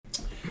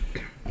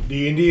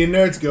D&D and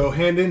nerds go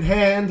hand in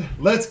hand.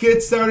 Let's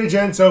get started,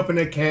 gents. Open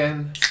a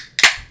can.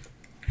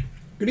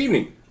 Good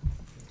evening.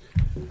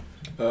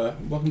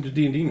 Welcome to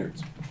D&D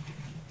Nerds.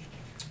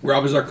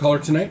 Rob is our caller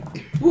tonight.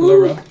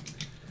 Hello,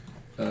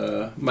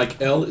 Rob.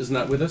 Mike L. is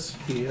not with us.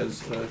 He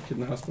has a kid in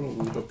the hospital.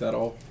 We hope that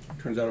all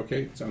turns out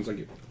okay. It sounds like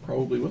it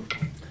probably will.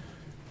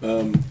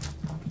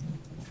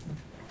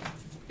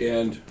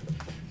 And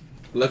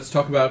let's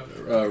talk about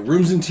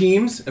rooms and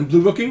teams and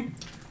blue booking.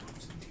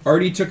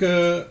 Artie took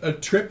a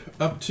trip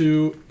up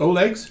to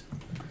Oleg's.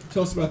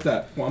 Tell us about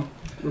that, Juan,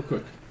 real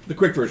quick. The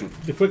quick version.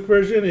 The quick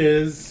version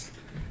is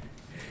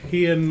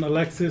he and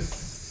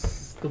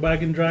Alexis, the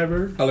wagon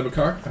driver,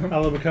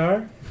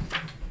 Alabakar,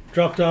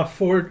 dropped off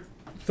four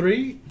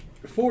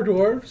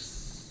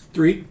dwarves.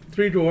 Three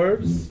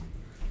dwarves.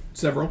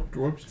 Several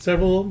dwarves.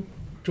 Several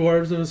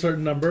dwarves of a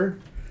certain number.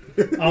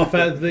 Off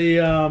at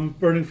the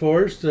Burning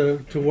Forge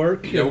to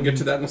work. Yeah, we'll get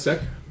to that in a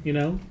sec. You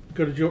know,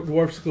 go to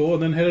dwarf school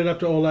and then headed up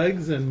to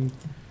Oleg's and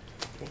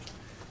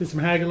did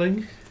some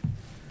haggling.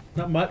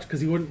 Not much,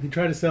 because he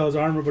tried to sell his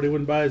armor, but he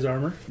wouldn't buy his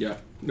armor. Yeah,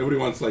 nobody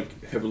wants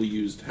like heavily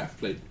used half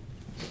plate.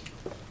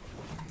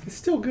 It's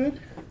still good.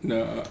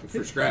 No,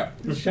 for scrap.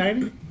 It's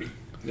shiny.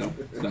 No,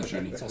 it's not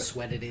shiny. It's all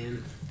sweated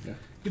in. Yeah.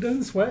 He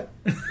doesn't sweat.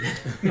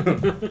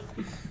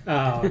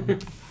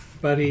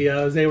 But he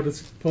was able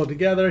to pull it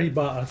together. He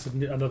bought us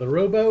another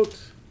rowboat.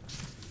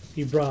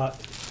 He brought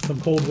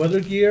some cold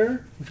weather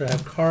gear, which I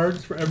have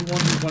cards for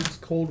everyone who wants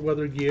cold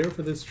weather gear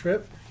for this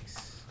trip.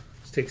 This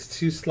takes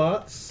 2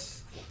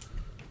 slots.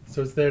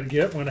 So it's there to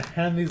get. I'm going to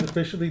hand these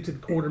officially to the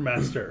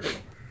quartermaster.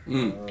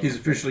 He's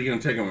officially going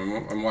to take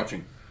them. I'm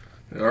watching.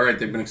 All right,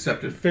 they've been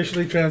accepted.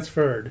 Officially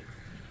transferred.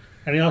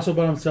 And he also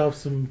bought himself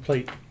some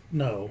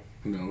chainmail.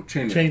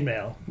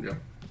 Yeah.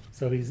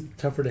 So he's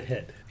tougher to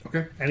hit.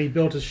 Okay. And he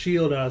built a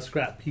shield out of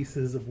scrap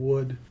pieces of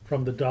wood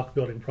from the dock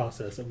building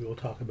process that we will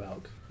talk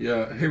about.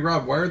 Yeah. Hey,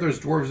 Rob, why are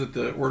those dwarves at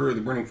the Order of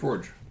the Burning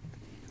Forge?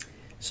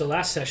 So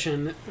last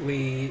session,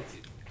 we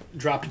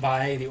dropped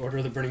by the Order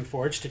of the Burning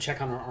Forge to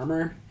check on our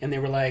armor, and they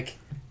were like,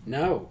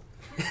 no.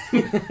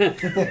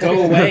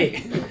 Go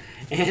away.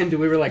 And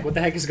we were like, what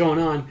the heck is going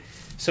on?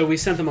 So we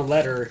sent them a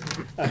letter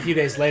a few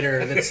days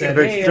later that said, a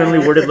very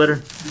sternly worded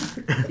letter.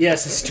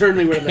 Yes, a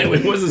sternly worded letter.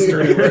 It was a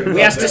sternly worded.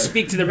 We asked to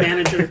speak to their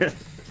manager.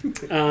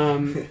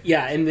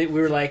 And we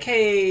were like,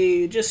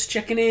 hey, just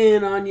checking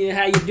in on you.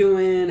 How you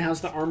doing?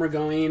 How's the armor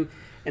going?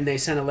 And they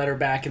sent a letter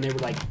back, and they were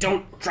like,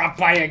 don't drop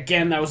by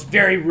again. That was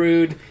very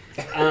rude.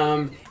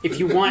 If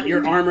you want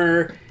your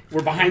armor,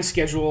 we're behind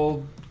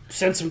schedule.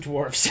 Send some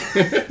dwarfs.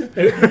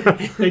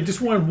 They just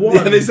wanted one.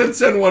 Yeah, they said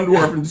send one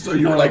dwarf, and so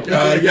you were like,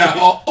 yeah,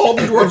 all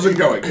the dwarves are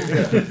going.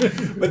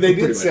 Yeah. But they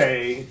did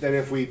say that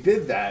if we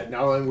did that,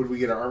 not only would we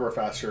get our armor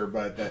faster,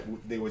 but that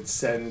they would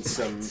send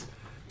some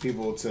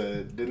people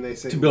to, didn't they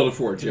say? To build a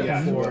forge, yeah.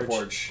 Yeah, to build a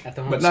forge. At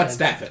the But not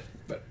staff it.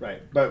 But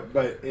right. But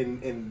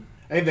in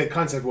I think the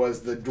concept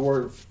was the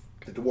dwarf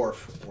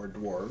or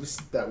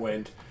dwarves that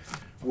would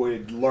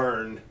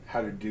learn how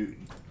to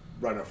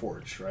run a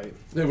forge, right?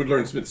 they would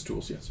learn smith's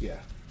tools, yes. Yeah.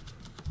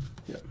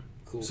 Yeah.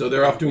 Cool. So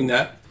they're off doing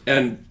that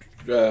and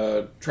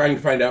trying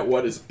to find out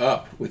what is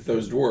up with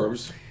those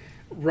dwarves.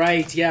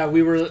 Right, yeah,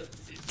 we were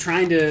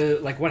trying to,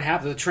 what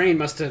happened? The train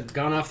must have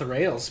gone off the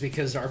rails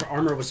because our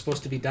armor was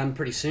supposed to be done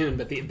pretty soon,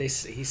 but they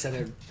said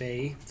it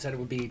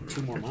would be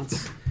 2 more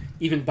months,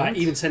 even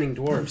sending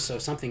dwarves, so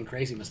something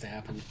crazy must have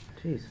happened.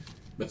 Jeez.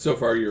 But so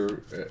far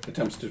your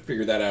attempts to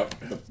figure that out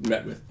have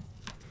met with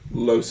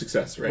low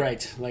success,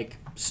 right? Right,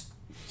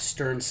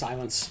 stern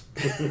silence.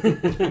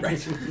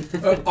 Right.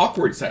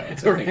 Awkward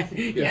silence, I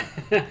think. Yeah.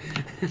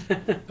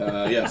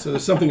 Yeah, so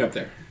there's something up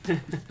there.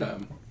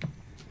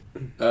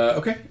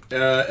 Okay.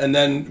 And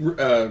then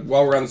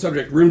while we're on the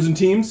subject, rooms and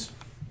teams.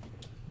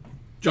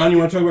 John, you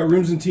want to talk about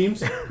rooms and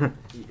teams?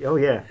 Oh,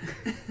 yeah.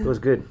 It was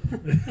good.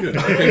 Good.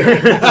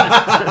 Okay.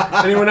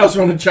 Anyone else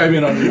want to chime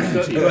in on rooms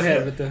and teams? Go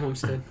ahead with the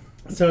homestead.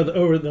 So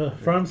over the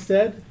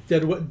farmstead,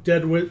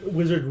 Dead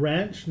Wizard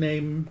Ranch,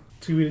 name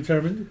to be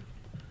determined.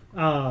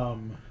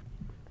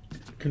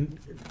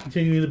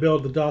 Continuing to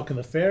build the dock and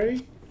the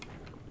ferry,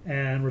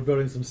 and we're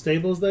building some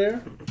stables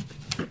there.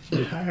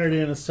 We hired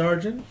in a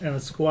sergeant and a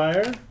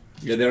squire.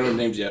 Yeah, they don't have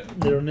names yet.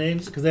 They don't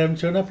names because they haven't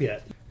shown up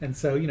yet. And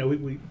so,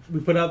 we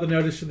put out the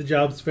notice to the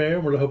jobs fair,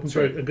 and we're hoping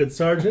for a good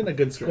sergeant, a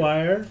good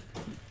squire,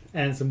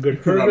 and some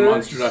good Put it on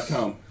herders.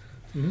 monster.com.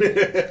 And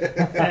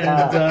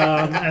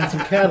some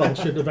cattle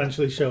should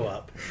eventually show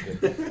up.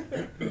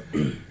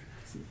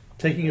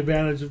 Taking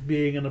advantage of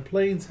being in a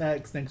plains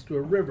hex next to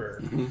a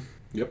river. Mm-hmm.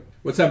 Yep.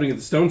 What's happening at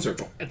the Stone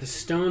Circle? At the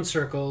Stone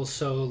Circle,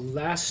 so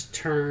last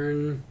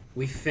turn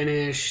we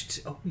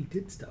finished Oh, we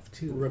did stuff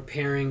too.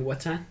 repairing,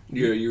 what's that?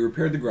 You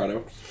repaired the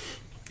grotto.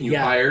 You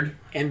Yeah. hired.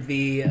 And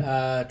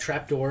the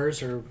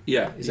trapdoors, or...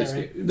 Yeah. Is that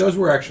right? Those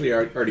were actually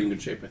already in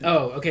good shape, I think.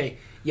 Oh, okay.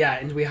 Yeah,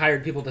 and we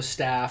hired people to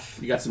staff.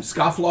 You got some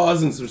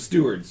scofflaws and some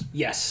stewards.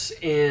 Yes,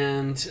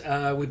 and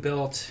we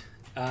built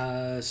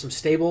some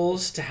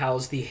stables to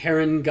house the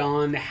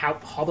Herringon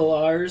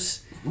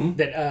Hobbelars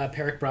that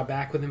Peric brought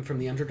back with him from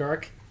the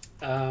Underdark.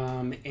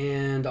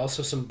 and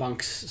also some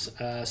bunks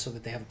so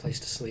that they have a place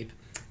to sleep.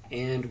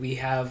 And we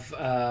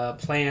have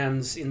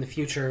plans in the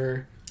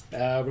future.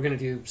 We're going to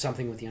do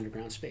something with the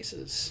underground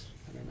spaces.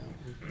 I don't know.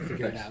 We'll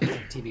figure it out.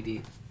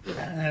 TBD.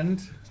 And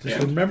just Yeah.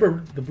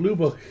 remember the Blue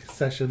Book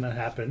session that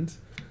happened,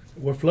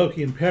 where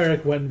Floki and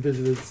Peric went and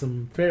visited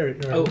some fairy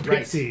or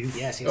pixies.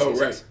 Yes. Oh, yes,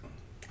 right. yes.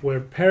 Where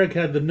Peric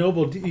had the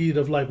noble deed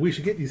of like, we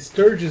should get these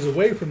sturges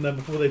away from them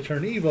before they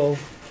turn evil.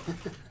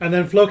 And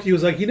then Floki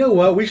was like, you know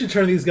what? We should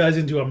turn these guys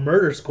into a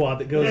murder squad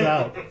that goes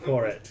out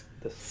for it.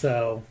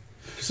 So,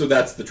 So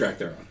that's the track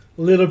they're on.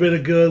 a little bit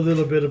of good, a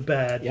little bit of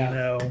bad, Yeah. you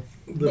know,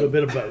 a little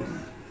bit of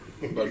both.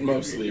 But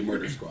mostly a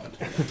murder squad.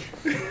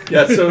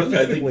 Yeah, so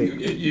I think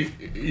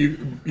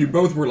you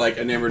both were like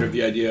enamored of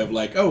the idea of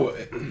like, oh,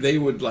 it'd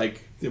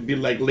be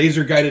like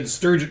laser guided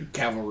sturgeon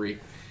cavalry,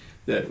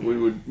 that we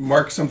would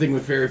mark something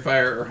with fairy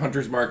fire or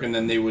hunter's mark, and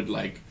then they would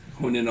like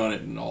hone in on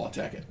it and all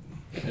attack it.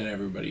 And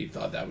everybody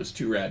thought that was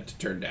too rad to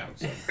turn down.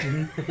 So.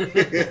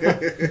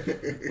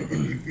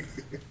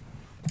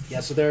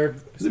 Yeah, so they're...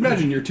 Because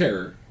imagine your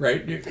terror,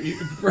 right? You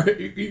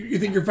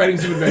think you're fighting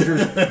some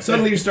adventurers,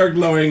 suddenly you start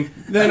glowing,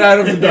 then out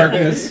of the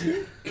darkness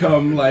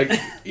come, like,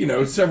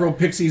 several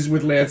pixies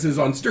with lances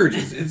on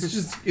sturges.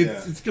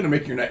 It's going to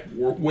make your night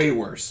way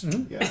worse.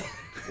 Mm-hmm. Yeah.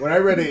 When I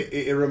read it,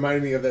 it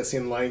reminded me of that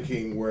scene in Lion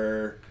King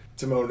where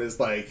Timon is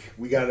like,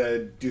 we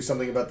gotta do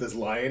something about this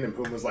lion, and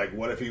Pumbaa's like,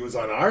 what if he was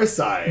on our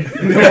side?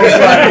 And I was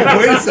like,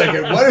 wait a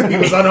second, what if he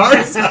was on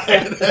our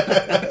side?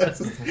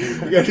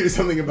 We gotta do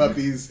something about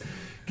these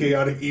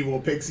chaotic evil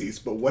pixies,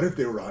 but what if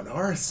they were on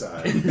our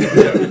side?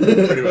 Yeah,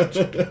 pretty much.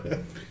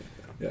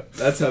 Yeah,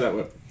 that's how that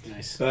went.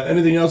 Nice.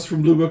 Anything else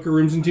from Blue Book or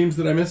Rooms and Teams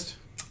that I missed?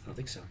 I don't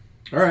think so.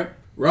 All right.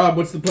 Rob,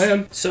 what's the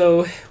plan?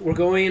 So we're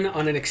going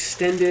on an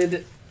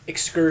extended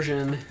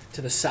excursion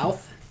to the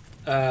south.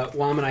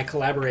 Wam and I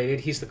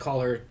collaborated. He's the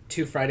caller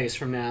 2 Fridays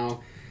from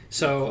now.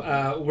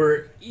 So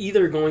we're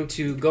either going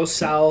to go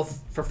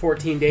south for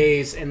 14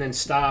 days and then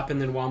stop,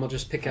 and then Wam will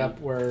just pick up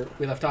where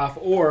we left off,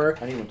 or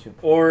I need one too.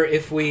 or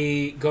if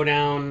we go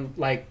down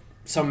like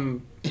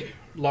some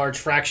large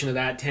fraction of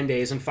that, 10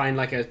 days, and find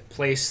like a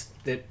place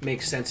that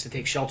makes sense to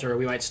take shelter,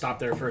 we might stop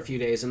there for a few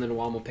days, and then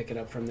Wam will pick it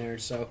up from there.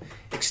 So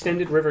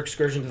extended river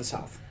excursion to the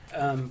south.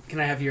 Can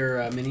I have your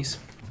minis?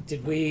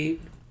 Did we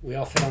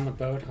all fit on the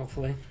boat,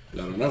 hopefully? I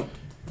don't know.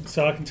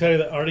 So I can tell you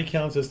that Artie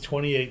counts as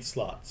 28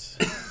 slots.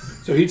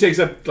 So he takes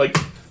up like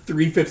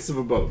 3/5 of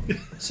a boat.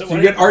 So, So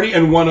you get Artie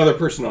and one other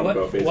person on the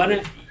boat, basically. why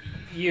don't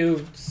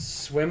you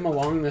swim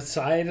along the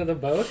side of the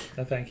boat?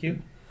 Thank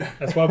you.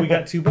 That's why we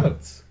got 2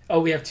 boats.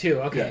 Oh, we have 2.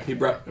 Okay. Yeah, he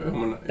brought.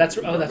 That's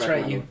he brought that's back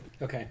right. one You of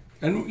them. okay?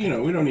 And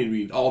we don't need to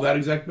be all that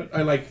exact, but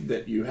I like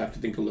that you have to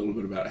think a little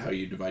bit about how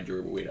you divide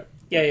your weight up.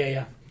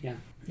 Yeah.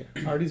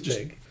 Artie's Just-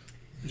 big.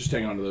 Just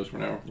hang on to those for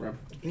now, Rob.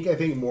 I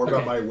think more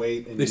about Okay. my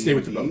weight and They stay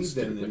with the D&D boats,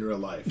 than typically. in real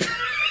life.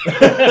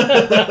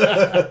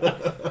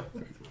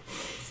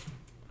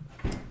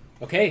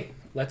 Okay,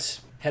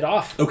 let's head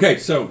off. Okay,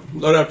 so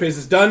loadout phase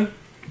is done.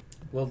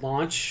 We'll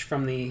launch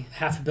from the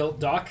half-built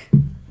dock.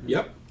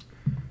 Yep.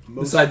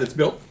 The side that's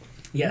built.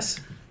 Yes.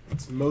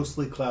 It's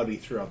mostly cloudy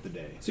throughout the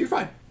day. So you're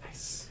fine.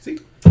 Nice. See?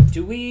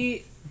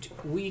 We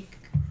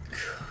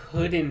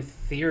could, in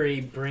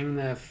theory, bring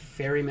the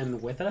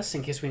ferryman with us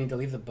in case we need to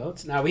leave the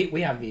boats. Now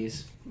we have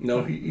these.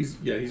 No, he's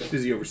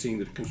busy overseeing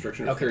the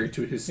construction of Okay. ferry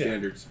to his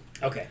standards.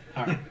 Okay.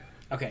 All right.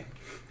 Okay.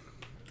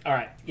 All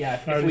right. Yeah.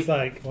 if Artie's we-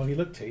 like, well, he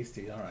looked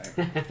tasty. All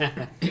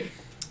right.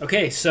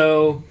 Okay.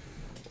 So,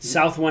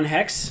 South 1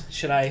 hex.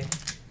 Should I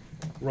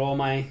roll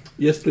my?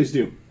 Yes, please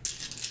do.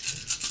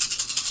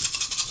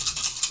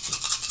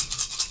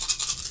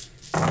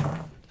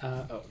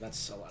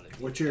 That's a lot of.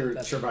 What's your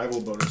That's-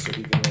 survival bonus so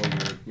you can roll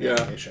your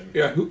navigation?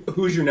 Yeah.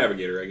 Who's your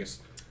navigator? I guess.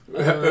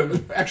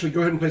 Actually,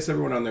 go ahead and place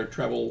everyone on their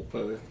travel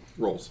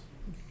rolls.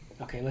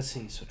 Okay, let's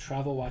see. So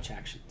travel watch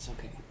actions.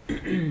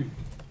 Okay.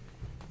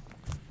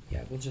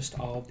 Yeah, we'll just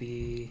all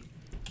be.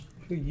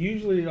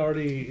 Usually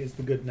Artie is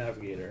the good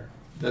navigator.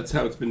 That's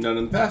how it's been done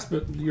in the past,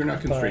 but you're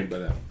not constrained by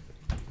that.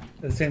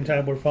 At the same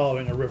time, we're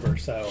following a river,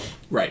 so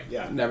Right.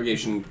 Yeah.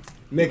 Navigation.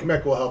 Mick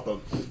Mech will help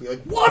him. Be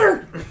like,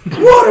 water!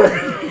 Water!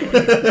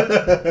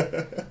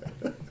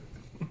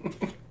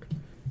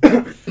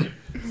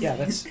 Yeah,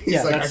 that's. He's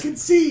yeah, like, that's, I can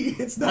see.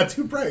 It's not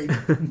too bright.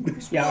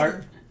 There's yeah,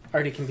 water.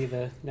 Artie can be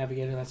the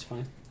navigator. That's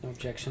fine. No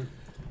objection.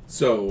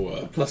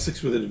 So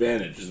 +6 with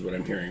advantage is what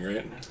I'm hearing,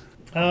 right?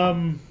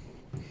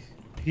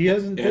 he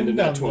hasn't And a been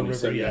nat down the 20, river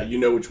so yeah, yet. you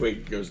know which way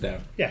it goes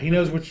down. Yeah, he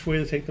knows which way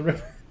to take the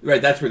river.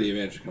 Right, that's where the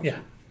advantage comes Yeah,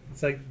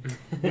 it's like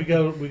we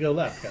go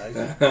left, guys.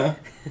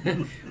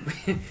 from.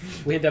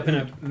 We end up in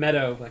a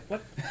meadow. Like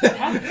what? What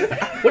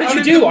happened? What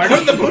did you do, How did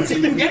Artie? the boats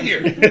even get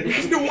here?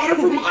 There's no water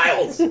for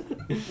miles.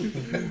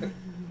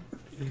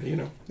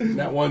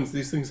 Nat ones,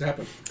 these things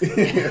happen.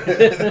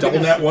 Double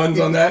nat ones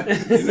on that,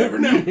 you never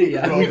know.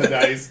 Yeah. Roll the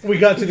dice. We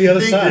got to the other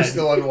think you're side.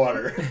 still on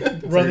water.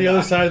 We're on the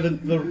other side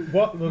of the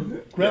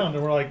ground,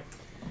 and we're like,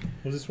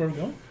 "Was this where we're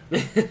going?"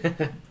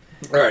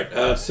 All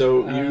right,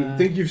 so you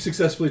think you've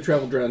successfully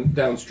traveled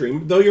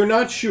downstream, though you're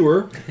not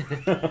sure.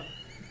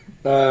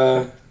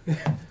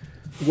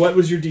 What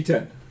was your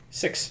D10?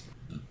 6.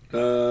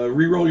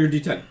 Reroll your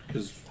D10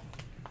 because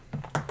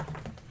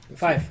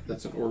 5.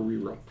 that's an or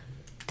reroll.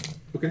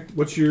 Okay.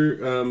 What's your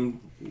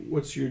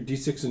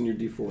D6 and your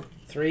D4?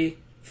 3,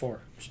 4,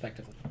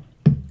 respectively.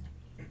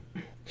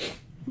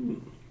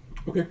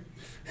 Okay.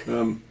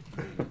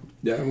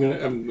 Yeah,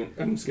 I'm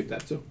gonna skip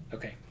that. So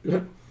Okay.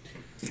 go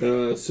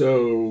ahead.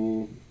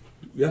 So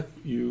yeah,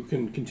 you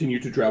can continue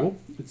to travel.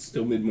 It's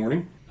still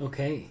mid-morning.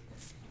 Okay.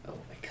 Oh,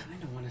 I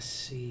kind of want to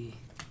see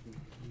what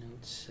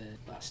notes said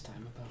last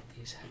time about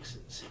these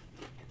hexes.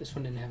 This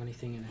one didn't have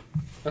anything in it.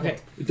 Okay.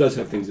 It does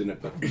have things in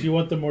it, but Do you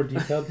want the more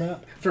detailed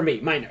map? For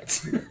me, my notes.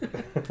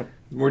 the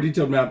more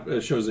detailed map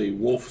shows a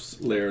wolf's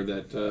lair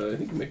that I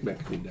think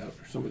Micmac cleaned out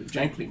or somebody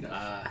Jank cleaned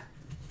out.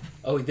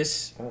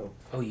 This.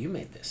 Oh, you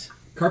made this.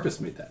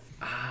 Carpus made that,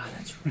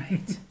 That's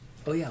right.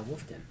 Oh, yeah,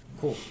 Wolfden.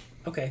 Cool.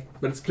 Okay.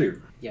 but it's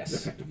cleared. Yes.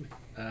 Effectively.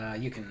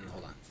 You can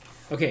hold on.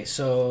 Okay,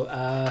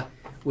 so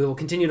we will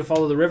continue to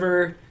follow the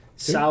river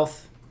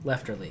south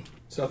lefterly.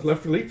 South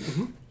lefterly.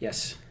 Mm-hmm.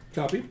 Yes.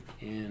 Copy.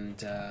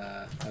 And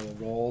I will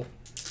roll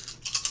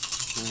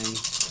my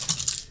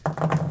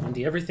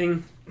 1d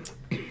everything.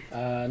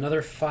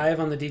 Another 5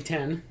 on the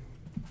d10.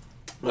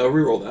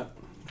 Reroll that,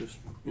 just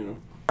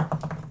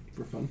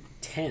for fun.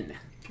 10.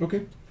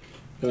 Okay.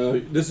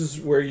 This is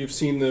where you've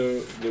seen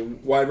the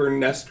wyvern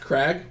nest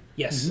crag,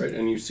 Yes. right?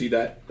 And you see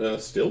that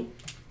still.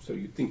 So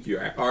you think you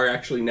are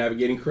actually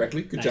navigating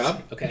correctly. Good Nice.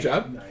 job. Okay. Good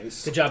job.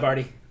 Nice. Good job,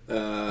 Artie.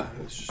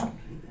 Let's just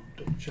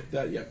double check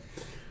that. Yeah.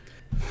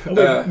 Oh,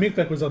 wait,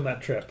 Meekbeck was on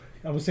that trip.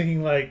 I was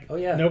thinking, Oh,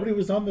 yeah. nobody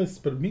was on this,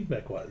 but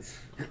Meekbeck was.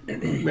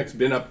 Mec's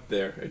been up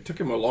there. It took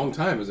him a long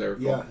time, as I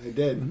recall. Yeah, it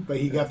did. But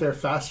he got there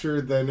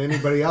faster than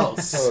anybody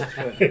else. Oh,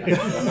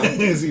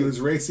 As he was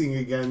racing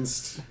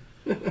against.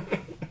 Who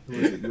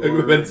was it?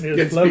 Against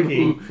It was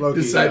people who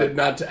Floki, decided yeah.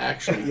 not to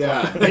actually.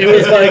 Yeah. It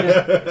was like,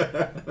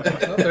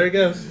 oh, there he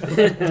goes.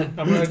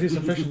 I'm going to do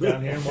some fishing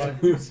down here and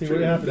see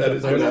what happens. That up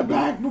is there. Get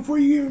back before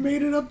you even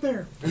made it up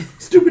there.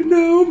 Stupid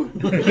gnome!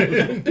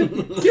 Can't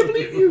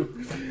believe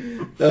you.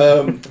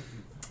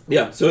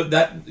 Yeah. So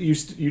that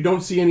you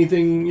don't see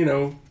anything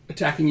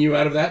attacking you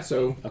out of that.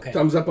 So Okay.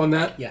 thumbs up on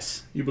that.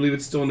 Yes. You believe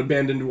it's still an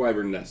abandoned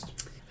wyvern nest.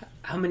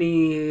 How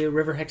many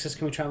river hexes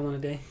can we travel in a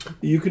day?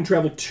 You can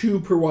travel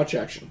 2 per watch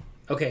action.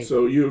 Okay.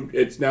 So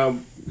you've now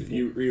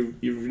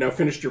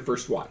finished your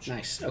first watch.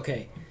 Nice.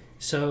 Okay.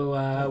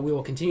 So we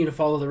will continue to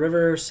follow the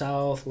river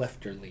south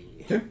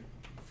lefterly. Okay.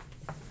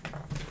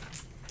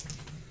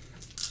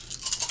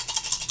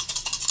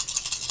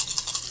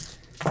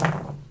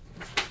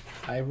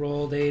 I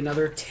rolled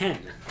another 10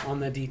 on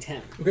the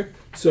d10. Okay.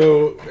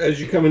 So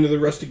as you come into the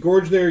Rusty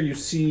Gorge there, you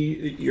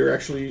see you're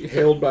actually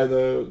hailed by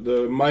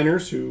the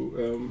miners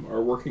who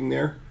are working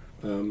there.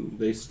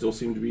 They still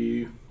seem to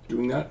be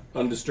doing that,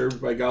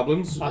 undisturbed by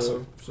goblins.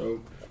 Awesome.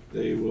 So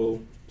they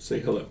will say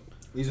hello.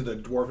 These are the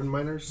dwarven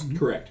miners.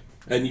 Correct.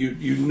 And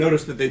you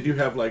notice that they do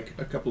have like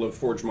a couple of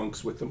forge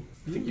monks with them.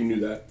 I think you knew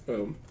that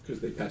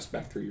because they passed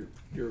back through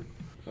your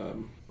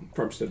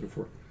farmstead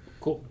before.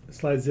 Cool.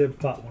 Slide Zib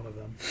fought one of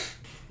them.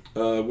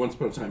 Once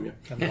upon a time, yeah.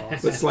 And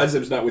lost. But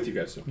Slidezip's not with you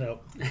guys, so. No.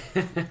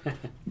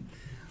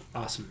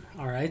 Awesome.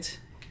 All right.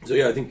 So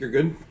yeah, I think you're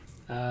good.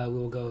 We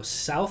will go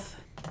south.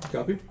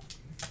 Copy.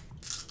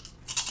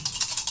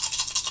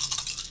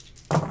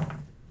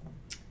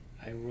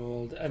 I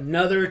rolled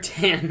another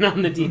 10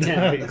 on the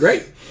d10. Nice.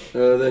 Great.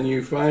 Then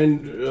you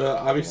find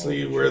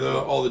obviously where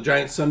all the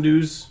giant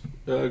sundews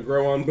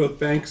grow on both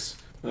banks.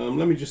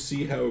 Let me just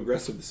see how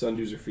aggressive the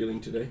sundews are feeling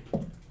today.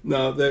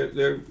 No,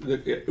 they're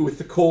with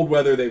the cold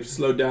weather they've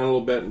slowed down a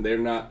little bit, and they're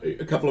not.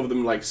 A couple of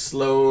them like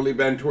slowly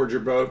bend towards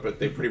your boat, but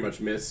they pretty much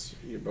miss.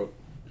 Your boat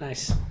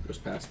Nice. goes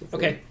past before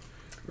Okay.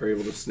 you are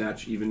able to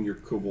snatch even your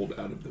kobold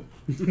out of the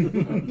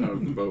out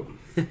of the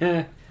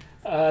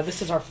boat.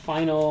 This is our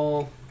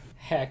final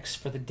hex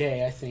for the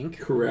day, I think.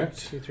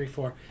 Correct. 1, 2, 3,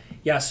 4.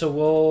 Yeah, so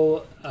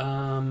we'll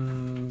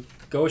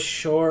go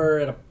ashore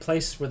at a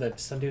place where the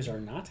sundews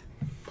are not.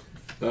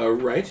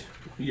 Right.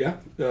 Yeah.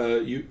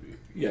 You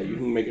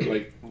can make it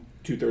like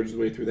 2/3 of the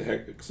way through the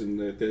hex, and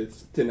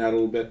it's thin out a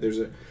little bit. There's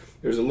a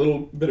little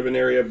bit of an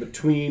area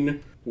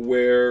between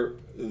where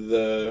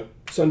the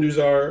sundews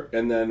are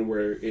and then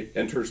where it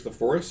enters the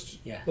forest.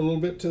 Yeah. A little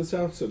bit to the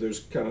south. So there's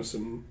kind of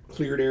some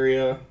cleared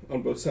area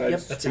on both sides.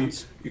 Yep, that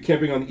sounds- You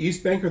camping on the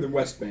east bank or the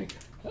west bank?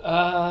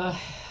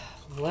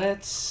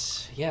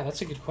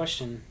 That's a good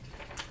question.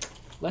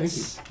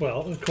 Let's.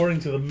 Well, according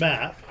to the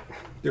map,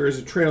 There is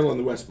a trail on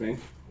the west bank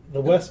the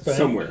West Bank.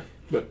 somewhere,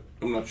 but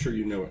I'm not sure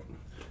you know it.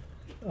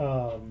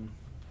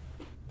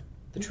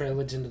 The trail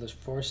leads into the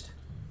forest.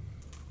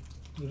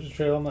 There's a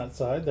trail on that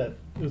side that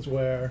is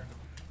where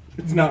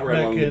It's not right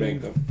along the Mech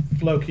bank though. and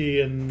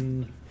Floki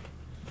and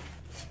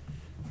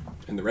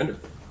And the render.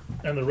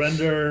 the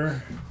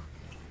Render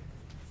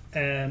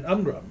and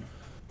Umgrum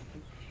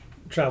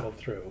traveled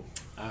through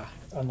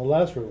on the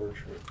last river route.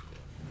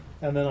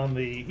 And then on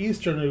the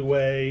easterly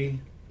way,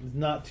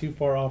 not too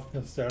far off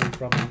necessarily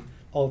from the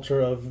altar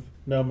of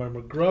Noma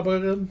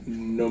McGrubbagan,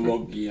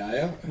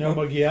 Nomogiaya.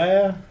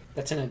 Nomogiaya.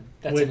 That's in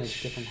a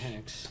Which- different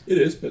hex. It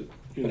is, but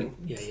you know.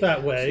 Yeah, It's yeah.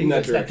 that way. In that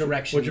It's that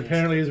direction. Which yes.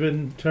 apparently has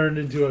been turned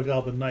into a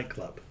goblin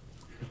nightclub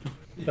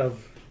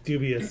of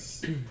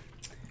dubious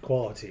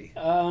quality.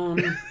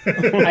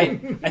 I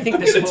think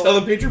I'm this gonna whole, tell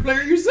the patron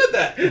player you said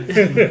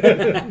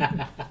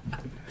that.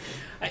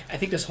 I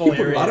think this You whole put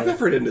area. a lot of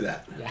effort into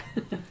that. Yeah.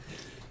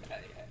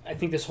 I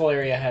think this whole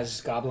area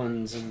has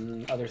goblins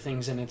and other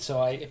things in it,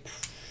 so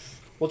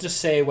we'll just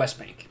say West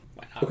Bank.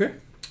 Why not? Okay.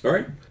 All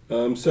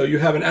right. So you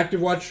have an active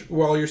watch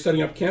while you're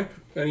setting up camp.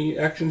 Any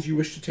actions you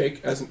wish to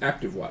take as an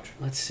active watch?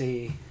 Let's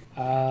see.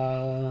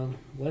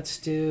 Let's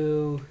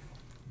do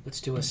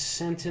a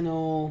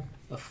sentinel,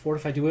 a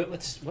fortified. Do it.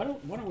 Why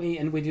don't we?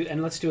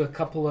 And let's do a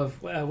couple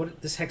of.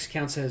 What this hex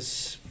counts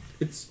as.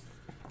 I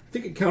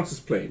think it counts as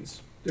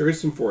plains. There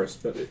is some forest,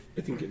 but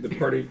I think the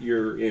part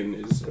you're in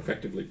is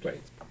effectively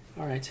plains.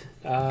 All right.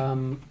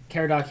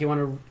 Caradoc, you want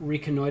to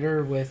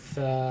reconnoiter with?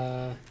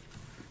 Well,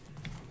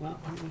 why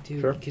don't we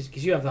do? Sure.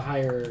 Because you have the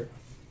higher.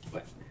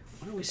 Why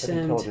don't we send?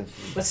 Intelligence.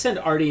 Let's send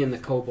Artie and the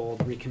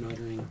kobold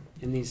reconnoitering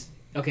in these.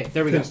 Okay,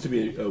 there we It go. has to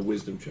be a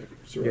wisdom check.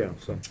 Yeah,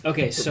 so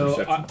Okay, so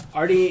perception.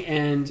 Artie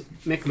and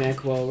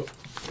Micmac will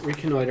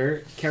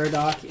reconnoiter.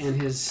 Caradoc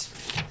and his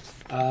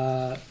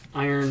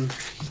iron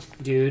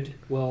dude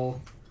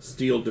will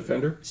Steel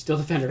defender. still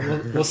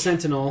defender. Will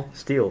sentinel,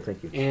 steel,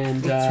 thank you.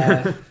 and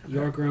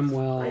Yorgrim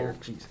will Iron,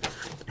 jeez,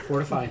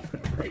 fortify.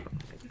 Right.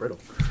 brittle.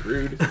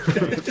 Rude.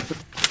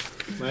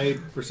 My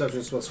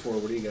perception's +4.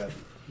 What do you got?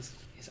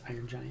 He's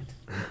iron giant.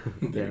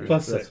 There.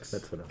 Plus That's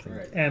 6. what I think. All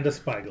right. And a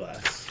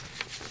spyglass.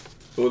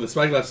 Well, the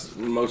spyglass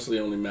mostly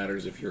only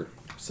matters if you're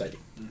sighting.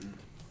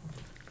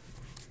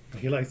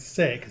 He likes to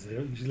say it because they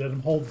don't usually let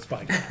him hold the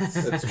spyglass.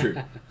 That's true.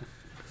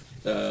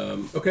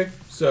 Okay,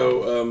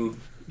 so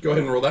go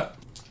ahead and roll that.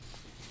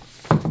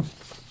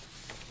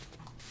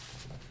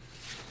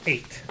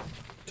 8.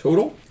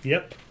 Total?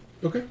 Yep.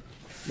 Okay.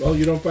 Well,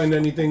 you don't find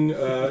anything,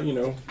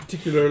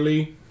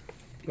 particularly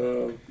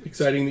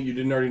exciting that you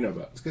didn't already know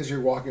about. It's because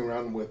you're walking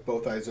around with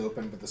both eyes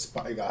open with the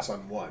spyglass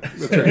on one.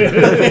 That's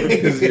right.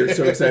 Because you're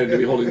so excited to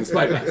be holding the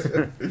spyglass.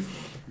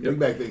 Big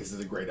Mac thinks this is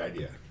a great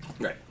idea.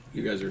 Right.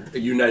 You guys are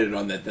united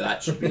on that.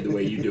 That should be the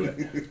way you do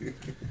it.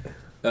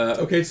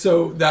 Okay,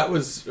 so that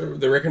was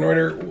the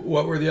reconnoiter.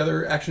 What were the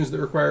other actions that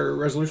require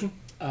resolution?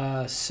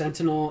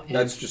 Sentinel and,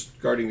 That's just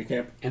guarding the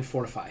camp. and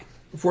fortify.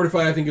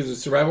 Fortify, I think, is a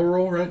survival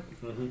roll, right?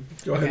 Mm-hmm.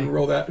 Go ahead Okay. and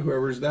roll that,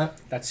 whoever's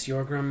that. That's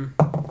Yorgrim.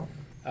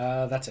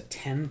 That's a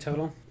 10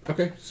 total.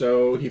 Okay,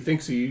 so he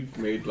thinks he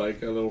made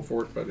like a little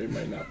fort, but it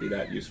might not be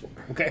that useful.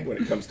 Okay. When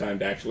it comes time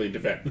to actually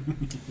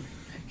defend.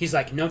 He's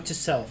like, note to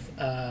self: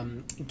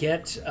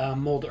 get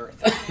mold earth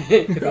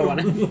if I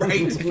want to.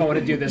 Right. If I want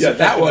to do this. Yeah,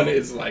 that one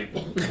is like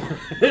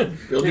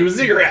build you a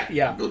ziggurat.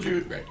 Yeah. Build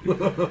you right.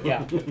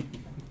 Yeah.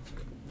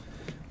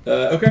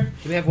 Okay.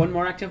 Do we have one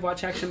more active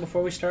watch action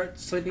before we start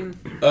sleeping,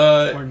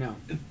 Uh, or no?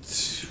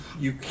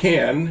 you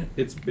can.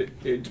 It's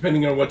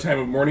depending on what time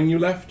of morning you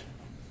left.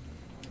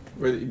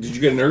 Or did you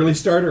get an early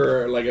start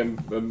or like a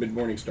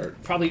mid-morning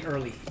start? Probably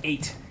early,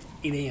 8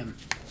 a.m.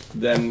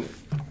 Then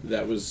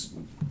that was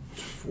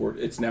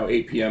it's now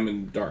 8 p.m.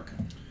 and dark.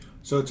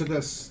 So it took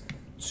us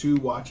 2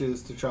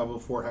 watches to travel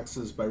 4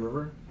 hexes by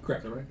river?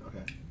 Correct. Is that right?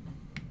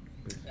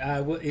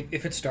 Okay. Well,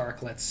 if it's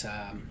dark, let's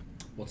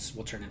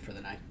we'll turn in for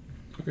the night.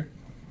 Okay.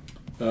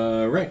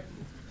 Right.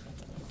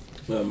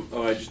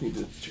 I just need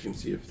to check and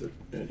see if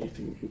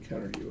anything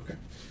encountered you. Okay.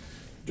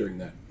 During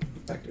that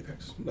active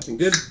hex, nothing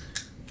did.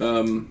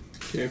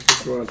 Okay.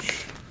 First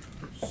watch,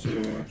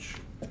 second watch,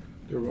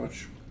 third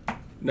watch.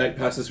 Night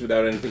passes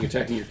without anything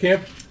attacking your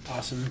camp.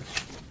 Awesome.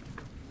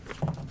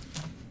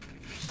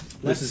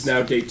 This is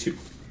now day 2.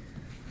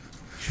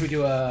 Should we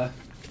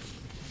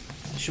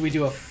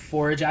do a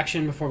forage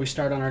action before we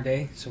start on our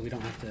day, so we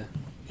don't have to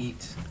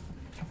eat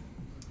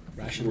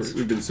rations?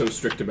 We've been so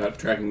strict about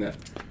tracking that.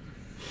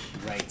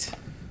 Right.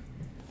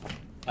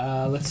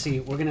 Let's see.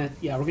 We're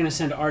gonna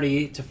send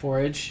Artie to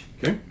forage.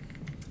 Okay.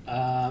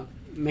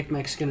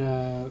 Micmac's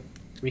gonna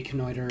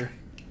reconnoiter.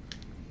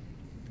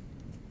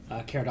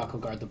 Caradoc will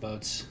guard the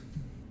boats.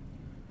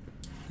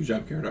 Good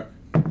job, Caradoc.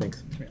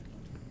 Thanks.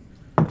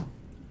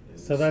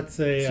 So that's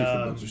See if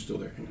the a boats are still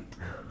there. Hang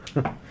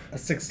on.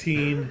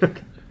 16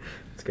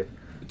 That's good.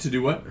 To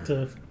do what?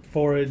 to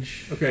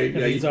forage. Okay,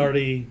 And yeah, he's you-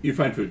 already. You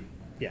find food.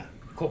 Yeah.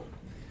 Cool.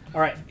 All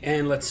right,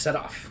 and let's set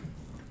off.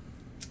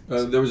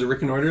 There was a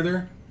reconnoiter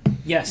there.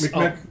 Yes.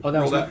 Micmac, Oh, that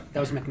roll was that. that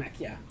was Micmac.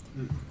 Yeah.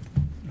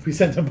 We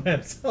sent him by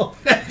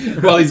himself.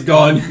 While he's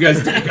gone, you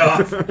guys take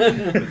off.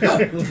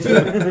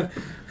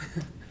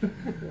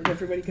 Where'd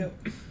everybody go?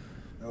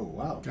 Oh,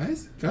 wow.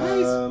 Guys.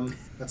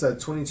 That's a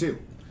 22.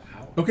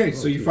 Wow. Okay,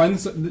 so you find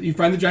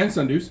the giant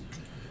sundews,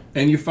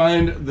 and you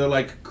find the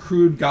like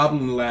crude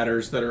goblin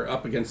ladders that are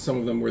up against some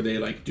of them where they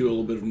like do a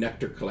little bit of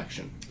nectar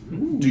collection.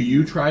 Do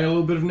you try a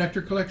little bit of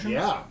nectar collection?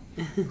 Yeah.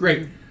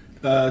 Great.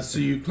 So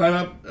you climb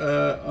up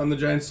on the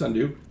giant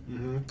sundew,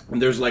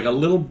 and there's like a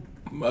little,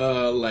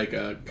 like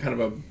a kind of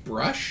a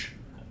brush,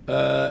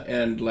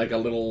 and like a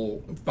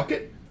little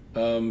bucket.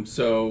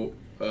 So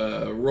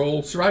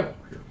roll survival.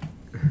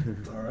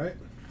 All right.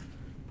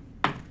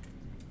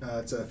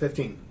 It's a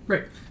 15.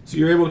 Right. So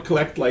you're able to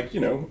collect, like,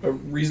 a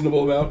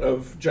reasonable amount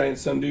of giant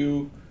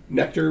sundew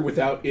nectar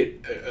without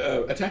it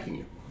attacking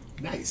you.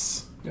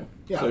 Nice. Yeah.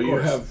 Yeah, So of you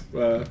course.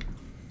 have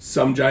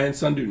some giant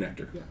sundew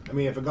nectar. Yeah. I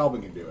mean, if a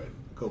goblin can do it,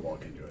 a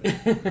kobold can do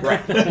it.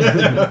 Right.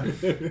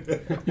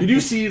 You do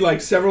see,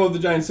 like, several of the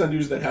giant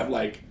sundews that have,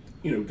 like,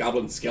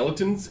 goblin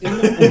skeletons in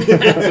them.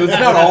 So it's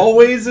not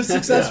always a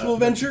successful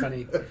venture.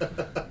 Funny.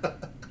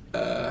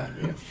 Yeah.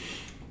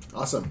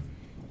 Awesome.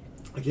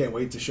 I can't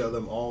wait to show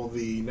them all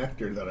the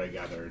nectar that I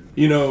gathered.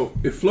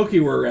 If Floki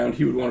were around,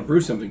 he would want to brew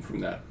something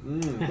from that.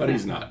 But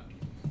he's not.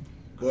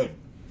 Good.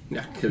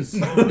 Yeah, because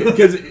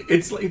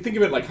it's like, think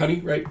of it like honey,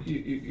 right?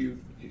 You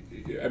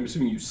I'm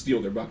assuming you steal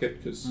their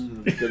bucket because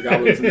they're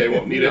goblins and they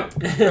won't need it.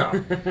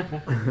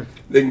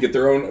 They can get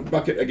their own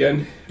bucket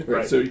again.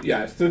 Right. So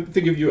yeah,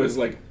 think of you as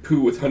like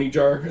poo with honey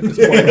jar at this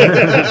point.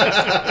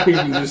 You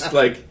can just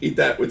like eat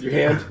that with your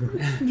hand.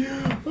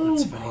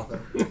 That's funny.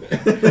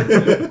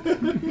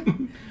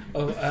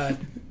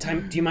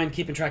 Time. Do you mind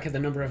keeping track of the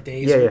number of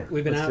days Yeah.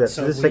 we've been This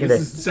out? is the second day.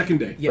 This is the second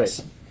day.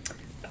 Yes.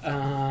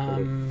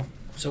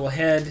 So we'll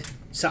head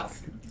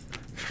south.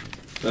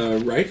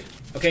 Right.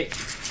 Okay.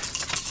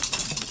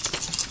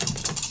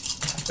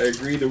 I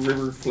agree. The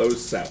river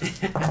flows south.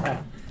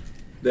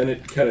 Then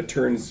it kind of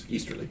turns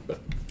easterly, but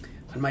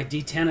On my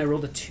D10, I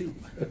rolled a 2.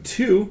 a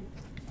 2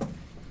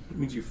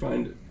 means you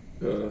find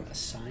A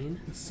sign.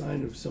 a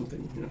sign of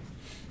something.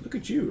 Look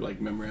at you,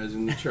 like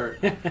memorizing the chart.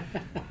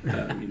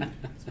 I mean,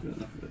 it's good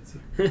enough. That's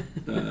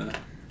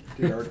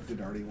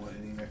Did Artie want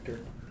any nectar?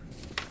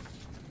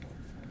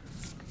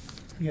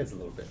 He has a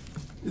little bit.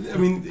 I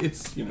mean,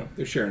 it's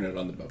they're sharing it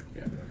on the boat.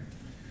 Yeah.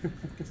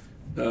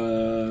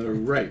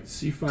 Right.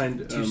 So you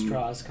find 2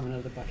 straws coming out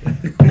of the bucket.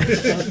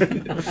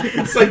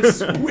 it's like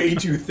way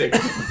too thick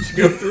to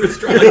go through a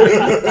straw.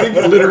 Like, think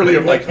literally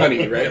of like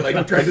honey, right?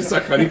 Like trying to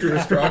suck honey through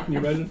a straw. Can you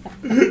imagine?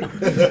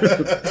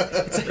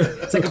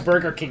 It's like a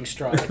Burger King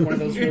straw, like one of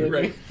those really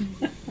Right.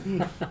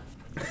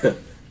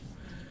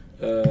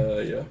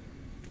 Yeah.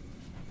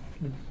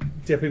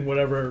 Dipping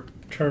whatever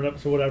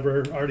turnips or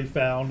whatever already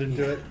found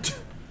into it.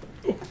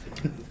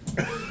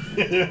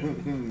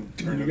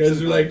 You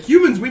guys are like,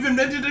 humans, we've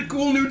invented a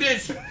cool new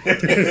dish.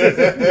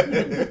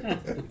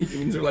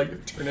 Humans are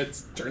like,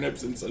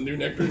 turnips and sundew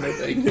nectar, no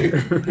thank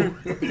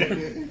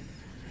you.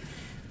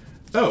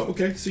 Oh,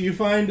 okay. So you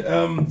find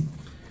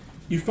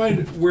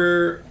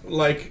where,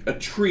 like, a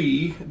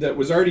tree that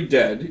was already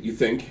dead, you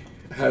think,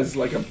 has,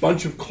 like, a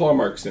bunch of claw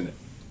marks in it.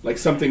 Like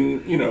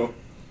something,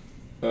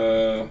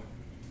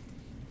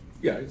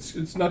 yeah,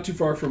 it's not too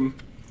far from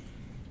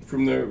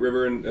the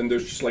river, and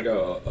there's just like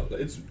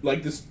it's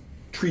like this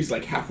tree's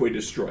like halfway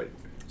destroyed.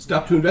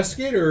 Stop to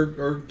investigate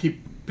or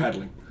keep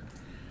paddling?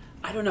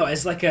 I don't know.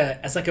 As like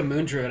a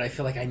moon druid, I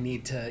feel like I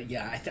need to.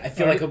 Yeah, I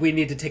feel like we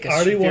need to take a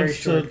Artie very wants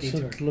short to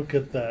detour. look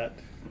at that.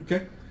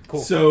 Okay. Cool.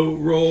 So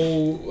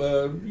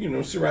roll,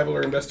 survival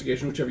or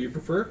investigation, whichever you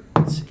prefer.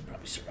 Let's see,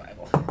 probably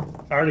survival.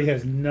 Artie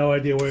has no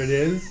idea where it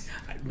is,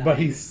 but Nine.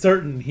 he's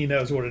certain he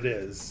knows what it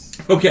is.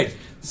 Okay.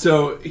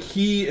 So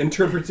he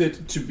interprets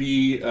it to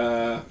be,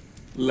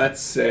 let's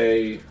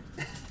say,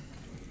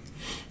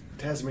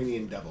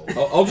 Tasmanian devil.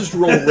 I'll just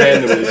roll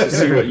randomly to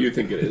see what you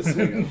think it is.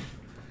 Hang on.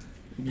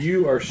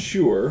 You are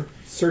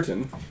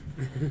certain,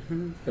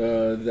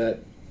 that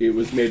it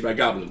was made by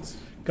goblins.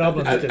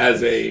 Goblins did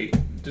As this. a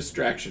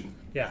distraction.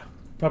 Yeah,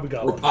 probably Or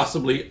goblins.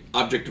 possibly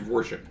object of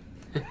worship.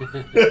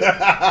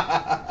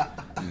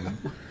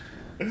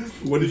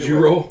 What did you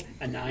roll?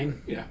 A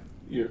 9. Yeah.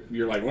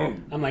 You're like, well,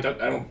 I'm like- I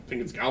don't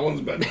think it's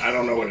goblins, but I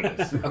don't know what it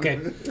is. Okay.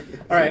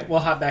 All right. We'll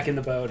hop back in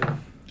the boat and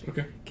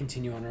Okay.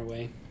 continue on our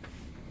way.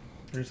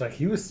 There's like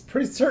he was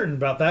pretty certain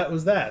about that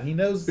was that. He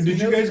knows. Did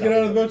you guys get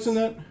out of the boats in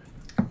that?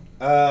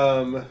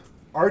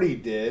 Artie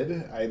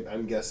did.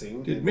 I'm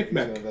guessing. Did He's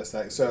Micmac? gonna invest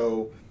that.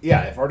 So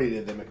yeah, if Artie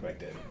did, then Micmac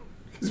did.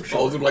 He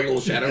follows him like a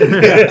little shadow.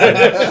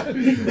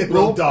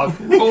 Little dog.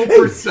 Roll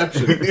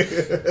perception.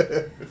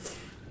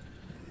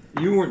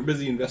 You weren't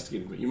busy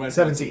investigating, but you might have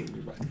found 17.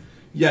 something nearby.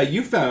 Yeah,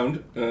 you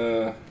found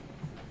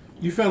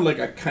like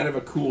a kind of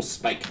a cool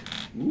spike.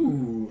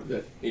 Ooh,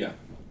 yeah.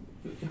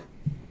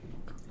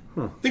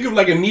 Think of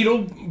like a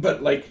needle,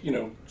 but like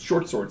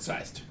short sword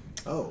sized.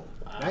 Oh,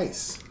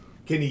 nice.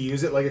 Can you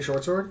use it like a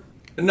short sword?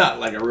 Not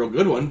like a real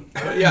good one,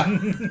 but yeah.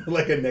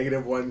 Like a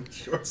 -1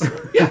 short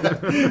sword?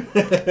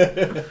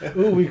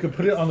 Ooh, we could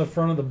put it on the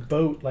front of the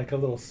boat like a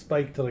little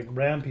spike to like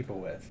ram people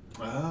with.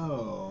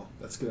 Oh,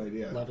 that's a good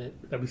idea. Love it.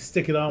 That we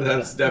stick it on.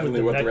 That's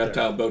definitely what the nectar.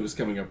 reptile boat is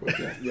coming up with.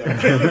 Yeah,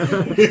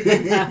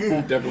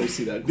 Yeah. definitely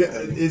see that.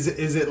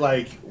 Is it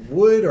like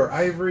wood or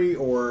ivory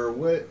or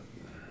what?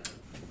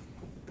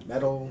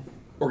 Metal?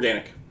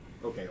 Organic.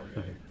 Okay.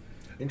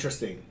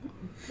 Interesting.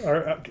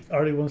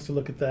 Artie wants to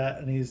look at that,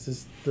 and he's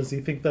just. Does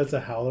he think that's a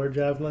howler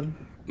javelin?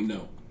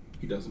 No,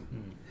 he doesn't.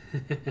 He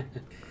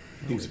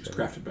thinks it was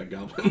crafted by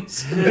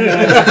goblins.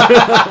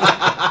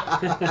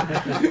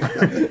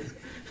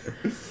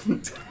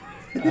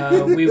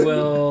 We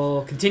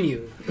will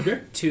continue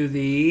Okay. to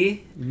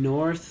the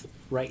north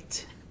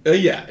right.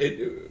 Yeah,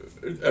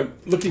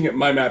 looking at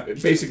my map,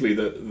 basically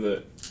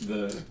the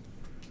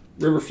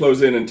river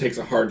flows in and takes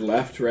a hard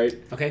left, right?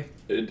 Okay.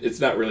 It's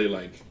not really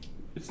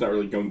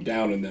going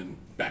down and then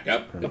back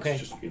up. It's Okay.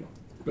 just,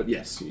 but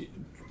yes,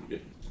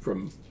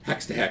 from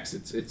hex to hex,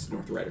 it's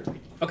North Rider.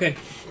 Okay.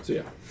 So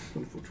yeah,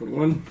 24,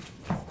 21.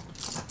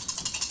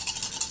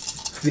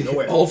 The No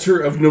way. Altar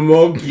of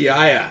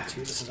Nomogiaya.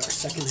 This is our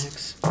second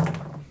hex.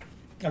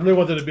 I really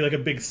want there to be like a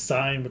big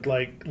sign with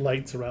like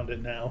lights around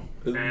it now.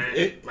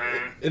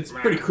 It's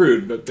pretty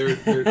crude, but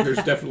there's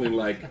definitely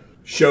like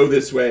show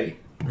this way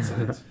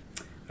signs.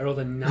 I rolled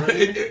a 9.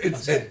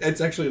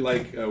 It's actually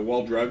like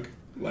Wall Drug,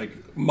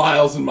 like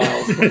miles and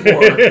miles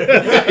before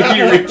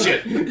you reach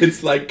it.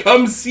 It's like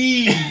come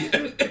see.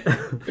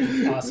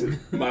 Awesome.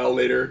 A mile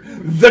later,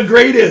 the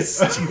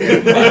greatest.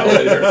 A mile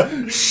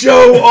later,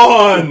 show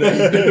on.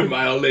 A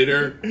mile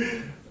later,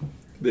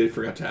 they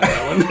forgot to add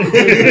that one.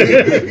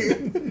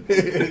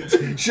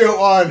 Show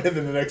on, and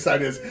then the next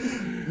sign is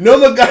no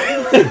look.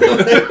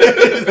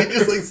 They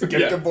just like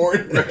skipped a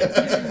board.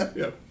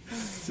 Yeah.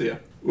 So yeah,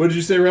 what did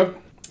you say, Rob?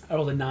 I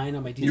rolled a 9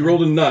 on my D10. You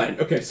rolled a 9.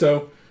 Okay,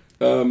 so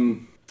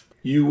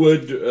you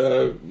would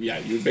you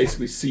would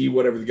basically see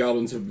whatever the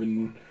goblins have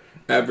been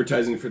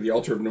advertising for the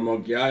Altar of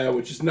Nomogiaya,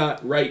 which is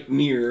not right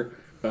near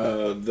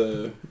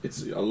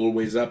it's a little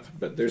ways up,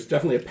 but there's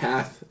definitely a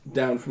path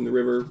down from the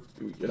river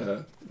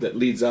that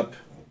leads up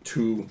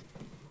to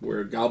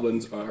where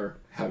goblins are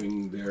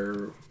having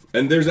their...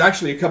 And there's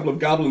actually a couple of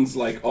goblins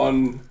like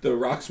on the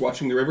rocks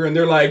watching the river, and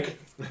they're like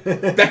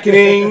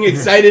beckoning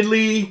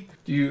excitedly.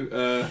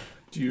 Do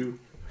you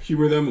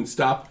humor them and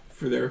stop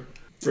for their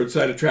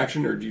roadside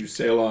attraction, or do you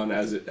sail on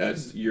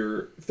as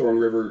your Thorn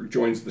River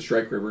joins the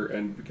Shrike River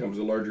and becomes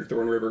a larger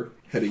Thorn River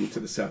heading to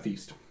the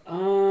southeast?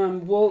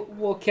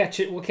 We'll catch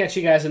it. We'll catch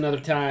you guys another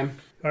time.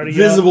 Already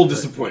Visible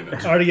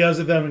disappointment. Already yells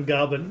at them in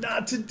Goblin.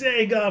 Not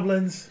today,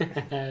 goblins.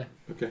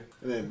 Okay.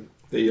 And then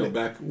They yell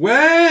back,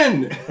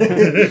 when?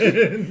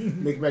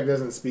 Micmac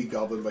doesn't speak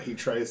Goblin, but he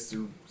tries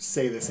to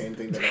say the same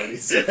thing that Artie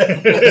said.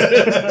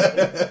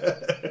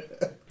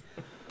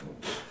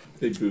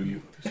 They boo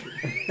you.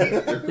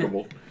 They're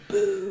crumbled.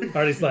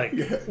 Artie's like,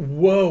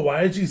 whoa,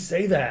 why did you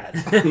say that?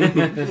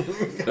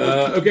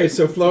 Okay,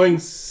 so flowing.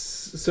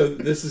 So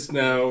this is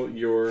now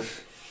your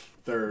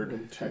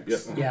Third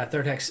text. Yep. Yeah,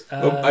 third hex.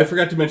 I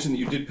forgot to mention that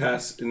you did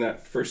pass in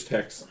that first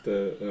hex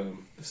the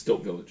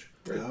Stilt Village,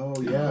 right? Oh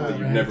yeah, That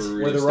you Right. never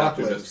really where the stopped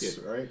rock to lives,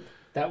 investigate. right?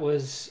 That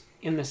was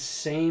in the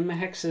same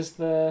hex as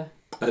the...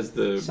 As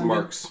the Sunday?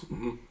 marks.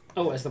 Mm-hmm.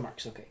 Oh, as the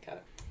marks. Okay, got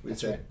it. We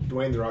That's said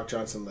Dwayne the Rock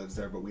Johnson lives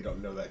there, but we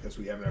don't know that because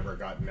we haven't ever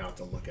gotten out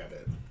to look at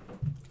it.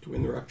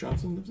 Dwayne the Rock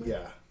Johnson lives there?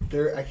 Yeah,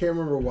 there. I can't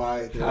remember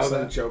why. There How was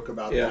some that- joke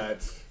about yeah.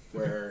 that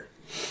where,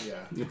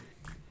 yeah.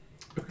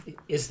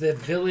 Is the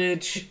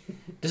village...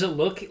 Does it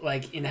look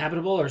like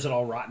inhabitable, or is it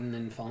all rotten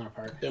and falling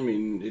apart? I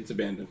mean, it's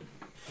abandoned.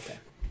 Okay.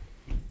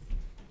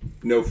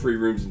 No free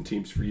rooms and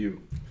teams for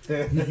you.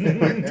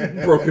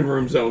 Broken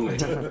rooms only.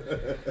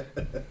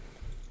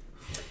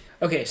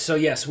 Okay, so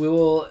yes, we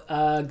will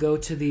go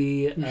to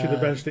the... You should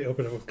eventually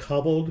open a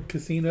cobbled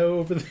casino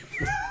over there.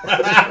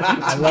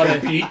 I love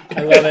it.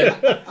 I love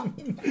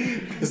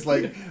it. Just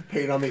like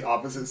paint on the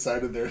opposite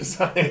side of their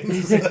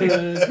signs.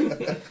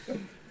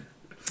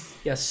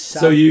 Yes.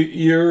 So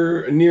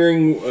you're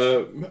nearing.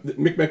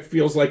 Micmac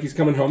feels like he's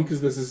coming home because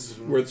this is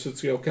where the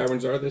Sootscale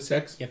Caverns are. This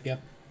hex.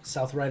 Yep.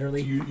 South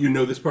Riderly. You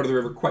know this part of the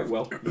river quite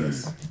well.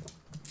 Yes.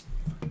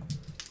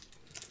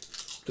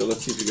 So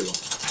let's see if you get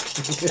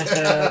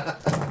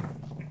one.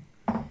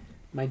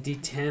 My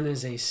D10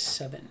 is a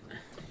 7.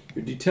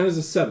 Your D10 is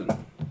a 7.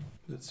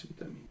 Let's see what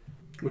that means.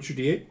 What's your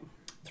D8?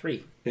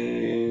 3.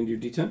 And your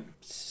D10?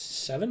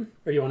 7?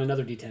 Or you want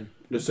another D10?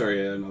 No,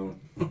 sorry, another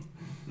one.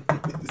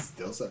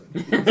 Still 7.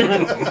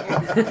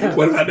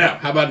 What about now?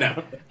 How about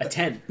now? A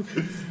 10.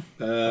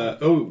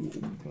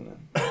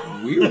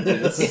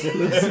 Weirdness.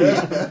 Let's see.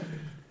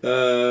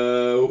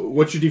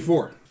 What's your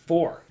D4?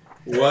 4.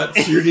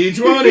 What's your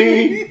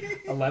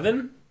D20?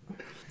 11.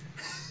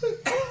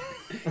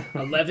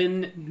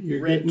 11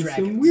 You're red getting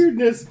dragons. some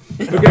weirdness.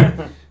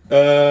 Okay.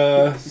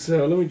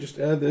 So let me just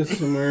add this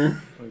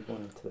somewhere.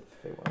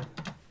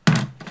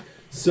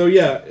 So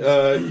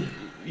yeah,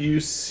 you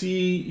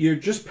see, you're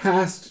just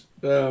past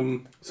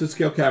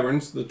Sootscale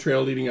Caverns, the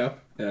trail leading up,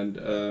 and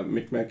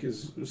Micmac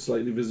is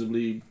slightly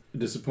visibly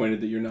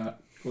disappointed that you're not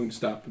going to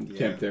stop and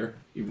camp there,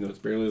 even though it's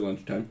barely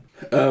lunchtime.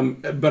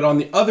 But on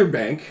the other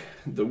bank,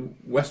 the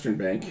western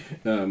bank,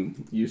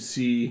 you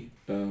see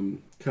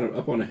kind of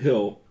up on a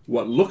hill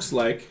what looks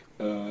like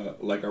a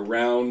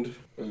round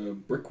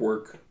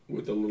brickwork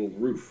with a little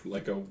roof,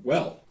 like a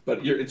well.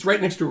 But it's right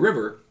next to a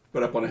river,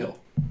 but up on a hill.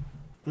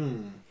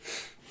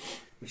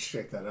 We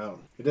should check that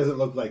out. It doesn't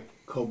look like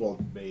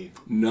Kobold made.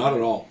 Not at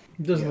all.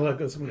 It doesn't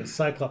look like something a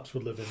Cyclops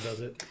would live in, does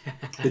it?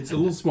 It's a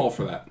little small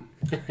for that.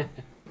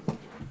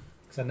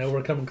 Because I know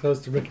we're coming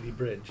close to Rickety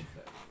Bridge.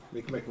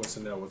 Micmac wants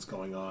to know what's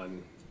going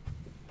on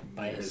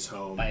By near his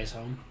home. By his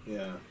home.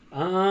 Yeah.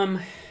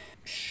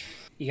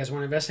 You guys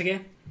want to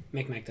investigate?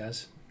 Micmac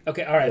does.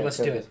 Okay, all right, Yeah, let's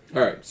do it.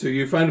 All right, so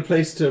you find a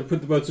place to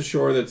put the boats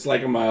ashore that's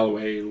like a mile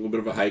away, a little bit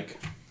of a hike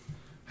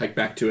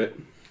back to it.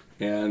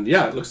 And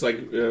yeah, it looks like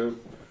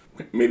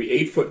maybe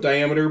 8-foot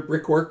diameter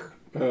brickwork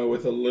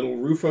with a little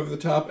roof over the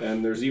top,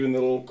 and there's even a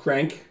little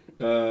crank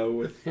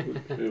with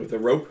a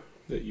rope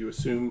that you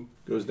assume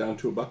goes down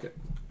to a bucket.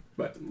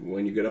 But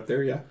when you get up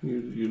there, yeah,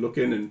 you look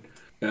in and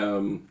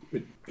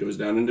it goes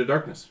down into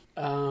darkness.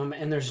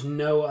 And there's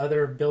no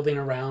other building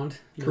around?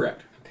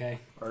 Correct. Okay.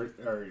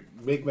 Our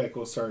Mikmek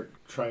will start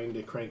trying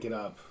to crank it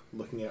up,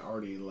 looking at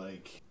Artie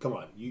like, come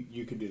on,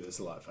 you could do this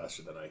a lot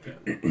faster than I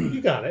can. You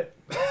got it.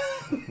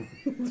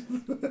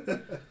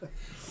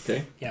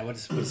 Okay. Yeah, what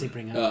does he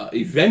bring up?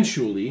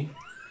 Eventually,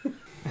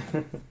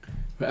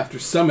 after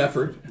some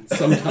effort and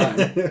some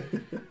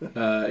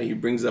time, he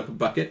brings up a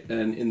bucket,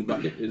 and in the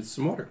bucket is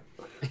some water.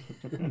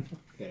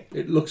 Okay.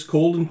 It looks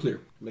cold and clear.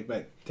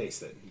 Mikmek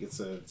tastes it. He gets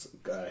a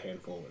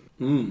handful.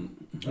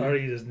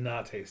 Artie does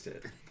not taste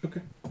it.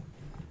 Okay.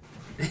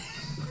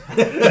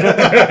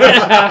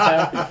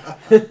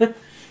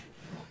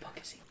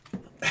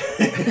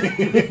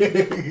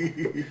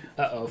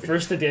 Uh-oh,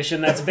 first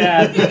edition, that's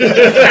bad.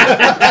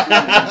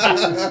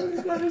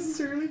 Not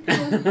necessarily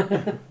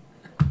cool.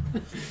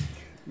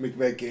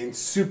 Mikmek gains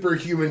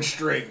superhuman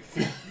strength.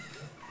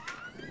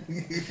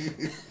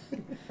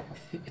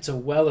 It's a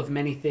well of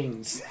many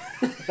things.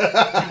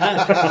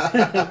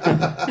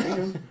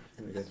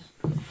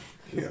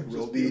 Yeah,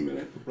 roll Just be a D.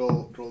 minute.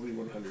 Roll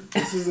D100.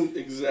 This isn't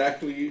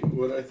exactly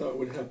what I thought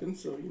would happen,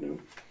 so,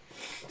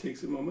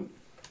 takes a moment.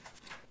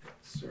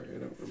 Sorry, I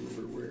don't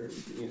remember where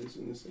everything is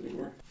in this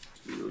anymore.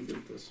 I'm really good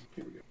at this.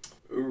 Here we go.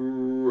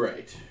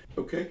 Right.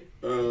 Okay.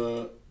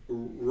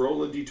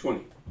 Roll a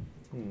d20.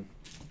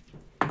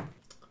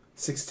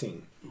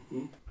 16.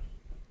 Mm-hmm.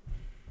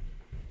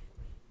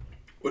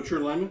 What's your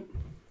alignment?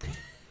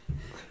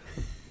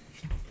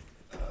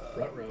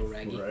 Ruh-roh,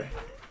 Raggy. Right.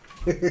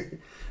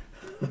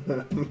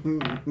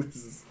 This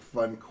is a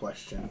fun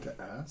question to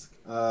ask.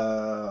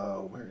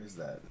 Where is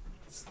that?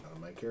 It's not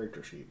on my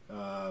character sheet.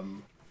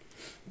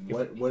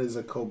 What is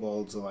a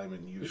kobold's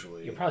alignment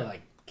usually? You're probably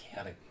like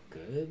chaotic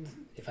good,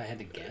 if I had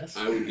to guess.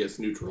 I would guess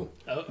neutral.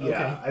 Oh, okay.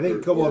 Yeah, I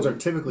think kobolds are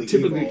typically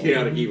Typically evil.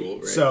 chaotic evil,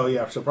 right?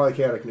 So probably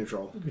chaotic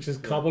neutral. Which is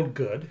cobbled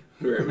good.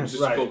 Right, which is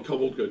Right. called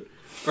Kobold Good.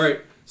 All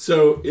right,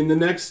 so in the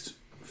next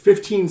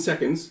 15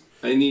 seconds,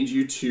 I need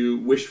you to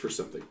wish for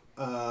something.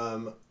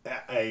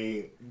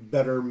 A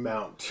better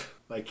mount.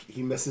 Like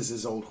he misses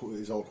his old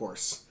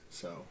horse.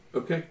 So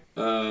Okay.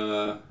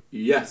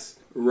 Yes.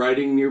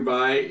 Riding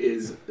nearby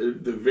is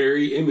the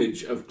very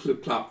image of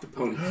Clip Clop the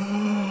pony.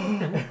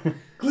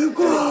 Clip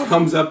Clop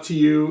Comes up to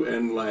you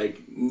and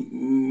like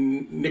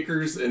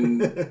knickers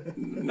and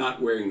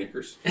not wearing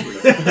knickers. It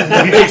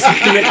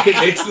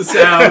makes the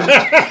sound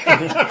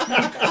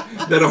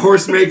that a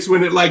horse makes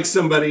when it likes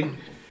somebody,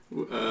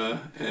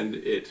 and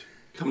it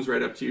comes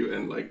right up to you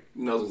and like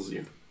nuzzles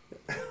you.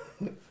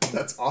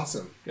 That's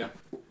awesome. Yeah.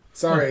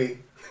 Sorry,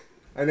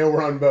 I know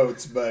we're on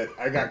boats, but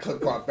I got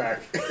Clip Clop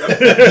back.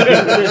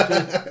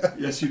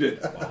 Yes, you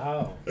did.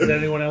 Wow. Did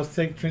anyone else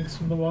take drinks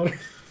from the water?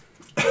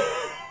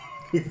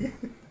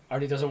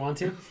 Artie doesn't want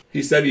to?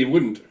 He said he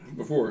wouldn't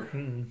before.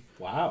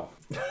 Wow.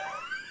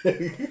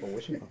 Well,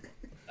 wishing well.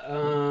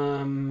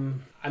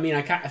 I mean,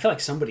 I feel like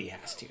somebody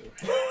has to.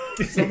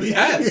 Right? Somebody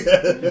has.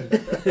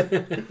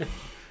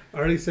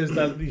 Artie says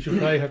that you should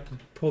probably have to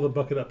pull the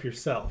bucket up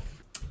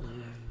yourself.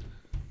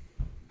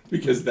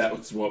 Because that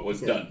was what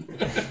was done.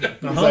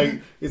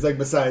 He's like,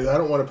 besides, I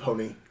don't want a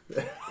pony.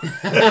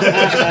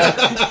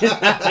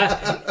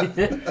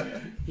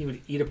 He would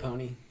eat a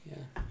pony.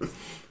 Yeah.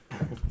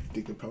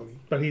 Dig a pony.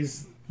 But he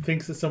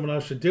thinks that someone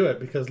else should do it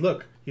because,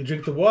 look, you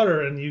drink the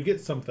water and you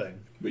get something.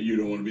 But you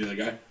don't want to be that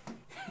guy.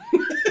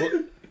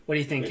 What do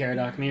you think,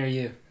 Caradoc? Me or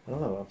you? I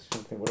don't know. I was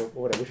trying to think. What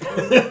would I wish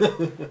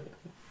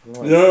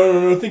for?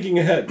 No, thinking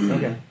ahead.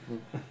 Okay.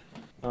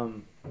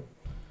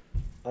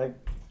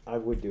 I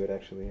would do it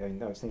actually. I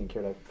was thinking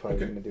Caradoc probably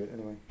was Okay. going to do it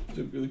anyway.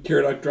 So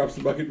Caradoc drops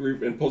the bucket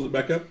and pulls it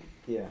back up?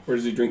 Yeah. Or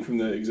does he drink from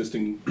the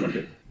existing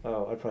bucket?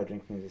 Oh, I'd probably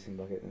drink from the existing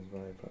bucket as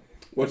well.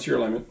 What's your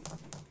alignment?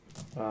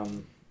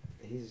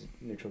 He's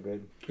neutral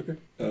good. Okay.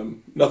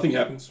 Nothing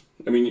happens.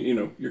 I mean,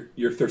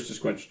 your thirst is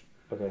quenched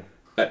Okay.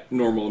 at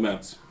normal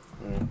amounts.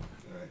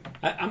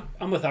 Alright.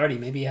 I'm with Artie.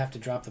 Maybe you have to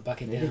drop the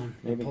bucket down and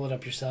maybe. pull it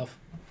up yourself.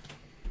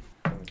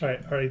 All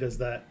right, Artie does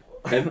that.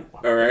 And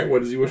all right, what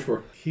does he wish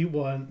for? He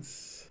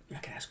wants... You're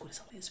not going to ask what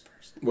his is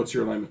first. What's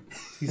your alignment?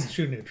 He's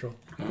true neutral.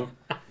 Uh-huh.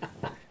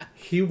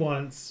 He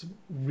wants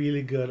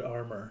really good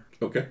armor.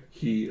 Okay.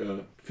 He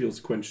feels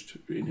quenched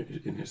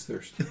in his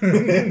thirst.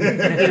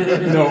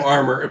 No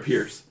armor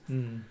appears.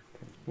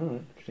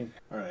 Alright, interesting.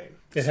 All right.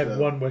 It had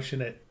one wish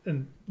in it,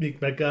 and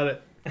Meekmek got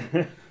it.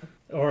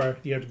 Or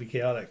you have to be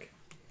chaotic.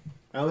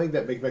 I don't think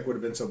that Big Beck would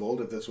have been so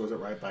bold if this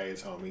wasn't right by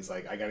his home. He's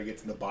like, I got to get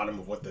to the bottom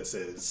of what this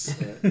is.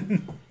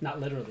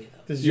 Not literally,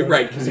 though. Does You're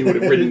right, because he would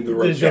have ridden the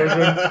road. Is Jordan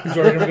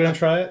going to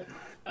try it?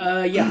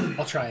 Yeah,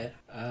 I'll try it.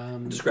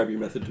 Describe your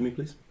method to me,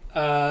 please.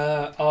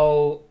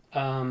 I'll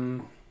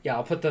Yeah,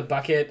 I'll put the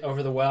bucket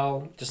over the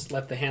well. Just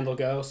let the handle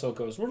go, so it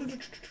goes.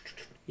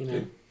 You know,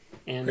 Okay.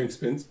 and Crank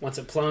spins. once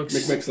it plunks,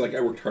 Mick like,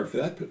 I worked hard for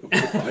that, but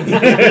okay,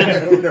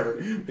 fine. Whatever.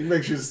 It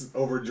makes you just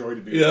overjoyed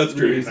to be. Yeah, that's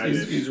true.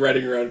 reunited. He's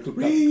riding around.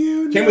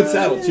 Reunited Came with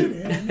saddle, too.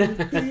 and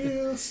it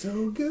feels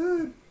so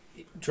good.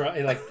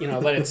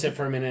 let it sit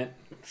for a minute.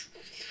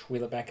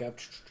 Wheel it back up.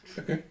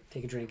 Okay.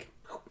 Take a drink.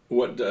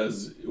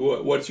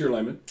 What's your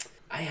alignment?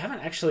 I haven't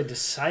actually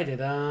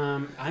decided.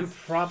 I'm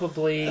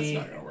probably. That's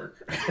not gonna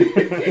work.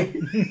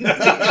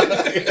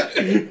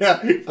 Yeah,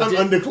 I'm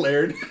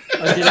undeclared.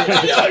 Oh, did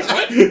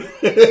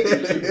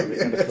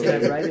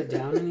I write it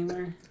down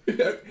anywhere?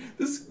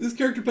 This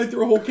character played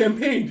through a whole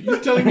campaign. You're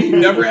telling me you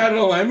never had an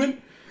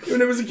alignment? When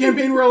it was a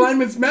campaign where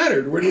alignments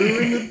mattered, when we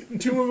were in the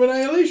Tomb of I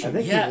Annihilation.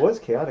 think Yeah. he was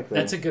chaotic though.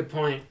 That's a good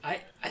point. I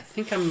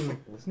think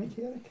I'm. Wasn't he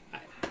chaotic?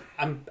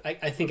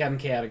 I think I'm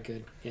chaotic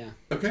good. Yeah.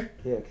 Okay.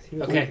 Yeah, because he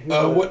was. Okay. He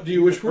was What do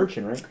you wish for?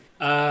 Urchin, right?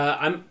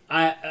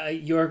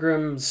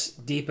 Yorgrim's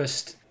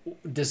deepest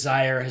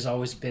desire has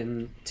always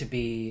been to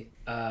be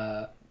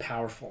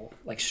powerful,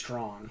 like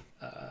strong,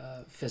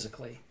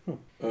 physically.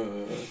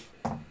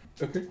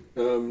 Okay.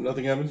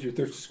 Nothing happens. Your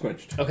thirst is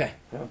quenched. Okay.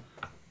 Yeah.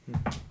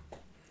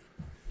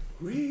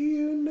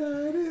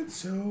 Reunited,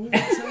 so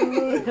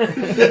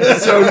excited.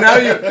 So now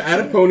you add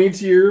a pony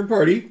to your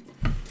party.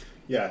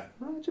 Yeah.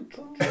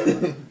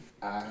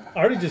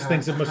 Artie just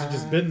thinks it must have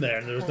just been there,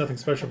 and there was nothing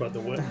special about the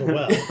well.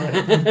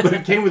 But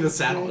it came with a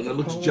saddle, and it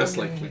looks just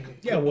like Click.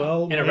 Yeah,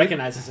 well, And it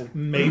recognizes him.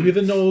 maybe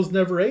the Knolls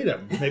never ate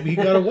him. Maybe he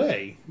got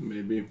away.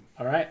 Maybe.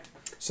 All right.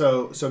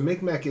 So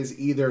Micmac is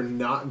either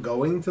not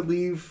going to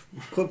leave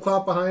Clip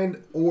Clop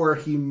behind, or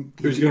he.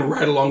 Who's going to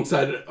ride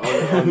alongside it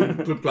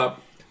on Flip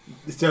Flop?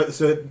 So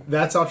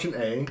that's option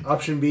A.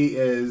 Option B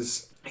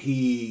is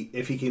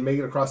if he can make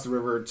it across the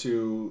river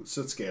to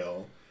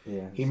Sootscale,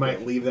 Yeah. he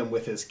might leave them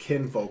with his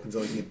kinfolk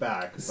until he can get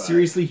back. But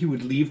Seriously, he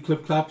would leave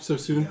Clip Clop so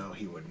soon? No,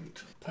 he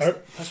wouldn't.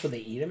 Plus, would they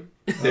eat him?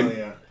 Oh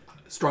yeah,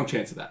 Strong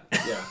chance of that.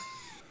 yeah,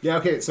 yeah.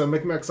 Okay, so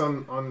Micmac's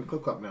on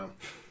Clip Clop now.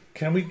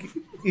 Can we?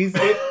 He's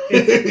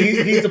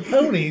a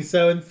pony,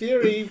 so in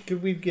theory,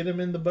 could we get him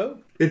in the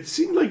boat? It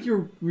seemed like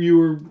you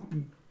were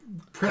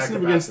pressing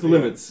him against the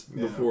capacity, limits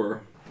yeah.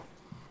 before.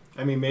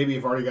 I mean, maybe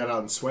you've already got out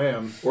and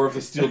swam. Or if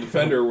the Steel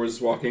Defender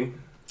was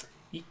walking.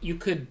 You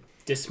could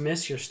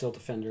dismiss your Still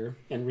Defender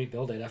and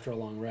rebuild it after a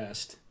long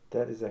rest.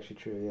 That is actually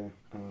true,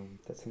 yeah.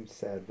 That seems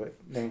sad, but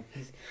no,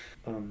 he's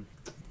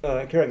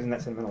Karak isn't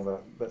that sentimental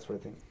about that sort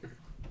of thing.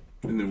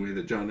 In the way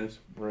that John is.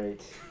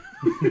 Right.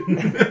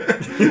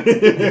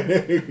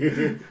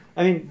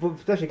 I mean, well,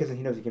 especially because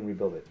he knows he can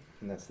rebuild it,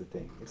 and that's the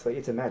thing. It's like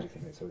it's a magic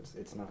thing, so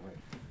it's not like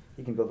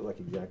he can build it like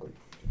exactly.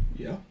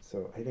 Yeah.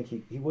 So I think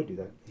he would do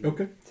that.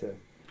 Okay. To,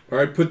 All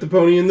right, put the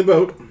pony in the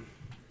boat.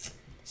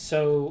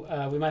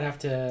 So we might have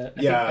to.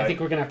 I think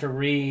we're gonna have to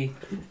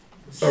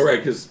Oh, right,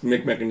 because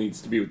Micmac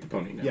needs to be with the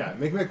pony now. Yeah,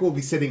 Micmac will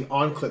be sitting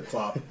on Clip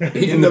Clop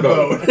In the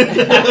boat. So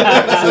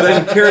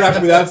then Karadok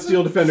without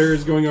Steel Defender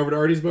is going over to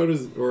Artie's boat, or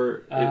is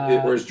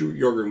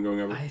Yorgrim going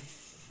over? I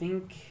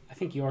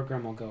think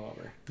Yorgrim will go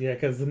over. Yeah,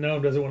 because the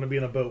gnome doesn't want to be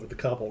in a boat with the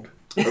coupled.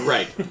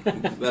 Right.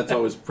 That's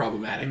always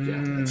problematic,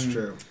 yeah. That's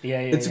true.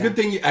 Yeah. It's a good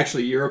thing,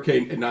 you're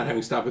okay at not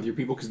having stopped with your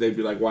people, because they'd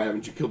be like, why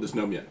haven't you killed this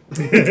gnome yet?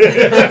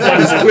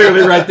 It's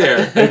clearly right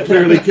there, and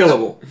clearly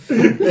killable.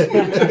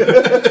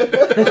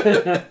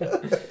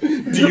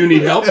 Do you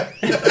need help?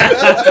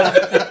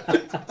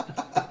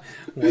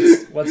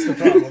 What's the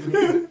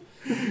problem?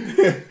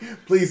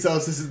 Please tell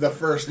us this is the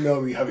first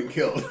gnome you haven't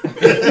killed.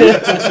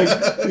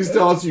 Please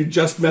tell us you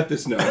just met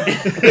this gnome.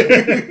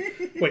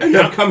 Wait, And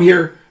have come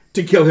here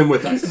to kill him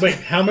with us. wait,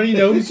 how many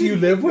gnomes do you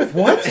live with?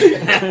 What?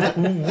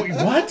 Wait,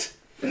 what?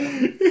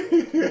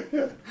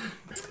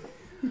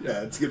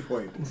 Yeah, it's a good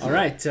point. All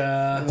right.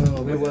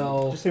 We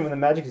will. just saying, when the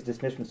magic is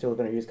dismissed from Steel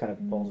Defender, he just kind of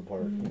falls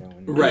apart, you know.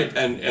 And, Right,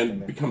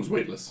 and becomes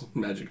weightless,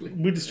 magically.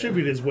 We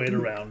distribute his weight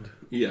around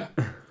Yeah.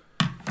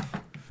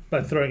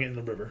 by throwing it in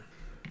the river.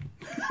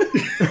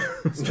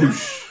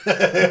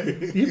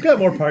 You've got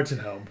more parts at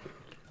home.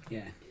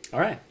 Yeah. All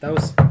right. That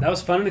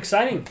was fun and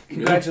exciting.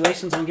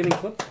 Congratulations on getting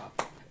Clip Clop.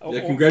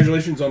 Yeah,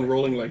 congratulations on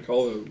rolling like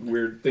all the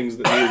weird things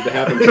that needed to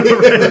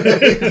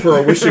happen for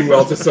a wishing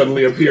well to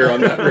suddenly appear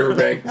on that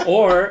riverbank.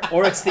 Or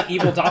it's the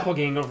evil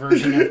doppelganger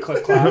version of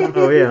Clip Clop.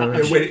 Oh yeah.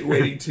 And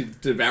waiting to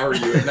devour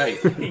you at night.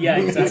 Yeah,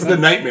 exactly. It's the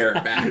nightmare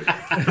back.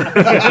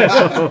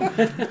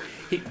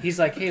 He's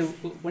like, hey,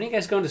 when are you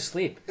guys going to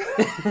sleep?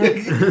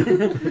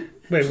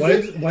 Wait, why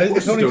is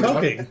the Tony don't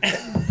talk. talking?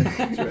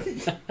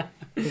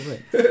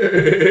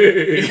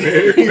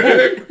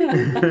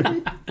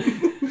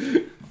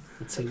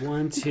 Let's see,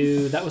 1,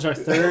 2. That was our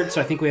third,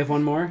 so I think we have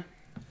one more.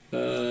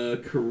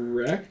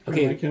 Correct.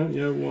 Okay. I count.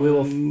 Yeah, will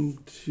 1,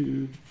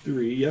 2,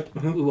 3. Yep.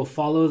 Uh-huh. We will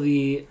follow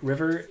the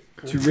river.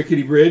 To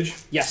Rickety Bridge.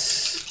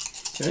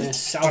 Yes. Okay. Arthur's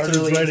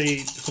Southerly. ready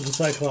for the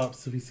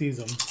Cyclops if he sees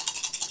him.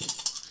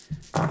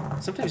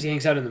 Sometimes he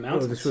hangs out in the Oh,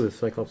 this this was the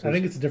Cyclops. I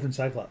think it's a different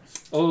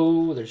Cyclops.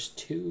 Oh, there's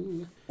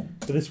 2.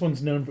 But this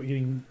one's known for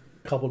eating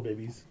coupled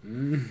babies.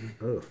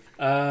 Oh.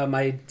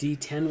 My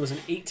D10 was an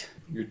 8.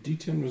 Your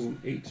D10 was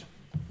an 8.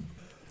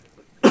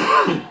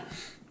 I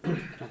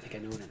don't think I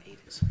know what an 8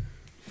 is.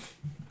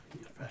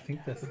 I think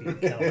that's the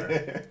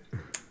encounter.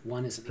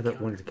 1 is an I thought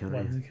encounter. one is a counter.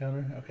 One's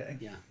encounter. Okay.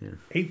 Yeah.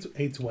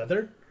 Eight's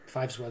weather.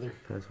 5's weather.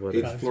 That's what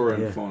It's flora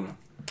and Yeah. fauna.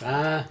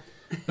 Ah,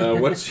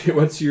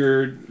 What's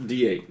your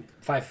D8?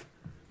 5.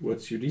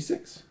 What's your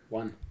D6?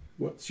 1.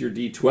 What's your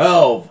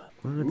D12?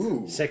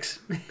 Ooh. 6.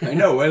 I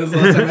know. When was the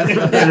last time I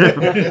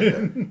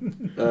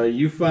asked that?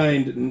 You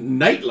find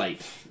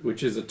nightlight,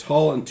 which is a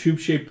tall and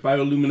tube-shaped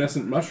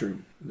bioluminescent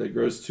mushroom that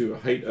grows to a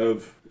height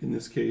of, in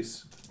this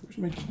case,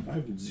 I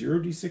have 0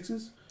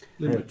 D6s?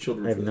 Leave my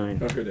children I have for that.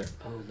 9. Okay, there.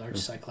 Oh, large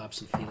cyclops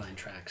and feline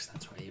tracks.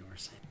 That's what you were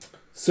saying.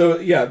 So,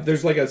 yeah,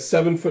 there's like a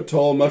 7-foot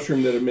tall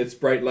mushroom that emits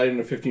bright light in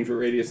a 15-foot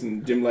radius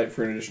and dim light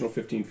for an additional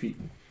 15 feet.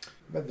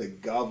 I bet the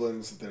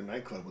goblins at their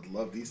nightclub would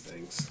love these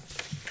things.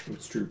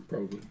 It's true,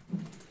 probably.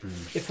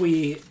 If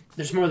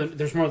there's more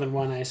than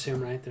one, I assume,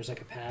 right? There's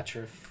like a patch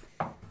or.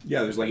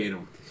 Yeah, there's like 8 of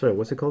them. Sorry,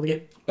 what's it called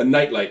again? A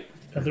nightlight.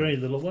 Are there any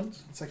little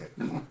ones? It's like a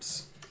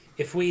glimpse.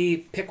 If we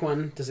pick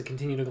one, does it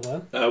continue to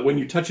glow? When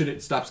you touch it,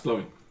 it stops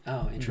glowing.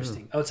 Oh,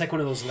 interesting. Oh, it's like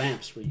one of those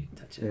lamps where you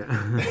touch it.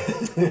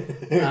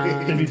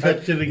 Yeah. If you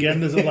touch it again,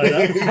 does it light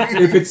up?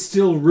 If it's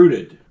still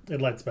rooted.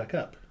 It lights back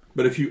up.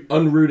 But if you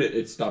unroot it,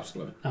 it stops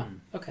glowing. Oh,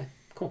 okay.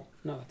 Cool.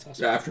 No, that's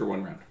awesome. After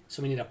one round.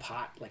 So we need a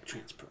pot, like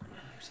transport.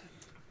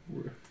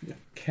 Yeah.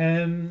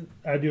 Can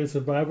I do a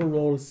survival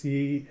roll to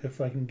see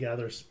if I can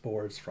gather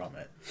spores from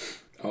it?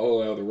 I'll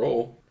allow the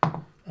roll.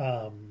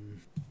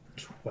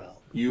 12.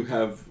 You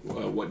have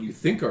what you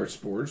think are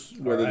spores,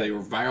 whether Alright. they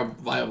were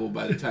viable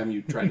by the time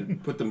you try to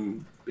put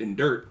them in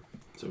dirt.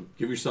 So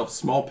give yourself a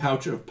small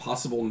pouch of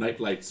possible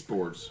nightlight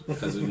spores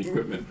as an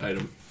equipment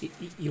item.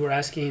 You were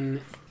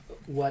asking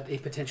what a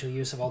potential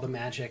use of all the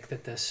magic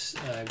that this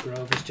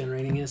grove is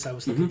generating is. I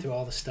was looking through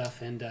all the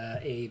stuff, and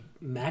a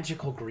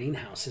magical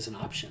greenhouse is an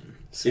option.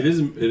 So, It is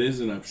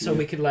an option. So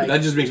we could, like- But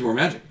that just makes more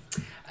magic.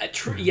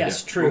 yes, Yeah.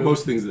 true. Well,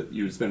 most things that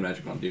you would spend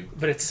magic on do.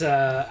 But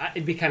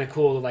it'd be kind of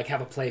cool to like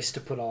have a place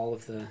to put all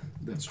of the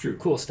That's true.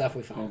 cool stuff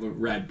we All found. the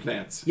rad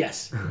plants.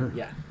 Yes.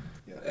 Yeah.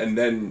 And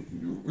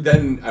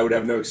then I would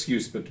have no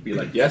excuse but to be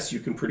like, yes, you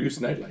can produce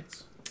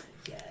nightlights.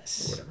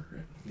 Yes. Or whatever.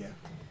 Right? Yeah.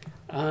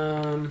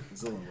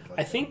 Zilla would like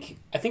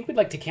I think we'd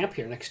like to camp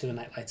here next to the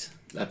nightlights.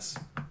 That's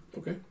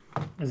okay.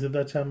 Is it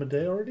that time of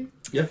day already?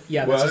 Yeah.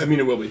 Yeah, Well, this is- I mean,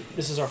 it will be.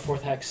 This is our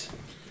 4th hex.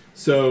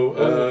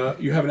 So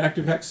you have an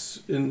active hex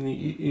in the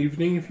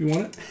evening if you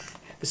want it.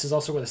 This is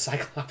also where the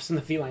cyclops and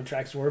the feline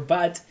tracks were,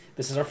 but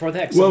this is our 4th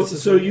hex. Well, this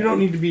is so where- you don't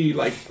need to be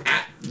like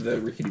at the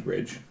rickety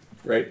bridge,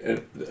 right?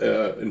 And,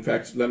 in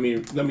fact, let me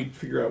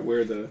figure out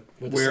where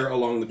Where the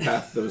along the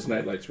path those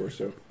nightlights were.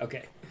 So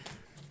Okay.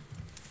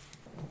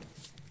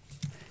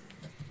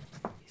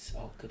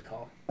 Oh, good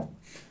call.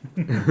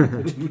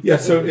 yeah,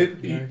 so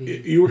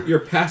Already. you're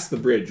past the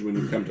bridge when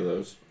you come to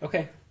those,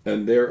 Okay.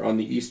 and they're on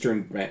the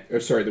eastern bank.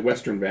 The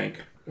western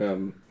bank,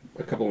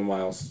 a couple of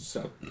miles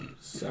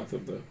south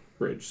of the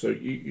bridge. So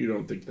you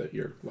don't think that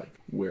you're like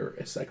where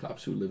a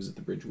cyclops who lives at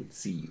the bridge would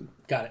see you.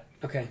 Got it.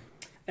 Okay.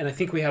 And I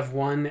think we have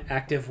one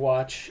active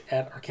watch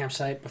at our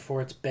campsite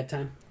before it's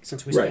bedtime,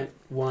 since we Right. spent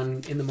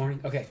one in the morning.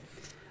 Okay.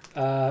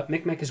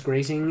 Micmac is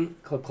grazing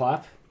Clip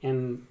Clop,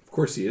 and Of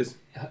course he is.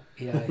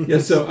 yeah. Yeah,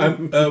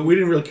 so we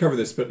didn't really cover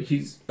this, but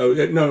he's... Oh,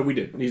 no, we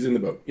did. He's in the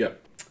boat. Yep.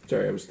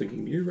 Sorry, I was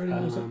thinking you're writing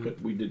those up,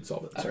 but we did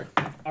solve it. Sorry.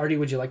 Artie,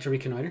 would you like to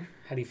reconnoiter?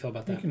 How do you feel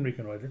about You that? can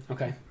reconnoiter.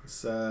 Okay.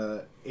 It's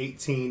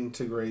 18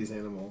 to graze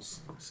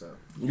animals. So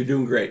You're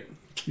doing great.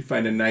 You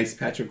find a nice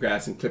patch of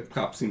grass, and Clip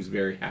Clop seems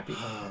very happy.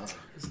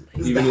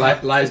 This Even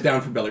is lies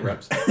down for belly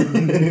rubs.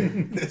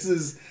 this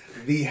is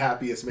the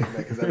happiest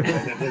Micmac has ever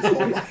been in his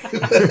whole life.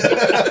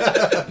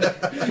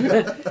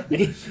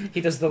 he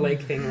does the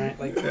lake thing, right?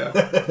 Like, Yeah.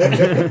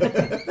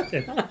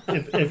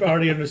 If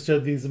Artie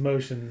understood these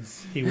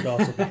emotions, he would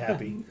also be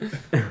happy.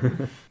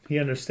 He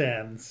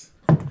understands,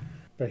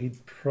 but he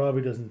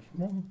probably doesn't.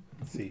 Well,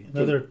 let's see.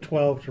 Another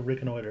 12 to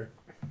reconnoiter.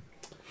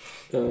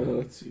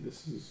 Let's see.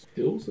 This is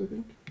hills, I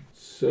think.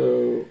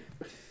 So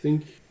I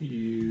think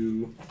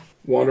you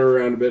wander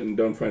around a bit and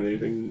don't find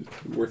anything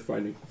worth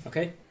finding.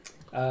 okay.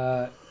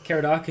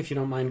 Caradoc, if you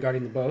don't mind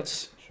guarding the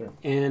boats, Sure.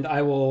 and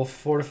I will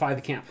fortify the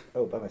camp.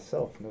 Oh, by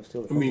myself. No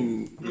steel I defense.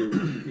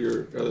 mean,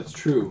 you're. Oh, that's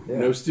true. Yeah.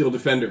 No steel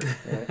defender.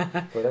 Right.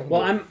 But I can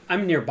Well, do it.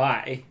 I'm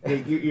nearby.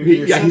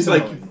 Yeah, he's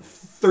like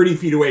 30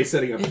 feet away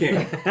setting up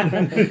camp. I got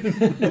my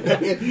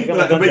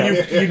But gun down.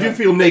 you do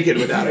feel naked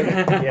without it.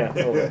 Yeah, a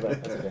little bit,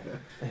 but that's okay.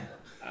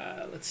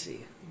 Let's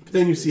see. But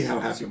then you see how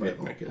happy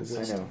Mike is.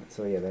 I know.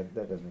 So yeah, that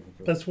does make me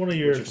feel. That's one of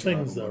your What's your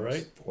things, survival though,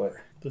 bonus? right? What?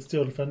 The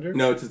steel defender.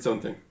 No, it's its own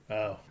thing.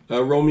 Oh,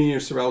 Roll me your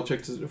survival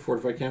check to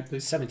fortify camp,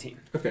 please. 17.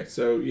 Okay,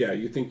 so yeah,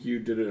 you think you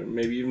did a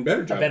maybe even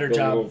better job. better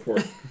building job.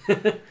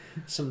 level 4.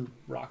 Some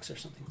rocks or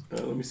something.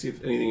 Let me see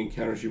if anything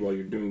encounters you while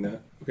you're doing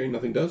that. Okay,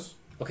 nothing does.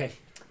 Okay.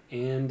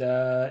 And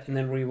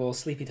then we will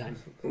sleepy time.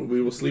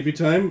 We will sleepy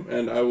time,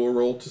 and I will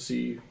roll to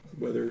see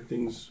whether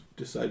things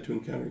decide to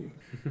encounter you.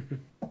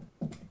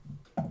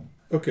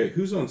 Okay,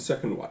 who's on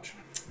second watch?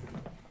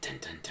 Dun,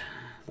 dun, dun.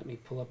 Let me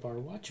pull up our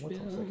watch What's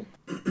bill.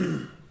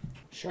 on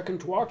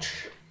Second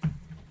watch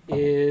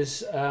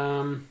is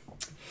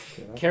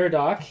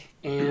Caradoc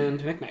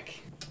and Micmac.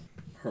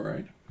 All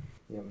right.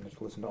 Yeah, I'm going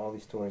to listen to all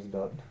these stories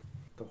about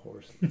the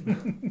horse.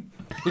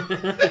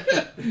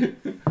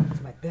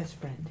 It's my best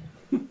friend.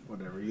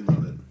 Whatever, you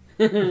love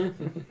it.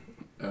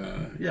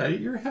 Yeah,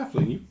 you're a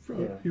halfling.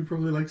 You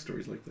probably like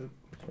stories like that.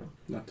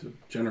 Not to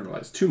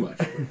generalize too much.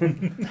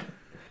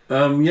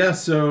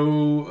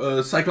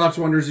 So Cyclops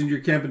wanders into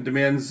your camp and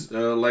demands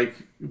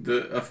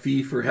a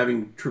fee for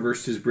having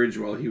traversed his bridge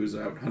while he was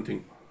out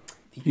hunting.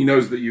 He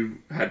knows that you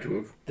had to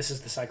have. This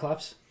is the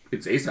Cyclops?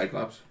 It's a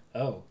Cyclops.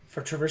 Oh,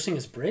 for traversing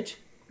his bridge?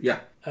 Yeah.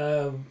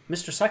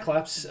 Mr.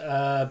 Cyclops,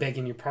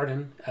 begging your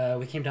pardon,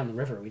 we came down the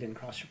river. We didn't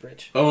cross your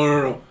bridge. Oh,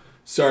 no.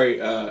 Sorry,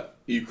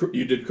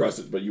 you did cross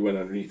it, but you went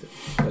underneath it.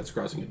 That's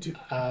crossing it too.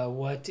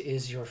 What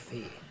is your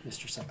fee,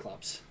 Mr.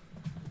 Cyclops?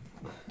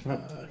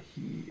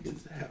 He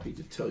is happy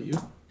to tell you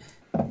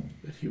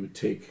that he would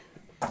take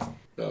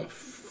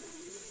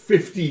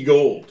 50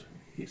 gold,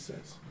 he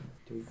says.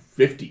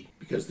 50,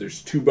 because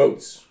there's 2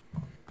 boats.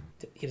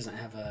 He doesn't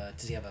have a...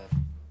 Does he have a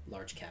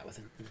large cat with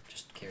him? I'm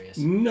just curious.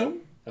 No.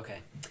 Okay.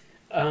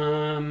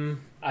 I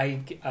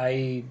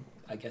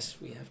guess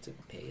we have to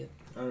pay it.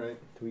 All right.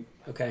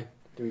 Okay.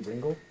 Do we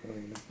bring gold? I don't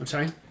even know. I'm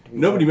sorry?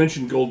 Nobody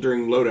mentioned gold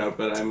during loadout,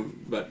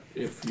 but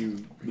if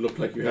you look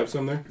like you have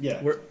some there,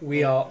 Yeah.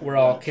 We're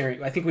all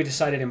carrying... I think we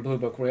decided in Blue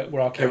Book we're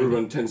all carrying...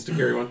 everyone tends to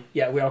carry one.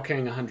 Yeah, we're all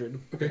carrying 100.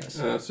 Okay, Yes.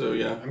 so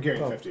yeah. I'm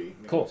carrying Oh. 50.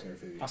 Cool. Nick's carrying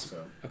 50, Awesome. So.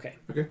 Okay.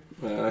 Okay,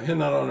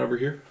 hand that on over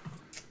here.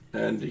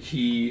 And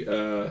he,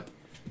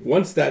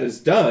 once that is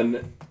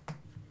done,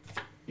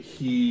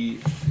 he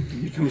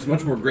becomes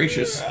much more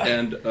gracious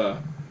and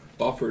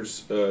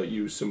offers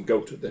you some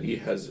goat that he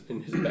has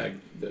in his bag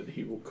that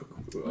he will cook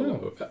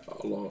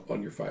along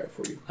on your fire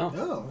for you.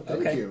 Oh,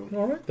 thank Okay. you.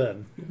 All right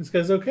then. This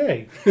guy's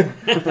okay.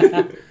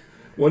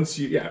 Once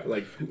you,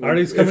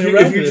 Artie's if coming you,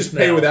 around if you to just this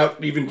pay now.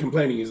 without even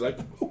complaining, he's like,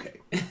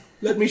 okay,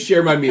 let me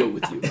share my meal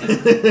with you.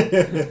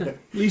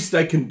 Least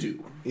I can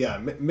do. Yeah,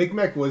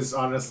 Micmac was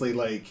honestly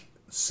like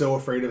so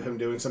afraid of him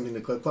doing something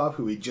to Clip Clop,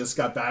 who he just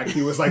got back.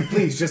 He was like,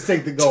 please, just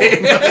take the gold.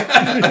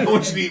 I don't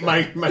want you to eat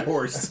my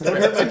horse. Don't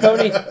hurt my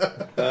pony.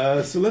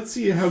 So let's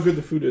see how good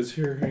the food is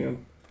here. Hang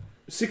on.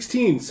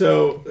 16.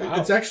 So Wow.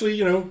 it's actually,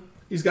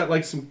 he's got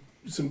like some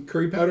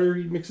curry powder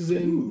he mixes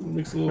in.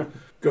 Makes a little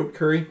goat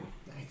curry.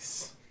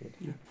 Nice.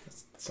 That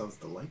sounds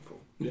delightful.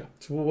 Yeah.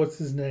 So what's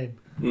his name?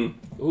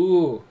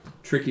 Ooh,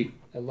 Tricky.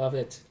 I love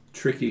it.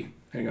 Tricky.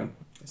 Hang on.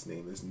 His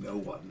name is No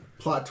One.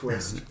 Plot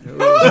twist.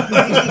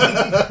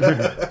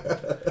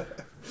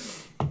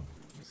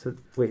 So,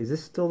 wait, is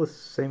this still the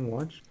same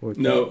watch? Or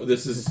No,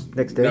 this is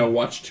Next day? now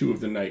watch 2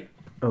 of the night.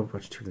 Oh,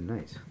 watch 2 of the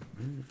night.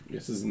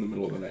 This is in the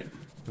middle of the night.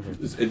 Okay.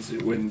 It's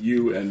when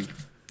you and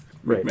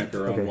Right. Mech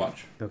are on Okay.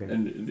 watch. Okay.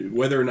 And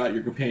whether or not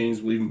your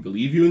companions will even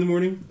believe you in the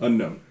morning,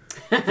 unknown.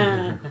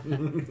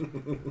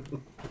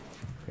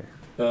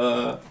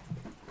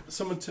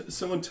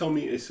 Someone tell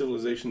me a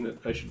civilization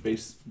that I should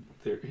base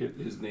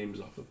his names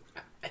off of.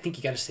 I think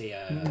you got to say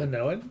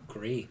Minoan?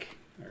 Greek,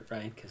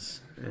 right?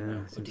 Because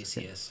Yeah, seems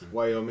Odysseus. And...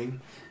 Wyoming.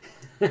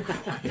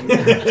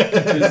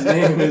 His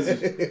name is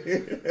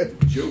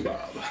Joe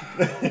Bob.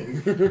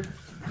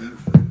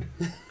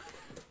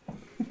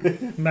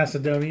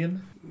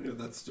 Macedonian? Yeah,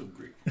 that's still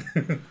Greek.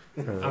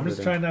 I'm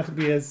just trying not to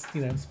be as,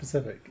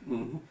 specific.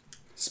 Mm-hmm.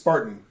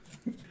 Spartan.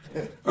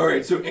 All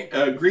right, so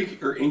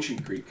Greek or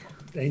ancient Greek?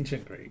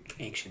 Ancient Greek.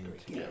 Ancient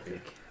Greek. Yeah.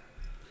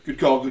 Good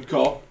call. Good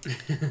call.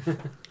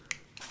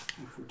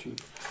 14.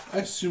 I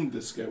assumed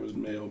this guy was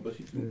male, but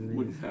he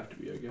wouldn't have to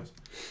be, I guess.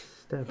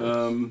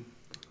 All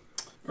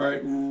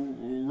right,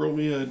 roll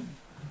me a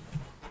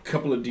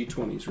couple of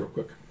d20s real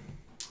quick.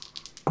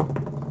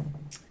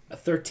 A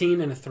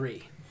 13 and a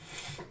 3.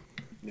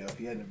 If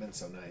he hadn't been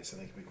so nice, I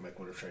think Micmac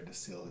would have tried to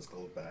steal his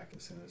gold back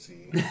as soon as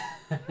he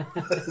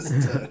was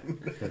done.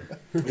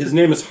 His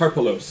name is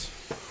Harpalos.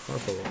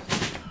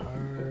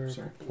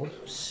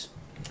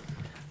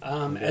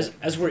 Harpalos.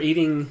 As we're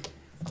eating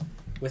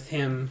with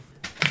him,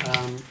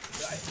 I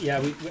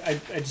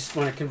just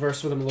want to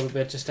converse with him a little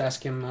bit. Just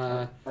ask him.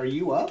 Are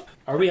you up?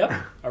 Are we up?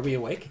 Are we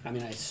awake? I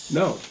mean,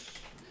 No,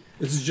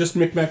 this is just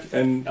Micmac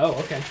and. Oh,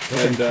 okay.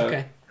 And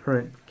Okay.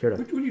 Right, Kira.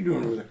 what are you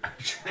doing over there? I'm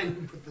trying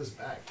to put this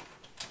back.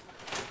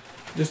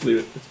 Just leave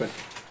it. It's fine.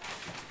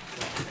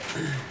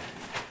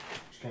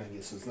 Just kind of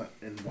get so it's not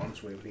in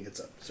Juan's way when he gets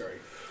up. Sorry.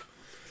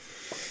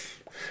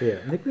 So yeah,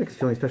 Nick's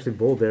feeling especially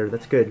bold there.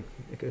 That's good.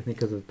 I think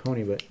because of the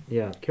pony, but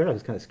yeah, Kira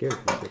is kind of scared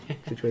of the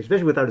situation,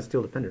 especially without a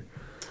steel defender.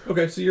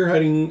 Okay, so you're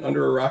hiding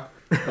under a rock.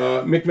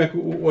 Micmac,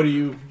 what do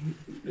you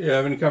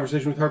have any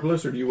conversation with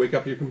Harpalos, or do you wake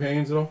up your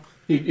companions at all?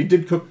 He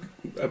did cook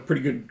a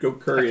pretty good goat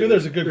curry. I feel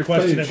there's a good plenty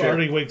question to if share.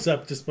 Artie wakes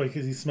up just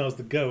because he smells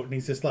the goat and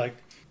he's just like,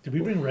 did we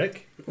bring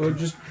Rick? Well,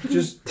 just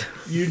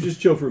you just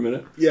chill for a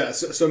minute. Yeah,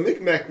 so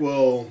Micmac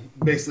will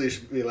basically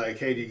be like,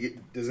 hey,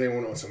 does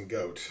anyone want some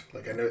goat?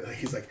 Like, I know,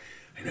 he's like,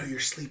 I know you're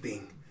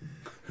sleeping.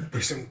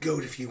 There's some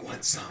goat if you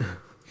want some.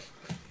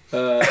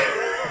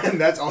 And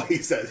that's all he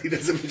says. He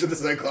doesn't mention the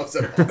Cyclops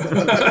at all.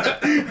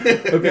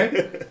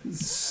 Okay.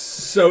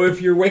 So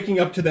if you're waking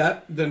up to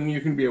that, then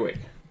you can be awake.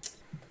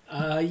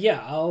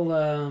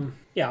 I'll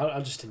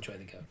just enjoy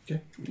the goat.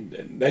 Okay.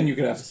 And then you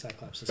can The ask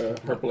Cyclops is coming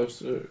up.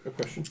 Harpalus a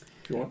question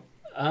if you want.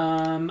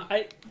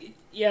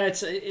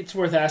 It's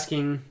worth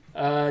asking.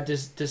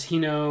 Does he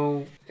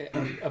know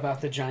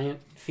about the giant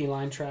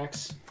feline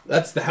tracks?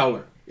 That's the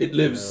Howler. It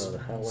lives the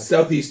Howler.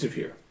 southeast of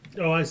here.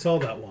 Oh, I saw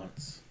that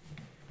once.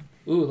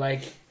 Ooh,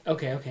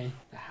 okay,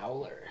 the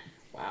Howler.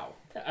 Wow.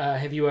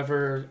 Have you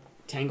ever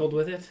tangled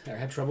with it or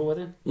had trouble with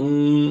it?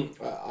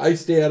 I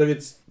stay out of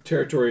its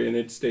territory and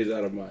it stays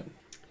out of mine.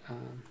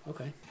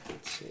 Okay.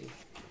 Let's see.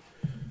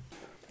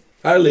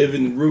 I live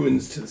in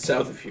ruins to the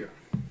south of here.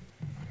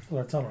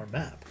 Well, that's on our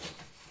map.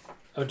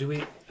 Oh, do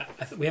we?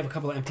 We have a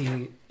couple of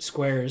empty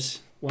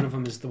squares. One of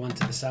them is the one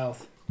to the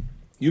south.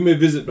 You may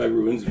visit my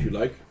ruins if you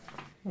like.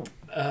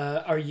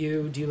 Do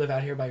you live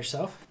out here by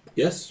yourself?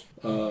 Yes.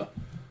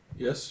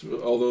 Yes.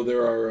 Although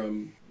there are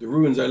the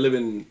ruins I live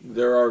in,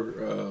 there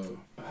are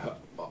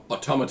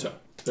automata.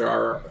 There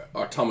are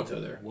automata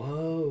there.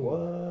 Whoa.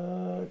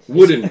 What?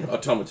 Wooden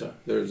automata.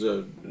 There's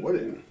a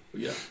Wooden.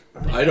 yeah.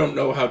 I don't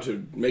know how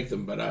to make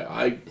them, but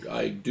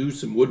I do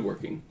some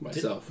woodworking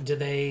myself. Do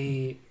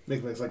they?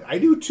 Mick like, I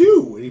do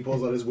too. And he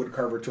pulls out his wood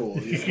carver tool.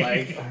 He's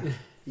like,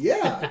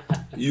 yeah.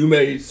 You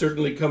may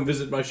certainly come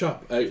visit my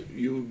shop.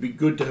 You would be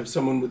good to have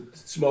someone with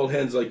small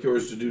hands like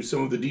yours to do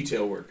some of the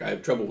detail work. I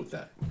have trouble with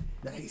that.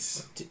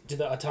 Nice. Do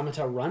the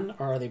automata run,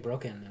 or are they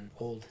broken and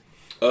old?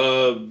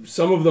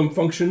 Some of them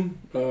function,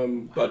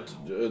 but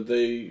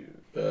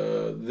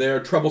they're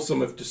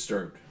troublesome if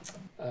disturbed.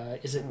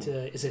 Is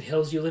it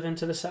hills you live in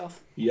to the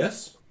south?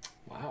 Yes.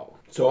 Wow.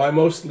 So I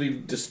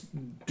mostly just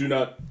do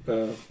not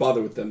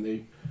bother with them.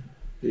 They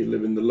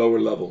live in the lower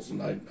levels,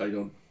 and I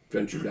don't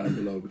venture down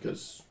below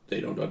because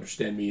they don't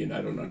understand me and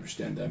I don't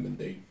understand them, and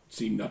they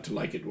seem not to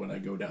like it when I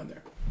go down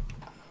there.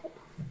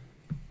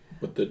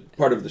 But the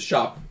part of the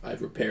shop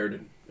I've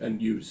repaired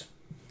and use.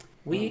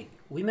 We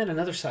met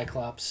another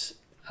Cyclops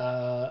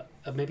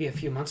maybe a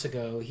few months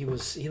ago. He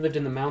lived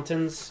in the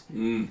mountains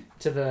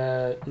to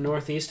the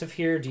northeast of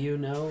here. Do you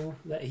know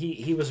that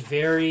he was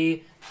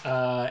very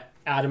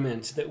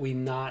adamant that we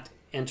not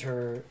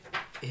enter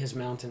his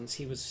mountains?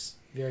 He was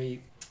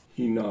very.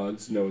 He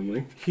nods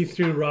knowingly. He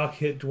threw rock,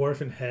 hit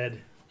dwarven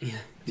head. Yeah.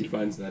 He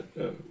finds that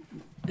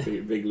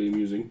vaguely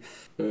amusing,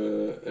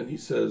 and he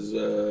says,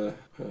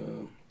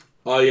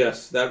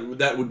 yes,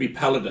 that would be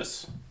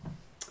Palladus.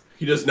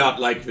 He does not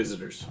like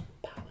visitors.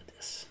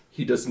 Palladus.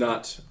 He does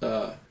not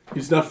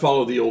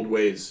follow the old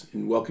ways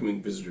in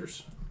welcoming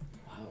visitors.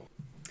 Wow.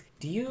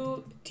 Do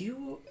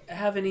you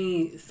have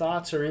any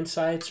thoughts or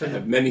insights I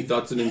have many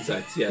thoughts and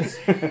insights. Yes.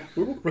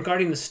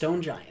 regarding the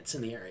stone giants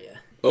in the area?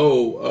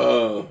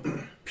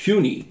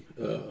 Puny,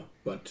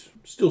 but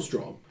still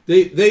strong.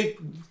 They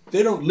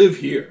don't live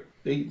here.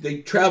 They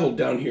traveled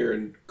down here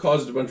and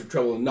caused a bunch of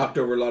trouble and knocked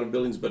over a lot of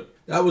buildings, but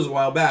that was a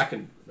while back,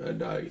 and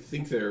I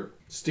think they're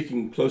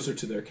sticking closer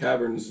to their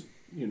caverns,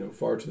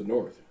 far to the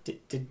north.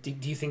 Do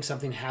you think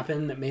something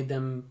happened that made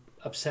them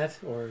upset,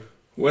 or?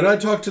 When I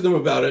talked to them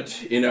about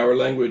it in our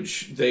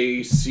language,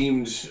 they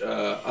seemed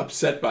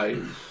upset by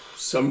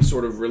some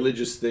sort of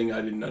religious thing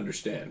I didn't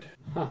understand.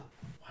 Huh.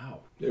 Wow.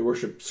 They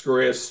worship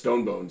scorious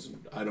stone bones,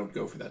 and I don't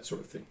go for that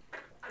sort of thing.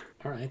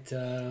 All right. I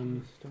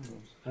don't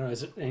know.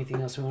 Is there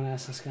anything else we want to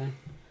ask this guy?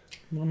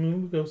 Well, we'll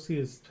go see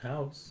his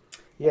house.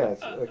 Yeah,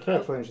 it's a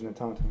character in the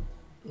automaton.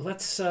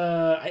 Let's.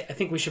 I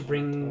think we should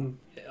bring.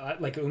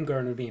 Like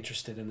Umgarn would be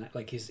interested in that.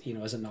 Like he's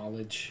as a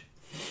knowledge.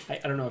 I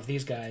don't know if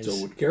these guys.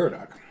 So would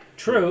Caradoc.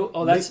 True.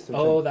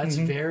 That's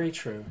very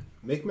true.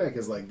 Micmac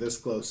is like this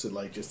close to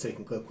like just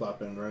taking Clip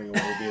Clop and running away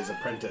to be his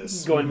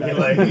apprentice. Going back.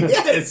 Like,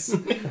 yes,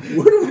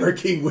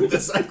 woodworking with the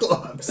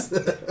Cyclops.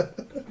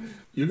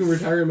 You can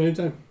retire him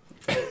anytime.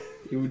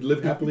 He would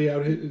live happily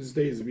out his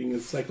days being a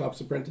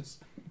Cyclops apprentice.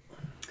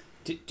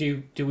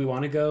 Do we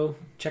want to go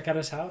check out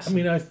his house? I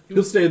mean,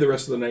 He'll stay the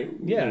rest of the night.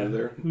 yeah,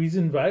 There. he's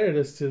invited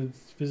us to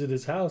visit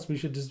his house. We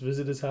should just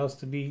visit his house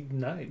to be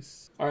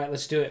nice. All right,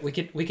 let's do it. We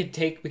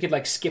could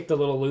like skip the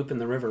little loop in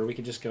the river. We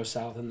could just go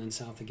south and then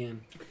south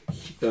again.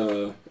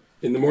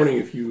 In the morning,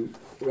 if you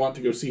want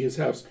to go see his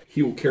house,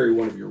 he will carry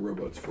one of your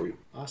rowboats for you.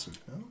 Awesome.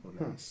 Oh,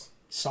 nice.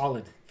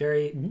 Solid.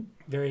 Very,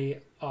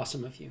 very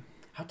awesome of you.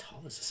 How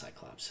tall is a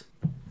Cyclops?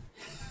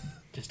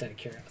 Just out of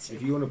curiosity.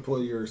 If you want to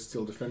pull your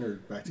Steel Defender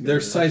back together, They're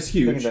size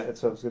huge.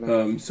 That's what I was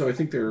gonna. So I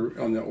think they're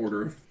on the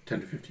order of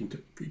 10 to 15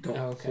 feet tall.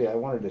 Oh, So okay. yeah, I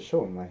wanted to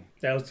show him my.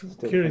 I was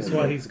curious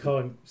why he's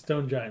calling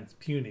stone giants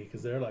puny,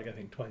 because they're like, I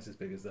think, twice as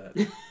big as that.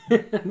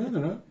 No,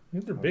 they're not. I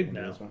think they're big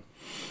now. This one.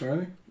 Are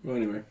they? Well,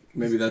 anyway,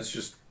 maybe that's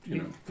just,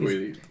 the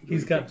way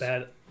He's got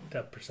bad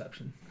depth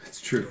perception. That's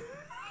true.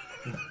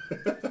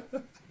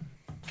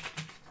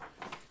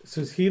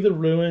 So is he the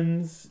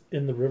ruins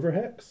in the river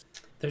hex?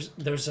 There's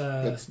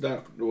That's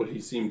not what he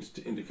seemed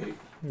to indicate.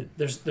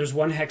 there's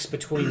one hex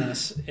between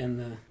us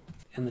and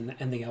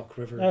the Elk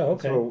River. Oh,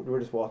 okay. So we're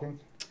just walking.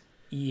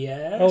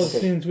 Yes. Oh,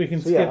 it means we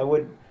can So skip. yeah,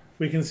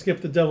 We can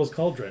skip the Devil's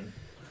Cauldron.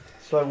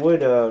 So I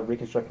would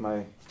reconstruct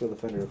my Steel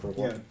Defender for a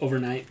while. Yeah.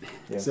 Overnight.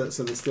 Yeah. So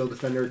the Steel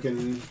Defender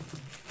can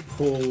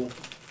pull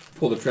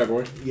pull the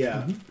trapdoor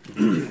Yeah.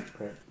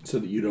 so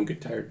that you don't get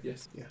tired.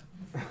 Yes. Yeah.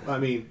 I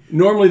mean,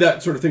 Normally,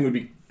 that sort of thing would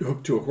be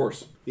hooked to a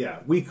horse. yeah,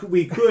 we could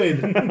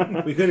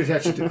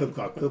attach it to Clip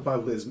Clop. Clip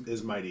Clop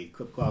is mighty.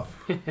 Clip Clop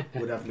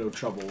would have no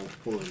trouble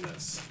pulling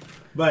this.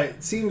 But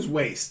it seems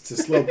waste to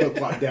slow Clip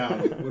Clop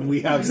down when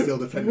we have Steel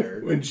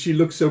Defender. When she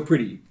looks so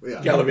pretty,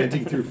 Yeah.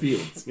 gallivanting through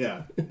fields.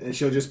 Yeah, and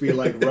she'll just be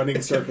like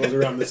running circles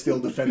around the Steel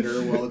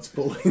Defender while it's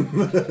pulling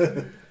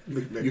the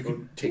You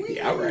can take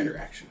the outrider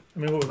action. I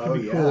mean, what would Oh,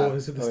 be yeah. cool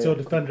is if the Oh, Steel yeah.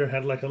 Defender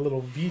had like a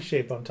little V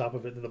shape on top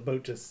of it that the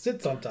boat just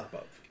sits on top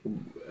of.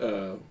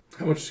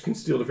 How much can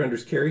steel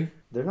defenders carry?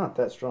 They're not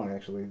that strong,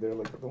 actually. They're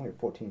only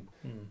 14.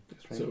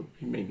 So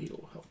you may need a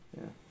little help.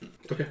 Yeah.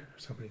 Okay. I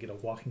was hoping to get a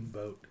walking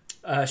boat.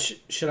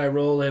 Should I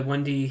roll a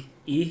 1d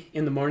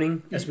in the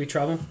morning as we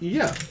travel?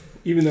 Yeah.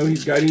 Even though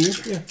he's guiding you.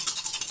 Yeah.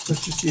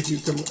 Let's just see if you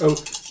come. Oh,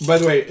 by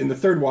the way, in the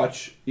third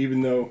watch,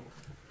 even though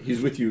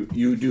he's with you,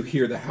 you do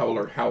hear the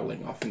howler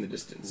howling off in the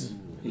distance.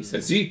 He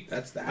says, "See,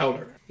 that's the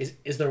howler.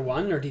 Is there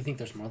one, or do you think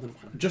there's more than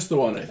one? Just the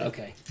one, I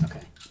think.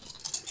 Okay.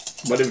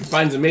 But if it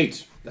finds a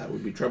mate, that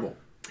would be trouble.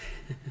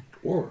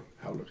 Or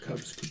howler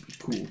cubs could be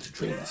cool to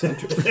train as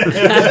hunters.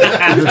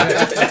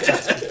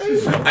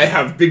 I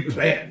have big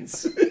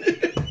plans."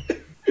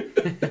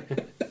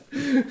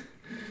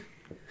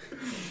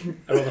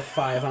 I rolled a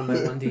 5 on my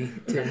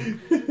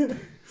 1d10.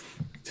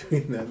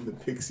 between them, the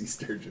pixie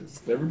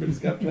sturges. Everybody's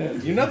got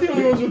plans. You're not the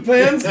only ones with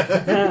plans.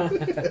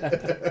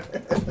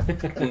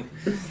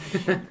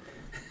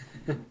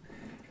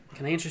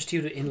 Can I interest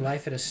you in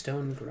life at a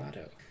stone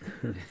grotto?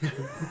 In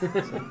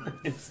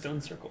a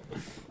stone circle.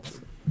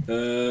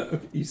 Okay,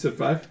 you said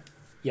 5?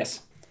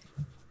 Yes.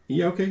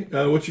 Yeah, okay.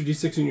 What's your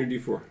D6 and your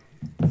D4?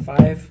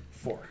 5,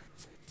 4.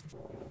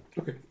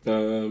 Okay.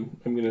 I'm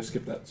going to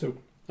skip that. So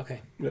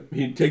Okay. yep,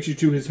 he takes you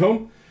to his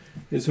home.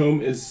 His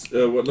home is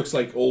what looks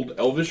like old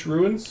Elvish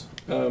ruins.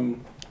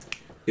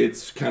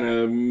 It's kind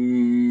of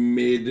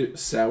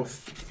mid-south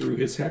through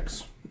his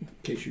hex, in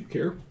case you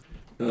care.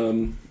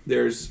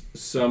 There's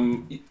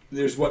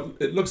what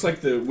it looks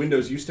like the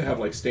windows used to have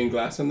like stained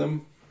glass in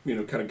them,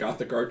 kind of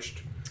Gothic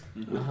arched.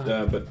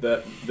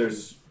 But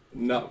there's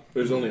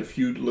only a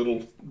few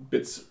little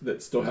bits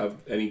that still have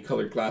any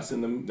colored glass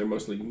in them. They're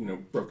mostly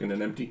broken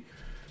and empty.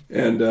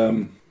 And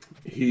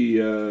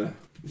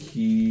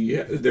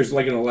there's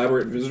like an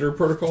elaborate visitor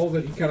protocol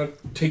that he kind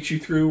of takes you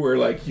through, where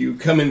like you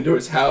come into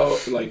his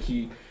house, like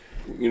he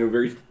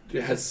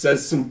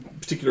says some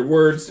particular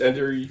words to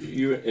enter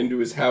you into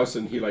his house,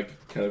 and he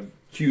like kind of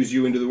cues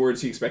you into the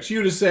words he expects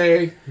you to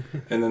say,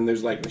 and then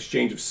there's like an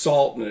exchange of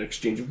salt and an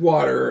exchange of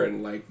water,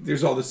 and like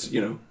there's all this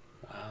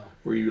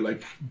where you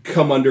like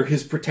come under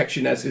his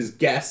protection as his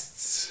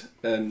guests,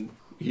 and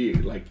he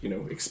like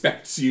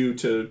expects you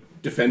to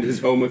defend his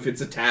home if it's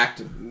attacked.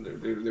 And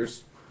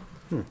there's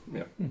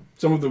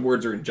some of the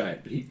words are in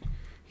Giant, but he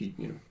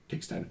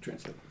takes time to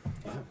translate.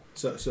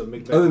 So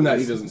Micmac, Other than that,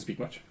 he doesn't speak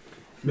much.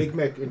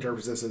 Micmac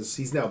interprets this as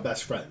he's now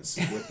best friends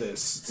with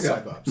this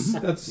Cyclops.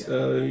 That's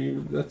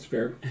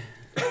fair.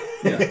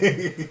 Yeah,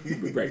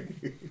 right.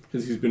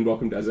 Because he's been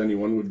welcomed as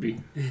anyone would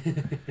be.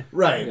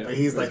 Right, Yeah. but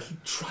he's like,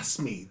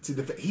 trust me to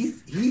defend. He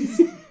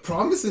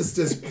promises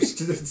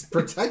to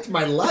protect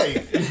my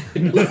life.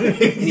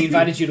 He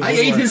invited you to I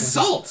woodwork ate his with-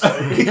 salt.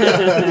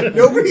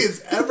 Nobody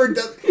has ever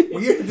done.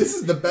 This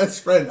is the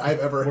best friend I've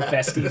ever We're had.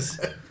 besties.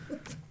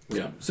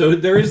 Yeah. So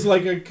there is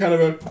like a kind of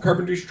a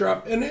carpentry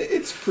shop, and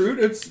it's crude.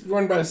 It's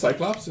run by a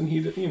Cyclops, and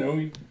he's a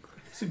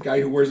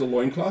guy who wears a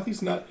loincloth.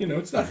 He's not,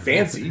 it's not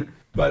fancy,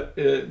 but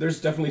there's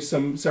definitely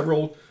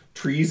several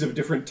trees of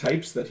different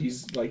types that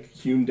he's like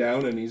hewn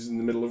down, and he's in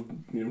the middle of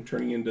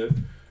turning into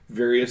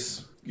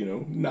various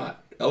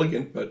not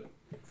elegant but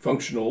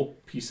functional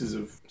pieces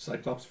of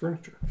Cyclops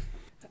furniture.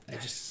 I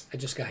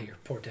just got your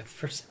poor depth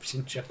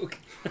perception joke.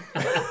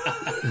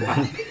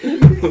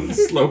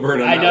 Slow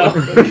burn on I that know.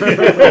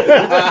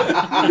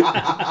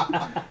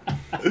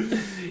 one.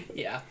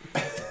 Yeah.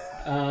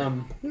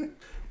 Oh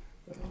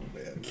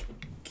man.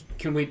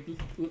 Can we?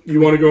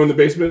 You want to go in the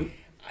basement?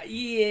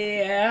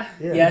 Yeah.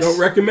 Yeah. Yes. Don't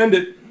recommend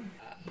it.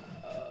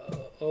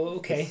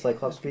 Okay.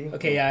 Cyclops speaking.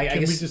 Okay. Yeah. I Can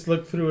guess. we just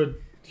look through a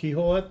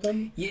keyhole at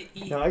them?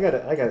 No, I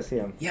gotta see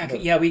him.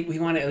 Yeah. We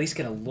want to at least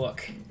get a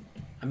look.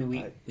 I mean, we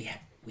had.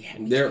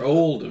 They're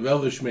old, of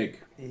Elvish make.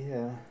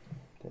 Yeah,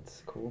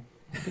 that's cool.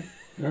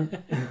 I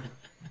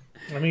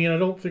mean, I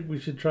don't think we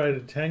should try to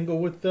tangle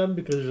with them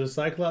because there's a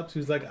Cyclops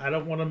who's like, I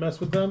don't want to mess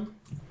with them.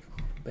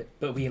 But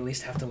we at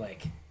least have to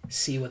like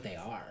see what they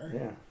are.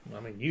 Yeah. I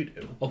mean, you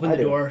do. Open I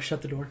the do. door.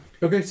 Shut the door.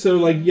 Okay, so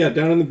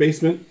down in the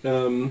basement,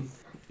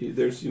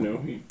 there's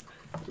he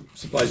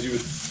supplies you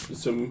with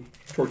some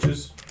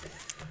torches.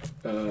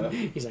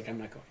 He's like, I'm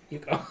not going. You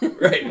go.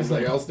 Right, he's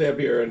like, I'll stay up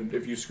here, and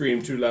if you scream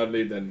too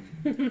loudly, then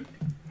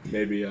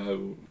maybe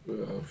I'll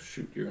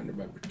shoot you under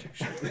my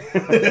protection.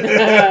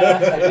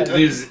 It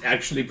is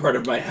actually part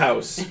of my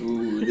house.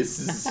 Ooh,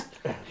 this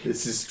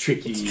is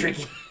tricky. It's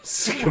tricky.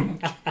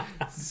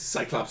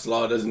 Cyclops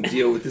law doesn't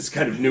deal with this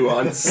kind of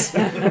nuance.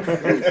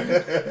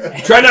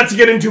 Try not to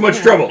get in too much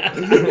trouble.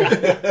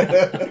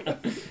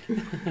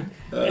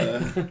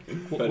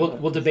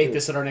 We'll debate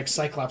this at our next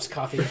Cyclops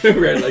coffee.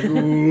 Right, like,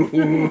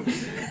 ooh.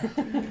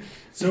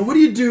 So what do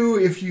you do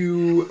if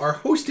you are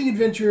hosting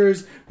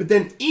adventurers, but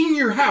then in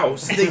your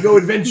house they go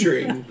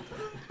adventuring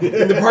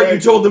in the part you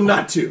told them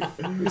not to?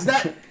 Is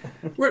that...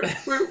 Where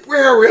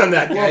are we on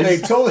that, guys? Well, they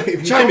told if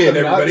you Chime told in,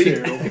 them not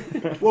everybody.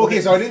 to- Well, okay,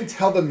 so I didn't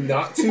tell them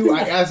not to.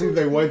 I asked them if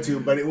they wanted to,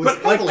 but it was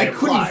But like, heavily I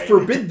couldn't implied.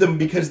 forbid them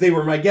because they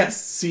were my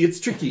guests. See, it's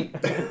tricky.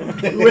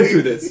 We went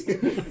through this.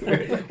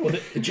 Well,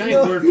 the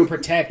giant word for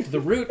protect, the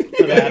root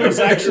for that is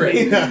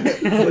actually...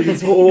 Like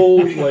this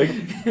whole like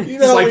You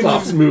know, when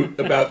Cyclops you- moot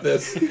about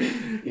this.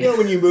 You know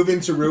when you move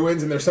into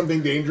ruins and there's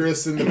something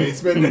dangerous in the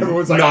basement and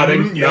everyone's like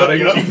Nodding, yep, nodding.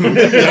 yep.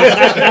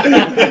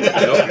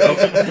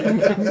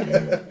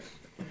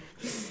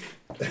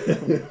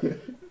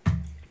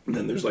 And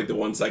then there's like the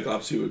one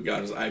Cyclops who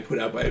got his eye put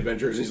out by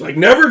adventurers, and he's like,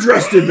 "Never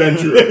trust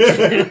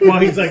adventurers." While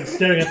he's like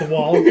staring at the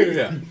wall.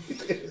 Yeah.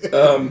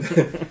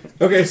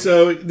 Okay,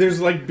 so there's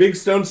like big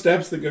stone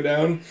steps that go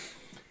down,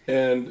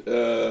 and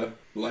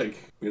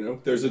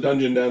there's a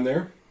dungeon down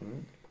there,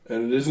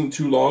 and it isn't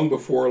too long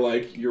before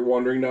like you're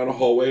wandering down a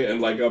hallway,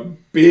 and like a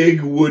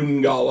big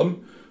wooden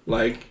golem,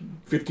 like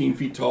 15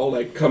 feet tall,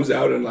 like comes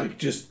out and like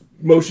just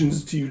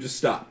motions to you to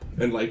stop.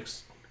 And like,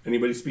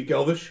 anybody speak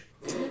Elvish?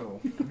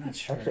 I'm not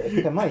sure. Actually, I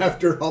think I might.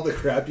 After all the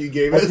crap you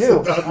gave I us do.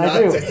 about I not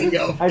do. taking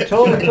Elvish. I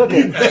totally took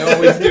it. I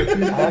always do.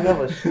 I have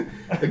Elvish.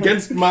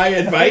 Against my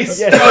advice,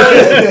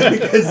 Yes.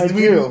 Because I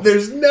do.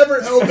 there's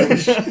never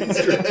Elvish.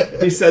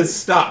 he says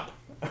stop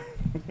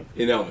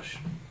in Elvish.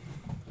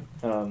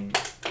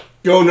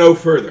 Go no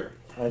further.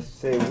 I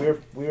say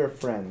we are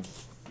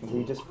friends.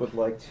 We just would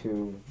like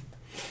to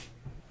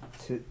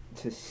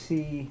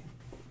see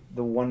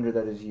the wonder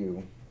that is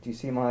you. Do you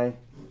see my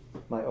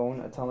own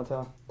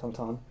automaton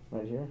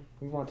right here?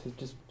 We want to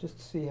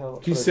just see how.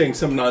 He's saying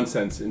some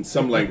nonsense in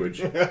some language.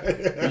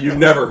 You've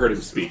never heard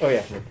him speak. Oh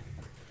yeah.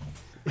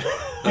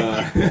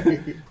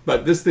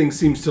 But this thing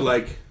seems to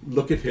like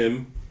look at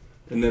him,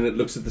 and then it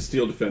looks at the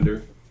steel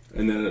defender,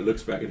 and then it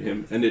looks back at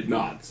him, and it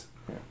nods.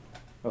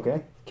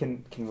 Okay.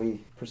 Can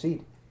we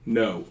proceed?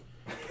 No.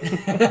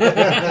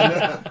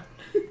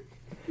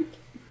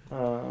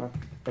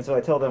 And so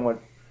I tell them what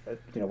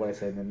what I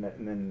said, and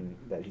then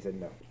that he said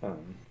no.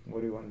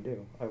 What do you want to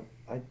do?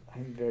 I'm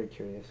very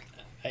curious.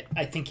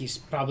 I think he's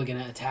probably going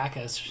to attack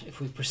us if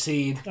we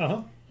proceed.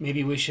 Uh-huh.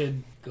 Maybe we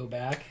should go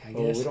back, I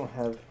Oh, guess. we don't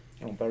have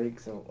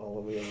Barrique's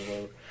all the way over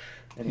there.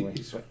 Anyway,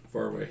 He's but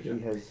far away. Yeah.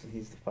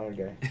 he's the fire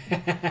guy.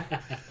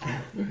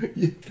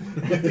 You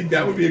think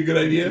that would be a good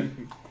idea?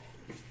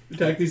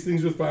 Attack these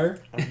things with fire?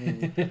 I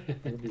mean, it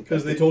would be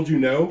Because they told you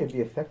no? It'd be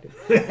effective.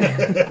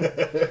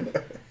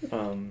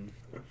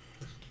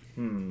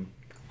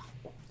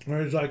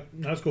 Or he's like,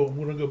 that's cool.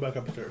 We're going to go back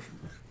upstairs.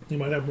 He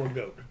might have more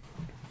goat.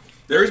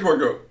 There is more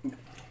goat. I'm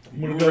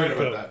You going were to go right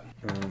with about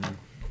goat. that.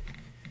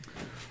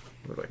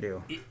 What do I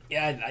do?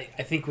 Yeah,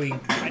 I think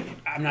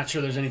I'm not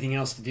sure there's anything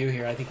else to do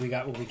here. I think we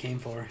got what we came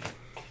for.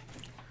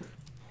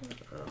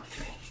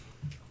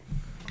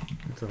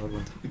 That's a hard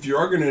one. If you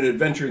are going to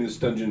adventure in this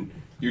dungeon,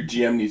 your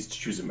GM needs to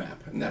choose a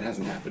map, and that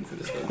hasn't happened for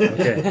this dungeon.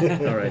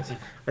 Okay, all right.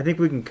 I think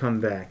we can come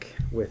back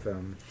with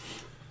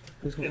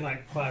who's In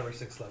like 5 or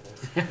 6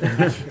 levels.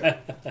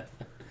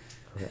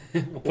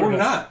 Or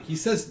not. He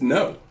says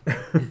no.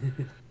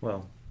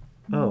 well.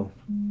 Oh,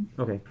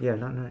 okay. Yeah,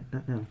 not now,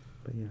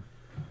 but yeah.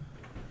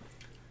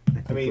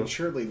 think I mean, we'll-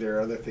 surely there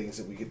are other things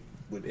that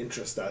would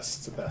interest us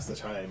to pass the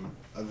time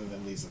other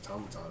than these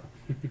automaton.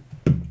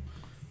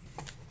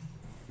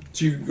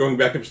 So you're going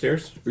back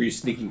upstairs? Or are you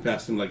sneaking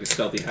past him like a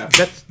stealthy half?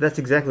 That's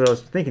exactly what I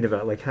was thinking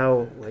about. Like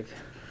how, like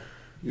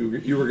You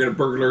were going to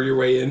burglar your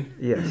way in?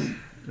 yes,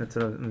 that's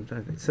what I'm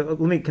trying to think. So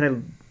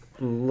can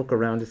I look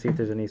around to see if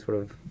there's any sort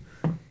of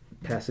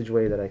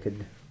passageway that I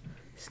could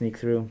sneak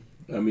through?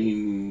 I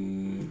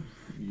mean,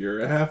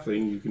 you're a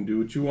halfling. You can do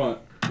what you want.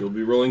 You'll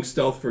be rolling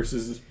stealth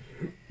versus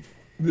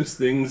this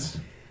thing's...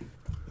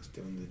 Just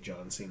doing the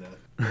John Cena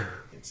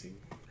scene.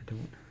 I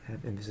don't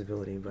have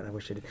invisibility, but I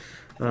wish I did.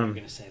 I thought you were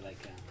gonna say like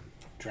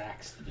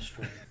Drax the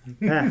Destroyer.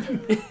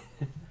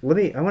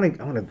 I want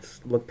to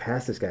look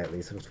past this guy at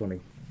least. I just want to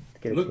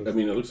get a Look, taste. I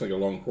mean, it looks like a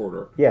long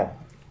corridor. Yeah.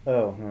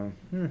 Oh.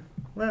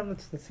 Well,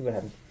 let's see what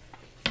happens.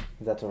 If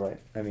that's all right.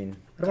 I mean,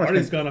 I don't want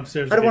Artie's to. gone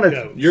upstairs. I don't to wanna-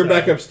 get goat, You're so-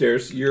 back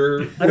upstairs.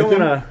 You're... I don't with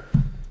him? want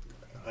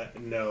to.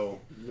 No.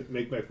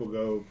 Make will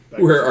go back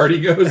Where to- Artie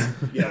goes?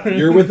 Yeah.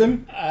 You're with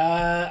him?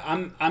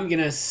 I'm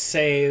gonna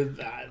say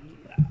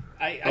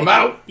I'm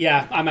out.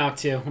 Yeah, I'm out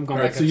too. I'm going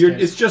All right, back so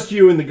upstairs. it's just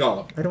you and the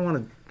golem. I don't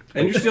want to.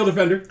 And your steel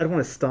defender. I don't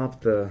want to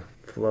stop the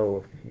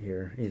flow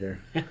here either.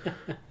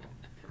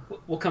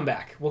 We'll come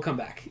back. We'll come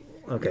back.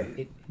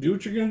 Okay. Do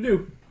what you're going to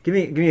do. Give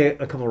me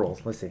a couple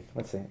rolls. Let's see.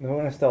 No, we're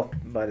gonna stealth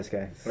by this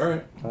guy. All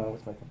right.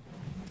 What's my thing?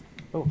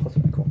 Oh, plus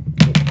one. Cool.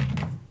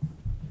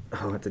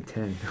 Oh, that's a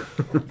 10.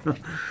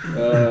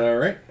 All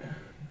right.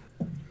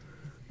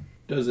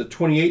 Does a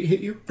 28 hit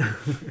you?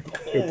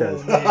 It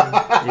does. Man.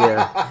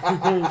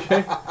 Yeah.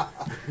 Okay.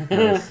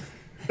 Nice.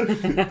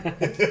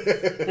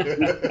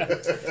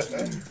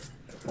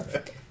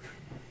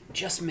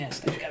 just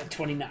missed. I've got a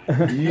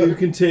 29. You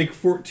can take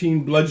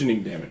 14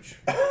 bludgeoning damage.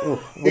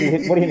 Oof. What do you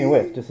hit me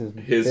with? Just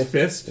His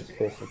fist? His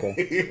fist,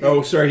 okay.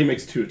 Oh, sorry, he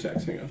makes 2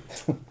 attacks. Hang on.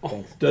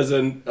 Thanks. Does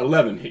an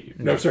 11 hit you?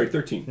 No, sorry,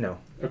 13. No.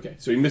 Okay,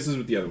 so he misses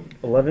with the other one.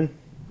 11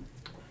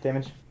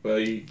 damage? Well,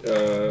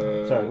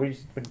 Sorry, what did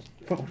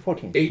you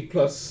 14. 8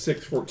 plus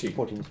 6, 14.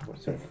 14.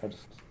 Sorry, I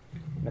just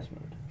messed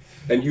with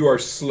And you are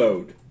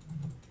slowed. it.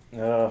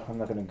 I'm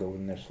not going to go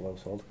in there slow,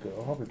 so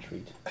I'll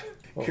retreat.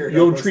 Oh, Kieran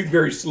You'll was- retreat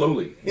very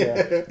slowly.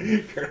 yeah.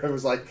 Kieran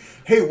was like,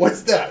 "Hey,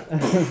 what's that?"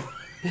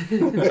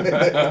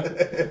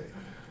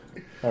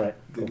 All right.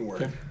 Didn't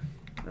work. Okay.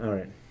 All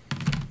right.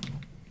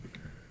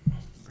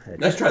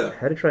 Nice try, though.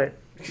 Had to try it.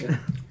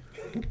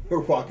 We're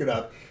walking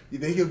up. You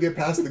think he'll get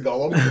past the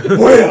golem?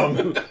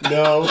 Wham!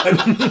 No.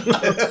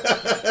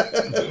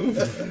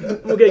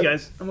 I'm okay,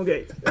 guys. I'm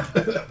okay.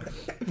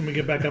 When we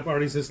get back up,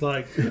 Artie's just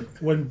like,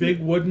 when big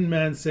wooden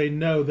men say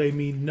no, they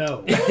mean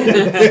no.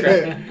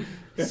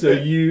 So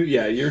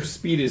your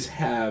speed is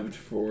halved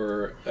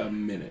for a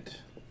minute.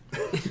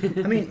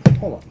 I mean,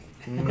 hold on.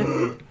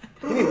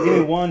 Give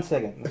me 1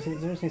 second.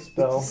 Is there any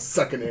spell?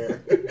 Sucking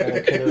air. that I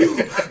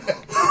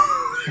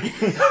could've-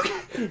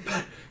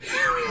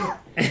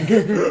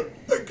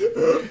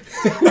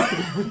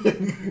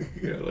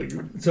 Yeah, like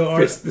So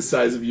fist the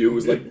size of you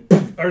was like.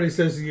 Artie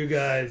says to you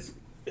guys,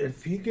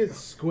 if he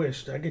gets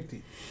squished,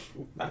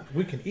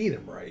 we can eat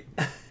him, right?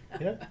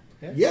 Yeah.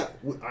 Yeah,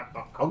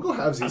 I'll go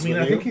halvesies I with mean,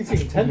 I you. think he's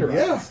getting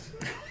tenderized.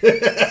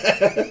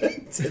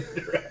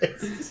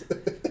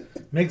 Tenderized.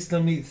 Makes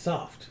them eat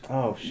soft.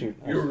 Oh shoot!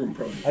 Your room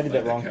probably. I did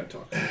that like wrong. Kind of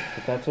talk.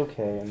 But that's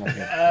okay. I'm not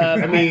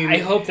gonna... I mean, I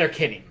hope they're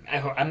kidding.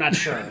 I'm not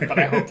sure, but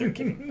I hope they're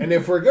kidding. And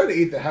if we're going to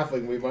eat the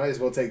halfling, we might as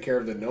well take care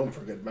of the gnome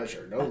for good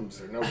measure.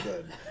 Gnomes are no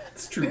good.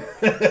 It's true.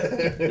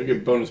 You'll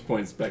get bonus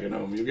points back at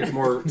home. You'll get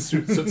more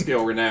soot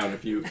scale renown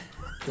if you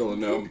kill a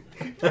gnome.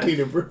 I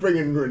mean, if we're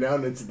bringing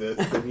renown into this,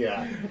 then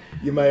yeah,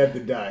 you might have to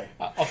die.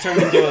 I'll turn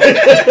into a.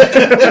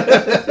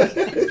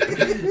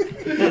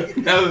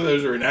 Now that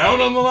there's renown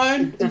on the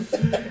line,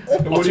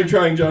 what are you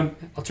trying, John?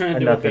 I'll turn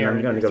into a Nothing. bear.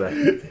 I'm going to go back.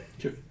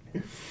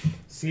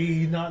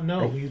 See, not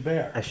no, he's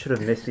bear. I should have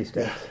missed these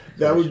steps.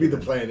 That would be the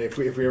plan if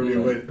we ever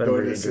went But I'm go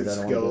really into injured, I this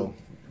don't wanna skill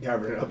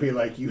cavern. I'll be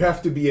like, you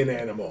have to be an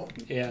animal.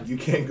 Yeah. You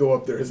can't go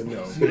up there as a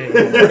gnome. Right,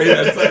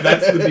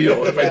 that's the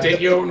deal. If I take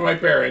you home to my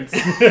parents,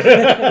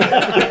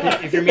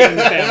 If you're meeting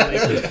the family.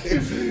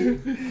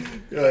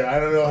 You're like, I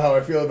don't know how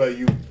I feel about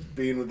you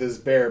being with this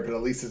bear, but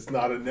at least it's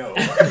not a gnome.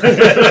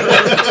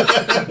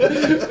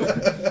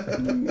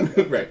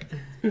 right?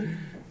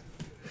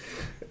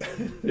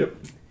 Yep.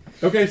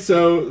 Okay,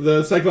 so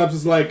the Cyclops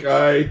is like,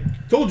 I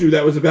told you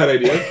that was a bad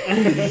idea.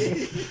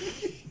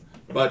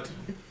 But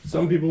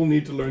some people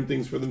need to learn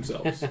things for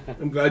themselves.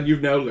 I'm glad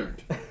you've now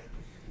learned.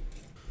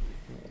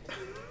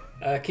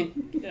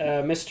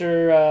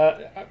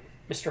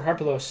 Mr.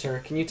 Harpelos, sir,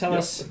 can you tell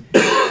us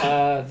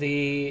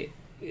the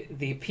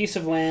piece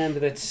of land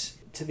that's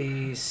to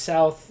the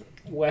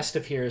southwest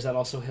of here, is that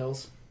also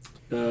hills?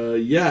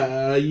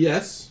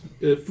 Yes.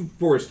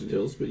 Forested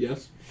hills, but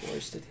yes.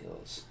 Forested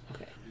hills.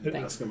 Okay. Ask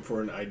Thanks. him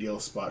for an ideal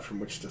spot from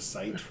which to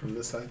sight from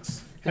this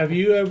heights. Have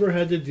you ever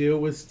had to deal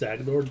with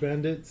Staglord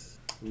bandits?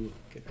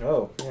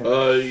 Oh.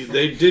 Yeah.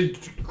 They did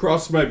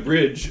cross my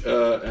bridge,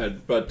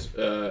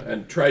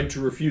 and tried to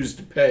refuse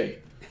to pay.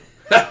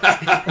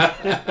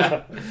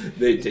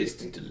 They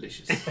tasted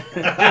delicious.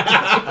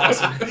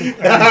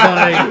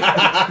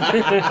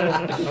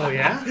 Oh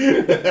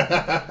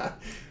yeah.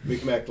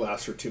 Micmac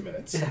lasts for 2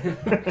 minutes.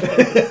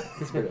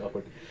 It's very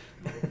awkward.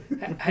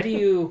 How do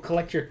you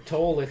collect your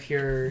toll if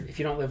you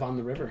don't live on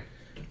the river?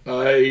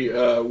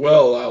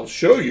 I'll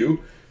show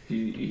you.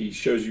 He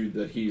shows you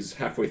that he's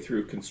halfway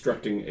through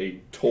constructing a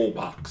toll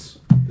box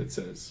that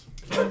says,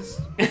 please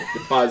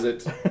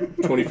deposit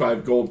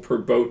 25 gold per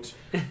boat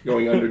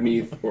going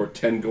underneath or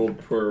 10 gold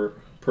per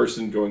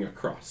person going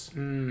across.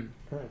 And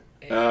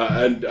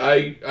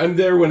I'm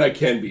there when I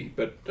can be,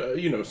 but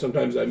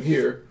sometimes I'm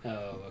here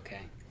Oh,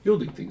 okay.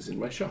 building things in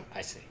my shop.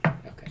 I see.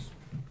 Okay.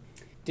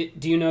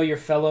 Do you know your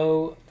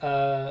fellow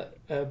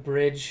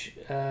bridge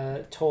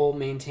toll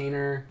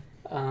maintainer,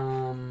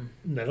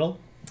 Nettle?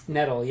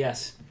 Nettle?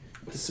 Yes.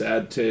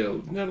 Sad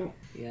tale. No,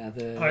 Yeah.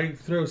 The I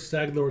throw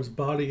Staglord's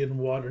body in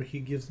water. He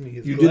gives me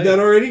his. you blade. did that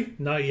already?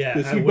 Not yet.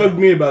 Because I he will. bugged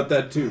me about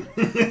that too.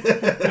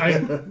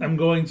 I'm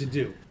going to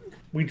do.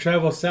 We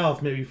travel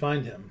south, maybe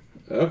find him.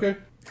 Okay.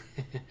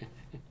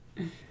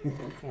 all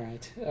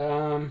right.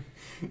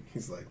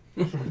 He's like,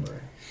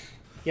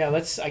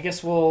 Yeah. I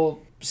guess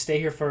we'll stay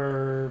here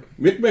for.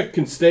 Micmac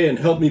can stay and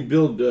help me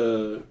build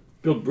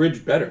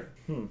bridge better.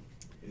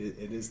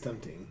 it is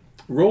tempting.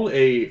 Roll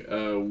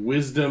a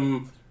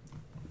wisdom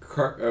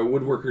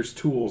woodworker's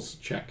tools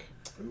check.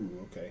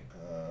 Ooh, okay.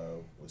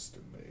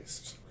 Wisdom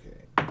based.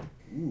 Okay.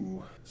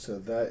 Ooh, so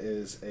that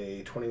is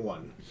a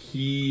 21.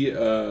 He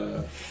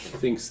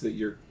thinks that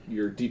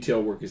your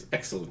detail work is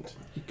excellent.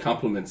 He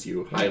compliments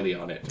you highly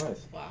on it.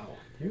 Nice. Wow.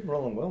 You're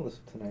rolling well this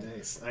tonight.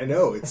 Nice. I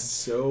know, it's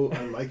so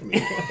unlike me.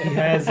 He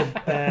has a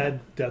bad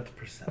depth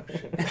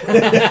perception.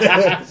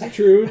 It's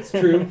true. It's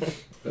true.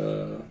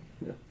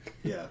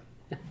 Yeah.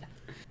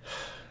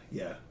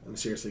 Yeah, I'm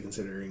seriously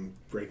considering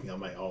breaking out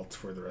my alt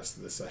for the rest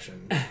of this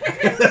session.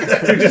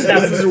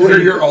 This is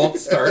where your alt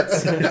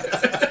starts.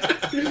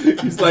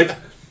 He's like,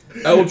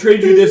 I will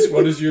trade you this.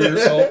 What is your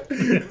alt?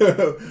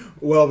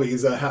 Well,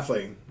 he's a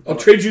halfling. I'll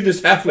trade you this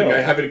halfling.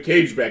 I have in a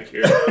cage back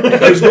here.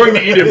 I was going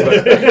to eat him,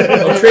 but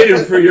I'll trade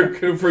him for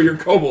your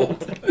kobold.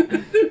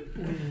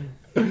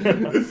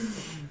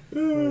 That's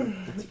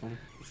funny.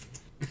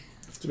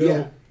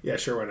 Yeah. Yeah,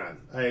 sure, why not?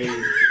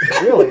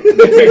 Really? He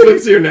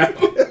lives here now.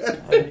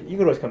 You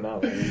could always come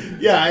out. Right?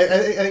 Yeah, I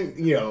think,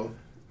 you know,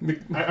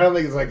 I don't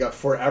think it's like a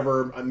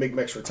forever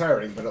Migmex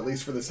retiring, but at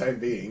least for the time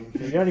being.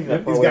 You're not even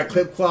that far He's away got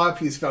Clip Clop,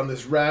 he's found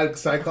this rad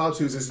Cyclops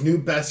who's his new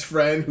best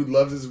friend who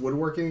loves his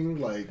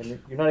woodworking, like...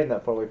 And you're not even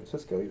that far away from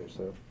Cisco either,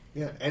 so...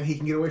 Yeah, and he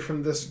can get away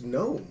from this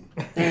gnome.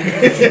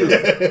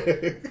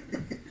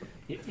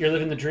 You're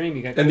living the dream.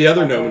 You got. And the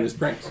other gnome is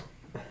Pranks.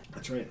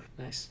 That's right.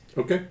 Nice.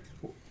 Okay.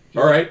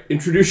 All right.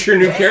 Introduce your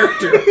new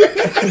character.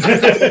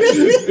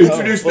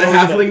 Introduce the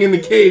halfling in the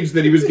cage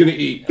that he was going to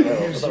eat.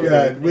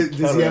 Yeah,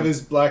 does he have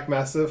his black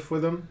mastiff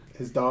with him?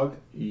 His dog?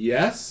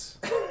 Yes.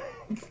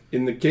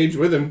 In the cage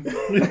with him.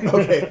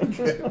 Okay,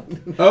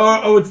 good.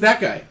 Oh, it's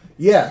that guy.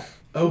 Yeah.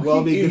 Oh,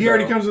 Well, he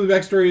already comes with a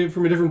backstory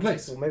from a different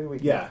place. Well, maybe we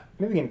can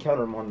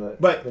encounter him on the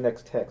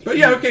next text. But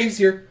yeah, okay, he's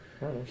here.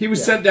 Alright. He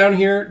was sent down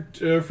here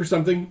for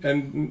something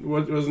and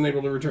wasn't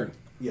able to return.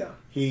 Yeah.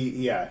 He's...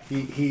 Yeah, I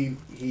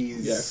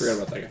forgot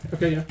about that guy.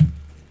 Okay, yeah.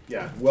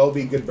 Yeah,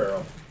 Welby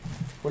Goodbarrow.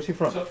 Where's he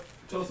from?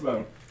 Tell us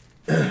about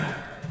him.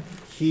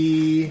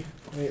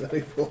 Let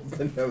me pull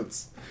the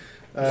notes.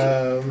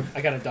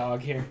 I got a dog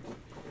here.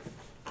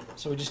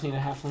 So we just need a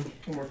halfling.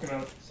 I'm working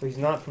on it. So he's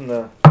not from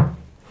the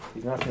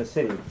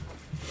city.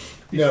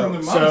 He's No, from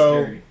the so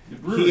monastery. The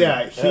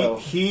brewery.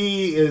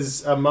 He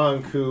is a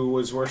monk who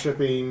was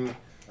worshiping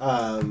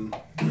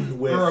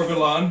with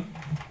Urgalan.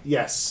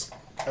 yes,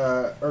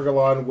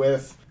 Urgalon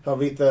with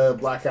Helvita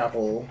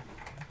Blackapple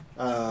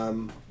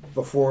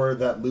before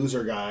that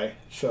loser guy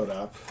showed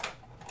up.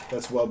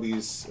 That's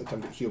Welby's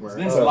attempt at humor. His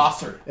name's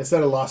Losser.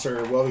 Instead of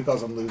Losser, Welby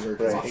calls him loser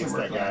because Right. he hates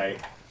that guy.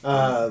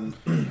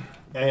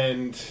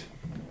 And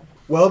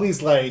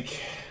Welby's like,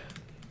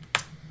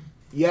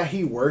 yeah,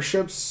 he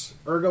worships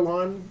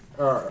Urgalon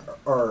or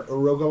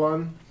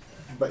Urogalon,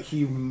 but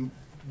he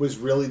was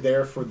really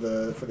there for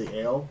the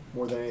ale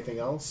more than anything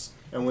else.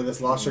 And when this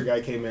Losser guy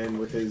came in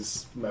with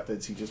his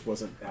methods, he just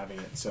wasn't having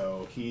it.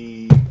 So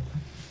he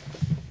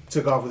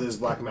took off with his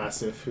Black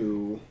Mastiff,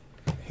 who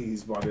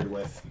he's bonded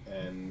with,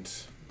 and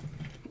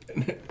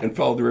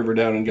followed the river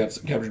down and got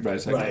captured by a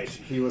cyclops. right,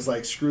 he was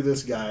like, "Screw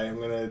this guy! I'm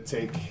gonna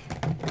take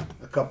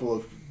a couple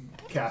of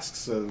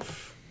casks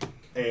of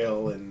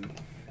ale and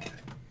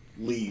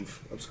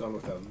leave. Abscond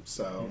with them."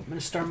 So I'm gonna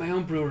start my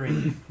own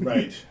brewery.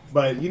 right,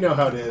 but you know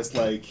how it is,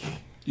 like.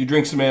 You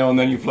drink some ale and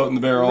then you float in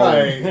the barrel.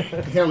 Right. He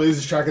kind of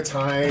loses track of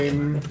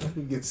time.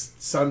 He gets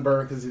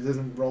sunburned because he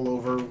doesn't roll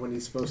over when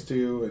he's supposed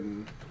to.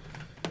 And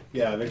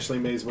yeah, eventually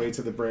made his way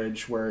to the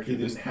bridge where he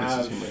didn't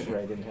have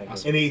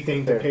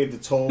anything to pay the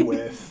toll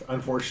with.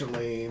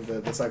 Unfortunately,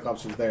 the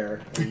Cyclops was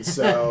there. And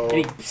so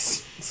And he he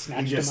snatched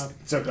him just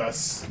up. took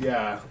us.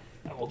 Yeah.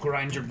 I will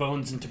grind your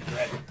bones into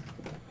bread.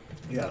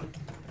 Yeah.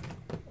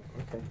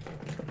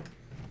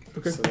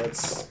 Okay. So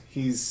that's...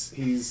 He's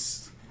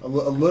a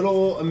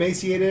little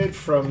emaciated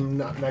from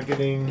not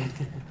getting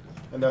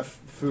enough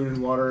food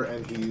and water,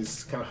 and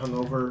he's kind of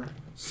hungover.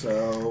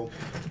 So...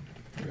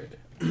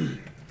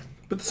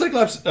 But the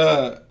Cyclops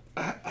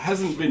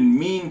hasn't been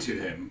mean to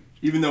him,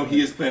 even though he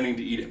is planning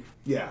to eat him.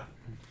 Yeah,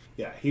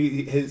 yeah.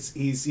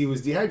 He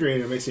was dehydrated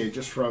and emaciated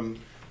just from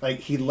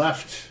he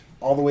left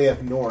all the way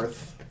up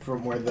north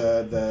from where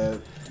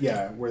the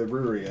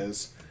brewery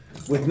is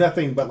with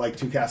nothing but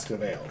 2 casks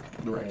of ale.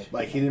 Right.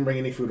 Like he didn't bring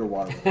any food or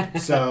water with him.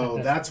 So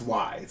that's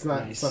why it's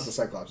not Nice. it's not the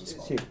Cyclops' Is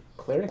fault. he a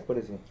cleric? What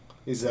is he?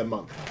 He's a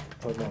monk.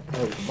 Oh, no.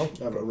 Oh, he's a monk.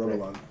 Of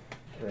Rogalon.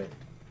 Right.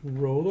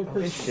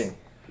 Interesting.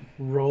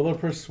 Roll a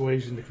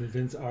persuasion to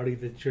convince Artie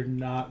that you're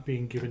not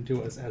being given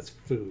to us as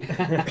food.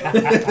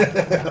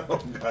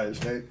 Oh gosh,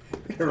 I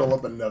roll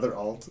up another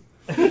alt.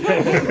 I think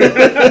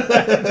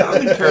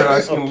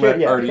Paradise can let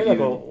yeah, Artie eat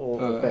Paradise a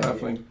will offend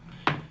halfling.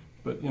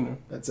 But, you know.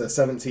 That's a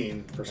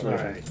 17 persuasion.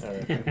 All right. All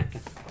right.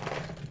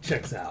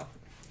 Checks out.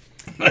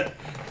 Yeah.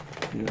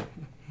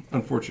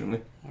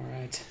 Unfortunately. All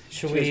right.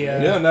 Should we?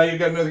 Yeah, now you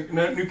got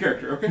another new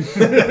character, okay?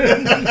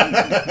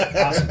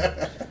 Awesome.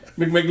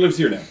 McMeg lives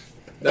here now.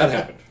 That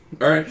happened.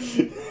 All right.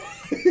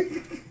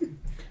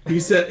 He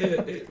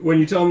said, when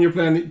you tell him you're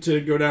planning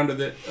to go down to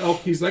the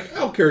elk, he's like,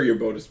 I'll carry your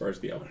boat as far as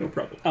the elk. No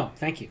problem. Oh,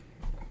 thank you.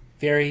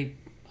 Very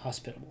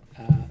hospitable.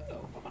 I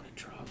want to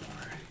draw more.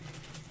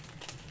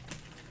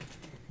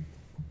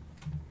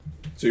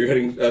 So you're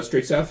heading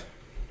straight south?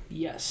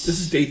 Yes. This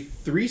is day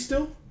 3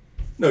 still?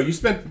 No, you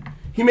spent...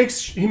 He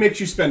makes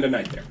you spend a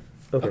night there.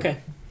 Okay.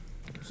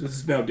 So this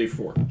is now day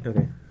 4.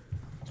 Okay.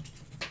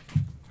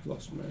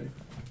 Lost my...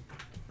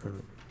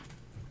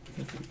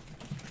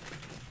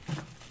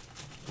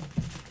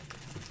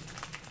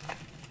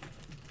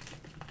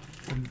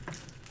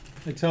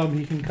 I tell him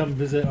he can come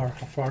visit our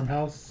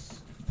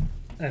farmhouse,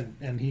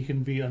 and he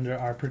can be under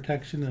our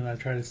protection. And I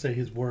try to say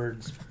his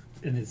words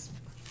in his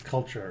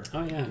culture.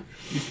 Oh yeah.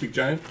 You speak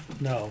giant?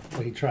 No,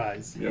 but he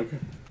tries. Yeah, okay.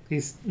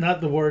 He's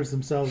not the words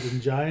themselves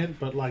in giant,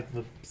 but like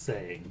the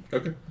saying.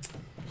 Okay.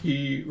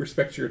 He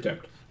respects your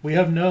attempt. We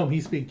have gnome.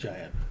 He speaks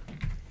giant.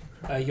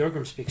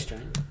 Yorgrim speaks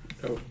giant.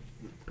 Oh.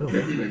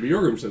 Okay. Maybe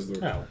Yorgrim says the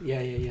word. No.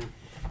 Yeah.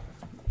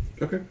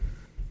 Okay.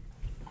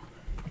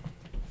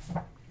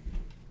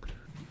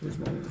 Where's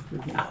my...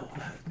 Oh,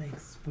 that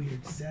makes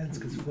weird sense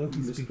because Floki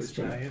This speaks place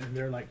giant. giant, and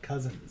they're like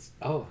cousins.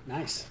 Oh,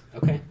 nice.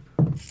 Okay.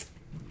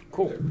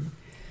 Cool. There.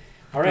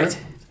 All right. So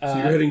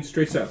you're heading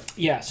straight south.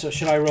 Yeah. So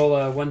should I roll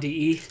a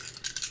 1de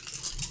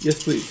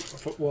Yes, please.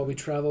 while we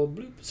travel?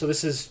 Bloop. So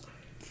this is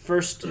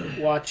first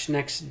watch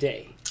next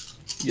day.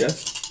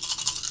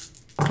 Yes.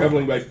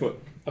 Traveling by foot.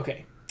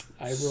 Okay.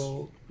 I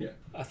roll Yeah.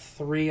 a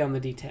 3 on the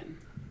d10.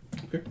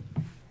 Okay.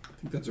 I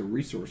think that's a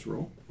resource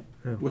roll.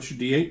 Oh. What's your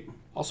D8?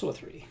 Also a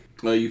 3.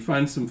 You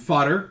find some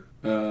fodder,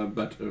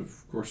 but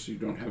of course you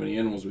don't have any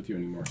animals with you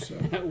anymore. So.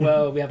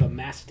 Well, we have a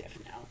mastiff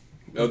now.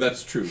 Oh,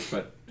 that's true,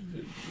 but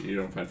you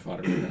don't find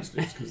fodder for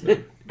mastiffs because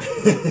they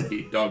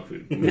eat dog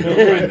food. You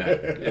don't find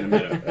that in a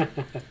meadow.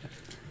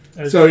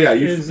 So, yeah,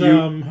 you-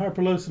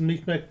 Harpalos and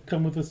Meekmek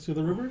come with us to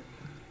the river?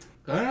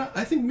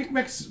 I think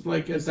Micmac's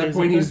like at that Says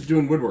point okay. he's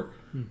doing woodwork.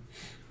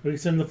 We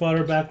send the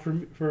fodder back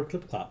for a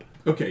clip clop.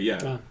 Okay, yeah,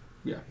 Ah.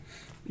 yeah.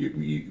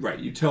 You right.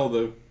 You tell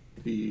the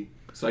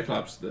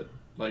Cyclops that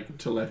like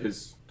to let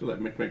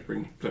Micmac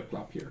bring Clip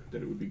Clop here,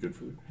 that it would be good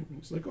for him.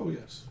 He's like, oh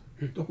yes,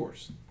 the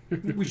horse.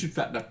 We should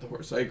fatten up the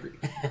horse. I agree.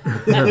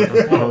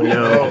 Oh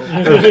no.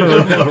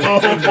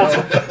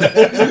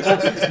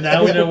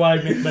 Now we know why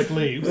Meekmek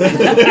leaves.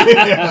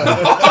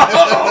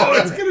 Oh,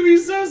 it's gonna be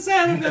so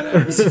sad if that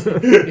happens.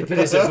 But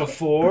is it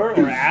before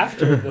or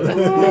after?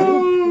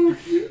 Oh,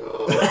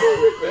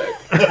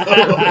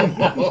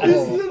 Micmac.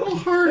 His little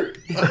heart.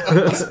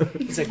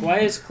 It's like, why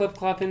is Clip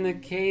Clop in the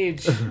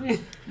cage?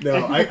 No,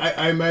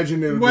 I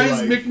imagine it would Why be is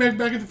like... Micmac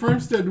back at the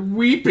farmstead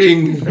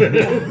weeping?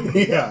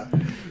 Yeah.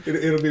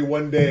 It'll be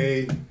one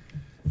day,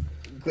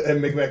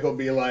 and Micmac will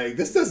be like,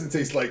 this doesn't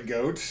taste like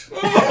goat.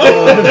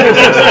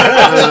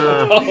 Oh,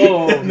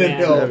 And then man.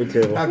 he'll That'd be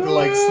terrible. have to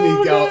like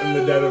sneak out in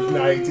the dead of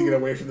night to get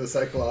away from the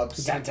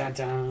Cyclops. Dun, dun,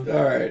 dun.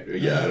 All right.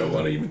 Yeah, I don't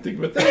want to even think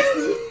about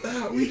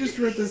that. We just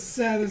read the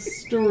saddest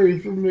story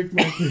from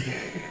Micmac.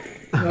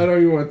 I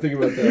don't even want to think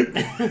about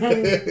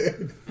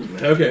that.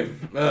 Okay.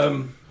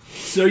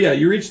 So yeah,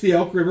 you reach the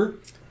Elk River,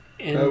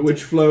 And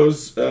which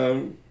flows,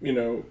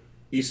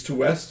 east to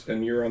west,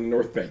 and you're on the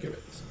north bank of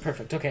it.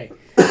 perfect. Okay.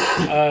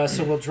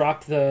 So we'll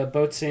drop the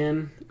boats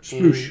in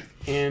Sploosh.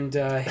 and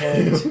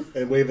head.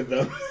 And wave at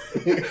them.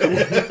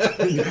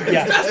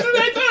 Yeah.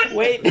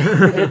 Wait.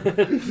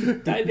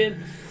 Dive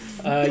in.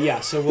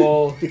 So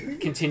we'll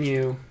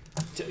continue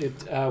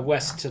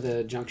west to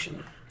the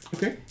junction.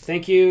 Okay.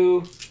 Thank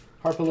you,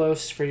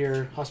 Harpalos, for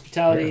your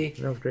hospitality.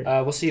 Yeah, that was great.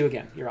 We'll see you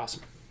again. You're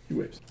awesome. He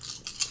waves.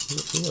 It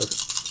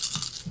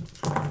was.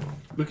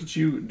 Look at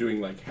you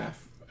doing like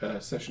half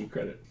session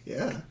credit,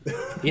 Yeah.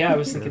 Yeah, I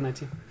was thinking that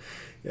too.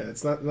 Yeah,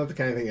 it's not the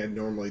kind of thing I'd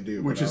normally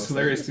do. which but I is was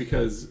hilarious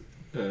because.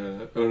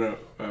 Oh no!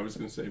 I was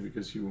going to say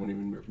because you won't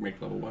even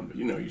make level 1, but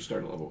you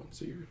start at level 1,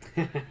 so you're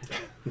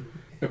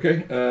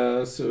okay.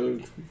 So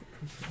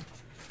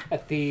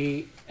At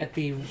the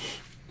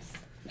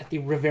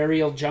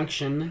Riverial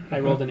Junction, I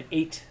rolled an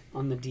 8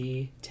 on the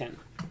D10.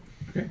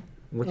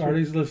 What's your,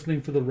 Artie's listening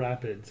for the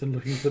rapids and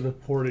looking for the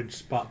portage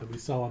spot that we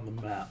saw on the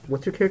map.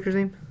 what's your character's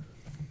name?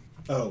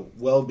 Oh,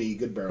 Welby,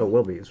 Good Barrel. Oh,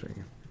 Welby is right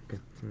here. Okay.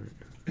 All right.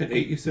 at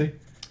 8, you say.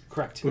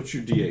 Correct. What's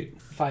your D8?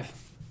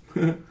 5.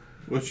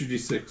 What's your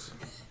D6?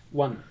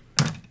 1.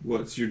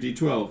 What's your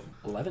D12?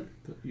 11.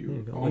 You you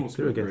go, almost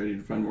like, were through again. ready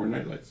to find more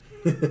nightlights.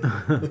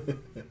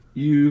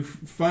 You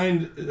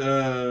find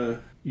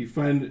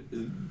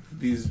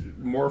these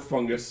more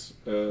fungus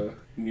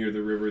near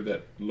the river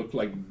that look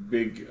like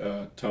big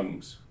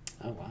tongues.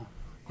 Oh,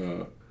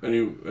 wow.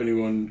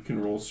 Anyone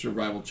can roll a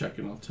survival check,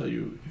 and I'll tell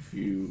you if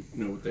you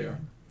know what they are.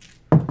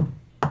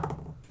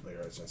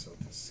 Familiarize myself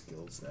with the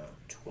skills now.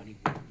 20.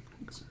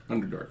 It's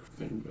an Underdark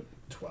thing, but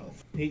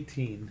 12.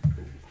 18.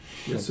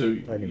 yeah. So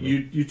I didn't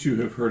you two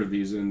have heard of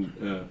these,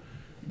 and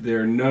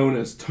they're known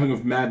as Tongue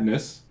of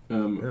Madness,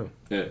 and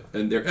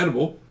they're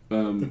edible.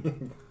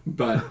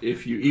 But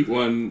if you eat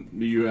one,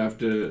 you have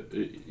to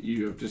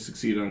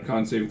succeed on a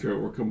con saving throw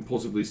or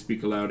compulsively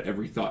speak aloud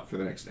every thought for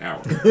the next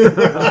hour.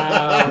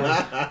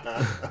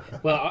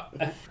 Well,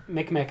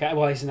 Micmac,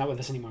 well, he's not with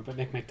us anymore, but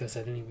Micmac does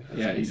that anyway.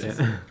 Yeah, he does.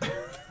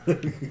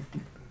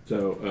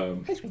 So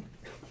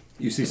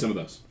you see some of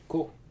those.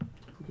 Cool.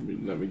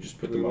 Let me just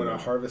put Do we them want on.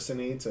 to harvest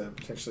any to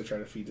potentially try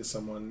to feed to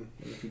someone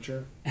in the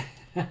future?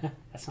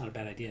 That's not a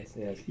bad idea.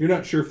 Yeah. You're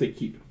not sure if they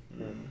keep.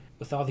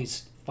 With all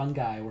these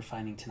fungi we're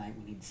finding tonight,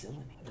 we need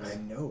Zillion. I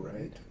know,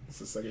 right? It's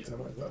the second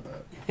time I thought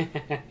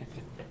that.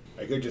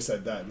 I could have just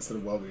said that instead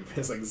of Welby.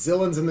 It's like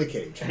Zillion's in the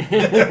cage.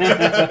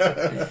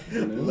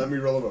 Let me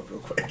roll him up real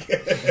quick.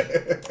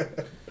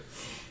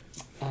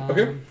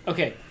 Okay.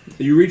 Okay.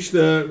 You reach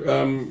the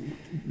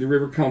the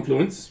river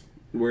confluence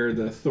where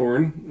the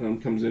Thorn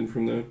comes in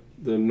from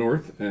the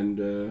north,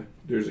 and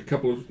there's a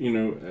couple of,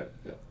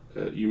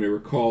 you may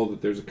recall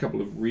that there's a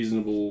couple of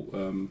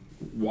reasonable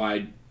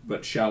wide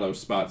but shallow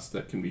spots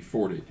that can be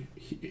forded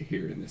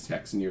here in this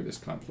hex near this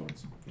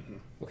confluence.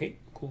 Okay,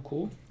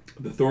 cool.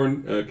 The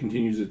Thorn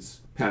continues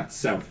its path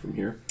south from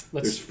here.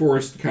 Let's- There's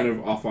forest kind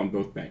of off on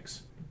both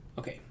banks.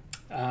 Okay.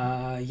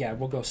 Yeah,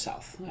 we'll go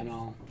south, and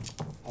I'll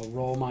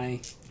roll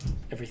my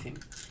everything.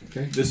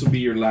 Okay, this will be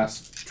your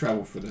last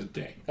travel for the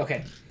day.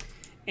 Okay.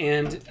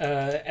 And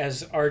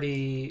as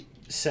Artie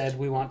said,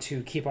 we want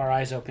to keep our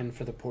eyes open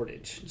for the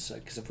portage,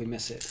 because if we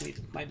miss it, we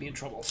might be in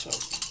trouble. So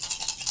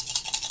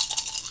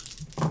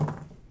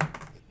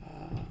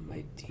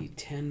my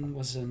D10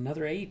 was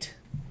another 8.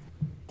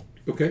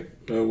 Okay,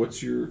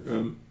 what's your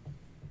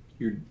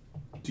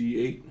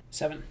D8?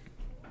 7.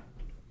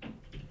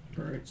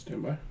 All right,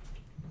 stand by.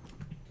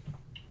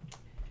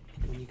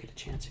 When you get a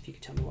chance, if you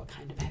could tell me what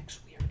kind of hex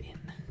we are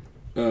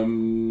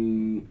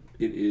in.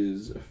 It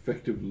is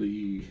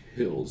effectively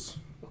hills,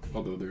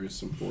 although there is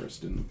some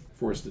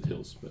forested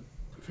hills, but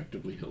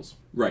effectively hills.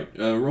 Right.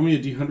 Roll me a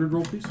D100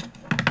 roll, please.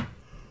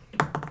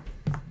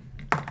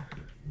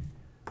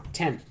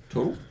 10.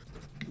 Total.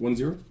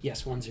 1-0.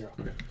 Yes, 1-0.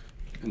 Okay.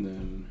 And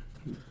then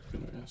I'm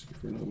gonna ask you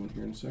for another one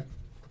here in a sec.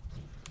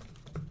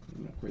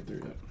 I'm not quite there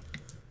yet.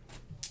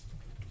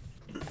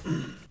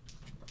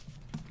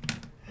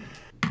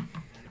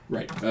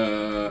 Right.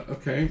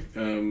 Okay.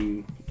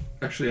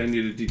 Actually, I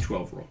need a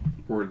D12 roll,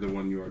 or the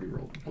one you already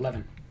rolled.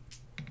 11.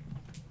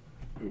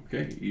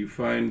 Okay. You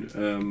find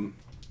an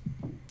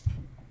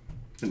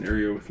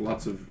area with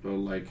lots of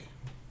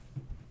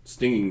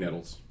stinging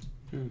nettles,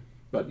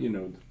 but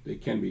they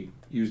can be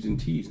used in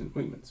teas and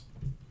ointments,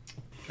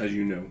 as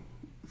you know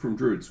from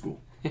Druid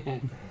school.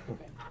 Okay.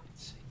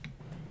 Let's see.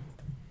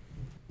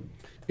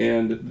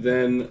 And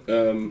then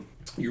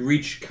you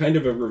reach kind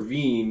of a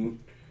ravine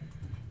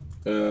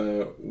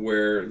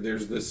where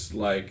there's this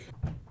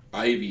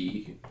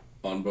ivy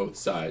on both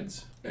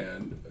sides,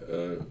 and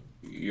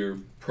you're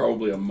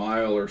probably a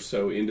mile or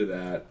so into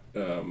that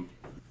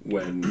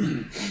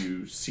when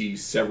you see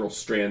several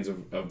strands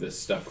of this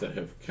stuff that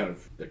have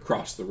that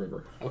crossed the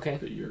river. Okay.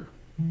 That you're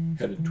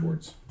headed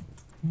towards.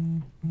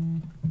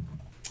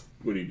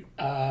 What do you do?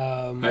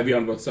 Ivy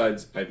on both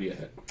sides, ivy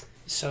ahead.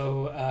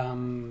 So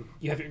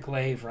you have your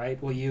glaive,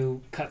 right? Will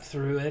you cut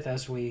through it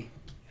as we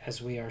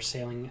are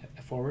sailing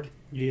forward?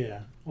 Yeah.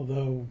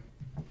 Although,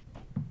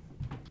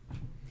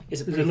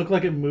 Is it does pretty, it look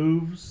like it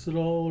moves at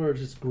all, or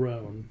just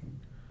grown?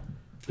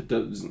 It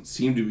doesn't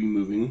seem to be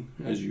moving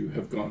as you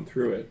have gone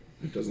through it.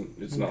 It doesn't.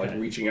 It's not like Okay.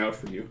 reaching out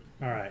for you.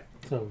 All right.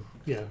 So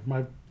yeah,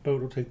 my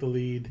boat will take the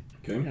lead,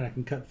 Okay. and I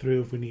can cut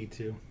through if we need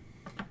to.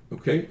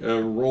 Okay.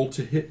 Roll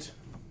to hit.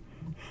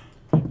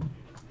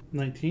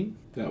 19.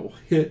 That will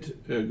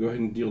hit. Go ahead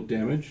and deal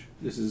damage.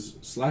 This is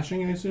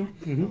slashing, I assume.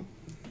 Mm-hmm.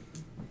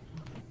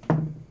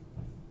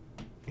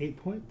 8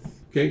 points.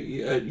 Okay.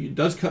 It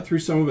does cut through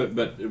some of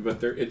it,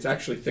 but it's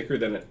actually thicker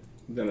than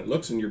it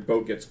looks, and your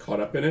boat gets caught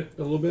up in it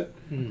a little bit.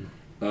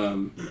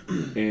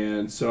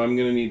 And so I'm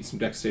going to need some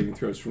dex saving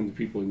throws from the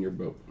people in your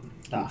boat,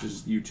 which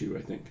is you two,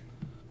 I think.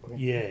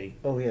 Yay.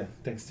 Oh yeah.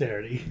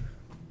 Dexterity.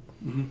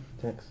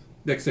 Thanks.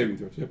 Dex saving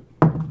throws. Yep.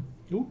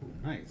 Ooh,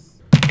 nice.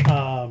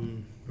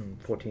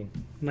 14.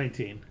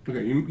 19.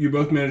 Okay. You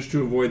both managed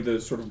to avoid the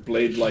sort of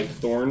blade-like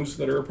thorns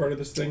that are a part of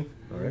this thing.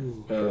 All right.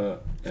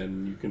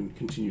 And you can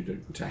continue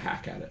to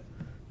hack at it.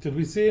 Did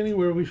we see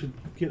anywhere we should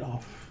get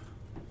off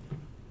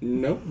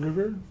Nope.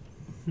 river?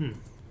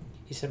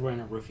 He said we're in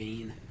a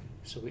ravine,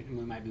 so we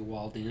might be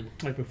walled in.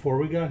 Like before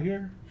we got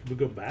here? Should we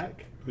go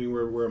back? I mean,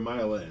 we're a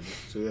mile in,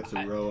 so we have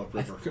to row up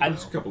river. for a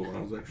It's a mile. couple of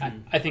miles,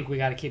 actually. I think we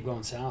got to keep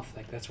going south.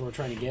 That's where we're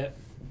trying to get.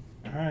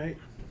 All right.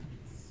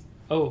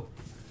 Oh,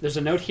 there's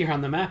a note here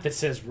on the map that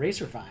says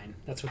Razorvine.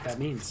 That's what that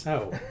means.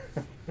 Oh.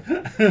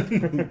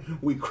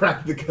 We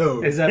cracked the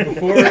code. Is that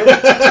before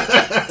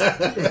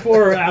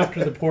or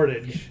after the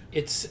portage?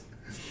 It's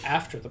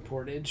after the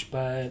portage,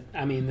 but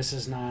I mean, this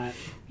is not.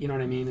 You know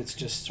what I mean? It's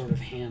just sort of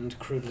hand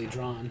crudely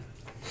drawn.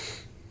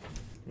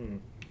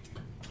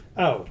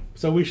 Oh,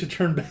 so we should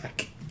turn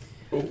back.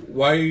 Well,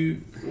 why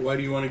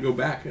do you want to go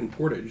back and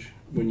portage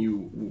when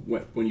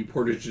you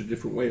portaged a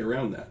different way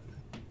around that?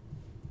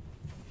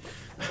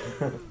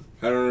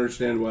 I don't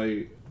understand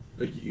why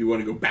you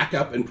want to go back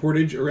up and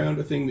portage around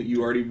a thing that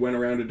you already went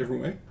around a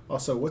different way.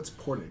 Also, what's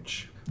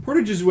portage?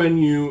 Portage is when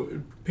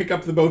you pick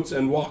up the boats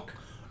and walk.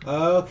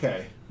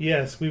 Okay.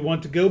 Yes, we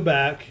want to go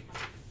back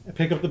and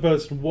pick up the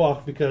boats and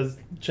walk because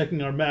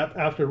checking our map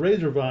after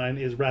Razorvine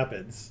is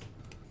rapids.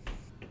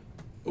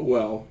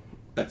 Well,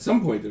 at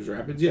some point there's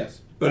rapids,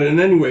 yes. But in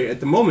any way, at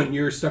the moment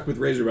you're stuck with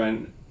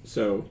Razorvine,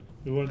 so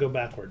We want to go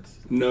backwards.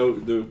 no,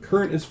 the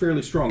current is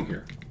fairly strong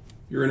here.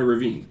 You're in a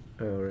ravine.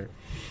 Oh right.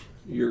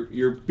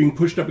 You're being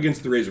pushed up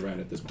against the Razorvine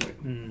at this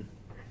point.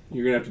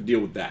 You're gonna have to deal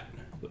with that.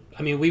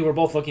 I mean, we were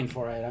both looking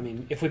for it. I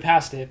mean, if we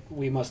passed it,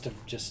 we must have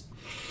just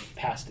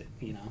passed it,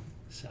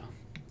 So,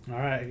 All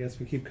right, I guess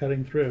we keep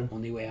cutting through.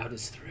 only way out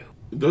is through.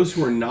 Those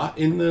who are not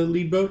in the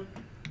lead boat,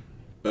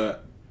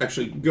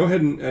 Actually, go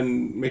ahead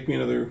and make me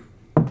another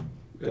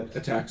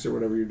attacks or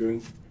whatever you're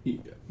doing.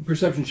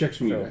 Perception checks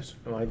from you guys.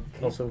 Am I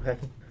also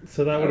hacking?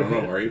 So that I would don't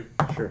have know, are you?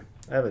 Sure.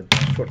 I have a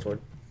short sword.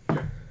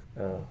 Okay.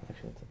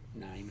 Actually, that's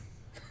 9.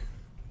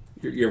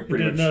 You're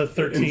pretty did much another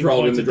 13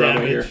 enthralled in points the of drama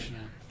damage.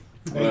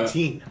 here.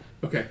 19.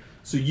 Okay,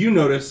 so you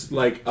notice,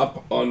 like,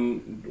 up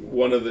on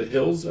one of the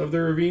hills of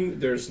the ravine,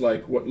 there's,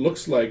 like, what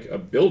looks like a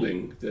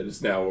building that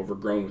is now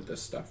overgrown with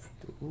this stuff.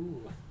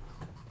 Ooh.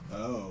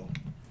 Oh.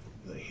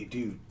 Like, hey,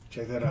 dude,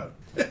 check that out.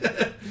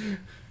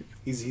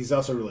 He's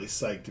also really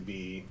psyched to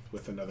be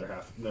with another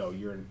half. No,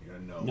 you're a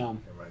gnome. No.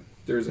 Never mind.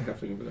 There's a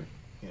halfling over there.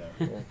 Yeah.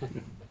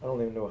 I don't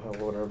even know how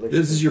what our relationship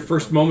This is your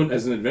first moment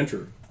as an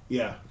adventurer.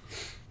 Yeah.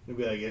 You'll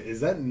be like,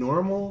 is that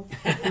normal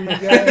for you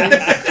guys?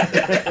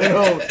 I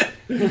don't.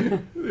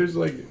 There's,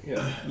 like,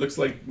 looks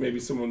like maybe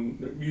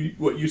someone,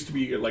 what used to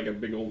be, like, a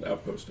big old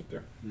outpost up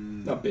there.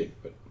 Not big,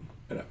 but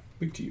enough.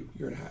 Big to you.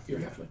 You're a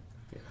halfling.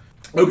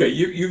 Okay,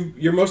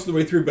 you're most of the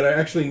way through, but I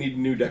actually need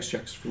new dex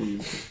checks from you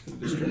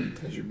this turn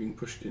as you're being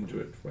pushed into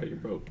it by your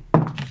boat.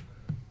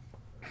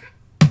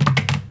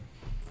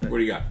 What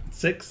do you got?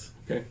 6.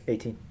 Okay.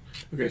 18.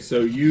 Okay,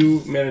 so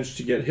you managed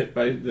to get hit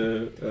by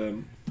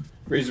the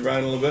razor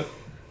vine a little bit,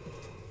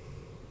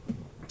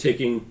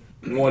 taking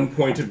 1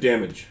 point of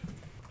damage.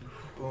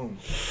 Boom.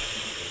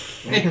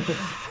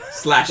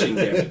 Slashing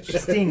damage.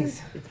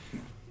 Stings.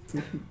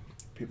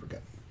 Paper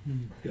cut.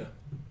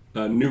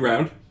 Yeah. New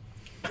round.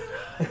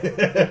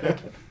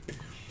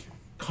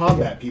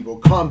 Combat, people.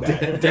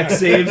 Combat. Dex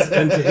saves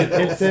and to hit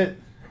rolls. Hits it.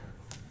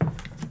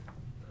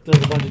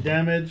 Does a bunch of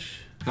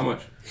damage. How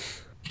much?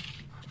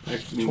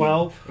 Actually,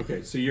 12.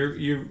 Okay, so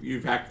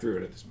you've hacked through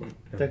it at this point.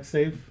 Dex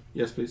save.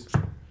 Yes, please.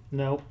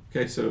 No.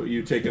 Okay, so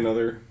you take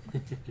another.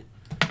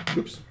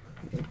 Oops.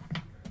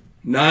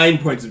 9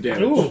 points of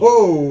damage. Ooh.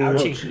 Whoa.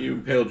 Ouchie. You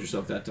impaled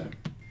yourself that time.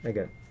 I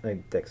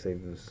dex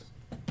save was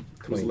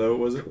It was low,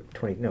 was it?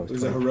 20. No, It it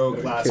was was a 20.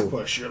 heroic last 2.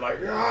 push. You're like,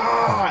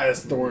 ah,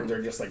 as thorns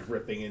are just like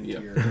ripping into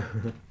Yep. your.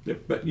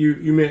 Yep, but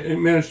you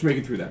managed to make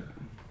it through that.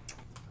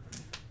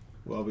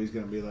 Welby's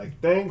gonna be like,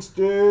 thanks,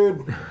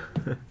 dude.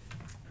 And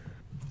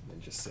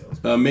just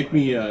sails. Make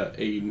me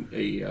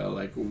a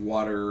like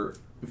water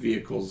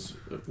vehicles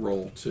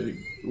roll to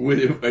with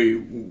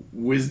a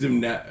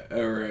wisdom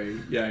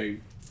a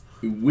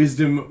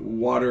wisdom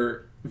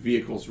water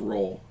vehicles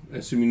roll.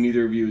 Assuming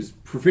neither of you is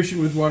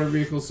proficient with water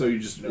vehicles, so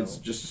it's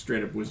just a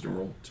straight up wisdom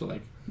roll to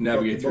like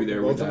navigate through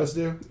there. Both with of us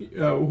that. do.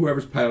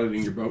 Whoever's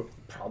piloting your boat.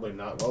 Probably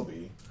not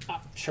Welby.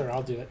 Sure,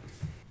 I'll do it.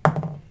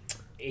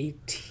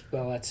 8.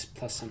 Well, that's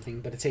plus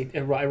something, but it's 8. I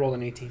rolled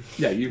an 18.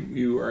 Yeah,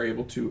 you are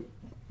able to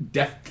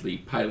deftly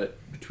pilot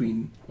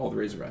between all the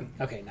razor vine.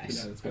 Okay, nice.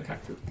 Yeah, that's been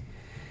hacked through.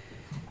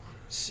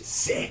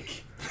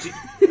 Sick.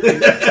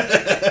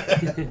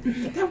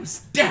 That was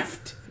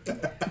deft.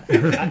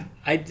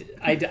 I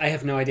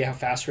have no idea how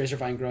fast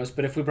Razorvine grows,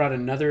 but if we brought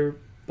another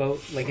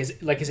boat, is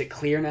it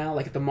clear now?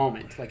 Like at the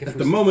moment, like if At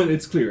the moment,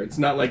 it's clear. It's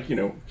not like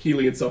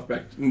healing itself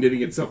back,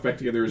 knitting itself back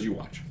together as you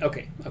watch.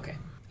 Okay.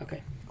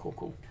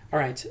 Cool. All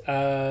right.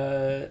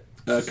 A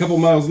couple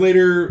miles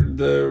later,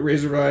 the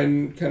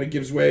razorvine kind of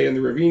gives way, and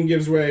the ravine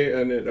gives way,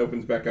 and it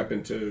opens back up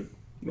into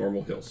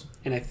normal hills.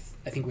 And I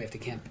think we have to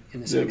camp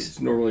in the So 6. it's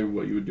normally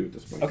what you would do at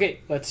this point.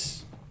 Okay,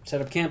 let's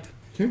set up camp.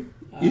 Okay.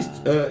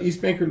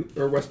 East Bank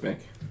or West Bank?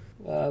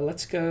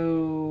 Let's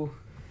go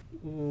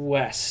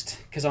west,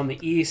 because on the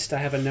east I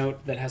have a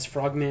note that has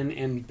frogmen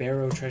and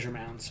barrow treasure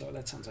mound, so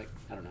that sounds like,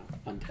 I don't know,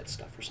 undead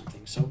stuff or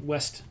something. So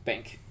West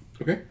Bank.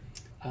 Okay.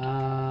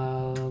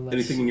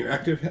 Anything in your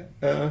active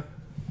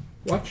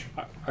watch?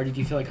 Artie,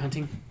 do you feel like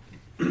hunting?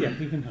 Yeah,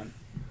 you can hunt.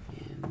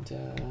 And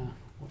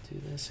we'll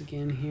do this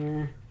again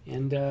here.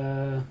 And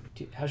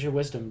how's your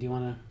wisdom? Do you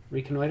want to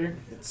reconnoiter?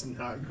 It's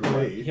not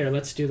great. Here,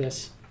 let's do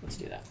this. Let's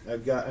do that.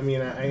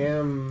 I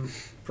am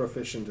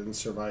proficient in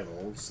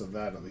survival, so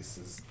that at least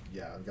is,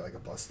 I've got like a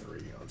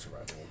 +3 on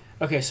survival.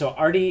 Okay, so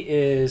Artie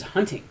is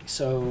hunting.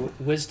 So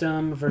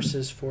wisdom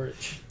versus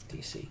forage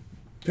DC.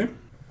 Okay.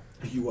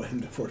 You want him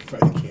to fortify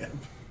the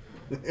camp.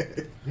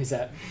 Is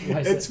that?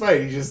 Why is It's that?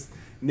 fine. He just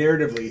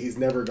narratively, he's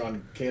never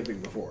gone camping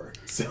before.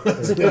 So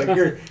it's like,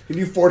 here, can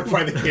you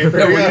fortify the camp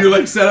Yeah, area? when you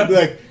like set up, Be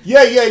like,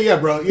 yeah,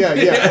 bro,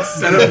 yeah.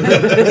 set up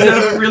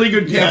a really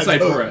good campsite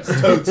for us.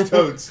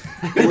 Totes.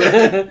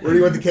 Where do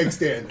you want the keg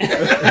stand?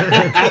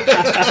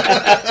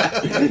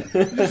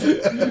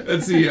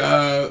 Let's see.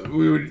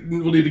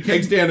 We'll need a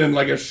keg stand and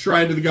like a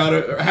shrine to the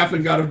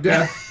halfling god of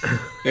death,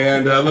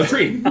 and a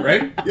latrine,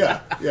 right?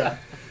 Yeah.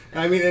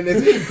 I mean, and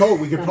it's getting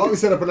cold. We could probably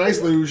set up an ice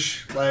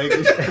luge. Like,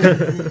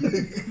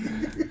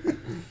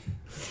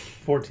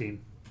 14.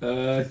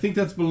 I think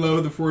that's below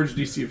the forage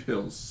DC of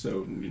hills,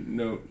 so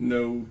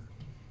no.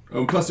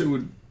 Oh, plus it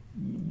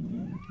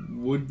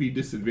would be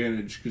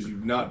disadvantaged because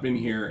you've not been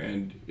here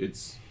and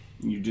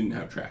you didn't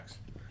have tracks.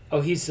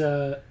 Oh, he's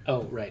oh,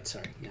 right.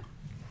 Sorry. Yeah.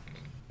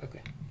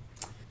 Okay.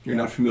 You're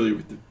not familiar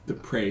with the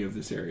prey of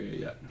this area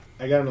yet.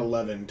 I got an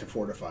 11 to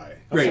fortify.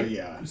 Great. So,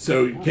 yeah.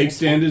 So cake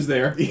stand is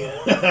there,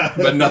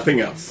 but nothing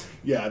else.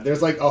 Yeah,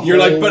 there's like a You're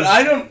whole... like,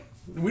 but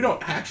we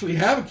don't actually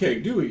have a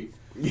keg, do we?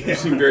 You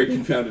seem very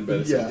confounded by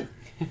this. Yeah.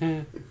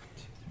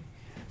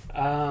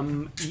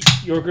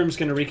 Yorgrim's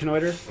going to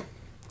reconnoiter.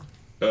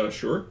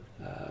 Sure.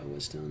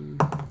 Wisdom.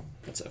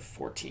 That's a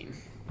 14.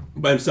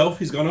 By himself,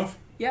 he's gone off.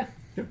 Yeah.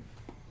 Yep.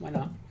 Why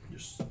not?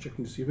 Just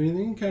checking to see if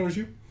anything encounters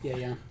you.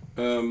 Yeah.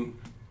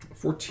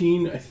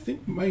 14, I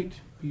think, might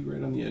be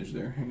right on the edge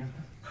there. Hang on.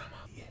 I'm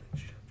on the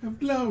edge of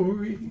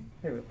glory.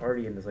 Hey,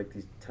 Artie and there's like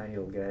these tiny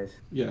little guys.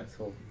 Yeah. It's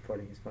all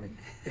funny. It's funny.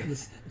 The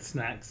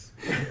snacks.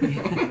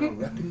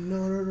 Rapping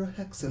on a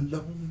hex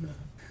alone.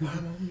 I'm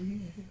on the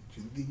edge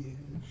of the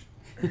edge.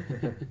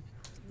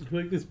 I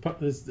feel like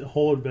this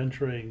whole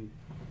adventuring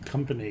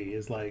company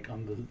is like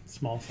on the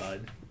small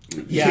side.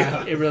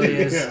 Yeah, it really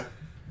is.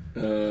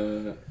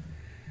 Yeah.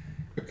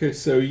 Okay,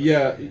 so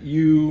yeah,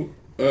 you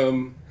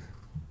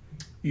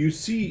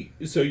see,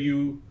 so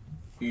you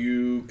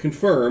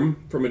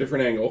confirm from a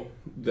different angle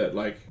that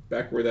like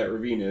back where that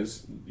ravine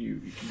is,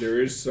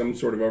 there is some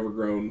sort of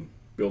overgrown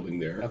building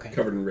there, Okay.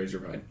 covered in razor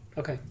vine,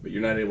 Okay. but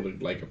you're not able to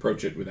like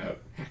approach it without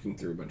hacking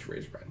through a bunch of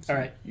razor vines. All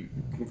right. You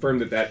confirm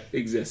that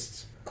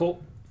exists.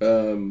 Cool.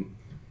 And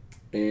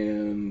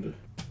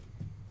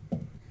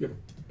yep.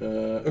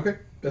 Okay,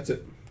 that's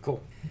it.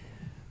 Cool.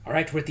 All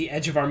right, we're at the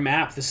edge of our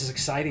map. This is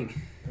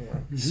exciting.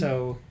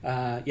 So,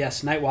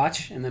 yes, Night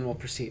Watch, and then we'll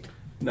proceed.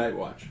 Night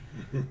watch.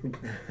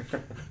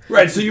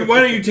 Right. So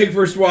why don't you take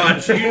first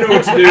watch? You know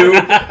what to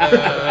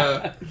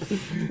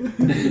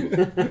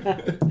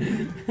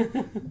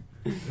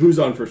do. Who's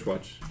on first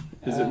watch?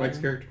 Is it Mike's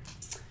character?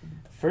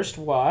 First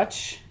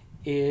watch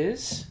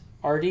is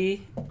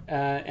Artie,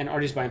 and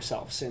Artie's by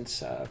himself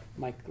since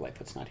Mike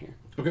Lightfoot's not here.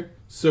 Okay.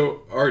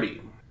 So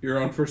Artie,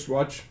 you're on first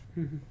watch.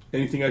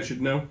 Anything I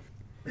should know?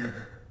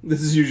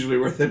 This is usually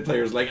where the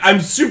player's like, I'm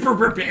super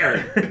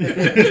prepared.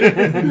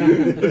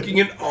 Looking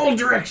in all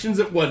directions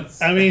at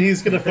once. I mean,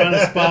 he's going to find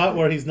a spot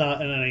where he's not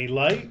in any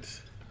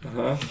light.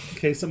 Uh-huh. In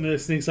case something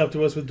sneaks up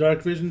to us with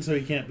dark vision so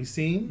he can't be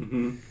seen.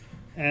 Mm-hmm.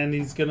 And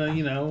he's going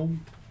to,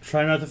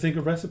 try not to think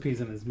of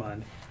recipes in his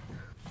mind.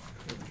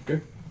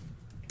 Okay.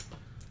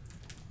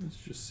 Let's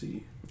just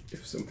see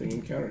if something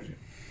encounters you.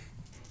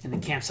 And the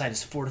campsite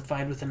is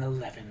fortified with an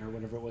 11 or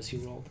whatever it was he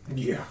rolled.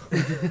 Yeah.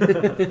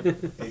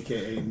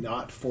 AKA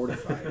not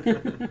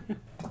fortified.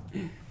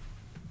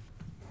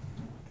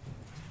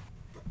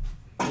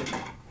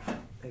 I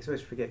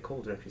always forget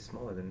colds are actually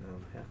smaller than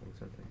halflings,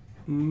 aren't they?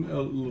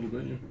 A little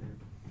bit,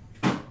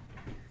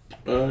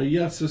 yeah.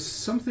 Yeah, so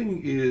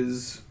something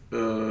is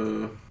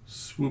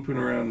swooping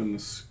around in the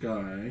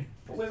sky.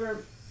 I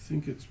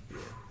think it's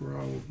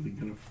probably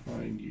going to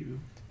find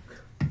you.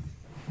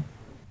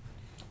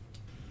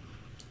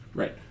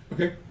 Right,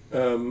 okay.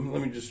 Let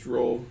me just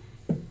roll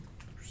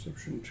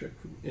perception check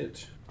from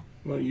it.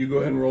 Why don't you go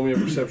ahead and roll me a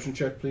perception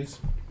check, please?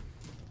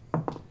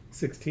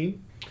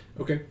 16.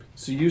 Okay,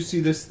 so you see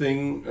this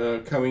thing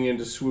coming in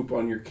to swoop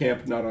on your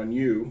camp, not on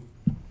you.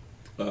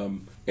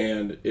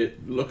 And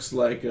it looks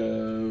like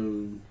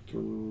a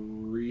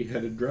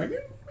 3-headed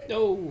dragon?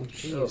 Oh,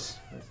 jeez.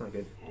 That's not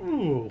good.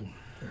 Ooh.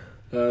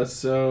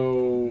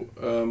 So,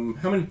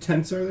 how many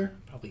tents are there?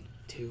 Probably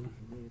 2.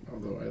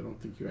 Although I don't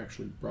think you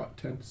actually brought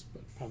tents,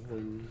 but...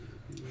 Probably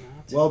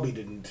not. Welby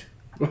didn't.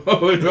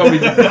 well, we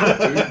did not.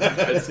 We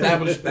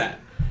established that.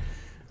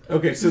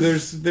 Okay, so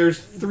there's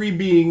 3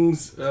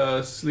 beings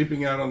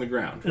sleeping out on the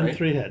ground, right? And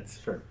 3 heads.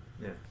 Sure.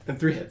 Yeah. And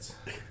 3 heads.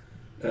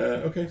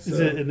 Okay, so... Is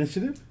it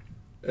initiative?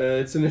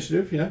 It's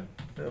initiative, yeah.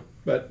 Oh.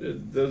 But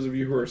those of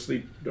you who are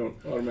asleep don't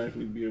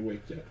automatically be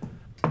awake yet.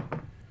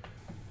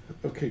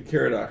 Okay,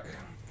 Caradoc.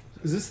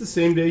 Is this the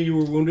same day you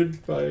were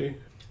wounded by...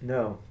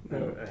 No.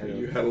 No, I had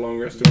you a- had a long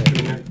rest of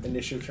it.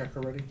 Initiative check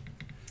already?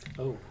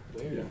 Oh,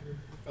 where? Yeah.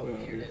 Oh,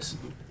 here it is.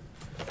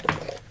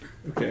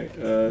 Okay,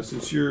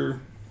 since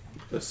you're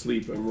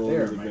asleep, I'm rolling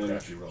There, with my advantage.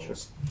 crafty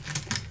rolls.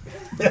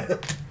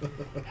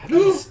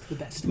 That's the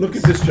best. Look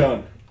at this,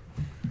 John.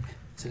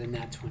 Is it a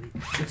nat 20?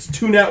 It's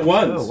 2 nat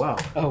 1s. Oh, wow.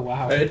 Oh,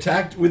 wow. I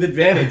attacked with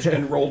advantage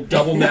and rolled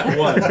double nat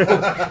 1.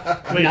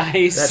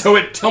 Nice. So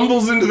it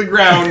tumbles into the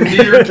ground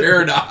near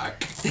Caradoc.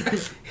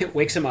 It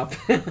wakes him up.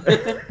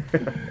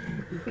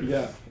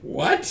 Yeah.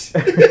 What?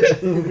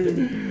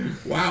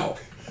 Wow.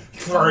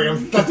 Sorry,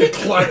 I'm pathetic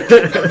Clark.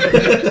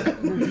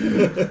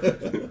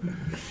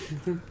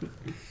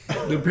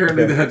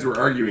 Apparently the heads were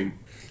arguing.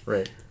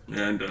 Right.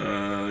 And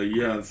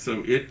yeah,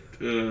 so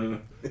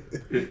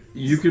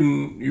you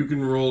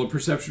can roll a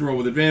perception roll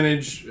with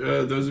advantage.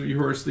 Those of you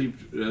who are asleep,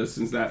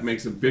 since that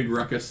makes a big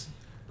ruckus,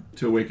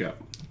 to wake up.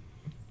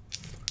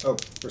 Oh,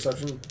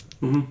 perception?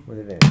 Mm-hmm. With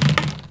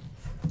advantage.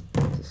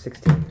 It's a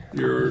 16.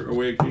 You're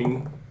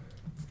awaking.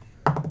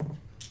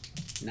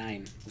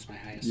 9 was my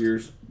highest. You're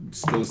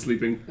still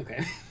sleeping.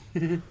 Okay.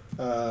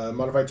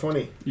 Modified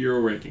 20. You're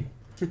awaking.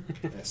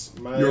 Yes.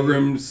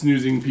 Yorgrim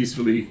snoozing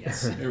peacefully.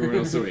 Yes. Everyone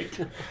else awake.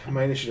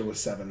 My initiative was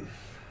 7.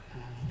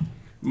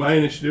 My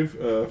initiative,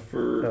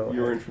 for Oh,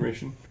 your I-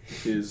 information,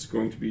 is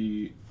going to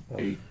be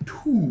a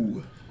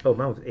 2. Oh,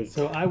 mine was 8.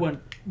 So I would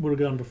have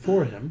gone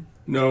before him.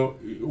 No,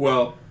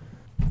 well,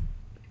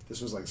 This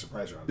was like a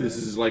surprise round. this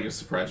right? is like a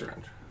surprise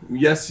round.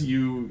 Yes,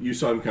 you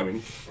saw him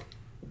coming.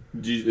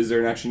 Is there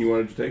an action you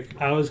wanted to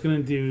take? I was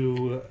gonna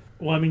do.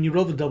 Well, I mean, you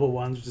rolled the double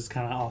ones, which is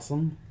kind of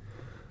awesome.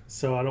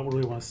 So I don't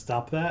really want to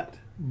stop that.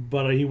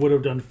 But he would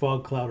have done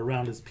fog cloud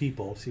around his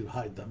people to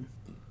hide them.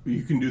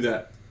 You can do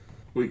that.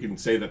 We can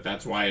say that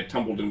that's why it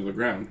tumbled into the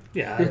ground.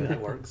 Yeah, I think that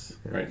works.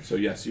 Right. So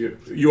yes,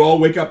 you all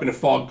wake up in a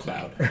fog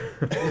cloud.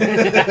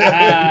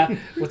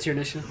 What's your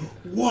initiative?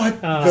 What?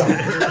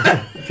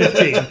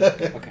 15.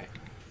 Okay.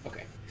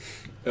 Okay.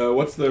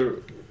 What's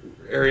the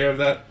area of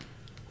that?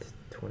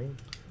 20?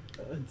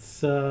 It's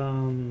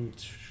 20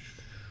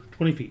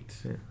 feet.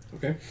 Yeah.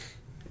 Okay.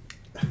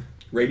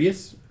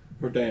 Radius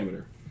or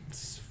diameter?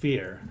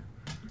 Sphere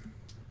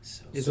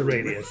So, is a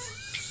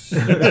radius.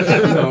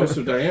 No,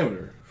 so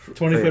diameter.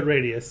 20-foot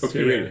radius. Okay,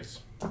 sphere.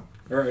 radius. All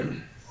right. wow.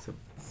 So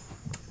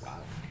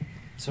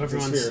It's a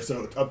everyone's sphere,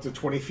 so up to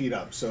 20 feet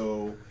up.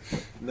 So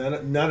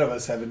none of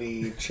us have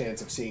any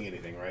chance of seeing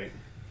anything, right?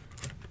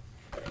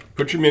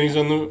 Put your minis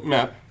on the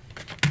map.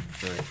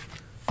 Right.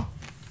 Oh,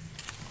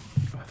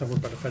 I thought we were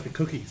about to fight the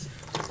cookies.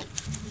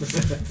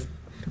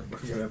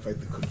 We're gonna fight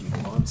the cookie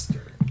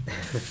monster.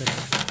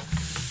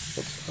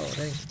 Oh,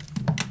 hey.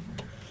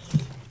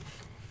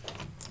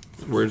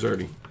 Where's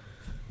Artie?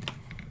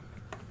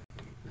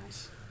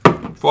 nice.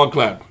 Fog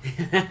cloud.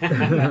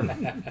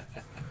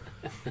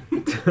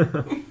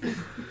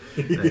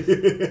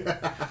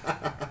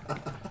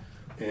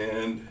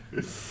 And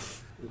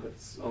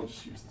I'll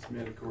just use this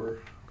Manticore.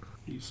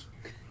 He's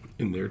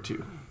in there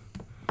too.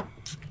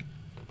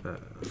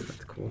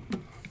 That's cool.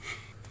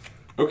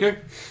 Okay.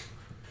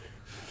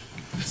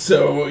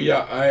 So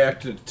yeah, I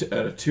acted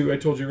at a 2. I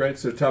told you, right?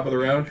 So top of the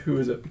round. Who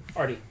is it?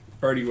 Artie.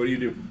 Artie, what do you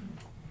do?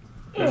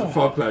 There's a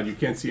fog cloud. You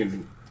can't see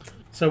anything.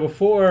 So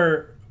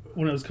before,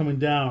 when it was coming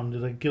down,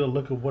 did I get a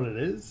look at what it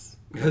is?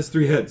 It has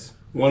 3 heads.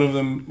 One of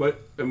them.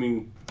 What? I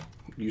mean,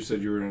 you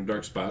said you were in a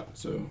dark spot,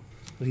 so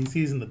But he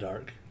sees in the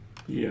dark.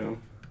 yeah.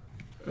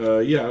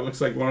 Yeah, it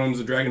looks like one of them's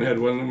a dragon head,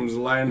 one of them's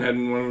a lion head,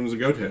 and one of them's a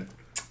goat head.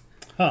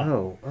 Huh.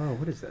 Oh,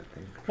 what is that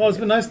thing? Well, it's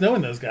been nice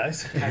knowing those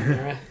guys.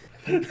 Chimera.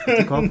 What's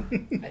it called?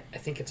 I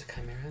think it's a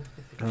chimera.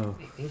 Oh.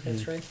 I think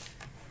that's right.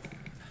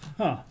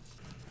 Huh.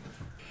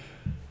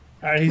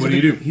 All right, What do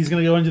you do? He's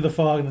going to go into the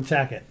fog and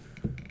attack it.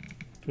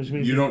 Which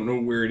means You don't know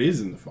where it is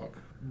in the fog.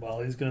 Well,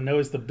 he's going to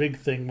notice the big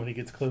thing when he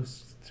gets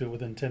close to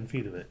within 10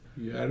 feet of it.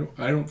 Yeah,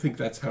 I don't think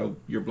that's how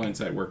your blind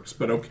sight works,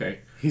 but okay.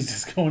 He's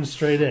just going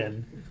straight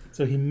in.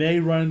 So he may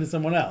run into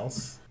someone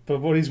else, but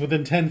when he's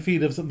within 10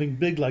 feet of something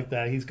big like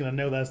that, he's going to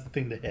know that's the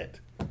thing to hit.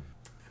 I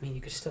mean, you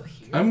could still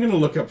hear. I'm going to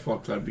look up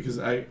fog cloud because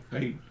I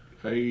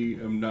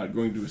am not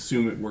going to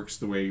assume it works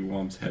the way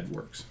Wom's head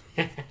works.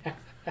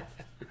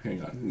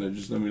 Hang on,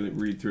 just let me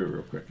read through it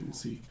real quick and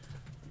see.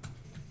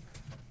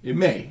 It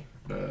may,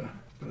 but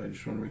I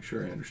just want to make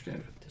sure I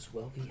understand it. Does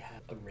Welby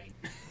have a ring?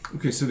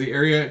 Okay, so the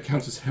area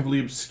counts as heavily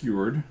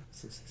obscured,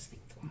 Since this thing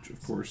flies. which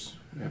of course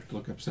I have to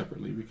look up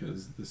separately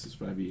because this is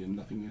 5e and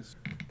nothing is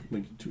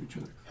linked to each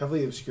other.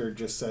 Heavily obscured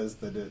just says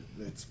that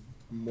it's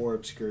more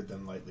obscured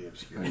than lightly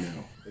obscured. I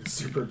know. It's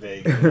super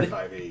vague in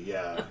 5e,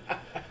 yeah.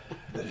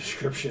 The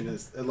description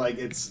is, like,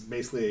 it's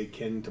basically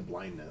akin to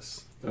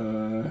blindness.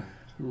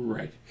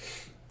 Right.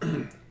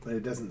 But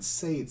it doesn't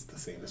say it's the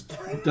same as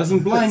blindness. It doesn't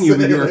blind you,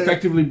 but you're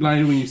effectively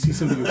blinded when you see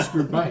something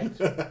obscured by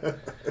it.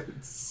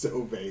 It's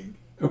so vague.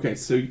 Okay,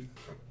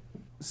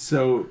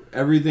 so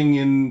everything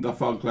in the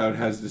fog cloud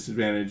has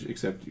disadvantage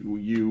except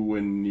you,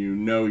 when you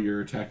know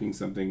you're attacking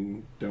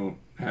something, don't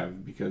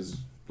have because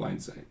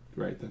blind sight,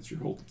 right? That's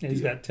your whole And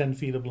he's deal. got 10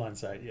 feet of blind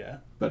sight, yeah.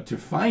 But to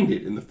find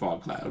it in the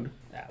fog cloud,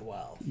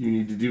 Well, you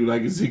need to do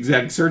like a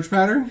zigzag search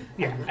pattern.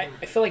 yeah.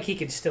 I feel like he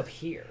could still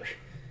hear.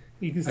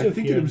 You can still I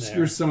think hear it him obscures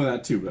there. some of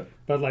that too,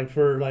 But like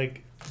for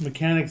like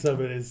mechanics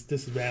of it is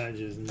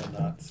disadvantages and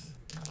whatnots.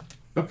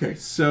 okay,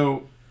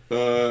 so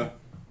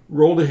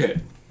roll to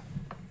hit.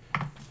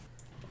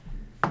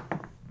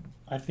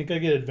 I think I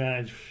get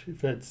advantage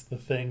if it's the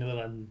thing that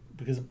I'm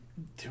because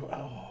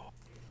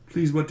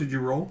Please, what did you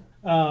roll?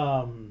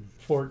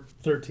 for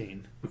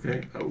 13.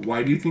 Okay,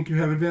 why do you think you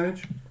have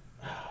advantage?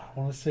 I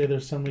want to say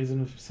there's some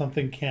reason if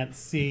something can't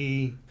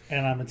see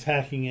and I'm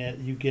attacking it,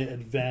 you get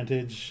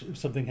advantage if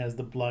something has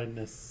the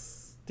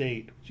blindness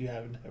state, which you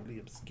have in heavily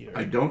obscured.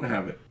 I don't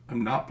have it.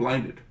 I'm not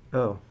blinded.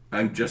 Oh.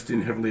 I'm just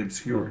in heavily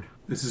obscured.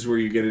 This is where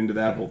you get into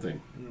that whole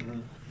thing.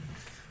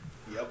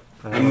 Yep.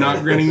 I'm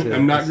not granting.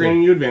 I'm not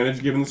granting you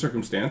advantage given the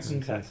circumstance,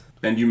 Okay.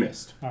 and you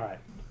missed. All right.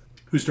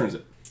 Whose turn is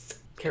it?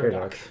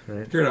 Caradoc.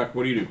 Right. Caradoc,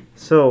 what do you do?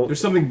 So There's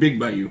something big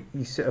by you,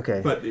 you say,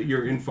 okay. but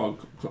you're in fog,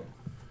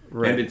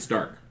 right. and it's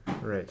dark.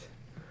 Right.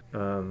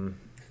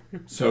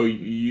 So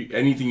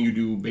anything you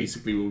do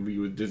basically will be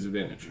with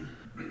disadvantage.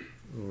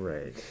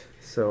 Right.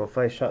 So if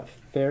I shot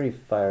fairy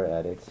fire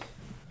at it,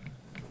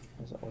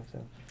 how does that work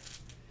out?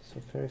 So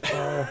fairy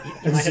fire.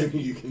 Assuming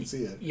you can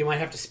see it. You might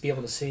have to be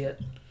able to see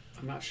it.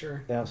 I'm not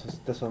sure. Yeah, so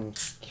that's what I'm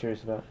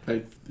curious about.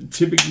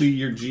 Typically,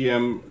 your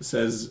GM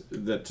says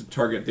that to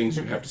target things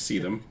you have to see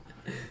them,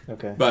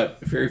 Okay. but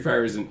fairy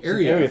fire is an It's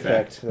area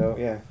effect. though.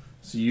 Yeah.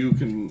 So you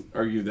can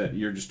argue that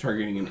you're just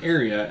targeting an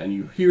area and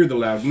you hear the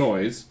loud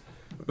noise,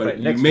 but Right,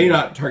 you next may to it.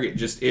 not target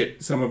just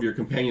it. Some of your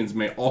companions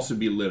may also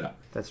be lit up.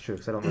 That's true,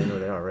 because I don't really know where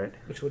they are, right?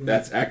 Which would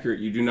That's accurate.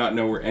 You do not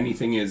know where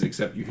anything is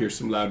except you hear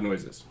some loud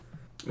noises.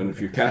 And if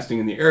you're casting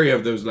in the area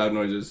of those loud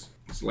noises,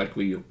 it's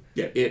likely you'll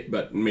get it,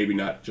 but maybe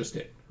not just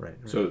it. Right.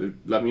 So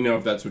let me know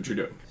if that's what you're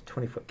doing. It's a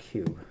 20-foot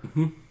cube.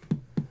 Mm-hmm.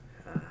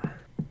 I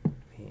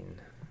mean,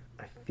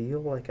 I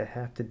feel like I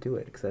have to do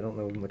it because I don't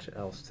know much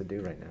else to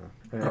do right now.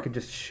 I mean, I could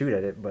just shoot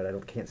at it, but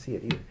can't see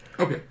it either.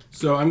 Okay,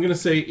 so I'm going to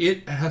say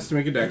it has to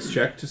make a dex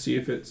check to see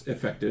if it's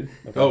affected.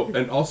 Oh,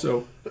 and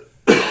also,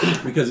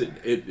 because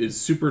it is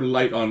super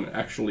light on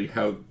actually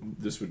how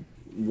this would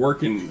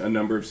work in a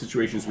number of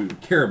situations we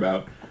would care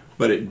about,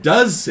 but it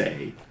does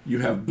say you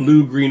have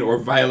blue, green, or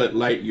violet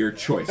light, your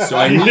choice. So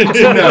I need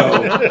to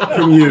know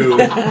from you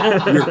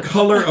your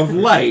color of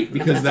light,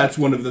 because that's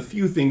one of the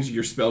few things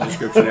your spell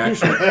description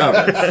actually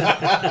covers.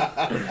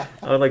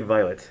 I like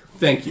violet.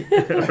 Thank you.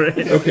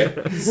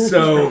 Okay,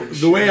 so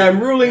the way I'm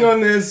ruling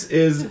on this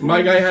is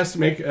my guy has to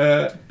make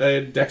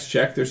a dex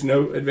check. There's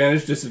no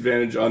advantage,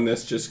 disadvantage on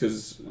this just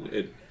because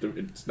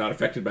it's not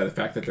affected by the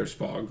fact that there's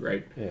fog,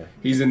 right? Yeah.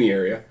 He's in the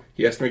area.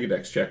 He has to make a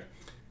dex check.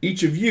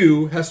 Each of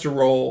you has to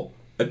roll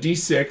a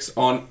d6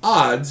 on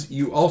odds.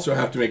 You also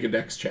have to make a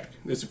dex check.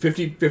 There's a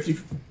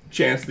 50-50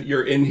 chance that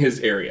you're in his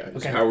area. Is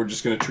Okay. how we're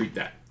just going to treat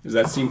that. Does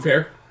that seem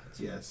fair?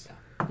 Yes.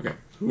 Okay.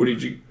 What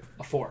did you...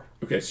 a 4.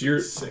 Okay, so you're...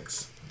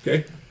 6.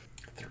 Okay.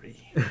 3.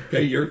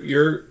 Okay,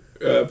 you're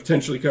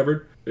potentially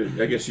covered.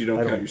 I guess you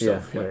don't count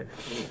yourself. Yeah, right.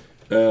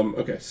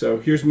 Okay, so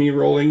here's me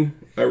rolling.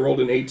 I rolled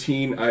an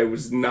 18. I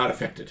was not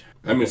affected.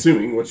 I'm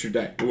assuming. What's your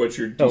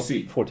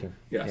DC? 14.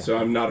 Yeah, so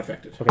I'm not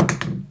affected.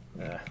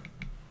 Okay.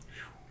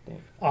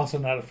 Also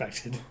not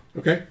affected.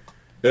 Okay.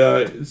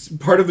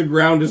 Part of the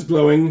ground is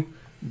glowing,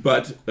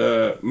 but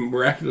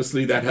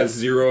miraculously that has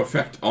zero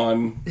effect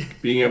on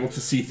being able to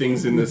see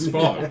things in this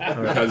fog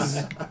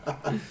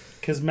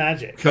Because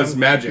magic. because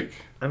magic.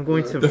 I'm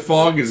going to... The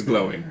fog is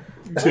glowing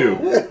too.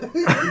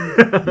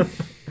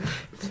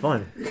 It's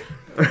fun.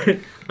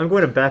 I'm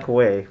going to back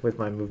away with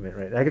my movement,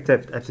 right? I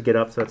have to get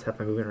up, so that's half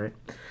my movement, right?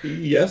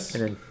 Yes.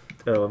 And then,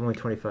 I'm only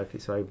 25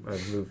 feet, so I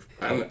move.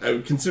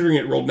 I'm considering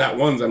it rolled nat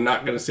ones. I'm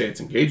not going to say it's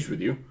engaged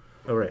with you.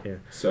 Oh, right, yeah.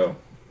 So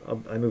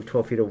I move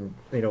 12 feet,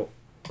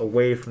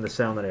 away from the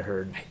sound that I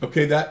heard.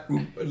 okay,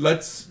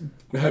 let's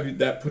have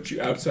that put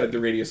you outside the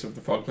radius of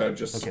the fog cloud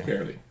just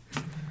barely.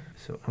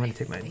 So I'm going to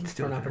take my...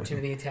 For an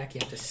opportunity attack, you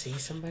have to see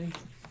somebody?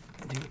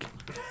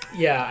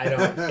 Yeah,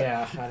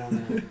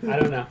 I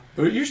don't know.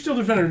 But your still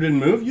defender didn't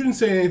move. You didn't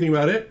say anything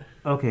about it.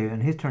 Okay,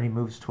 and his turn, he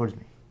moves towards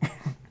me,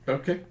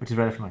 Okay. which is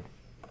right after mine.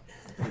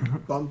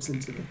 Bumps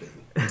into the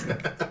bin.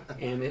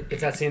 And if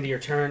that's the end of your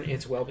turn,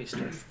 it's Welby's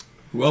turn.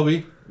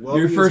 Welby, Welby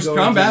your is first going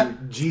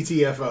combat. to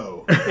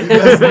GTFO. He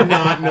does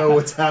not know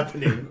what's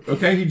happening.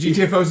 Okay, he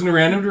GTFOs in a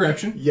random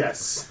direction.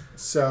 Yes.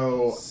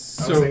 So I was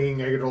So-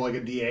 thinking I could roll like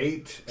a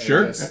D8. And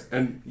Sure. just-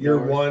 And You're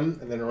 1,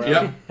 and then around.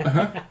 yeah,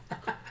 uh-huh.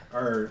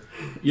 Or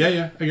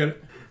yeah, I got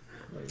it.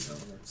 wait, no,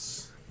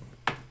 that's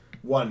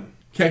 1.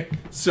 Okay,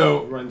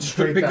 so Run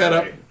straight pick that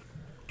up. way.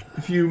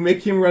 If you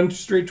make him run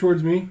straight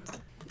towards me,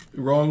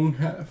 wrong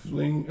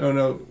halfling. Oh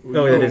no.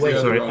 Oh, yeah, it is. the wait,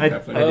 other Sorry, wrong I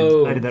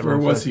halfling. did that Where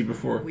wrong. was Sorry. he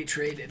before? We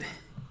traded.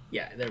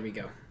 Yeah, there we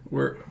go.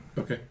 Where?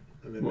 Okay.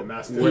 And then the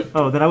mastiff. What-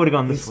 Oh, then I would have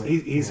gone this way.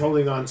 He's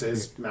holding on to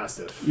his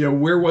mastiff. Yeah,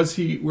 where was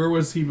he? Where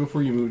was he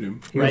before you moved him?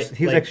 He was, Right,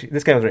 he was like- actually...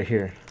 This guy was right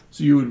here.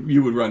 So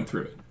you would run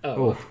through it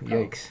Oh,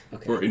 yikes.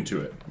 Okay. or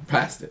into it,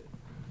 past it.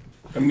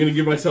 I'm gonna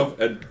give myself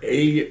an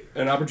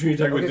opportunity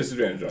attack with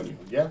disadvantage on you.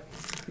 Yeah.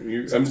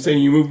 I'm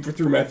saying you move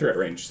through my threat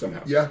range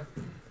somehow. Yeah.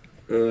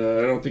 I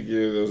don't think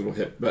either of those will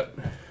hit, but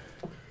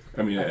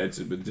I mean it's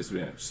a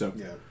disadvantage. So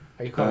Yeah.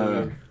 Are you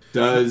calling me?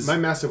 does My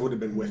mastiff would have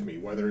been with me,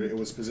 whether it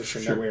was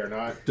positioned Sure. that way or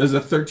not. does a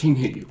 13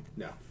 hit you?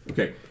 No.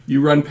 Okay,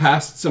 you run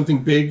past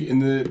something big in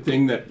the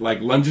thing that like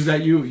lunges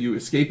at you. You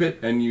escape it,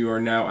 and you are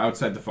now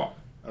outside the fog.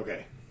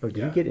 Okay. Oh, did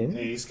Yeah. you get And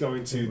in? he's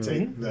going to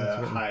take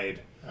the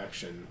hide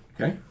action.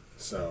 Okay,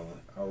 So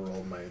I'll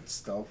roll my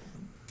stealth.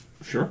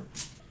 sure.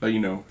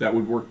 That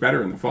would work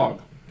better in the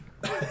fog.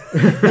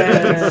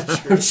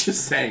 I'm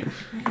just saying,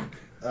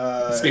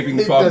 escaping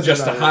the it fog doesn't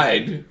just to matter.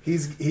 hide.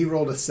 He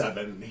rolled a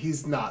 7.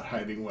 He's not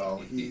hiding well.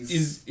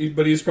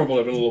 But he's crumpled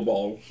up in a little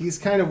ball. He's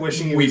kind of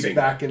wishing he was Weeping.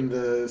 back in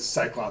the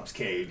Cyclops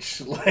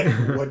cage. Like,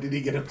 what did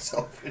he get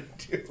himself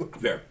into?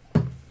 There.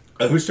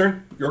 Whose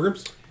turn? Your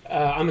groups?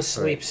 I'm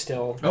asleep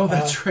still. Oh,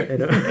 that's right.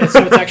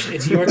 So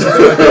it's your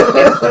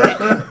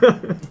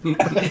turn.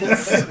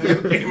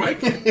 Okay,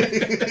 Mike.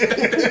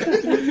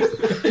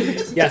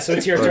 Yeah, so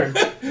it's your turn.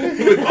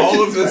 With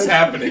all of this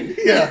happening,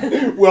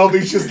 Yeah.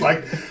 Welby's just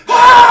like,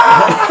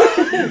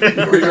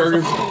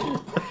 your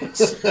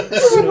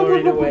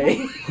Snoring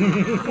away.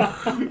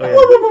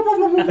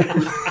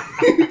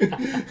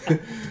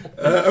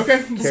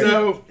 okay,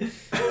 so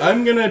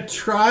I'm gonna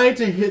try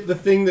to hit the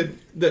thing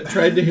that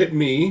tried to hit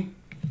me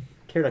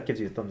Carrot gives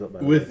you a thumbs up, by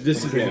the with way.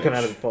 disadvantage. You come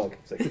out of the fog.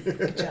 It's like,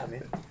 good job,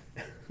 man.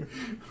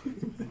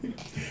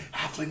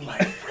 halfling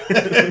life.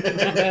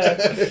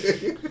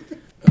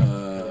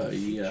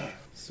 Yeah.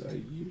 So I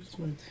used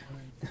my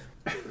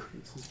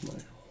this is my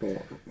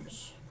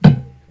horns.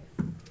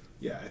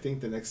 Yeah, I think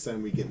the next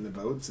time we get in the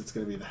boats, it's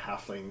going to be the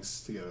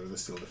halflings together with the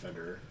steel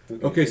defender.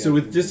 Okay, so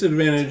with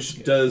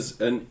disadvantage, does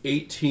an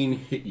 18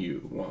 hit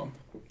you, Wom,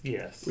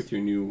 Yes. with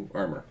your new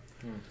armor?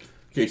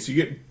 Okay, so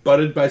you get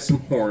butted by some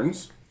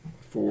horns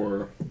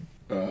for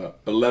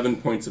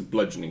 11 points of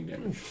bludgeoning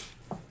damage.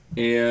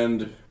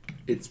 And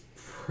it's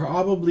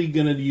probably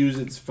going to use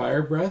its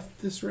fire breath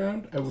this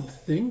round, I would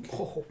think.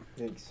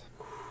 It's,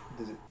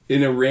 does it,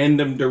 In a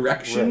random right, I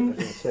direction. was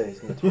going to say,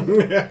 it's in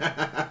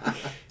the 20.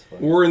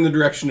 Or in the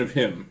direction of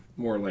him,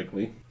 more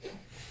likely.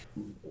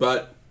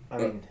 But I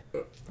mean,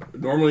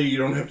 normally you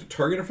don't have to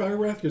target a fire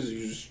breath because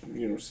you just,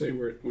 say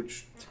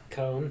which...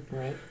 Cone,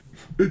 right?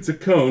 It's a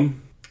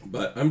cone,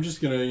 but I'm just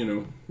going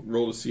to,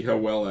 roll to see how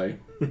well I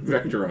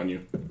vector on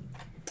you.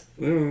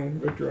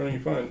 Vector on you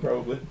fine,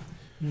 probably.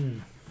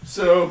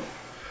 So...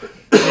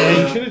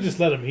 Yeah, you should have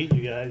just let him eat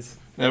you guys.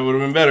 That would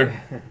have been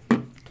better.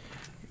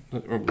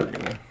 We're going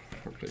to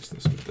replace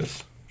this with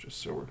this,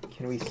 just so we're...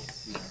 can we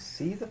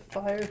see the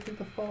fire through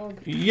the fog?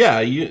 Yeah,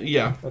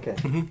 yeah. Okay.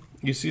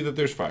 You see that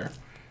there's fire.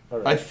 All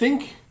right. I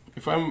think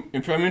if I'm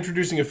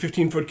introducing a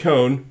 15-foot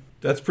cone,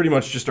 that's pretty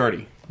much just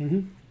Artie.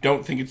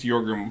 Don't think it's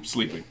Yorgrim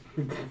sleeping.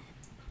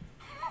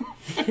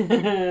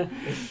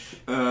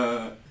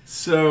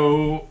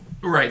 So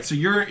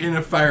you're in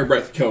a fire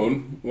breath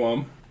cone,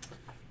 Wom.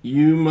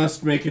 You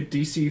must make a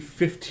DC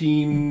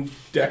 15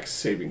 Dex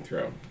saving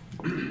throw.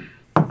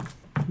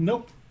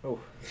 Nope. Oh.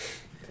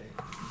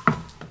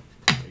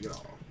 Take it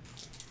all.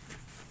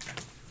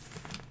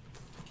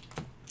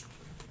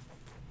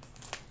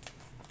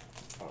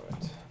 All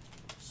right.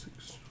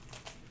 6,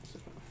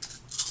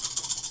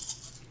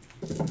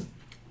 7.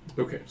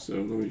 Okay, so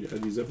let me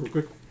add these up real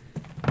quick.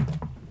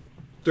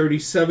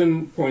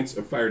 37 points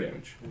of fire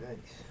damage.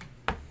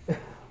 Nice.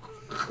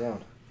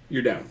 Down.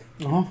 You're down.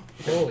 Uh-huh.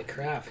 Holy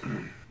crap.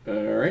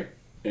 Alright,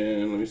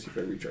 and let me see if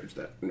I recharge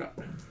that or not.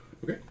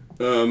 Okay.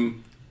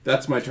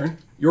 That's my turn.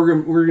 We're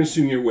going to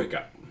assume you wake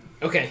up.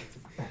 Okay.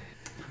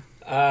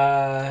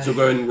 So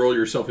go ahead and roll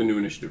yourself into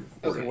initiative.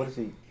 Okay. So what is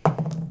he?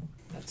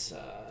 That's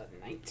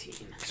 19.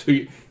 So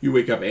you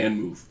wake up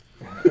and move.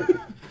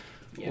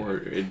 Yeah. Or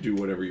do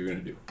whatever you're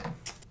going to do.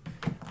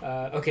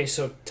 Okay,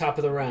 so top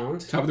of the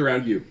round. Top of the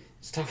round, you.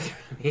 It's top of the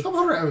round. me. Come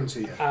on around to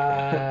you.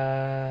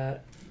 I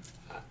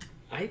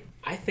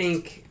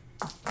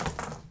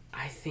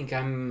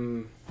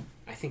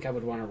think I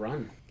would want to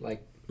run.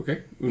 Like,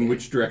 Okay. In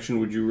which direction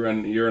would you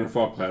run? You're in a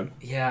fog cloud.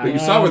 yeah. But you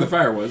saw where the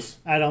fire was.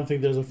 I don't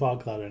think there's a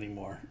fog cloud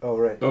anymore. Oh,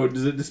 right. Oh,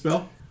 does it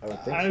dispel? I would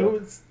think I so.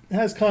 was, it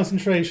has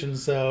concentration,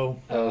 so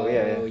Oh,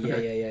 yeah.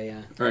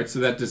 yeah. Alright, so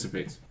that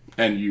dissipates.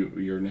 And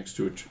you're next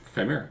to a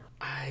chimera.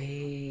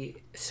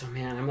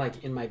 Man, I'm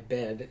like in my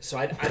bed, so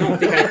I don't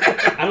think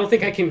I don't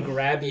think I can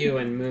grab you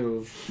and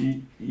move.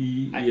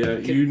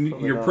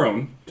 You're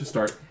prone to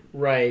start.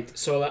 Right.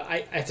 So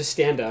I have to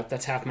stand up.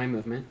 That's half my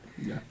movement.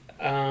 Yeah.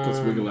 Let's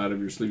Um, wiggle out of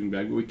your sleeping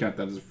bag, but we count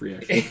that as a free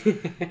action.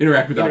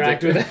 Interact with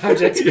interact object. with the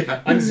object.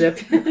 Yeah. Unzip.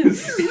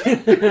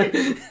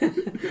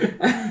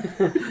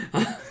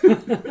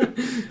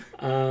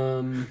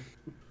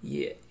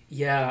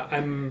 Yeah.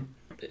 I'm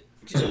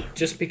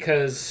just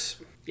because.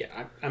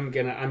 Yeah,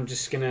 I'm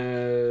just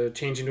gonna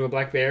change into a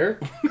black bear,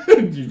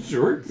 You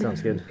sure?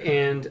 Sounds good.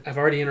 and I've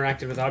already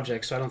interacted with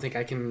objects, so I don't think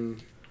I can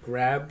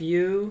grab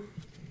you.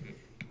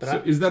 But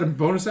So is that a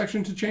bonus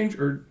action to change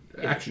or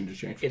action to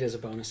change? it is a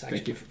bonus action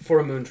Thank you. for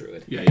a moon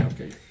druid. Yeah,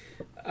 okay.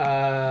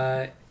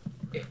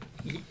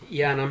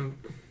 Yeah, and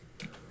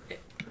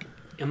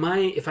am I?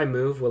 If I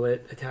move, will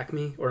it attack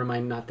me, or am I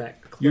not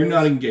that close? You're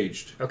not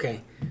engaged.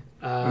 Okay.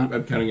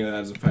 I'm counting it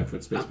as a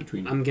 5-foot space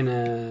between you. I'm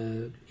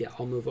gonna. Yeah,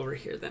 I'll move over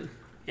here then,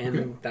 and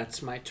Okay.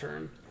 that's my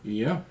turn.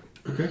 Yeah.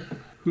 Okay.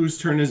 Whose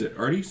turn is it?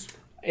 Artie's?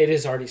 It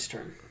is Artie's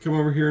turn. Come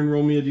over here and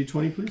roll me a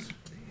d20, please.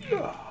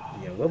 Yeah,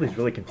 Welby's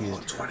really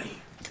confused. 20.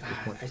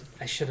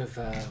 I should have.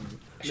 I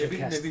should have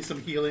cast. maybe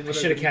some healing. I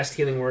should have cast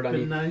healing word on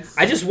you. Nice.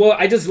 I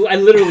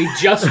literally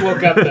just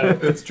woke up though.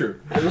 That's true.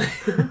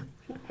 I'm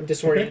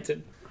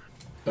disoriented.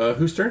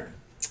 Whose turn?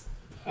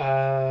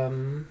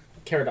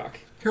 Caradoc.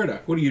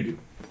 Caradoc, what do you do?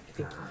 I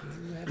think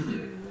you have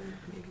your-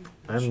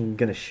 I'm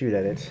gonna shoot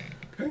at it.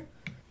 Okay.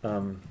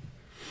 Sorry,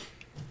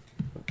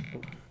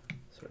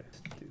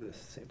 let's do this.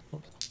 Same.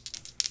 Oops.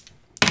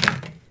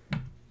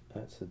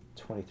 That's a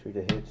 23 to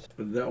hit.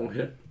 That will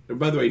hit. And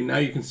by the way, now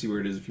you can see where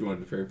it is if you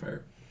wanted to fairy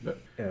fire. But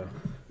Yeah.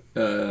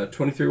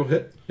 23 will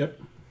hit. Yep.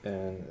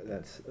 And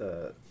that's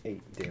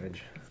 8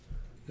 damage.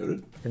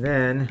 Noted. And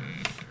then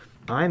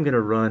I'm gonna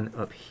run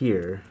up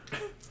here.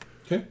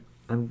 Okay.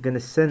 I'm gonna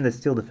send the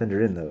steel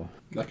defender in though.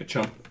 Like a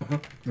chump. Uh-huh.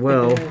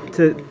 Well,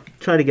 to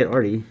try to get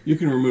Artie. You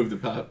can remove the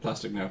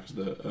plastic now because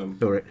the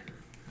All right.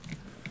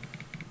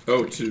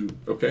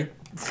 Okay.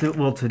 So,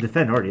 well, to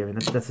defend Artie. I mean,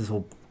 that's his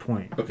whole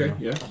point. Okay.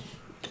 you know?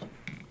 Yes.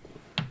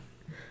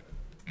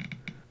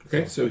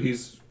 Okay. So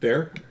he's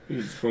there.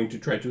 He's going to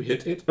try to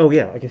hit it. Oh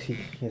yeah, I guess he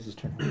has his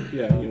turn.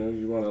 Yeah.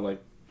 You want to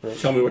like Right.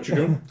 tell me what you're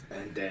doing.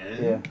 And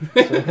then. Yeah.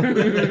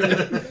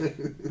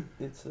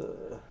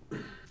 So,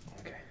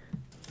 it's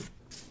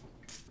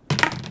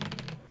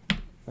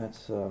That's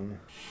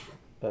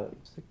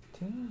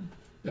 16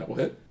 That will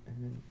hit.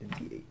 and then a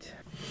D8.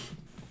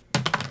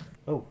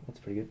 Oh, that's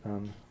pretty good.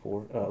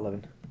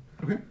 11.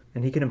 Okay.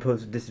 And he can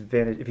impose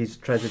disadvantage if he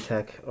tries to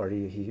attack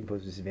Artie. He can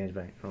impose disadvantage,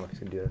 but I don't know if he's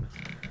gonna do that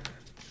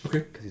Okay.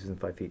 because he's within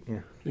 5 feet. Yeah.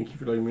 Thank you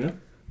for letting me know.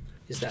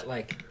 Is that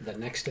like the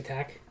next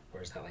attack,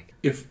 or is that like?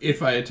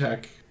 If I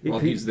attack while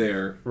If he- he's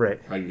there,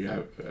 Right. I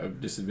have a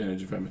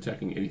disadvantage if I'm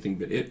attacking anything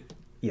but it.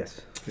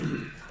 Yes.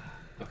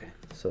 Okay.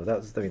 So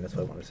that's I mean that's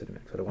why I wanted to sit him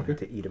next. I don't want him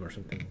to eat him or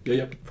something. Yeah,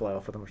 yeah. Fly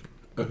off with him or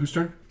something. Whose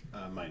turn?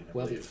 Mine, I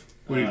Well, believe.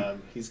 what do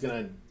you- He's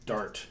gonna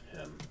dart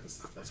him because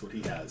that's what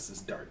he has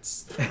is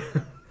darts.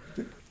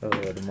 Oh,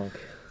 the monk.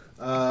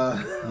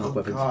 Oh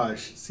weapons.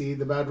 gosh! See,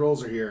 the bad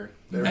rolls are here.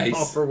 They're Nice.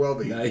 all for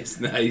Welby. Nice,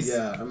 nice.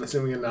 Yeah, I'm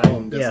assuming a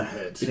 9 doesn't Yeah.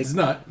 hit. It's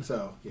not.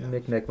 So yeah.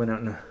 Nick went out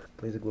in a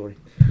blaze of glory.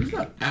 He's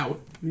not out.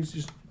 He's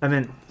just. I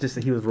meant just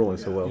that he was rolling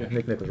so well. Yeah.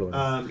 Nick was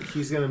rolling.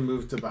 He's gonna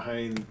move to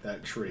behind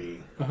that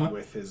tree Uh-huh.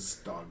 with his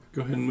dog.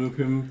 Go ahead and move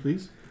him,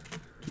 please.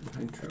 To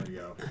behind There tree. we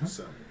go.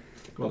 So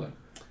Well done.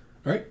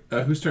 All right.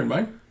 Whose turn?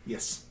 Mine.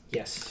 Yes.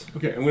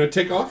 Okay. I'm going to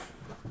take off.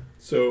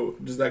 So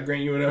does that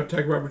grant you an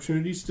attack of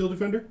opportunity, Steel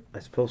Defender? I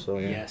suppose so.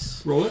 Yeah.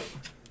 Yes. Roll it.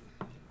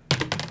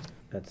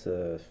 That's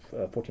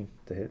 14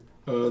 to hit,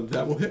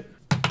 That will hit.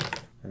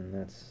 and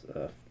that's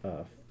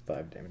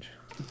 5 damage.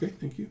 Okay.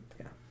 Thank you.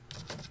 Yeah.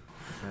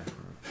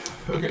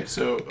 Okay.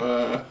 So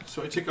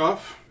I take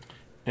off,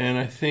 and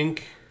I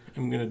think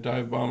I'm going to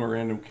dive bomb a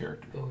random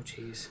character Oh,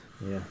 jeez.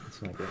 Yeah,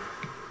 it's not good.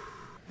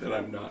 that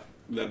I'm not.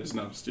 That is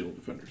not a Steel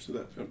Defender. So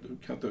that I have to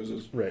count those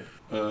as Right.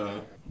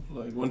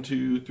 like 1,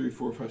 2, 3,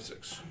 4, 5,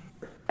 6.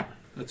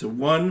 That's a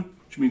 1,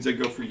 which means I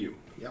go for you.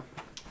 yep.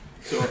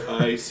 So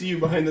I see you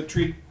behind the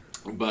tree,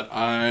 but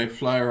I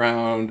fly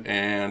around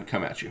and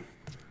come at you.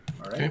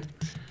 All right. Okay.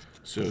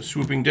 So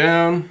swooping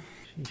down,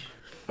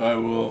 I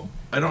will.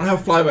 I don't have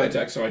flyby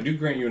attack, so I do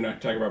grant you an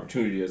attack of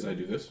opportunity as I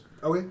do this.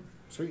 Okay.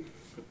 Sweet.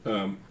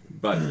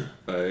 But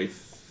I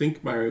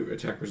think my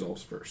attack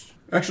resolves first.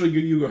 Actually,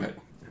 you go ahead.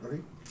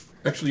 Okay.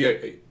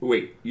 Actually,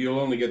 wait. You'll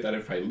only get that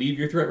if I leave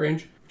your threat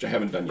range, which I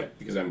haven't done yet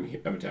because I'm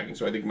attacking.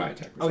 So I think my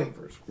attack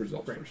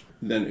resolves first.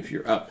 Then if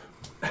you're up,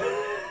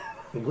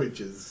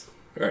 Which is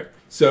all right.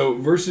 So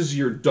versus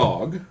your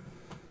dog,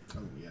 oh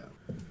yeah.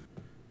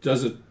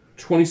 does a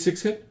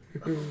 26 hit?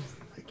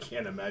 I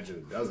can't imagine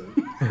it doesn't.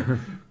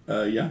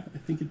 Yeah, I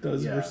think it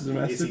does Yeah. versus a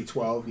AC mastiff.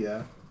 12.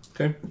 Yeah.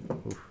 Okay.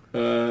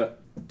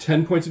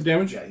 10 points of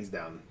damage. Yeah, he's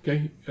down.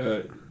 Okay.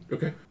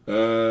 Okay.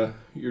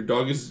 Your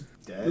dog is,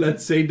 Dead.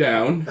 let's say,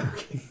 down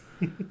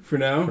for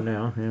now, For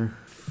now, yeah.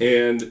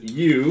 and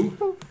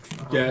you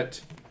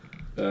get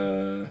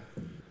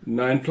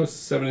 9 plus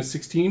 7 is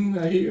 16.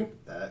 I hear you.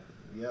 That.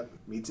 Yep.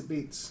 Meets it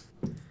beats.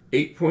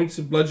 8 points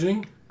of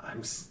bludgeoning.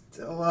 I'm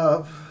still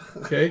up.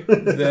 Okay.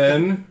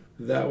 Then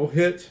that will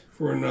hit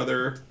for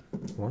another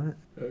What?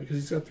 because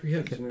he's got 3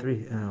 hits. Get isn't it?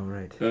 3. Oh,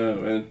 right.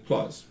 And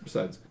claws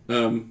besides.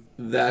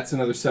 That's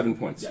another 7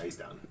 points. Yeah, he's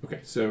down. Okay,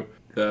 so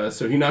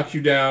he knocks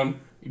you down.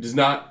 He does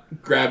not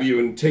grab you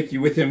and take you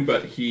with him,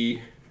 but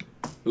he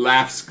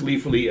laughs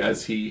gleefully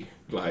as he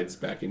glides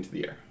back into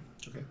the air.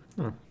 Okay.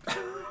 Oh.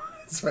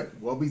 That's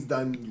right. Welby's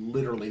done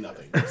literally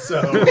nothing.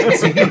 So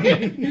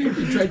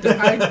He tried to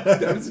hide.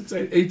 That was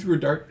exciting. He threw a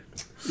dart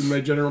in my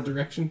general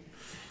direction.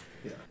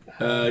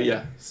 yeah.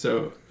 Yeah.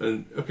 So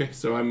okay.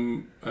 So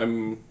I'm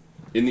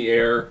in the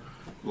air,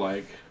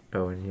 like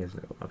Oh, and he has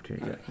no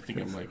opportunity. I think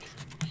I'm like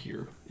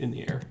here in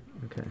the air.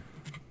 Okay.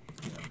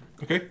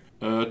 Okay.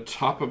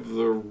 Top of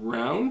the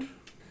round.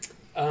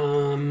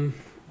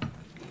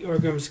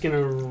 Orgrim's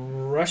gonna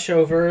rush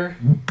over,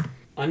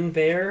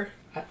 unbear.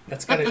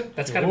 That's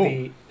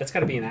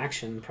gotta be an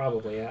action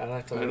probably. I'll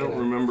have to. I look don't it up. So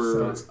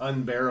remember. it's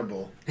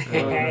unbearable.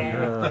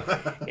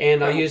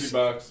 And I'll use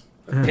Box.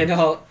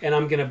 and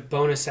I'm gonna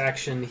bonus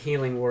action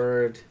healing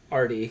word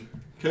Artie.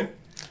 Okay.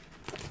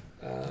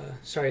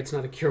 Sorry, it's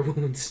not a cure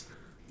wounds.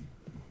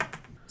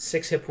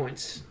 6 hit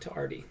points to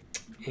Artie,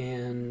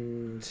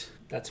 and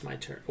that's my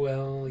turn.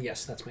 Well,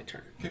 yes, that's my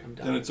turn. Okay. I'm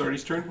Then done. it's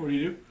Artie's turn. What do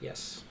you do?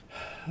 Yes,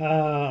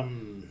 Oh,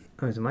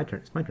 is it my turn?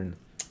 It's my turn.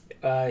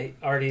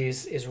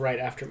 Artie's is right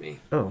after me.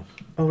 Oh.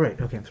 Oh, right.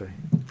 Okay, I'm sorry.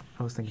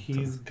 I was thinking.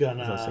 He's what was I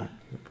gonna. saying?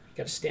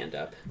 Got to stand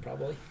up,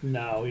 probably.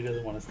 No, he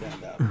doesn't want to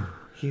stand up.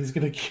 He's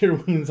gonna cure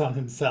wounds on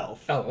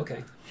himself, Oh,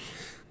 okay.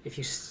 If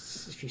you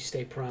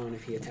stay prone,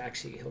 if he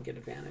attacks you, he'll get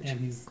advantage. and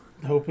he's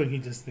hoping he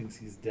just thinks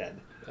he's dead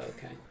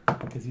Okay.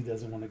 because he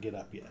doesn't want to get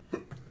up yet.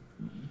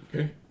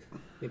 Okay.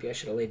 Maybe I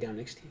should have laid down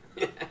next to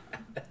you.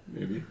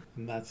 Maybe.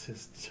 And that's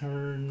his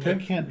turn. Okay. I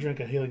can't drink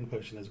a healing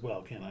potion as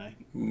well, can I?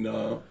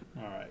 No.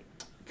 All right.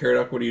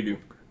 Caradoc, what do you do?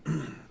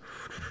 I'm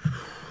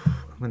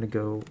gonna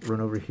go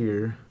run over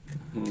here,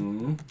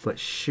 Hmm. but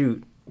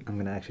shoot. I'm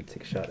gonna actually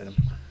take a shot at him.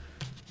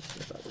 See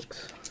if that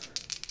works.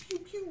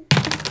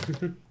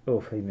 Oh,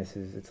 he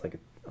misses. It's like a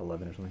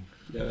 11 or something.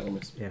 Yeah, that'll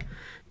miss. Yeah.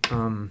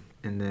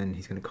 And then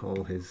he's gonna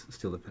call his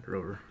Steel Defender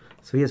over.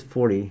 So he has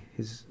 40.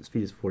 His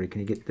speed is 40. Can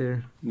he get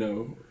there?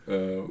 No,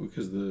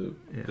 because the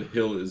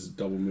hill is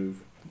double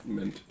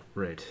movement.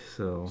 Right.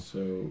 So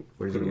So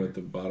Where's put he him at? at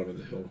the bottom of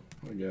the hill,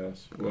 I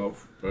guess. Well,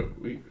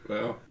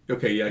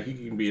 okay, yeah, he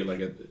can be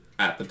like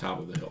at the top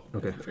of the hill.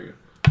 Okay. There you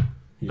go.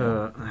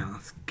 Yeah.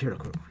 Carol,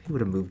 he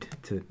would have moved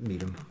to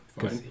meet him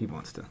because Fine. he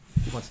wants to.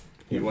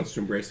 He wants to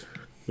embrace.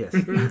 Yes.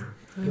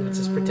 He wants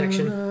his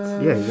protection.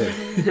 Yeah,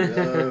 he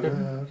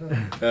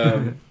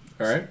does.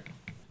 All right.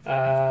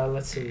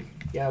 Let's see.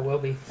 Yeah,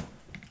 Welby.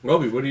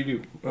 Welby, what do you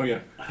do? Oh yeah,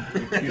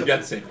 you got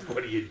to say.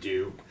 What do you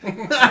do?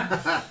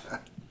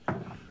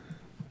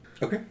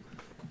 Okay.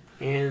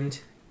 And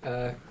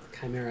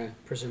Chimera,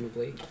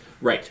 presumably.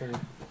 Right. Turn.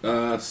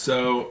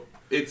 So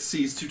it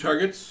sees 2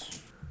 targets.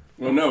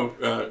 Well,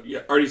 no.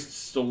 Yeah, Artie's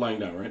still lying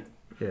down, right?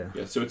 Yeah.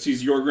 Yeah. So it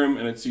sees Yorgrim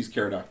and it sees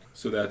Caradoc.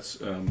 So that's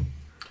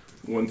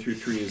 1 through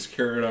 3 is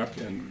Caradoc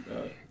and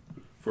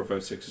 4,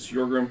 5, 6 is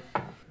Yorgrim.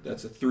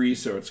 That's a 3,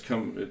 so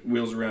it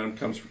wheels around,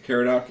 comes for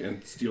Caradoc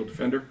and Steel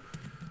Defender.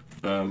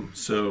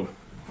 So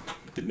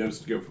it knows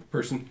to go for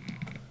person.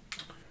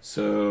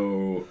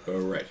 So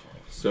right.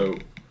 So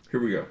here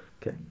we go.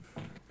 Okay.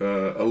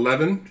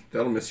 11,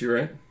 that'll miss you,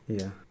 right?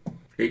 Yeah.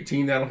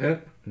 18, that'll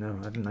hit. No,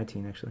 I have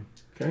 19 actually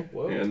Okay.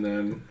 Whoa. And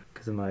then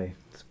because of my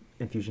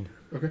infusion.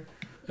 okay.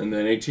 And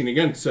then 18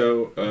 again.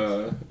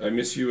 So I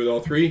miss you with all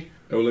 3.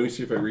 Oh, let me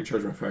see if I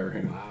recharge my fire.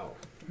 Hang on. Wow.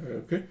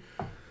 Okay.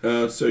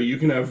 So you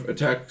can have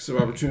attacks of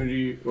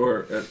opportunity,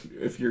 or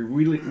if you're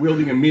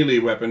wielding a melee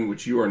weapon,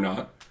 which you are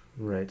not,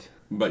 Right.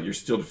 but your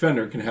Steel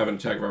Defender can have an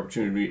attack of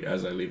opportunity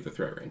as I leave the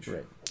threat range.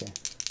 Right.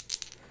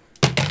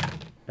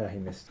 Okay. He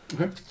missed.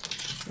 Okay.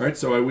 All right.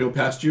 So I wheel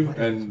past you,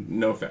 and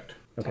no effect.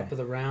 Okay. Top of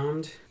the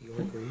round.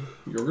 Yorgrim.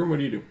 Yorgrim, what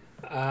do you do?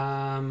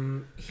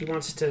 He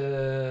wants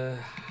to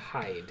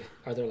hide.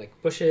 Are there like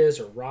bushes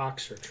or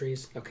rocks or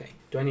trees? Okay.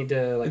 Do I need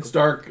to like? It's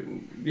dark.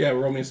 Yeah,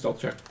 roll me a stealth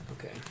check.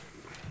 Okay.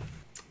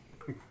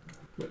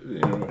 But,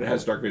 it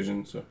has dark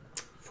vision, so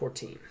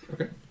 14.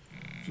 okay.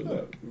 So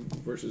that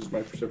versus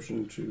my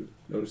perception to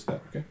notice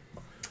that. Okay.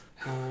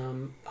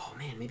 Oh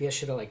man, maybe I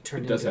should have like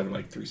turned. It does into, have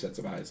like 3 sets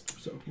of eyes,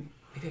 so.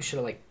 Maybe I should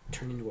have like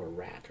turned into a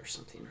rat or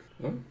something.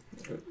 Well,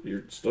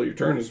 you're still your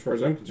turn as far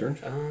as I'm concerned.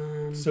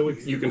 So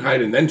it's You can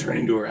hide and then turn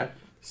into a rat.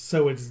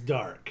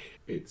 dark.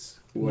 It's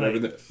whatever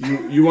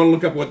you want to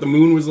look up what the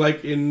moon was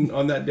like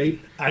on that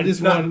date. I just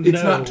It's not. want to know.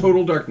 It's not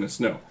total darkness,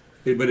 no.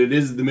 But it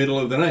is the middle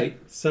of the night.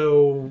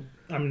 So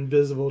I'm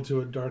invisible to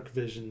a dark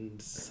vision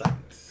sight.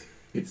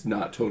 It's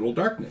not total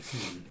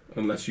darkness,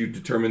 unless you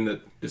determine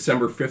that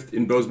December 5th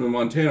in Bozeman,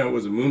 Montana,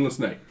 was a moonless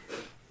night.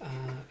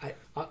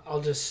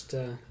 I'll just.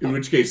 In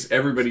which case,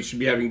 everybody should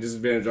be having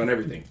disadvantage on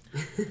everything,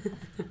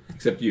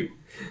 except you.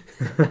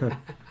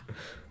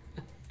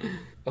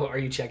 Oh, are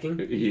you checking?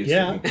 He is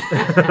Yeah.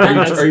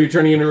 checking. Are you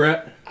turning into a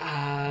rat?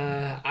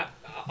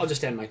 I'll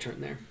just end my turn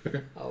there.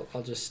 Okay.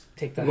 I'll just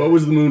take that. What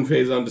was the moon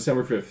phase on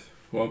December 5th?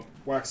 Well,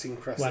 Waxing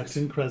crescent.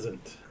 Waxing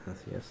crescent.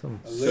 That's, yeah, some.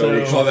 so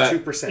we call that.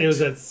 2%. It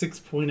was at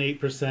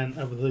 6.8%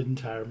 of the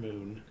entire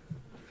moon.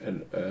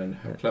 And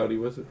how cloudy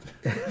was it?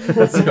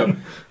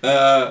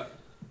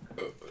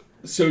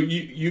 So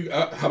you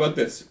how about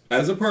this?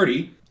 As a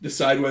party,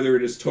 decide whether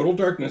it is total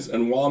darkness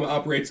and WOM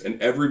operates and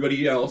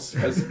everybody else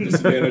has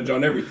disadvantage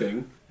on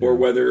everything, or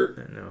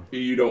whether No.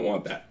 you don't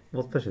want that.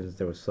 Well, especially since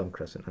there was some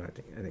crescent. I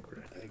think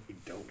we're. I think we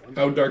don't want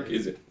How dark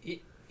is it? Yeah,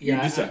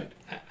 You decide.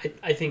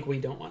 I think we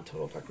don't want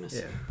total darkness.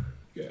 Yeah.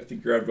 Yeah, I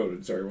think you're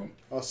outvoted. Sorry, WOM.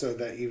 Also,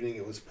 that evening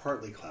it was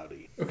partly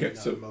cloudy. Okay, not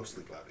so-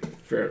 mostly cloudy.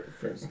 Fair.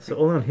 So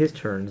only on his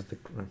turns.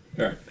 All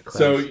right. Clouds.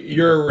 So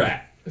you're a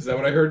rat. Is that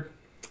what I heard?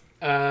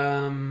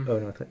 Oh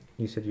no! I thought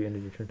you said you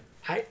ended your turn.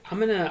 I'm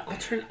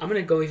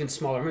gonna go even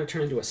smaller. I'm gonna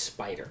turn into a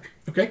spider.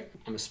 Okay.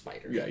 I'm a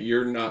spider. Yeah,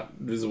 you're not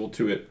visible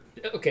to it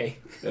Okay.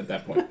 at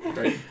that point,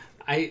 right?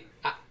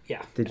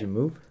 Yeah. Did you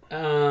move?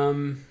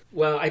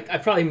 Well, I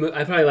probably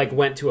like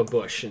went to a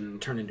bush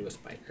and turned into a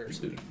spider or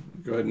something.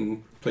 Go ahead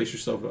and place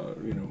yourself,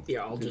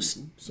 Yeah, I'll just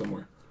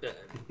somewhere. I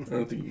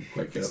don't think you can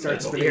quite get up Start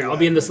that hill. spinning. here. I'll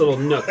be in this little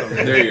nook over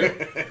there. There you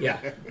go. Yeah.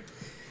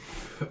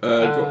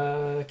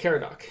 Go.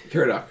 Caradoc.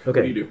 Caradoc, what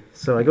Okay. do you do?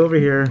 So I go over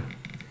here.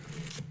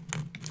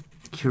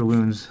 Cure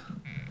wounds.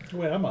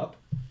 Wait, I'm up.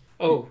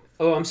 Oh,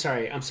 I'm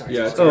sorry. Yeah, it's sorry.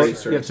 already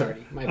sorry.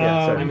 started. My Yeah,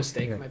 bad. sorry. My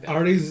mistake. Yeah. My bad.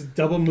 Artie's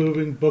double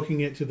moving, booking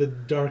it to the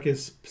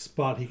darkest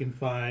spot he can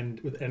find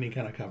with any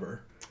kind of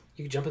cover.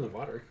 You can jump in the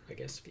water, I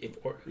guess.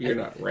 You're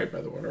not right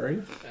by the water, are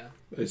you?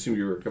 I assume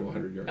you were a couple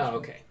hundred yards. Oh,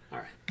 okay. All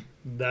right.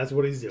 That's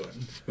what he's doing.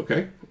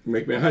 Okay,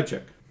 make me a high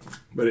check.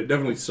 But it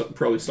definitely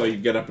probably saw you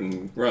get up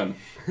and run.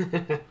 Is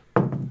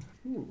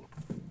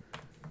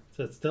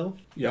that stealth?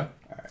 Yeah.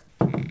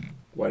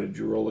 Why did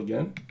you roll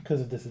again?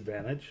 Because of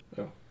disadvantage.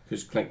 Oh,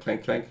 because clank,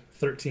 clank, clank.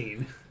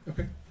 13.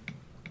 Okay.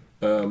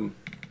 All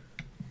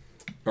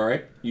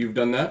right, you've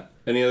done that.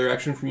 Any other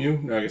action from you?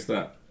 No, I guess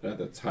not.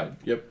 That's hide.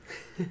 Yep.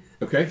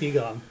 Okay. He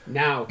gone.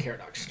 Now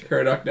Caradoc's turn.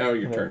 Caradoc, now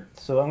your Okay. turn.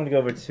 So I'm gonna go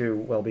over to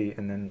Welby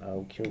and then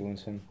I'll cure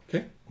wounds him.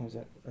 Okay. What was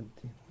that?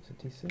 it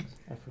D6?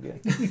 I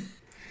forget.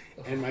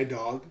 And my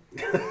dog.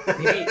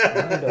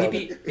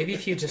 Maybe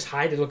if you just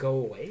hide, it'll go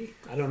away.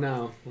 I don't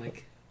know.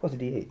 Like, What's a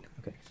D8?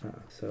 Okay.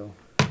 So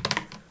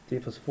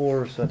D8 plus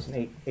 4, so that's an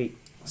 8. 8.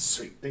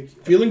 Sweet, thank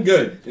you. Feeling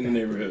good in the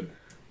neighborhood.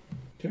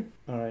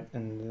 All right,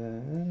 and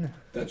then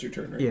That's your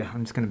turn, right? yeah,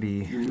 I'm just gonna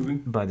be You're moving.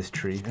 by this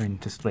tree. I mean,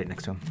 just right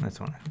next to him. That's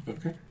one.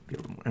 Okay.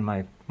 And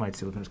my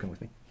seal just come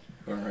with me.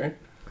 All right.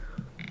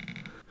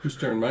 Whose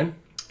turn? Mine.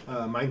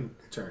 My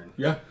turn.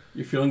 Yeah.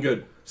 You're feeling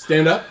good.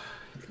 Stand up.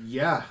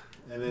 Yeah,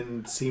 and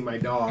then see my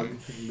dog and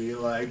be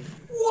like,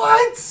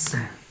 "What?"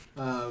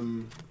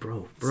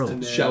 Bro. And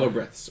then- Shallow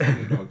breaths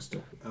on the dog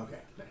still. Okay.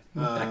 Nice.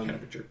 Not that kind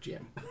of a jerk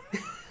jam.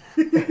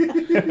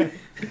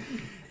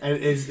 And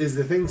is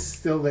the thing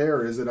still there,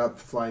 or is it up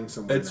flying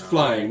somewhere? It's now?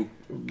 flying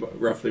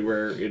roughly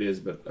where it is,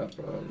 but up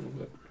a little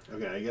bit.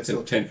 Okay, I guess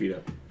 10 feet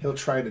up. he'll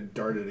try to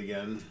dart it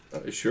again.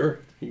 Sure,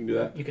 you can do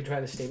that. you could try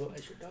to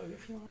stabilize your dog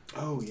if you want.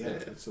 Oh yeah,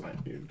 That's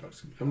fine. Your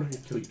dog's, I'm not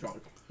going to kill your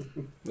dog.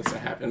 Unless that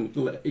happens.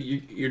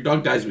 Your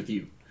dog dies with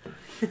you.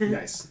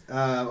 nice.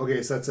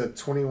 Okay, so that's a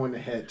 21 to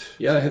hit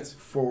Yeah, that hits.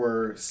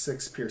 for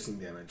 6 piercing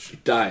damage.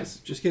 It dies.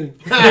 Just kidding.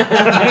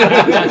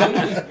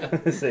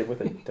 Say with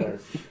a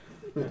dart.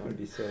 That would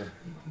be so.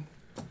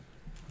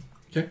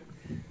 Okay.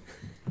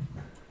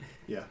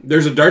 Yeah,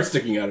 There's a dart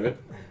sticking out of it.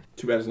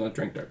 Too bad it's not a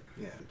trank dart.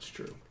 yeah, it's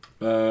true.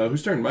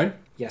 Whose turn? Mine?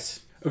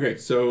 Yes. Okay,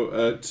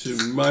 so to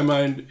my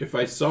mind, if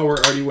I saw where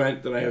Artie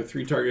went, then I have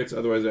 3 targets.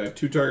 Otherwise, I have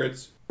 2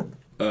 targets.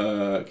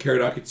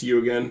 Caradoc, it's you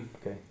again.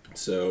 Okay.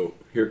 So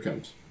here it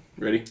comes.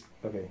 Ready?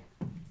 Okay.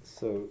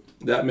 So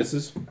That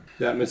misses.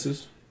 That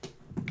misses.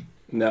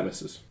 And that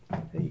misses.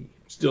 hey.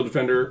 Steel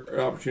Defender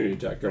opportunity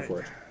attack. Go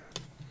for it.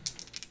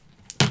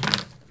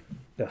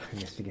 Oh, I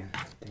missed again.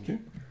 Dang Okay. it.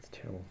 It's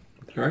terrible.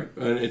 All right,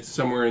 and it's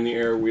somewhere in the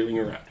air, wheeling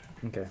around.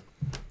 Okay.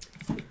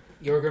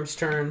 Yorgrim's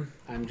turn.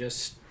 I'm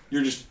just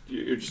You're just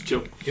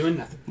chill. doing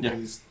nothing. Yeah.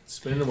 He's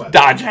spinning the web.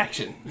 Dodge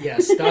action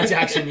Yes. Dodge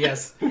action.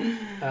 Yes.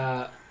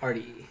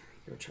 Artie,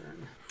 your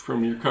turn.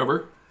 from your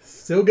cover.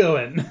 Still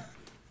going.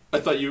 I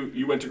thought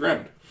you went to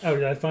ground. Oh,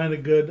 did I find a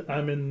good?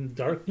 I'm in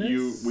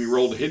darkness. We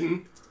rolled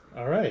hidden.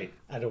 All right.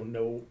 I don't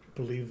know.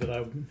 Believe that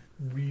I'm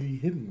really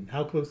hidden.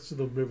 How close to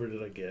the river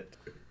did I get?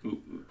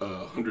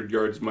 100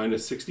 yards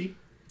minus 60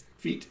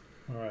 feet.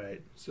 All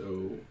right. So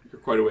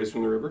you're quite a ways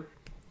from the river.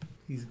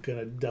 He's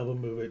gonna double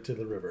move it to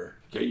the river.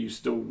 Okay, you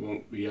still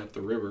won't be at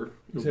the river.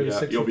 You said it was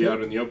 60 You'll be feet?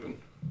 out in the open.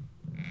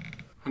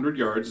 100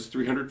 yards is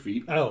 300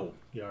 feet, Oh,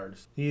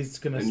 yards. He's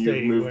gonna and stay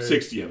you've moved where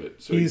 60 of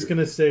it. So he's you're-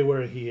 gonna stay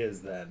where he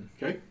is. Then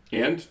Okay,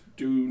 and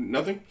do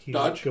nothing. he's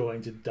Dodge.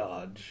 going to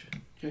dodge.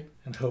 Okay.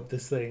 And hope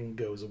this thing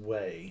goes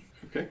away.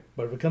 Okay,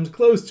 But if it comes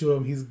close to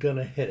him, he's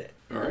gonna hit it.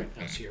 all right.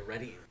 Oh, so you're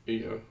ready.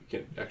 You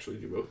can't actually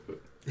do both,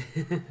 but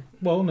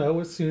Well, no.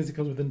 As soon as he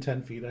comes within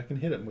 10 feet, I can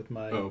hit him with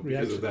my because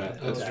reaction. of that.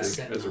 Oh, That's that's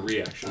true. it. As a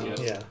reaction, Oh. yes.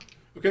 Yeah.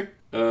 Okay.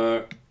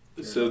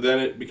 So then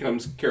it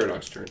becomes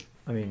Caradoc's turn.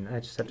 I mean, I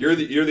just have to.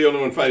 You're the only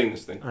one fighting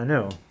this thing. I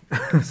know.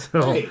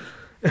 So. Hey,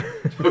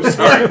 Oh,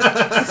 sorry,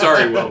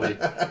 sorry, Welby.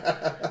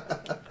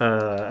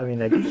 I mean,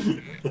 like,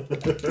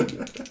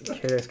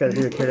 Karadoc's got to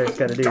do what Karadoc's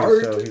got to do,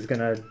 so he's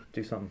gonna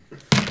do something.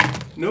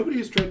 Nobody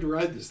has tried to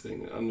ride this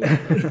thing unlike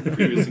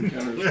previous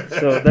encounters.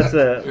 So that's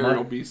a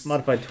Aerial beast.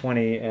 modified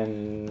 20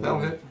 and That'll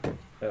hit.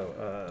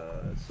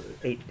 it's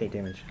 8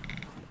 damage.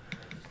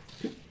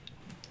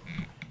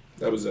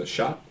 That was a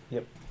shot.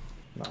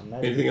 Not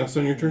magic. Anything else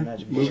on your turn?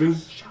 Magic. Moving?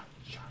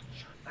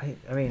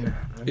 I mean,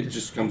 I'm It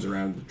just comes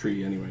around the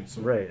tree anyway.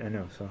 So. right. I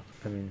know. So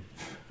I mean,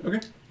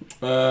 Okay.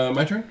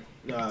 My turn.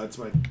 it's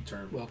my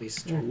turn.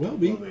 Welby's Oh, turn.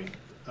 Welby.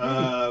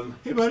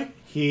 Hey, buddy.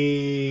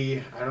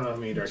 I don't know how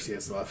many darts he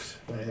has left.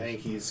 I think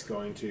he's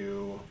going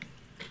to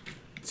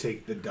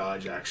take the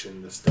dodge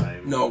action this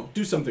time. No,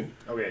 do something.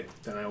 Okay,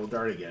 then I will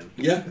dart again.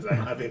 Yeah. Because I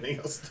don't have anything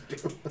else to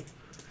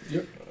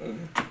do.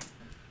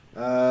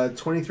 Yep.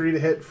 23 to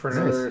hit for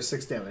another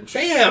 6 damage.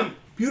 Bam!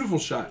 Beautiful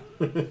shot.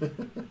 yeah.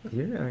 I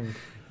mean,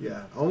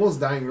 Yeah, almost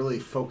dying really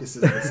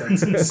focuses the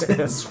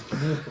senses.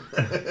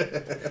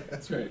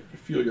 That's right. You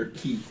feel your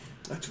key.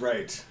 That's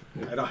right.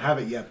 I don't have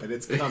it yet, but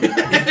it's coming.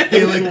 I can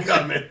feel it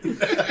coming.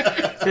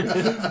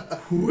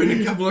 Ooh,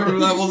 in a couple of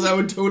levels, I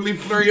would totally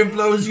flurry of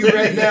blows you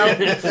right now.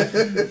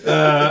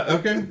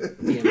 Okay.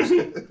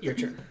 Your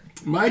turn.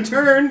 My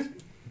turn.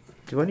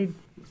 do I need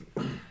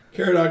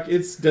Caradoc,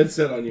 it's dead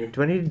set on you.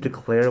 to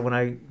declare when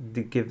I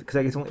give? Because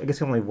I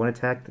guess only one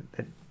attack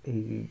that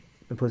he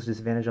imposes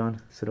disadvantage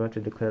on. So do I have to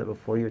declare that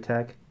before you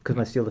attack? Because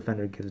my steel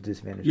defender gives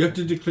disadvantage. You have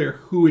to declare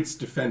who it's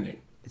defending.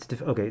 It's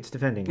okay. It's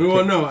defending.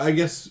 Well, no, I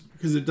guess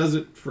because it does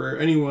it for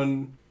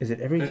anyone. Is it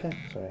every attack?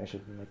 Sorry, I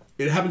should. Like,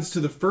 It happens to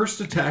the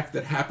first attack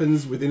that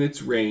happens within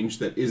its range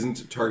that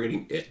isn't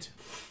targeting it.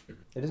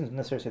 it doesn't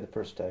necessarily say the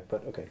first attack,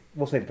 but okay,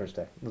 we'll say the first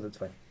attack. Well, that's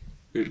fine.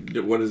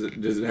 What is it?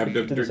 Does it have a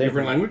Did it say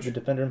different language? The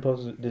defender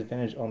imposes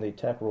disadvantage on the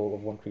attack roll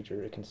of one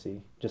creature it can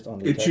see, just on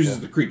the. It attack chooses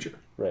roll. the creature.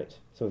 Right.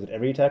 So is it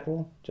every attack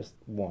roll? Just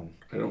one.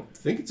 I don't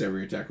think it's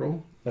every attack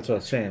roll. That's what I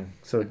was saying.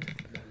 So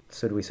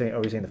do we say? Are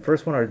we saying the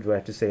first one, or do I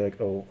have to say like,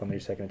 oh, on your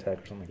second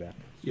attack or something like that?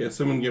 Yeah,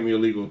 someone give me a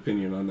legal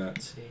opinion on that.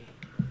 Let's see.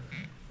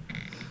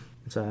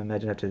 So I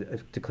imagine I have to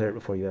declare it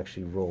before you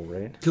actually roll,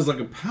 right? Because like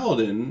a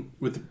paladin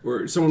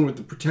or someone with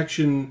the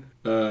protection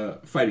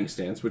fighting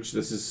stance, which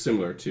this is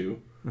similar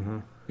to,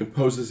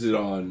 imposes it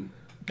on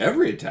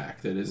every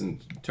attack that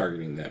isn't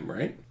targeting them,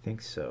 right? I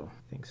think so,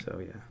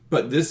 yeah.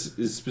 But this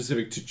is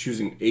specific to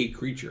choosing a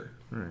creature.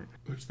 Right.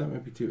 Which that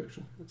might be too,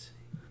 actually. Let's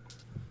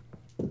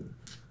see.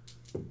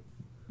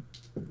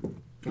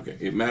 Okay,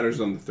 it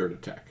matters on the third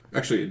attack.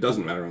 Actually, it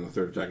doesn't matter on the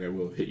third attack. I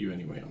will have hit you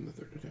anyway on the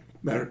third attack.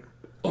 Matter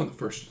on the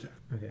first attack.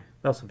 Okay.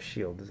 Also,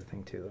 shield is a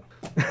thing too,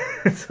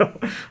 though. So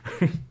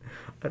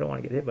I don't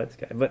want to get hit by this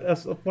guy. But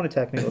one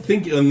attack I maybe.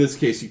 think in this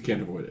case you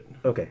can't avoid it.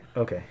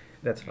 Okay,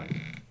 that's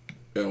fine.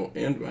 Oh,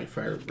 and my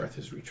fire breath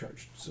is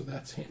recharged, so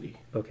that's handy.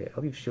 Okay,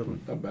 I'll leave shield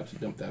and I'm about to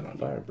dump that on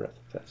fire you. breath.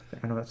 That's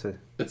I know that's a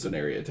That's an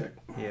area attack.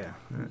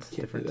 that's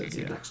Can't- different. That's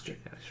yeah. a dex check.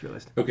 Yeah, I just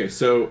realized. Okay,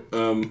 so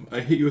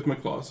I hit you with my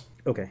claws.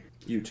 Okay.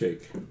 You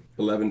take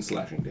 11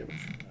 slashing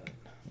damage.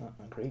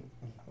 Great.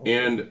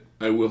 And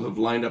I will have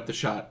lined up the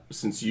shot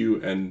since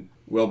you and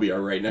Welby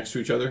are right next to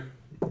each other.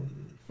 I'm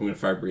going to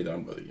fire breathe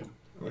on both of you.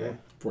 Okay.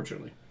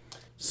 Fortunately.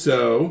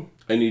 So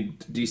I need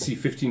DC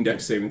 15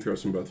 dex saving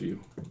throws from both of you.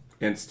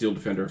 And Steel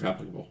Defender if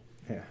applicable.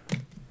 Yeah.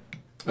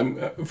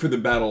 I'm for the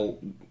battle,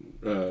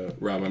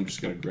 Rob, I'm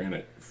just going to grant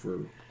it for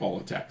all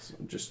attacks.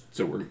 Just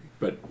so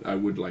but I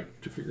would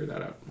like to figure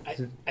that out.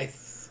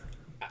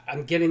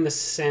 I'm getting the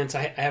sense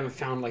I haven't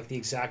found like the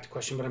exact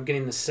question, but I'm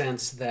getting the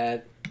sense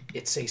that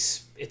it's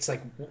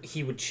like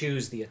he would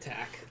choose the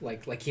attack,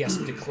 like he has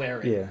to declare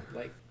it. Yeah.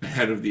 Like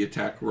Ahead of the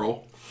attack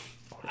roll?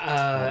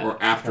 or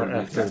after the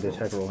After attack the roll?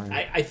 attack roll.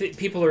 Yeah. I think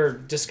people are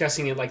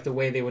discussing it like the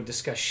way they would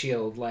discuss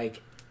shield,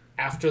 like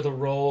after the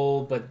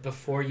roll, but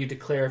before you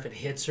declare if it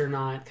hits or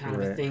not, kind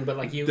of a Right. thing. But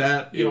like you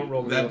That don't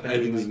roll the that open I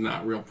think anyway. is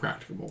not real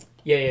practicable.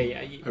 Yeah.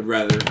 I'd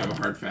rather have a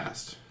hard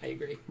fast. I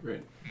agree.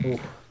 Right. Ooh,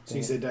 So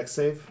you say dex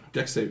save?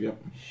 Dex save, yep.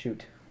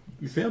 shoot.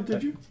 You failed,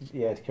 did you?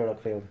 Yeah, Carol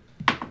failed.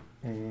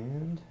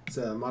 And It's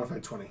a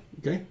modified 20.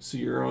 Okay, so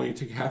you're only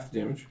take half the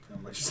damage. How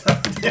much is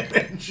that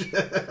damage?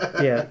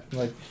 yeah,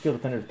 like Steel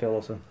Defender failed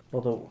also.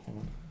 Although,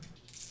 hold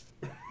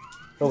on.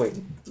 Oh wait,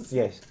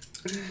 yes.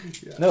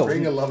 Yeah, No,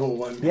 bring he- a level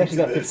 1. he actually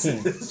got into this.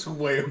 15. It's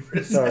way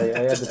over. Sorry, I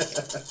had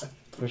the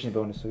proficiency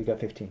bonus, so he got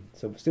 15.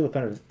 So Steel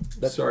Defender.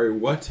 That's Sorry,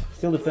 what?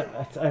 Steel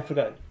Defender. I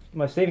forgot.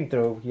 My saving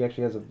throw, he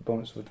actually has a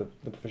bonus with the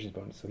proficiency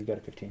bonus, so he got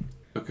a 15.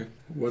 Okay,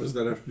 what does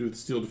that have to do with the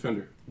Steel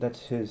Defender? That's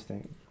his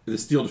thing. The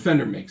Steel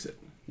Defender makes it.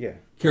 Yeah,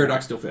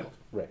 Caradoc still failed.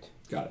 right.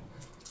 Got it.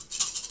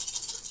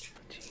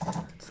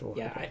 It's a lot.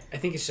 Yeah, I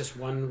think it's just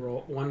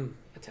one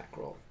attack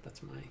roll.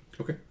 That's my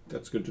Okay,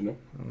 that's good to know.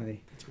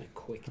 How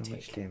quick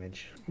much take.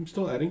 damage? I'm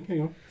still adding.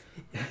 Hang on.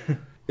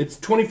 It's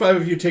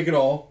 25 if you take it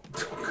all.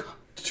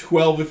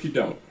 12 if you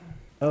don't.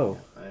 Oh,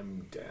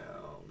 I'm down.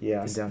 yeah,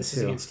 I'm This, down this is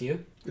too. against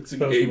you. It's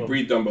Both a of them.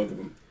 breathed on both of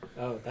them.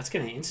 Oh, that's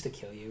gonna insta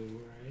kill you,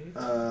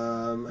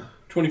 right?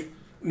 20.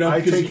 No, I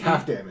because take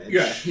half damage.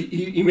 Yeah,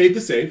 he made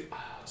the save,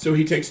 so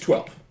he takes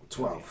 12.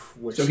 12,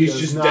 which So he's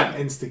does just not down.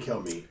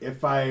 insta-kill me.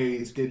 If I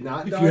did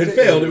not If dodge you had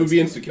failed, it would be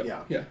insta-kill.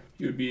 Yeah.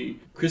 You would be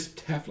crisp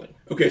halfling.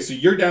 Okay, so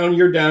you're down,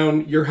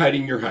 you're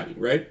hiding,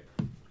 right?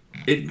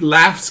 It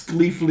laughs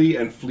gleefully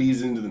and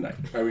flees into the night.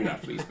 I mean, not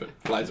flees, but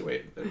flies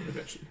away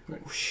eventually.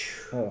 Right.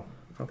 Oh,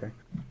 okay.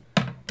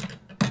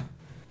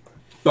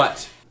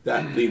 But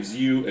that leaves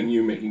you and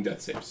you making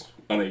death saves,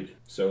 unaided.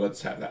 So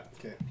let's have that.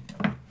 Okay.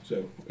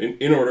 So,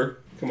 in order,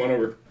 come on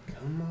over.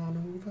 Come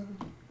on over.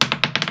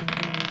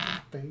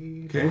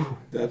 Baby. Okay,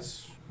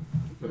 that's...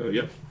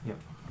 yep.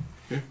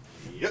 Yep.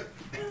 Yep.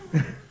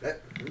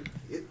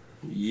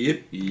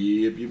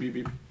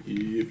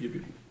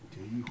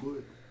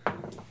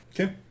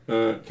 Okay,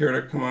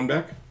 Caradoc, come on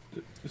back.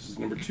 This is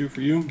number 2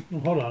 for you.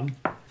 Well, hold on.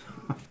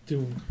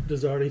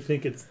 Does Artie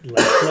think it's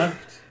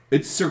left?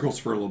 It circles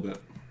for a little bit.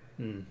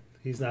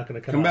 He's not going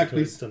to come Come out back, until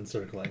please. it's done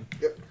circling.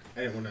 Yep. I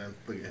didn't want to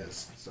look at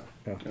his. So.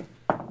 Oh. Okay.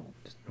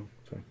 Just, oh,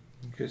 sorry.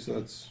 Okay, so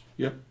that's...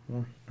 Yep.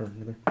 More or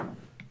another.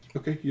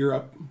 Okay, you're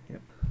up.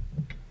 Yep.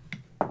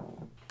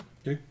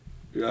 Okay.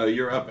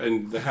 You're up,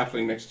 and the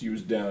halfling next to you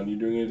is down. You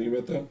doing anything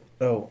about that?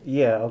 Oh,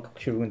 yeah, I'll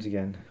cure wounds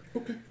again.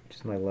 Okay.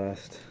 Just my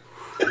last.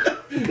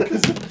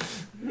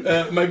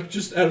 Mike,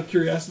 just out of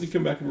curiosity,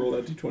 come back and roll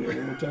that d20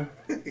 one more time.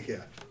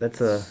 Yeah.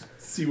 That's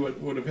See what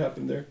would have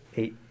happened there.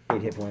 8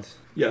 hit points.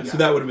 Yeah, so Yeah.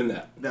 that would have been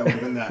that. That would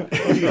have been that.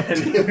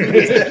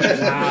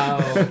 Wow.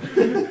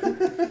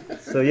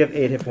 So you have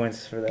 8 hit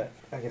points for that.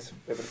 I guess.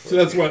 So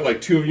that's what, like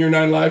 2 of your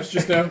 9 lives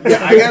just now?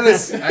 Yeah, I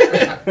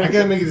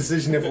gotta make a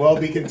decision if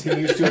Welby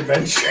continues to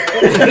adventure.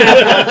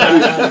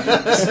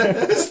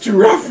 It's too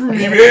rough for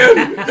me,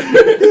 man.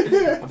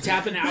 I'm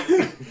tapping out.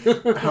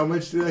 How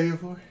much did I get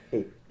for?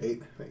 8.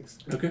 8. Thanks.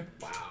 Okay.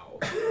 Wow.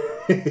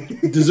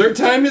 Dessert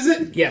time, is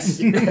it? Yes,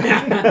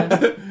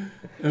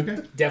 Okay.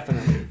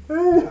 definitely.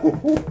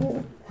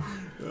 Oh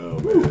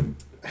man.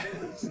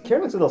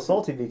 Carolyn's a little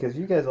salty because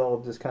you guys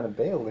all just kind of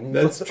bailed, and he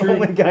That's was true. the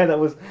only guy that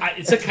was.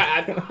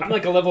 I'm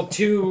like a level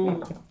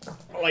 2.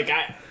 Like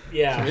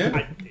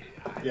Yeah.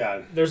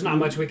 Yeah. there's not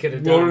much we could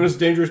have done. Wilderness,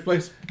 dangerous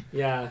place.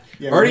 Yeah.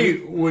 Yeah. Artie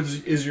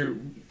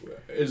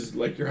is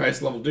like your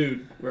highest level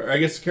dude. I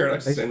guess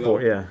Karadok's the He's same 4,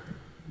 level. yeah.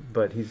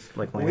 But he's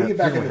like my When we get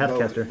back in the half boat,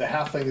 caster. the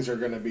halflings are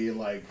going to be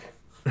like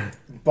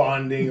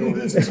bonding over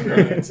this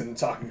experience and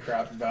talking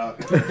crap about.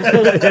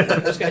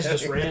 Those guys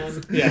just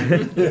ran.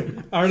 Yeah.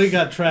 Already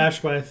got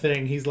trashed by a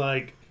thing. He's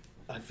like,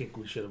 I think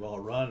we should have all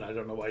run. I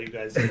don't know why you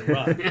guys didn't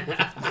run.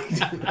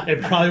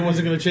 It probably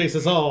wasn't going to chase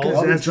us all.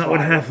 Well, That's not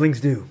what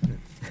halflings do.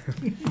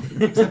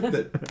 Except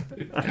that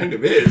it kind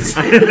of is.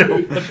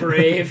 The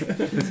brave,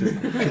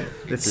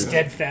 This is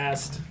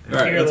steadfast, All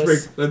right,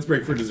 fearless. let's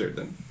break for dessert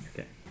then.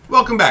 Okay.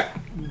 Welcome back.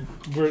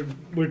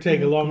 We're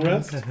taking a long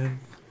rest.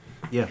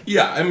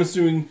 Yeah, I'm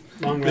assuming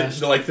Long that,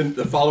 rest. like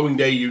the following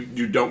day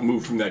you don't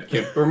move from that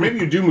camp, or maybe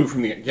you do move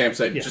from the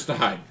campsite Yeah. just to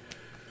hide.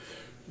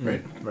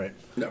 Right? right.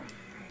 No.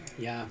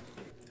 Yeah.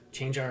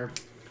 Change our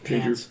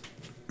Change pants.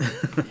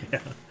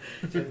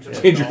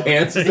 Change your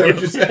pants. Is that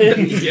what you said?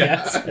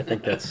 Yes. I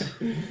think that's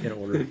in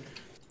order.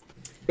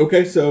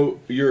 Okay, so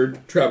you're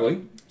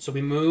traveling. So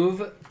we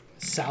move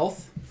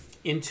south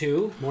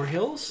into more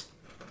hills?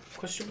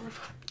 Question mark?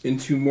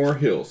 Into more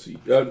hills.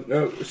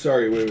 No,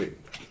 sorry, wait.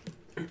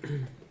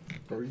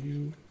 Are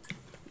you?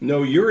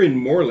 No, you're in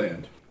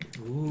Moorland.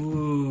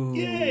 Ooh.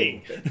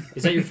 Yay!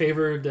 Is that your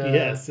favorite?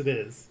 Yes, it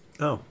is.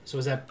 Oh, So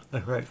is that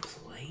right.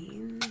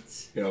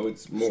 plains? You know,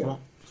 it's more.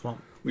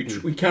 Swamp. We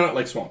count it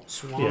like swamp.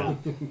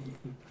 Swamp.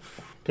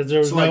 Because there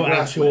was So like no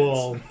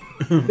actual.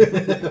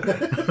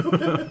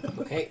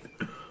 Okay.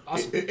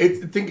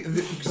 Awesome.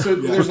 So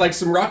there's like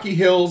some rocky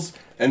hills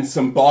and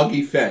some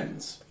boggy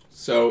fens.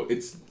 So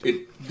it's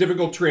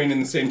difficult terrain in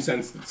the same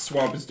sense that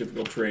swamp is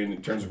difficult terrain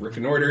in terms of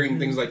reconnoitering,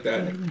 things like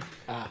that.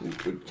 Ah.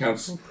 It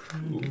counts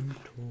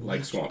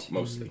like swamp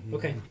mostly,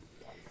 Okay.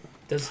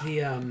 Does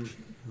the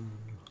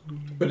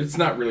but it's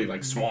not really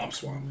like swamp.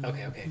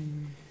 okay.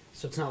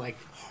 So it's not like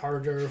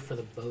harder for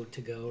the boat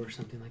to go or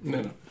something like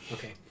that. No.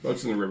 Okay.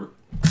 Boat's in the river.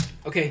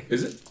 Okay.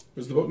 Is it?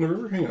 Was the boat in the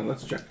river? Hang on,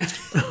 let's check.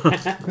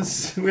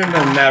 We haven't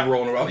done a nav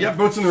roll in a while. Yeah,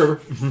 boat's in the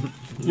river.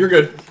 You're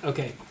good.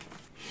 Okay.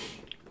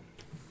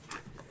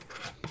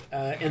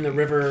 And the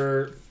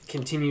river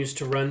continues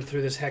to run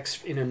through this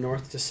hex in a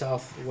north to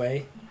south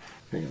way.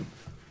 Hang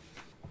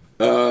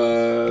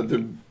on.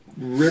 The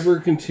river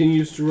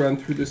continues to run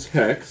through this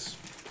hex.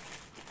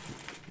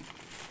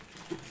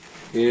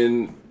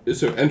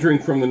 So entering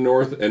from the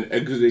north and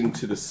exiting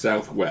to the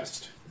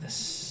southwest. The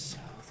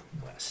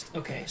southwest.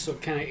 Okay, so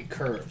it kind of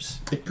curves.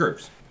 It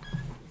curves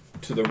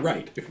to the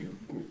right if you're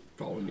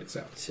following it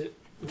south.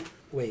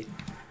 Wait.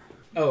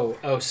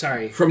 Oh,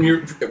 sorry.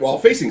 While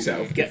facing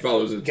south, it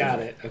follows it. Got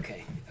to it.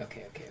 Okay.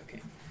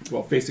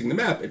 While facing the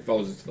map, it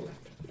follows it to the left.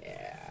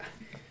 Yeah.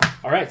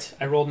 All right.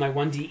 I rolled my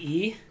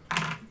 1de.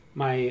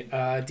 My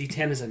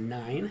d10 is a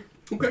 9.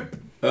 Okay.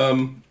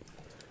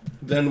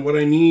 Then what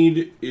I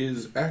need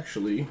is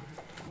actually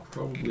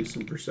probably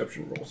some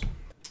perception rolls.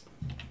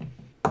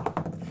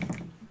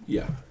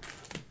 Yeah.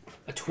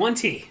 A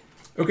 20.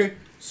 Okay.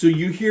 So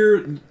you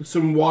hear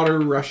some water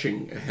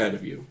rushing ahead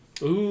of you.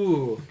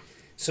 Ooh.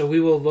 So we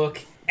will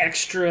look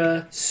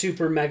extra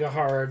super mega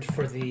hard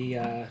for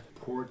the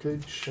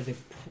Portage.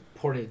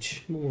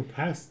 portage. Well, we're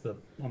past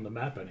on the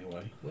map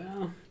anyway.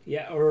 Well,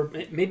 yeah, or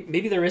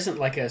maybe there isn't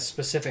like a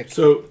specific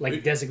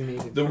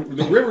designated. The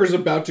river is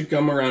about to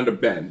come around a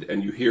bend,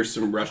 and you hear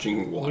some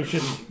rushing water. We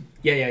should.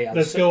 Yeah.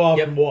 Let's go off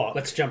and walk.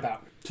 Let's jump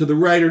out To the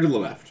right or to the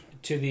left?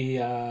 to the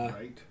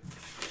Right.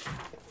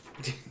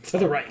 to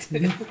the right.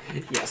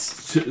 Yes.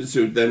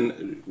 So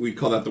then we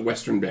call that the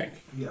Western Bank.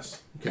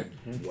 Yes. Okay.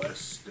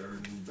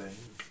 Western Bank.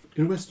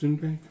 In Western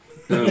Bank.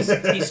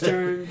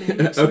 Eastern.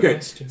 Okay,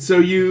 Western. so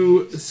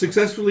you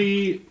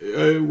successfully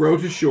row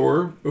to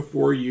shore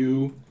before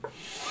the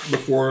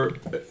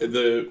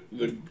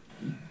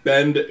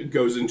bend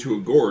goes into a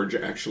gorge,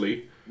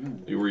 actually,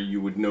 where you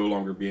would no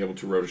longer be able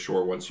to row to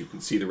shore once you can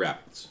see the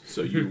rapids.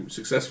 So you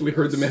successfully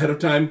heard them ahead of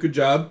time. Good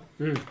job.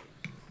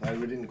 Glad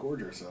we didn't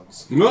gorge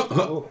ourselves.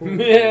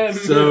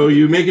 So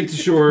you make it to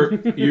shore.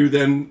 You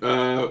then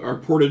are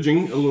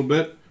portaging a little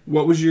bit.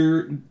 What was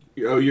your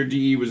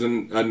DE was a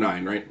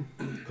 9, right?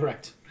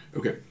 Correct.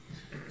 Okay.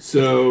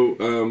 So,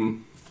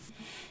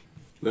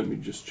 let me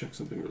just check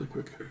something really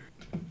quick.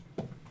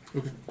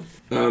 Okay.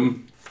 All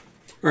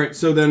right.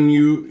 So then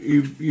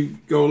you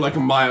go like a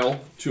mile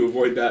to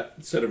avoid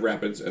that set of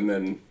rapids, and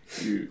then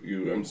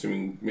you I'm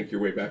assuming make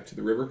your way back to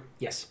the river.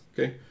 Yes.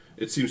 Okay.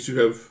 It seems to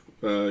have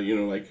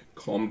like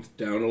calmed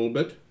down a little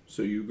bit.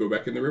 So you go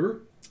back in the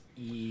river.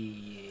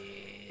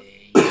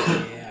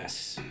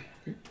 Yes.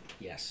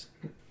 Yes.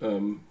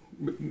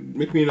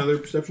 Make me another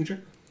perception check.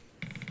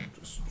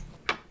 Just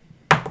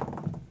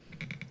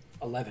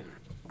 11.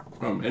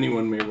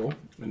 anyone may roll,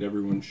 and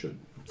everyone should.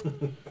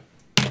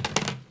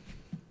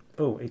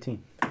 Oh,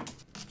 18.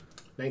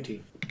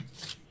 19.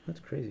 That's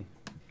crazy.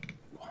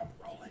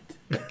 Roll it.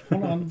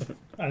 Hold on.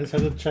 I just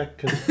had to check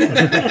because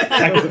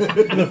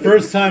the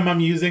first time I'm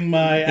using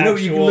my I know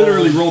actual you can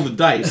literally roll the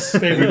dice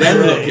and favorite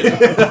then look trait.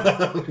 it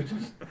up.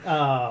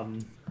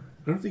 Um, I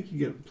don't think you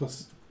get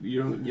plus.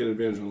 You don't get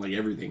advantage on like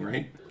everything,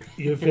 right?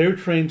 You have fair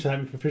train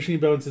time. Your proficiency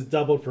bonus is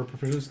doubled for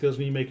proficient skills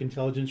when you make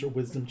intelligence or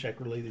wisdom check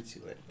related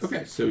to it.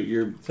 Okay, so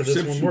your So this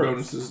one perception works.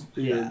 bonus is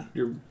Yeah.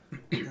 your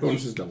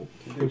bonus is double.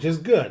 Which is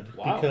good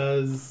Wow.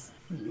 because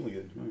Really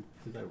good. what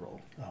did I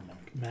roll? Oh my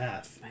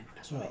math.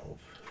 That's right. 12.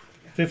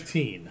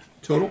 15.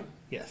 Total,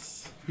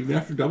 Yes. even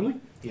after doubling.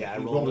 Yeah, I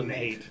You rolled rolled an an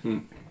 8.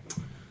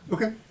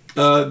 Okay.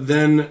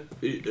 Then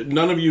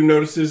none of you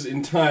notices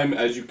in time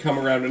as you come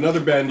around another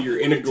bend. You're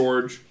in a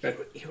gorge.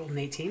 You rolled an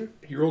 18?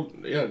 You rolled,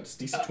 yeah, it's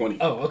DC 20.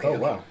 Oh, okay. Oh okay.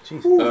 wow,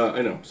 jeez.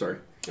 I know. Sorry.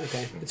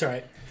 Okay, it's all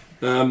right.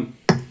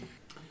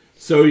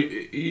 So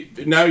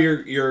now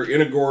you're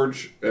in a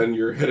gorge and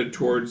you're headed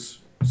towards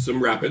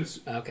some rapids.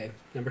 Okay,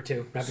 number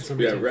 2. Rapids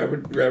number Yeah, 2.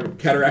 rapid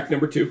cataract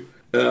number 2.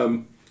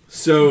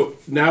 So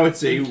now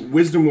it's a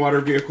wisdom water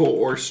vehicle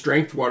or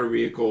strength water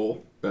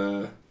vehicle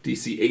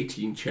DC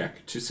 18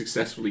 check to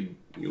successfully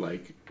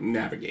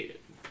navigate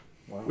it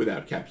Wow.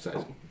 without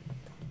capsizing.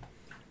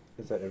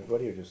 Is that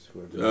everybody or just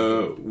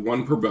whoever?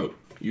 One per boat.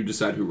 You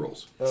decide who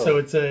rolls. Oh. So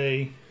it's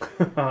a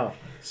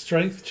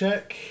strength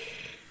check.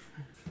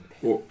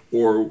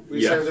 Or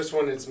We said this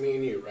one, it's me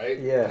and you, right?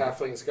 Yeah.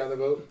 Halfling's got the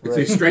boat. It's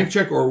a strength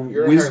check or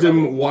You're a higher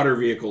wisdom level. water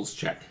vehicles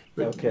check.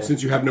 But Okay.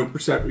 since you have no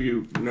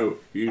you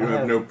I have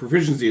have- no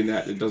proficiency in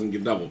that, it doesn't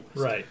get doubled.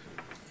 Right.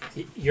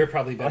 You're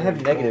probably better. I have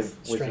at negative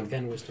both strength wisdom.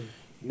 and wisdom.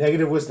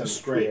 Negative wisdom.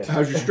 Great. Yeah.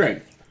 How's your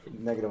strength?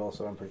 Negative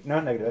also. I'm pretty.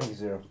 Not negative. I think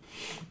 0.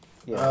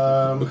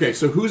 Yeah. Okay,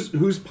 so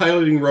who's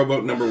piloting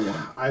rowboat number 1?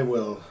 I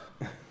will.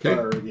 Okay.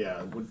 Or,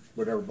 yeah,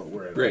 whatever boat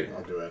we're in. Great.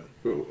 I'll do it.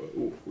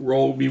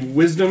 Roll will be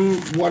wisdom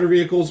water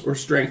vehicles or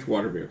strength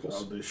water I'll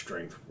vehicles. do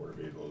strength water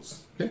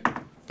vehicles. Okay.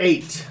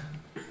 8.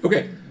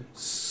 Okay.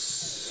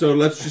 So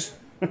let's just.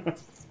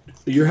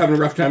 You're having a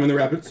rough time in the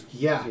rapids.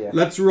 Yeah. Yeah.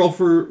 Let's roll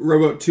for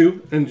rowboat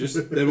 2 and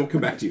then we'll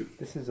come back to you.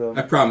 This is.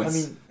 I promise. I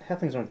mean,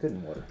 halflings aren't good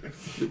in water.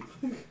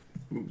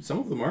 Some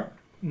of them are.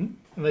 And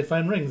they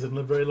find rings and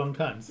live very long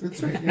times.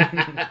 That's right.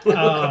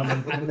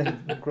 And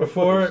then grow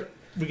Before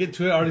we get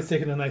to it, Artie's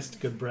taking a nice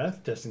good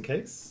breath, just in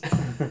case.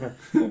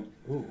 Ooh,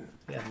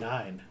 yeah,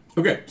 9.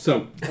 Okay,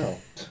 so Oh.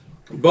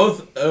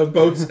 both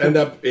boats end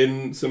up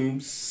in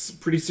some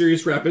pretty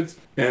serious rapids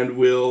and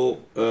will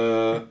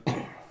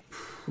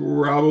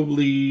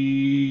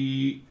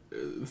probably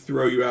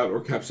throw you out or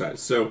capsize.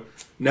 So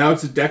now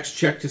it's a dex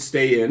check to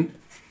stay in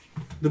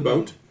the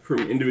boat from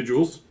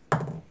individuals.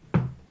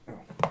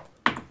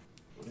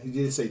 You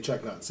did say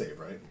check, not save,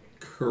 right?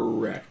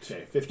 Correct.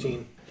 Okay,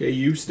 15. Okay,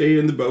 you stay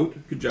in the boat.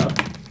 Good job.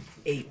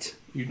 8.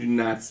 You do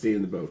not stay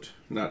in the boat.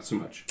 Not so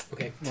much.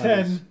 Okay.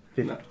 10.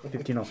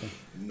 15 also.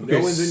 No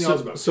one's in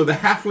y'all's boat. So the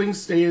halflings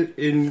stay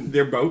in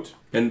their boat,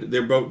 and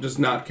their boat does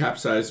not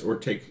capsize or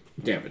take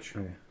damage.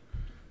 Okay.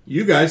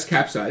 You guys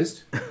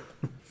capsized,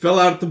 fell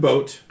out of the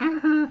boat.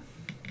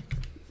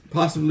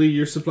 Possibly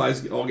your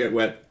supplies all get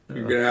wet.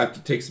 You're going to have to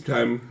take some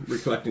time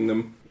recollecting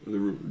them. The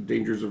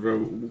dangers of a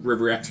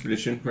river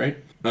expedition, right?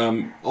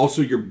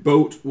 Also, your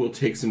boat will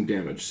take some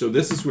damage. So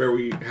this is where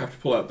we have to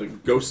pull out the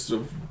Ghosts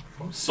of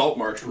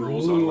Saltmarsh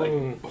rules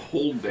on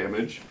hold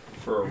damage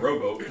for a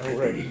rowboat. Oh,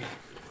 right.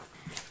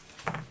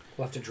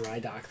 We'll have to dry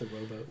dock the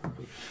rowboat.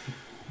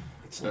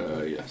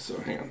 Yeah, so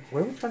hang on.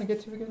 Where are we trying to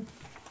get to again?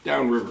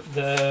 Downriver.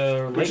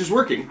 The Which lake. is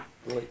working,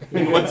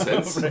 in one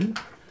sense. I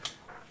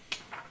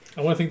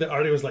want to think that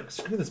Artie was like,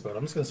 screw this boat,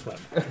 I'm just going to swim.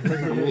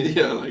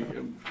 Yeah,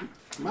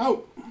 I'm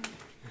out.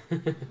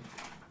 Come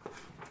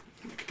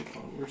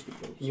on, where's the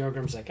boat?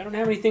 Yorgrim's like, I don't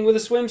have anything with a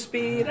swim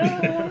speed.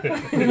 Ah.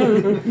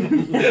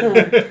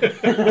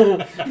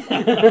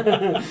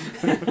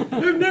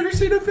 I've never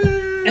seen a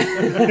fish!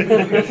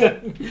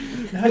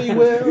 Now you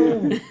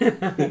will.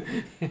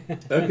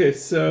 Okay,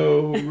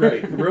 so,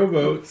 right,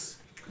 rowboats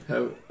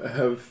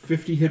have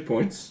 50 hit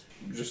points,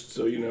 just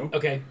so you know.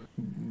 Okay.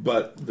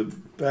 But the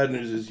bad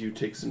news is you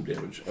take some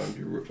damage on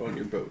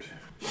your boat.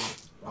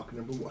 Rock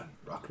number 1.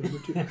 Rock number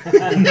 2.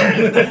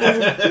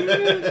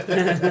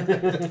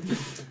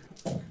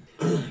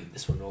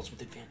 This one rolls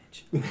with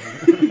advantage.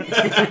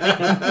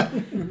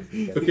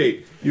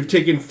 Okay, you've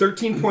taken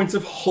 13 points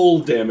of hull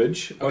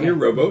damage on your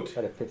rowboat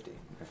Out of 50.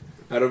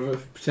 out of a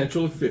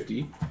potential of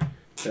 50.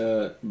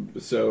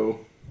 So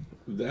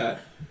that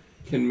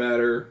can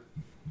matter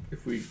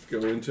if we go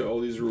into all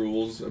these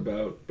rules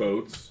about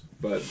boats.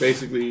 But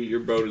basically, your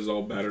boat is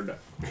all battered up.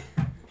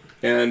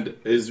 And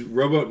is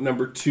rowboat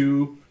number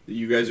 2 that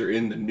you guys are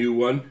in the new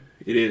one?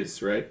 It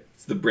is, right?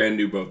 It's the brand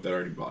new boat that I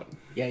already bought.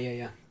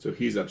 Yeah. So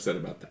he's upset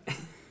about that.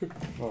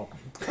 Well,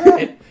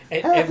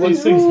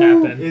 These things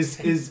happen. Is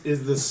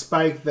the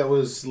spike that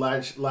was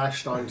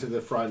lashed onto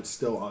the front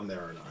still on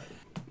there or not?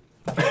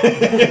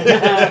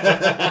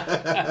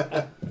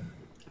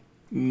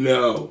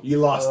 No. You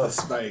lost the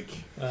spike.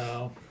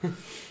 Oh.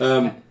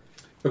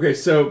 Okay,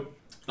 so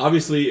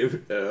obviously,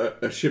 if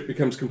a ship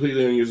becomes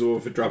completely unusable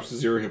if it drops to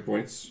 0 hit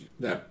points,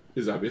 that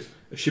is obvious.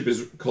 A ship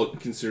is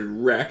considered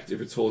wrecked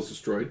if its hull is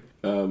destroyed,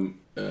 and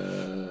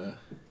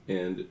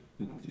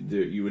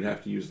you would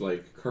have to use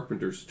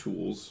carpenter's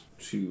tools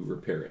to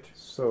repair it.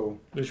 so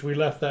Which we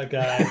left that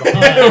guy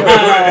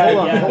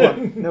behind. hold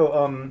on.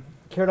 No,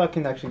 Caradoc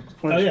can actually.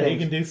 Oh yeah, he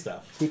can do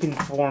stuff. He can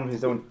form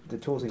the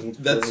tools he needs.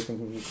 For That's everything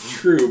he needs.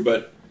 true,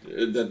 but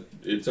that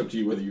it's up to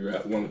you whether you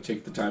want to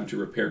take the time to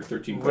repair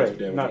 13 points of Right,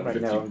 damage. not on right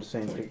 15 now. I'm just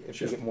saying point if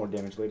ship. we get more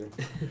damage later,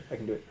 I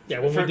can do it. Yeah,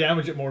 when we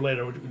damage it more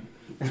later, we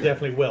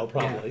definitely will,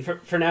 probably. Yeah,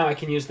 for now, I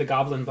can use the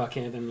goblin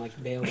bucket and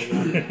like bail the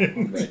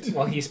run Right.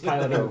 while he's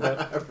piloting the boat.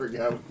 I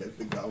forgot we had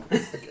the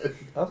goblin again.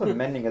 Also,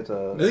 mending as I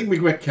a think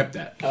Mcmac kept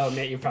that. Oh,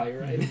 Nate, you're probably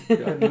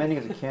right. mending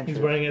as a cantrip. He's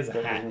wearing it as a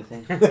That hat.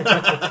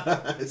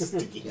 does anything.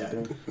 Sticky hat.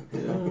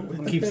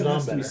 Yeah. Keeps it That on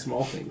has to be better.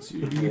 small things.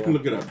 You Yeah. can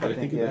look it up, but I I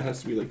think think, it yeah.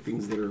 has to be like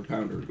things that are a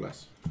pound or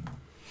less.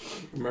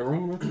 Am I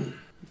wrong about that?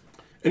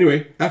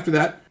 Anyway, after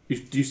that,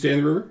 do you stay in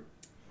the river?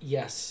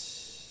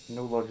 Yes.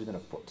 No larger than a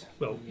foot.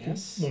 Well,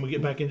 Yes. when we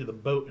get back into the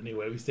boat,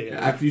 anyway, we stay.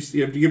 After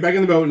you have to get back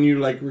in the boat and you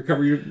like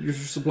recover your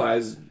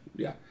supplies.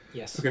 Yeah.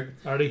 Yes. Okay.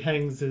 Already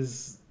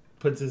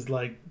puts his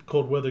like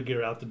cold weather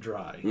gear out to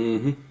dry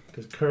Mm-hmm.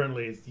 because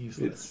currently it's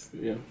useless.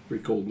 It's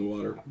pretty cold in the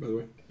water, by the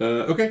way.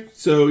 Okay,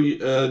 so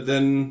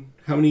then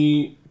how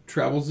many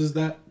travels is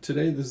that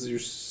today? This is your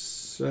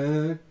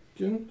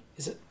second?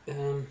 Is it?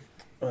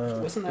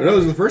 Wasn't No, that? this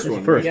is the first It's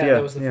one. first. yeah, yeah,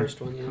 that was the yeah.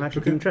 first one. I'm Yeah.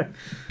 actually keeping track.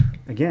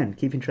 Again,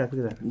 keeping track.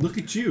 Look at that. Look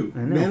at you, I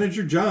know.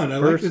 Manager John. I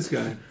like this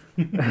guy.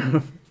 That's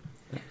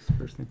the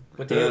first thing.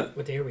 What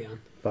day are we on?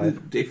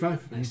 5. Day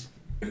 5. Nice.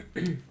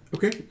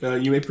 Okay,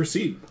 you may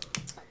proceed.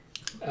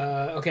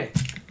 Okay.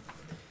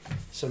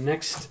 So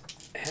next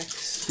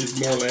hex. Is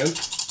more land.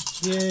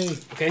 Yay!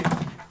 Okay.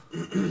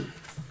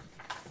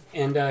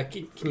 And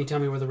can you tell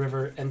me where the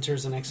river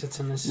enters and exits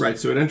in this? Right,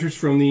 so it enters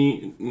from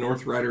the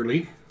North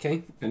Riderly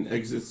Okay. and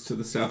exits to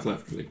the South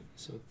Leftly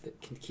So that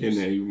can in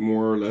a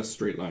more or less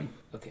straight line.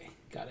 Okay,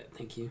 got it.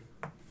 Thank you.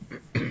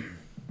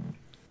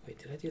 Wait,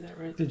 did I do that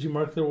right? Did you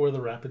mark where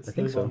the rapids I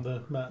think live so. on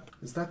the map?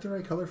 Is that the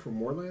right color for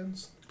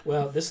Moorlands?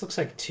 Well, this looks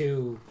like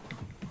two.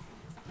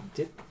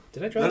 Did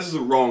I draw That this? is the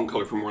wrong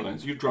color for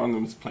Moorlands. You've drawn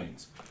them as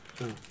plains.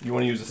 Oh. You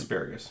want to use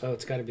asparagus. Oh,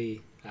 it's got to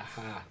be.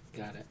 Aha,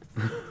 got it.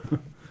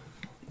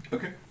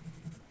 Okay.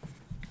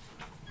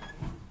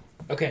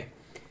 Okay,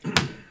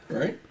 All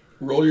right.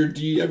 Roll your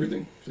D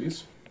everything,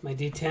 please. my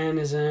D10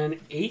 is an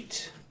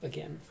 8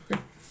 again.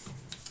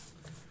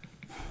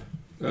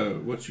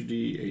 What's your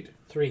D8?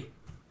 3,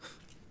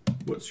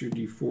 What's your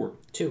D4?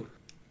 2.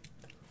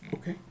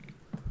 Okay.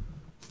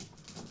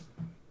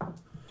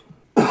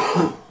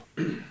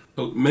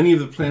 Well, many of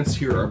the plants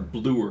here are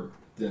bluer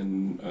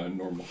than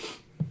normal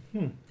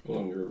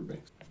along the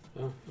riverbanks.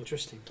 Oh,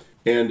 interesting.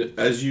 And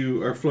as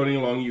you are floating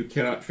along, you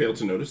cannot fail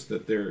to notice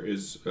that there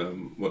is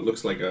what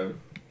looks like a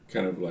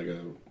kind of like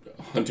a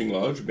hunting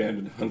lodge,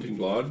 abandoned hunting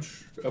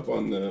lodge up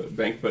on the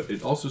bank, but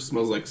it also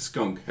smells like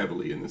skunk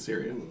heavily in this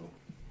area.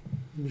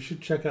 We should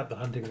check out the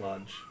hunting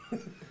lodge I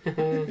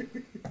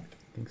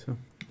think so.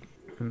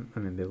 I'm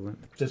ambivalent.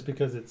 just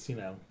because it's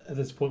at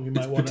this point we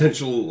might It's want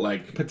potential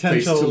like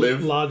potential place to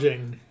live.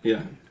 lodging.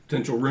 Yeah,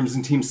 potential rooms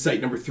and team site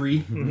number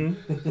 3.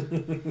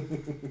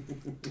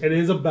 It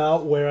is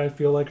about where I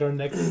feel like our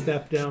next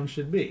step down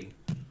should be.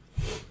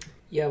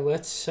 Yeah,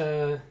 let's.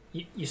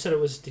 You said it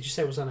was. Did you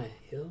say it was on a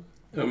hill?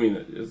 I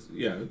mean,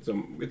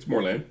 it's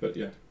more land, but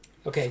yeah,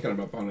 Okay. it's kind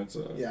of up on its.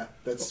 Yeah,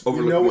 that's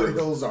Overlook we know what river.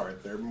 hills are.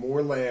 They're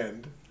more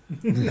land.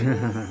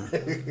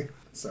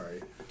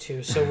 Sorry.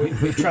 2. So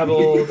we've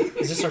traveled.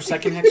 Is this our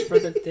second hex for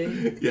the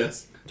day?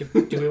 Yes. Do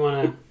we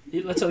want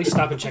to? Let's at least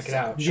stop and check it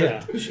out. Sure.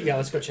 Yeah. Yeah,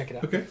 let's go check it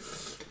out. Okay.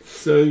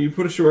 So you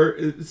put ashore.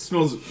 It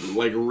smells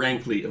like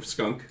rankly of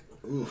skunk.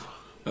 I'm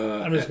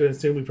just going to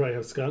assume we probably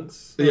have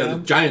skunks. Yeah, the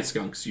around. giant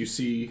skunks. You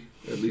see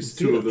at least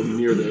 2 of them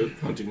near the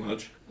hunting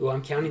lodge. Oh,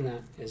 I'm counting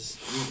that as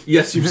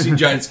Yes, you've seen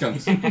giant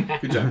skunks.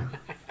 Good job.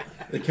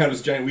 They count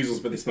as giant weasels,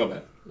 but they smell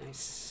bad.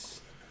 nice.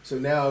 So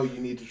now you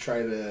need to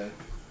try to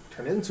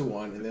turn into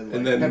one, and then like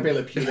And then- Pepe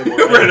Le Pew.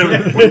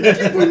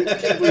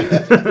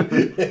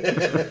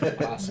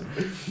 Awesome.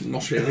 Mon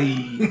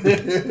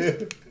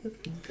chéri.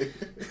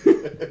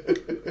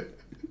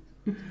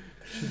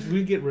 Should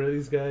we get rid of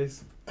these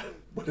guys,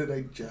 What did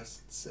I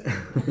just say?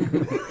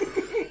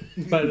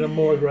 but in a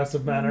more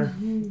aggressive manner?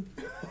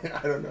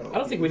 I don't know. I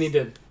don't think we need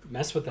to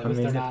mess with them I if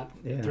mean, they're not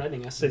yeah.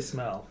 threatening us. They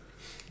smell.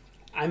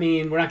 I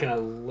mean, we're not gonna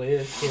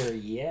live here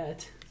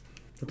yet.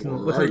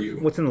 Where are you?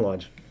 What's in the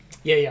lodge?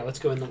 Yeah. Let's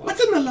go in the lodge.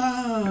 What's in the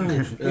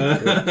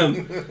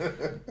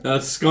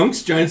lodge?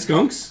 Skunks, giant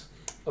skunks.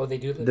 Oh, they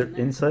do live They're in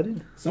there?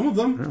 insided? Some of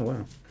them.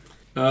 Oh,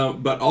 wow.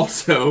 But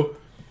also,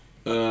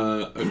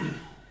 my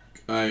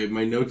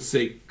notes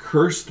say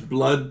cursed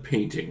blood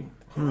painting.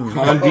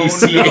 Con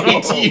DC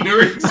 18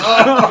 or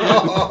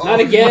Not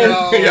again.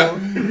 yeah.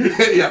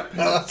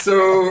 Yeah.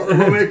 So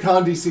roll me a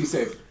con DC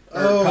save.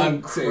 Or Oh,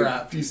 con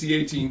crap. save. DC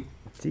 18.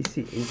 DC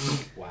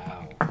 18.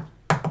 Wow.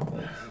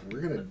 We're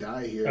gonna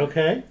die here.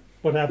 Okay.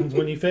 What happens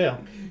when you fail?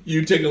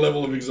 You take a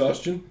level of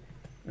exhaustion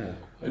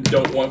and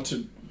don't want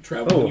to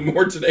travel Oh.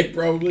 anymore today,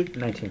 probably.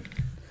 19.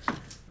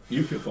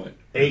 You feel fine.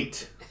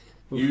 8.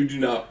 You do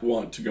not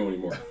want to go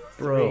anymore.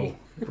 Bro,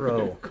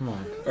 come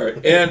on. All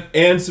right,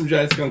 and some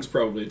giant skunks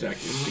probably attack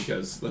you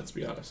because let's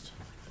be honest,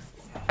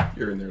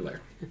 you're in their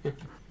lair.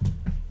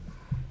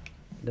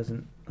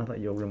 Doesn't I thought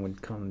Yogrim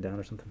would calm them down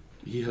or something?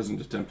 He hasn't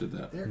attempted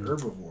that. They're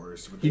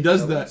herbivores. Would He they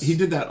does kill that. us? He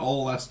did that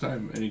all last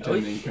time.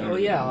 Anytime they encountered. Oh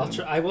yeah,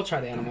 him. I will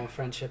try the animal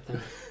friendship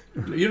then.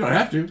 You don't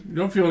have to. You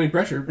don't feel any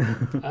pressure.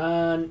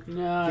 No,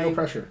 Feel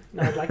pressure.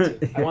 no, I'd like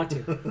to. I want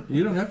to.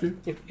 You don't have to.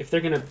 If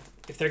they're gonna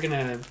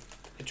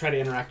try to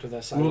interact with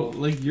us, I Well, will.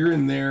 like you're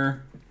in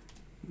their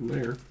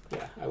lair.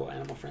 Yeah, I will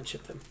animal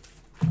friendship them.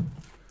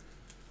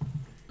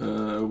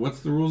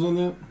 What's the rules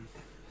on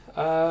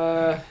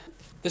that?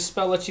 This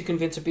spell lets you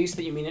convince a beast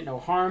that you mean it no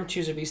harm.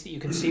 Choose a beast that you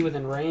can see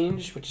within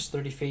range, which is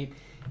 30 feet.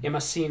 It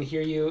must see and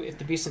hear you. If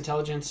the beast's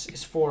intelligence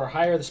is 4 or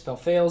higher, the spell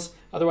fails.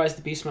 Otherwise,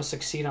 the beast must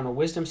succeed on a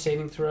wisdom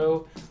saving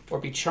throw or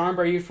be charmed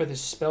by you for the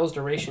spell's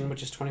duration,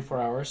 which is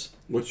 24 hours.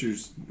 What's your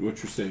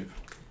save?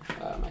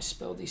 My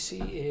spell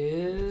DC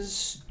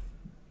is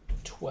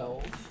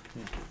 12.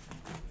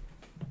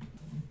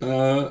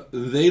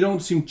 They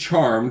don't seem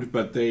charmed,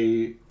 but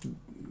they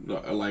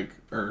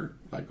are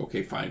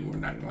okay, fine. We're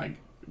not gonna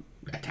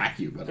attack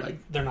you, but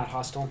They're not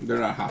hostile. they're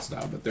not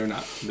hostile, but they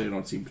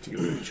don't seem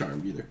particularly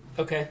charmed either.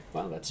 Okay,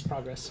 well, that's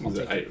progress. I'll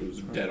take it. It was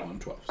dead on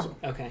 12, so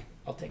Okay,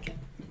 I'll take it.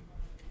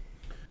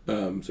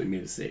 so he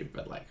made a save,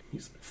 but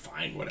he's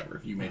fine, whatever.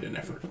 You made an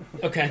effort.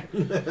 Okay.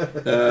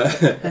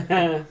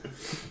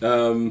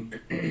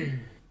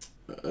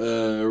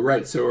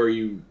 Right. So are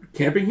you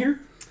camping here?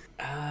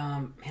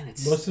 Man,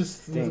 it's What's this?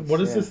 Stinks,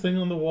 What is yeah. this thing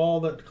on the wall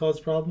that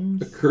caused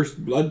problems? A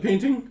cursed blood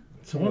painting?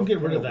 Someone get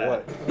rid of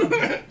that.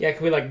 What? yeah.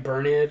 Can we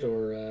burn it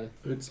or?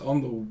 It's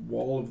on the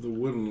wall of the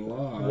wooden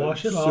lodge.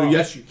 Wash it So off.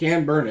 yes, you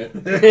can burn it.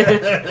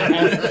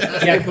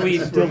 Yeah, can we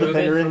Steel remove it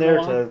defender in from there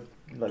the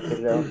wall? to get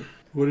it out.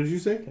 What did you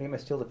say? Can I get my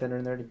steel defender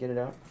in there to get it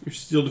out? Your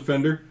steel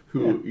defender,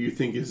 who you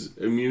think is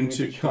immune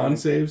to Maybe con charm.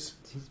 saves.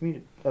 He's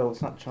me. Oh,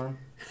 it's not charm.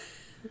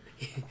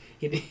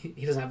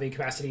 He doesn't have the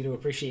capacity to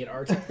appreciate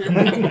art.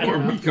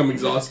 Or become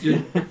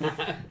exhausted.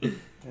 Yeah.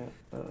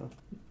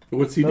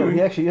 What's he No, doing?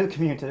 he actually is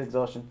immune to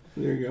exhaustion.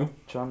 There you go.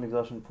 Charm,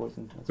 exhaustion,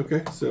 poison. That's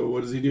Okay, so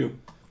what does he do?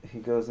 He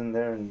goes in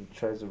there and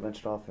tries to wrench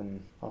it off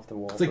the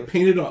wall. It's like first.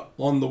 painted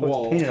on the Oh, it's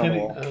wall. painted on Can the he,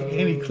 wall.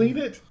 can he clean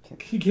it? Can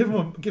you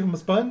give him a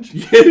sponge?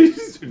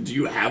 Yes. Do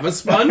you have a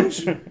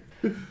sponge?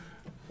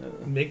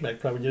 Mick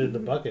probably did it in the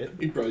bucket.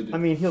 He probably did. I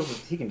mean,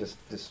 he can just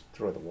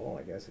destroy the wall,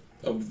 I guess.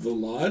 Of the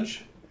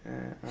lodge?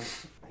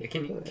 Yeah,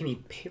 can he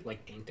paint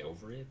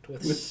over it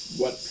with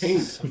what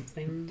paint?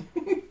 Something.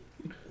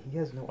 He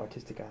has no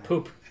artistic eye.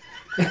 Poop.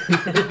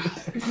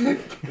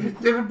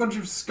 They have a bunch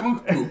of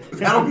skunk poop.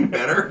 That'll be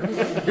better.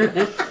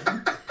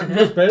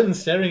 It's better than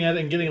staring at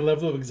it and getting a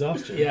level of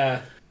exhaustion.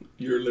 Yeah.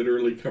 You're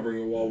literally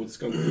covering a wall with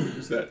skunk poop.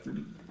 Is that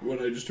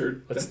what I just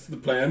heard? That's the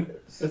plan?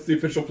 That's the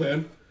official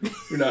plan?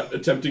 You're not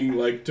attempting,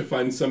 to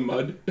find some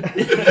mud?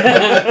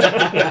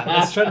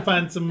 Let's try to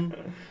find some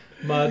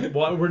mud.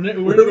 We're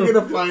We're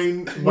gonna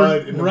find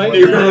mud in the right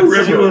near mud. a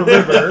next to river. a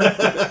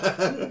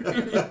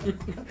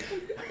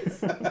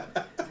river.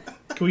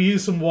 Can we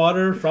use some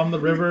water from the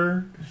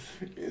river?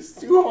 It's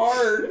too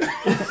hard.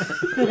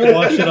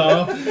 Wash it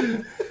off.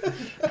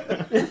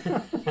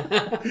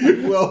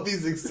 Well,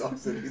 he's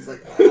exhausted. He's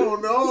like, I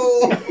don't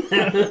know.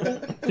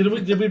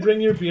 Did we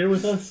bring your beer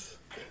with us?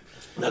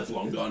 That's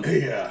long gone.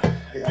 Yeah,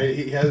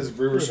 he has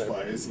brewer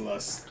supplies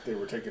unless they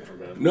were taken from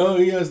him. No,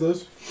 he has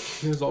those.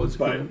 He has all his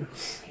But equipment.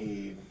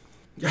 he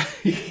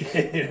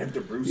didn't have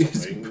to brew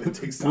something. It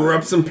takes time. Brew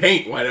up some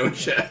paint, why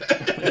don't you?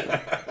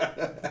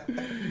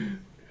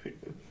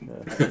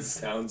 That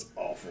sounds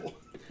awful.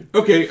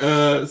 Okay,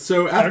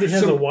 so after Already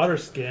has a some, water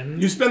skin.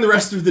 you spend the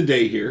rest of the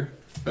day here,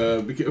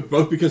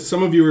 both because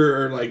some of you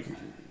are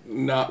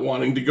not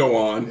wanting to go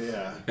on,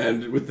 Yeah.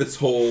 and with this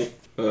whole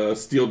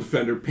steel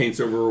defender paints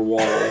over a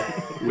wall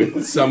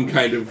with some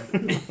kind of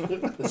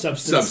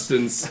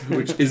substance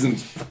which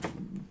isn't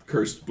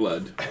cursed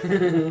blood.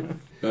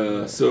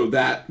 So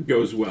that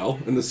goes well,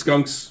 and the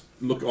skunks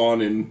look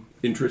on in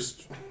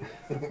interest,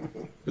 but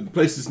the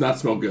place does not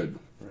smell good.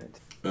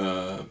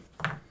 Right.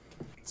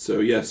 So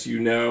yes, you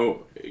now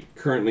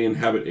currently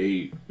inhabit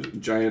a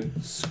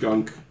giant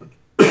skunk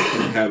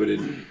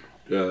inhabited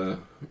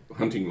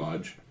hunting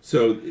lodge.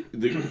 So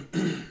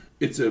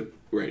it's a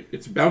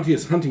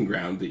bounteous hunting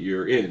ground that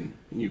you're in,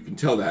 and you can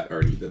tell that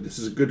already that this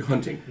is good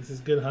hunting, This is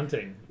good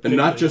hunting. and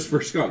not just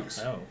for skunks.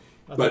 Oh,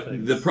 other But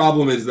things. the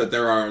problem is that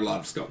there are a lot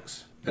of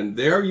skunks, and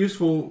they are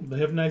useful, They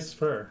have nice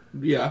fur.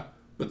 yeah,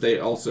 but they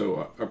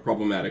also are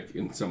problematic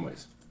in some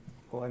ways.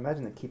 Well, I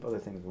imagine they keep other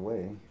things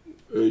away.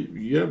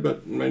 Yeah,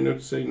 but my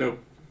notes say no.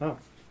 Oh.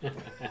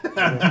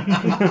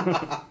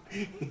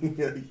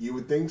 You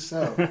would think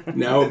so.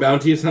 Now a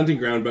bounteous hunting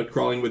ground, but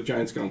crawling with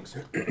giant skunks.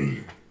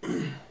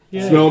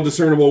 Yeah. Smell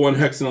discernible 1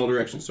 hex in all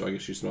directions, so I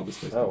guess you smell this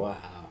place. Oh, wow.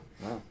 Wow.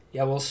 Wow.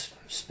 Yeah, we'll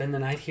spend the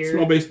night here.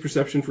 Smell-based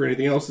perception for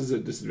anything else is a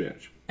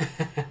disadvantage.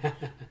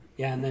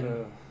 Yeah, and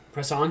then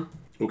press on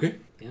Okay.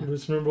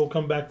 Just remember, we'll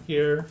come back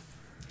here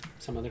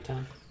some other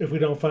time. if we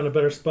don't find a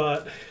better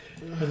spot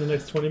in the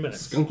next 20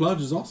 minutes. Skunk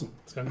Lodge is awesome.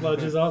 Skunk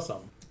Lodge is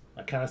awesome.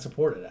 I kind of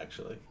support it,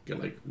 actually.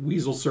 Got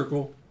Weasel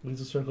Circle.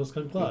 Weasel Circle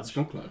Skunk and Lodge.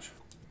 Skunk Lodge.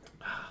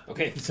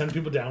 Okay. You send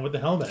people down with the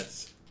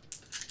helmets.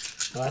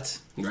 Well,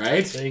 that's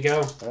Right? there. You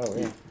go. Oh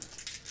yeah.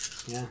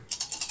 Yeah.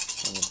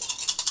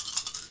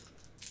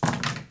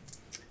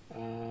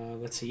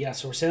 Let's see. Yeah,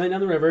 so we're sailing down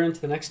the river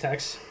into the next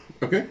hex.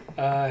 Okay.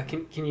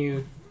 Can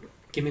you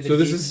give me the So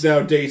this deets? is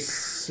now day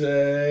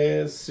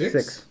 6?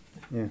 6.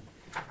 Yeah.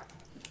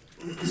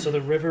 So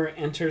the river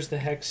enters the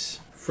hex.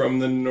 From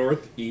the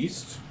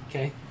northeast.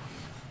 Okay.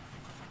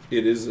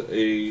 It is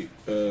a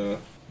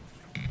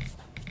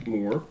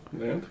moor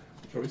land,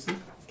 obviously.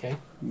 Okay.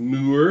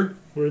 Moor.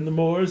 We're in the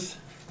moors.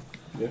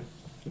 Yeah,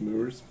 the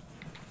moors.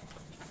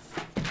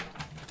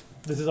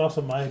 This is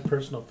also my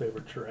personal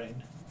favorite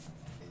terrain.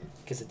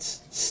 Because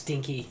it's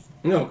stinky.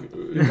 No,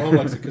 Mom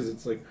likes it because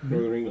it's like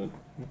northern England.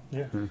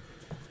 Yeah.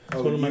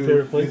 Oh, one of my you-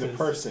 favorite you places. the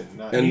person,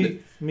 not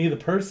And- Me the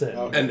person.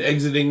 Oh. And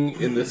exiting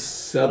in the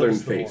southern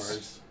loves the face.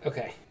 moors.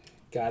 Okay.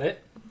 Got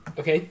it.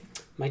 Okay.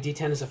 My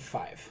D10 is a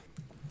 5.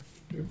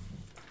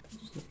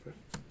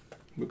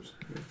 Whoops.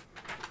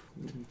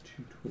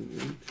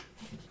 228.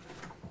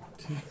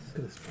 Look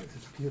at this place.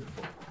 It's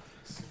beautiful.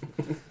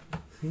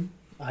 See?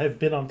 I have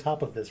been on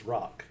top of this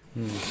rock.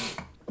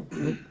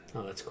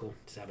 Oh, that's cool.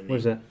 Does it have a name?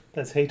 Where's that?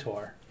 That's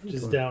Hator, which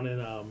is down in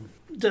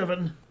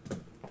Devon.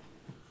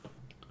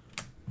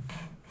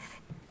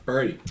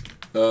 Alrighty.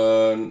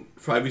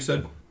 5 you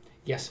said?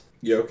 Yes.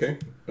 Yeah, okay.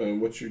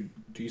 What's your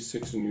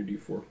D6 and your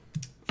D4?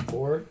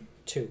 4,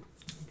 2.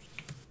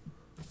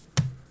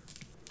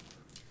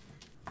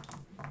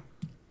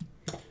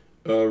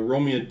 Roll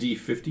me a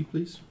D50,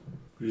 please.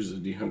 Which is a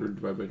D100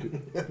 divided by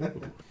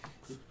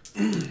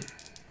 2.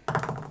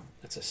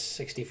 That's a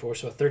 64,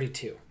 so a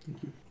 32.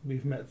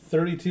 We've met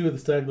 32 of the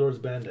Stag Lord's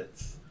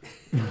bandits.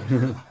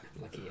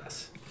 Lucky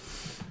yes.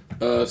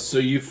 So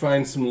you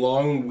find some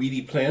long,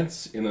 weedy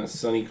plants in a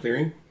sunny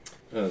clearing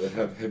that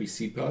have heavy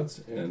seed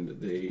pods, and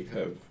they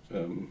have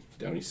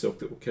downy silk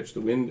that will catch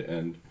the wind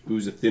and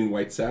ooze a thin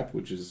white sap,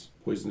 which is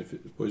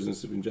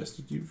poisonous if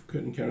ingested. You've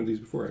encountered these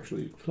before,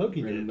 actually.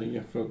 Floki did. randomly.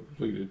 Yeah,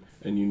 Floki did.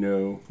 And you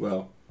know,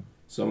 well,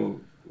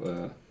 some,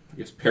 I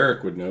guess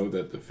Peric would know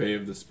that the Fae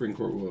of the Spring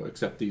Court will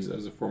accept these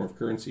as a form of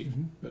currency,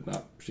 but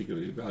not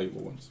particularly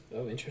valuable ones.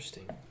 Oh,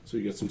 interesting. So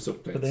you get some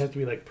silk plants. But they have to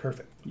be like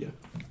perfect. Yeah.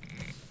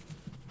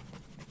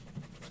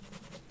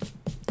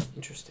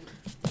 Interesting.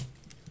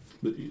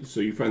 So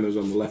you find those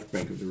on the left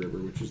bank of the river,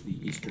 which is the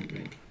eastern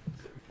bank.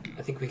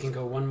 I think we can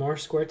go one more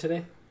square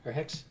today. Or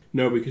hex.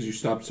 No, because you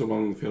stopped so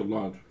long in the failed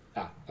lodge.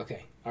 Ah,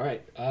 okay. All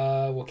right.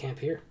 We'll camp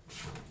here.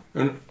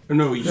 No,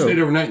 you No. stayed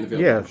overnight in the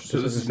failed Yeah, lodge.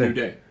 So that's this is what a I'm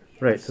new day.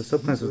 Right. So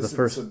subplants was the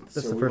first.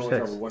 That's the we first only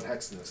hex. cover one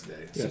hex in this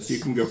day. Yeah, so you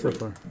can go So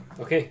further.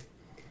 far. Okay.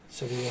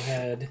 So we will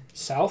head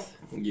south.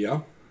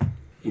 Yeah.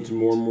 Into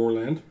more and more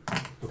land.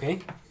 Okay.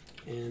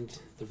 And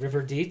the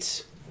river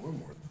deets. One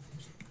more.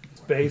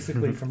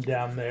 Basically, from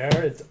down there,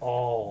 it's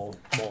all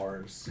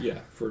moors. Yeah,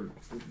 for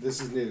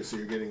This is new, so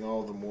you're getting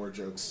all the more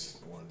jokes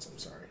at once. I'm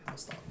sorry. I'll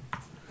stop.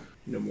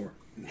 no more.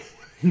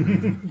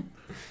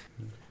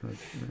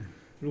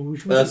 We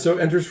should, So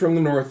enters from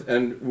the north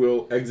and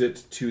will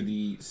exit to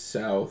the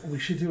south we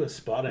should do a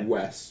spotting.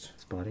 west.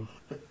 Spotting.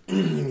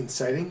 You mean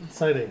sighting?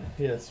 Sighting.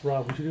 Yes,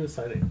 Rob, we should do a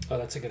sighting. Oh,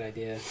 that's a good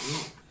idea.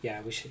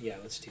 Yeah, we should. Yeah,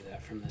 let's do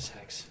that from this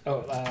hex.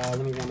 Oh, let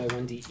me roll my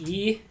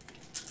 1d-e.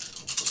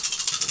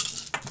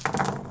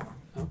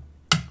 Oh.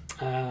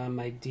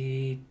 My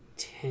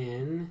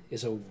d10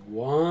 is a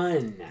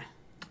 1.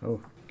 Oh.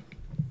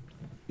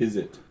 Is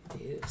it?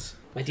 It is.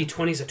 My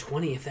d20 is a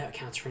 20, if that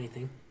counts for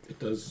anything. It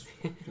does.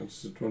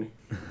 Counts as a 20.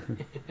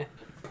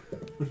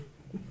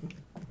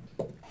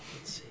 Let's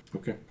see.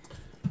 Okay.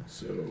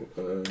 So,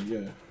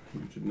 yeah.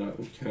 You did not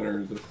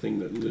encounter the thing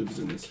that lives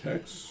in this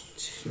hex,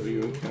 so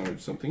you encountered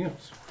something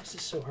else. This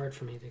is so hard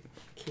for me to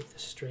keep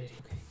this straight.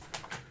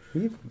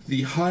 Okay.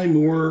 The High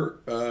Moor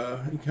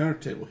encounter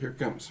table. Here it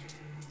comes.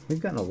 We've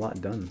gotten a lot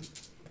done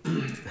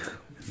in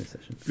this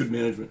session. Good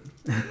management.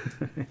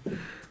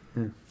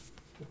 Okay.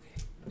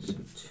 So 2.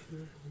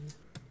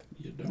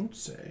 You don't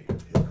say.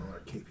 Hitting all our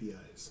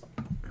KPIs.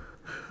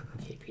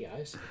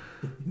 KPIs.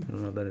 I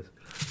don't know what that is.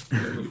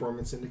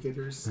 Performance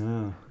indicators.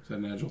 Oh. Is that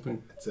an agile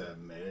thing? It's a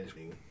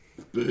managing.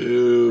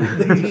 Boo.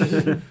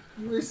 I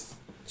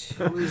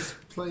was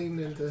playing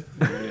into.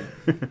 Yeah.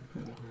 1.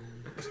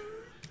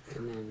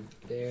 And then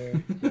there.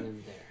 And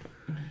then there.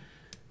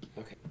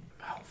 Okay.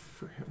 Oh,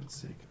 for heaven's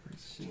sake.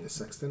 You need a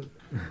sextant?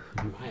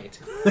 Might.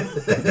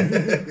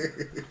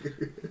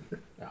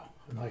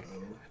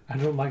 I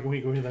don't like when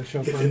we go to that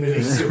show for a minute.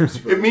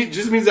 It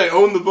just means I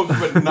own the book,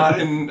 but not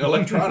in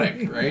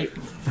electronic, right?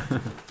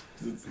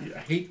 I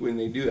hate when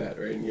they do that,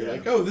 right? And you're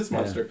like, oh, this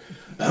monster.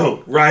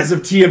 Oh, Rise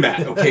of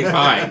Tiamat. Okay,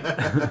 fine.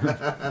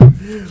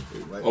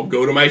 I'll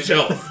go to my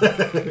shelf.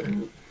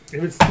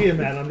 If it's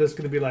Tiamat, I'm just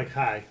going to be like,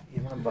 hi,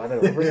 You want to buy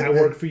that over? I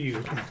work for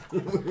you.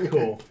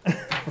 Cool.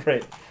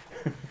 Right.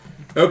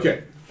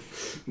 Okay.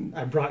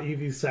 I brought you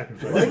these Why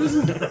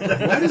sacrifices.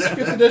 does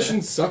 5th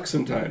edition suck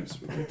sometimes?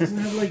 It doesn't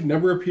have, like,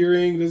 number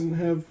appearing. It doesn't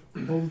have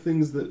all the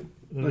things that...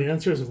 And the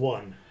answer is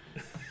 1.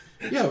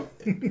 Yeah,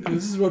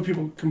 this is what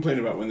people complain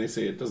about when they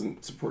say it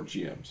doesn't support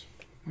GMs.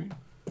 Right?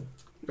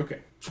 Okay.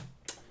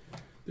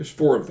 There's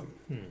 4 of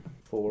them.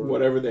 4.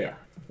 Whatever they are.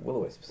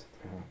 Will-o-wisps.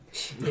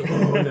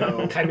 Oh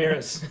no.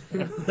 Chimeras.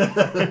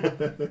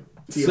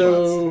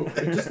 So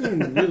it doesn't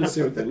even really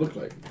say what they look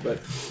like, but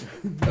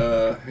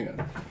hang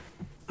on.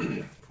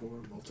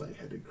 Poor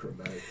multi-headed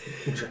chromatic.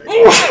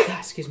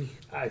 Excuse me.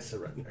 I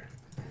surrender.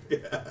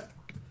 Yeah.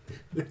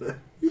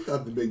 You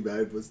thought the big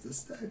bad was the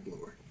Stag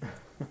Lord.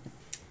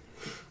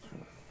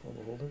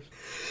 Holders.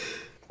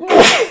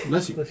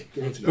 Bless you. Let's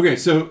get into Okay,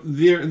 so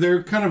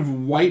they're kind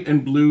of white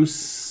and blue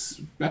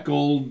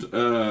speckled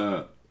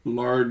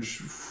large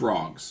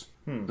frogs,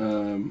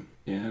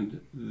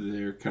 and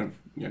they're kind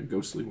of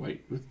ghostly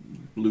white with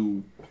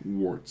blue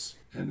warts,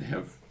 and they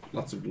have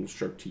lots of little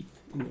sharp teeth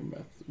in their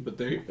mouth. But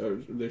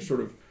they're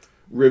sort of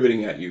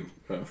riveting at you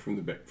from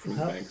the banks.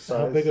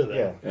 How big are they?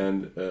 Yeah.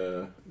 And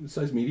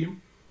size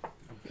medium.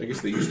 I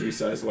guess they used to be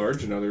size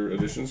large in other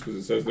editions because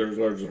it says they're as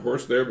large as a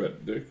horse there,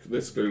 but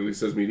this clearly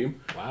says medium.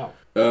 Wow.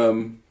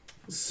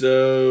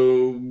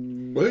 So,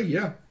 well,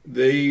 yeah,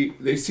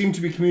 they seem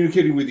to be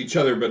communicating with each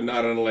other, but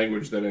not in a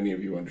language that any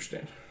of you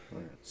understand.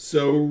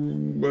 So,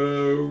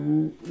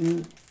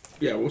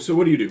 yeah. Well, so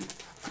what do you do?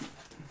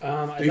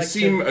 I'd They like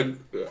seem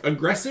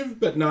aggressive,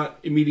 but not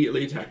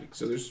immediately attacking.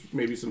 So there's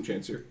maybe some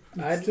chance here.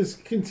 I'd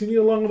just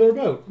continue along with our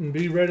boat and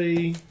be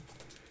ready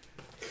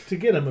to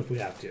get them if we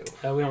have to.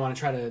 we don't want to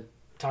try to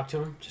talk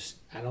to him. Just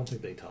I don't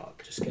think they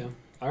talk. Just go.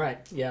 All right.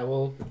 Yeah.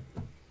 Well.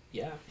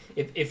 Yeah.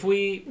 If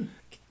we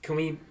can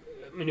we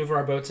maneuver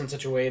our boats in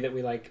such a way that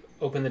we like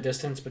open the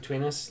distance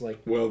between us,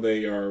 like. Well,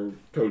 they are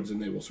toads,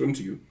 and they will swim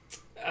to you.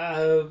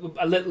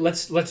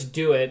 Let's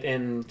do it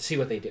and see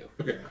what they do.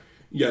 Okay.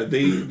 Yeah,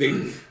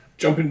 they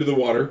jump into the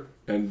water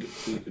and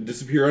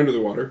disappear under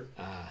the water,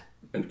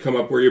 and come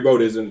up where your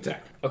boat is and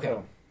attack. Okay.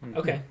 Oh.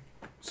 Okay.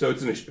 So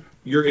it's initiative.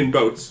 You're in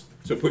boats,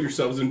 so put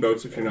yourselves in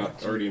boats if you're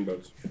not already in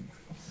boats.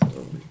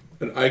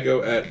 And I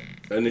go at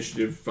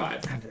initiative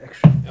 5. I have the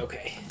extra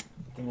Okay.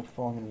 thing of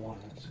falling in water.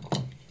 That's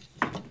cool.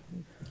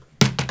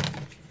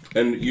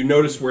 And you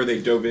notice where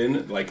they dove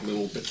in, like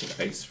little bits of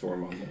ice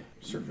form on the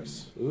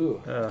surface.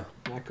 Ooh.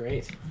 Not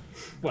great.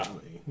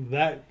 Well,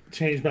 that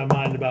changed my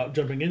mind about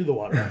jumping into the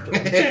water after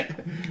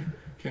that.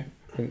 Okay.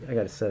 I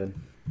got a 7.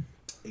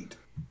 8.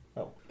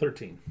 Oh,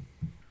 13.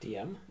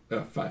 DM.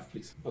 5,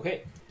 please.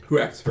 Okay. Who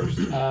acts first?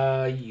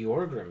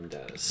 Yorgrim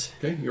does.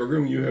 Okay,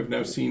 Yorgrim, you have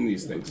now seen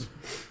these things.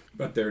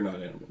 But they're not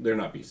animals. They're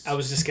not beasts. I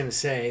was just gonna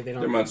say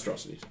They're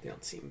monstrosities. They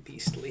don't seem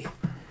beastly.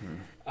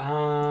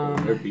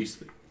 They're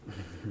beastly.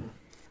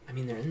 I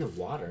mean, they're in the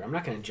water. I'm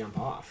not gonna jump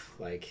off.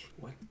 Like,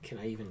 what can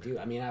I even do?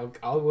 I mean,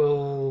 I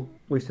will.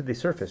 We said they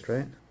surfaced,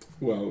 right?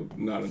 Well,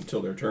 not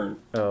until their turn.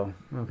 Oh,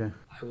 okay.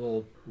 I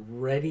will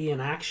ready an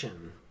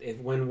action.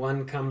 When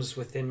one comes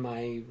within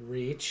my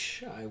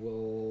reach, I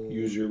will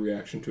Use your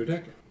reaction to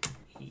attack it.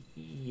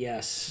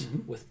 Yes,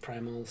 with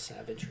primal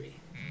savagery.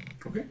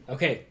 Okay.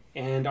 Okay,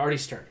 and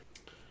Artie's turn.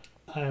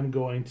 I'm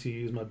going to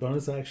use my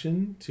bonus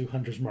action to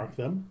Hunter's Mark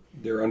them.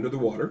 They're under the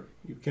water.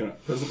 You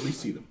cannot presently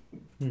see them.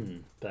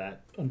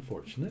 That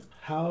unfortunate.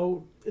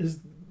 How is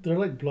there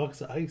like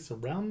blocks of ice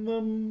around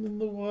them in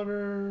the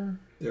water?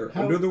 They're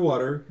How under the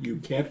water. You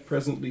can't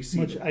presently see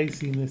much them.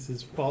 iciness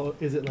is follow?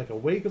 Is it like a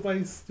wake of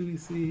ice? Do we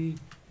see?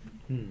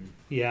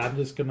 Yeah, I'm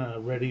just gonna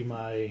ready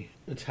my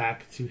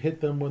attack to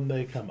hit them when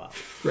they come up.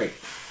 Great.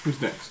 Who's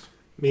next?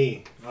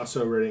 Me,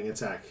 also readying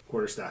attack.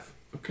 Quarterstaff.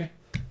 Okay.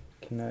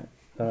 Can I?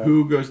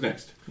 Who goes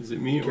next? Is it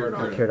me or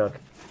Caradoc. Caradoc? Caradoc.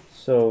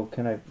 So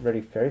can I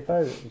ready Fairy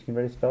Fire? You can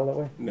ready spell that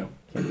way? No.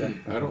 Can't that?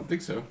 I don't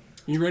think so.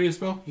 You ready to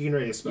spell? You can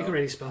ready a spell. You can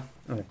ready spell.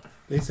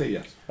 They say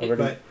yes.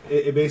 Already. But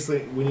it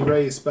basically, when you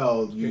ready a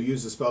spell, you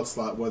use the spell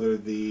slot whether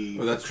the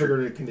Oh, that's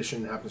triggered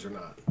condition happens or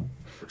not.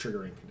 Or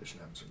triggering condition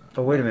happens or not.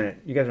 Oh, wait a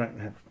minute. You guys aren't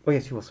have. Oh,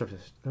 yes, you will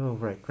surface. Oh,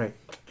 right.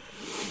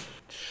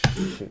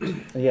 Shoot.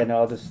 Yeah,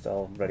 no,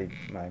 I'll ready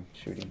my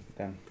shooting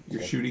then.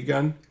 Your So- shooty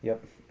gun?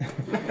 Yep.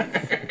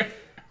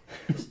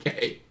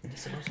 Okay.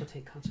 Does it also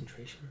take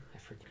concentration? I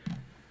forget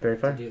Fairy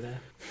to Fire? do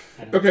that.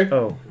 I don't Okay.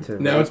 Oh, to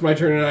Now it's my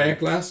turn and I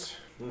act last.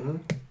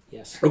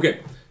 Yes. Okay.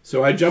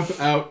 So I jump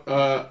out.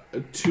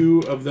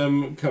 2 of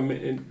them come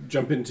in,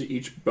 jump into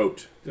each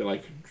boat. They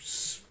like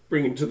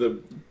spring into the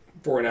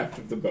fore and aft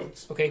of the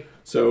boats. Okay.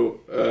 So,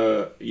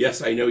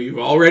 yes, I know you've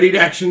all readied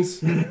actions.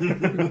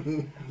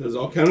 Those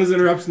all count as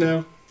interrupts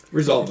now.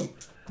 Resolve them.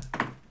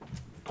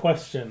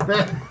 Question.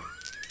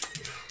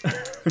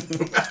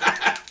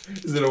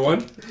 Is it a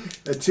 1?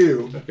 A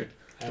 2. Okay.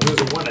 It was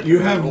a 1. You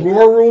have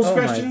more rules Oh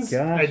questions? my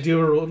gosh. I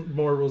do a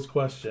more rules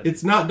question.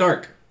 It's not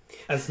dark.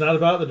 It's not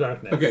about the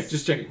darkness. Okay,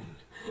 just checking.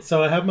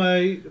 So I have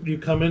you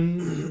come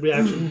in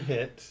reaction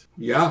hit.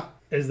 Yeah.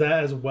 Is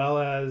that as well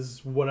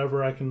as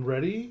whatever I can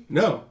ready?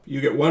 No.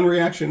 You get 1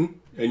 reaction,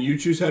 and you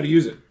choose how to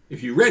use it.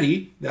 If you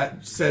ready,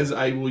 that says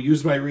I will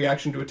use my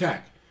reaction to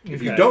attack.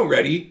 If you Okay. don't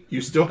ready,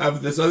 you still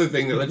have this other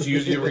thing that lets you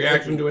use your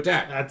reaction to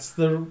attack. That's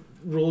the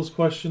rules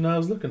question I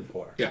was looking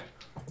for. Yeah.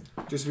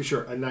 Just to be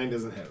sure, a 9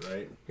 doesn't hit,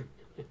 right?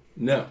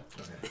 No.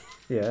 Okay.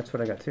 Yeah, that's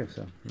what I got too.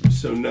 So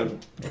So no.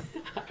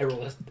 I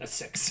roll a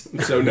 6.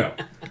 So no.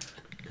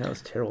 that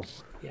was terrible.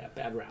 Yeah,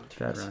 bad round.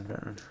 Bad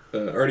round.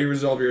 Already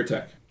resolve your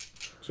attack.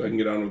 So I can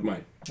get on with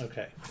mine.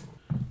 Okay.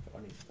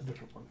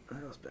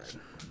 That was bad.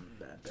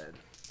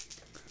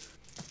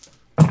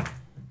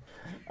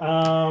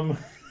 Bad.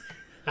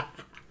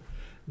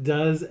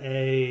 Does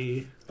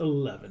a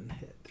 11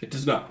 hit? It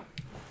does not.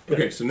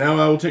 Okay, so now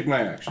I will take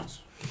my actions.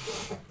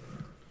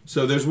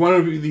 So there's one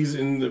of these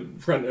in the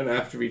front and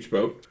aft of each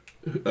boat.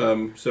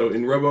 So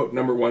in rowboat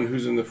number 1,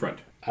 who's in the front?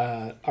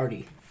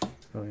 Artie.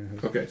 Oh, yeah.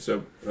 Okay,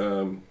 so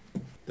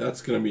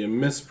that's going to be a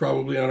miss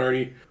probably on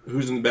Artie.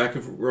 Who's in the back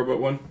of rowboat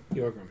 1?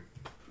 Yorgrim.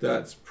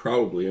 That's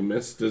probably a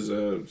miss. Does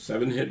a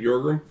 7 hit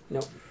Yorgrim?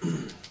 Nope.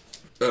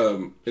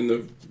 In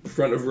the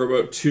front of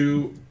rowboat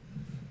 2,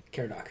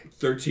 Caradoc.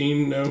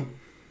 13, no.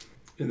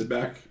 In the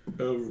back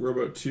of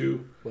rowboat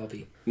 2,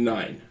 Welby.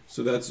 9.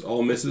 So that's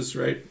all misses,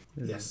 right?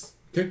 Yes.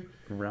 Okay.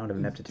 Round of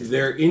ineptitude.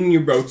 They're in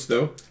your boats,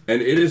 though,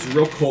 and it is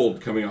real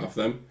cold coming off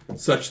them,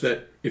 such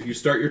that if you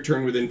start your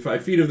turn within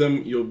 5 feet of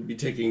them, you'll be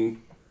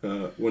taking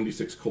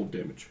 1d6 cold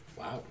damage.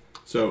 Wow.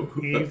 So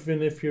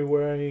Even if you're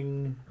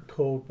wearing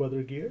cold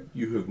weather gear?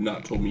 you have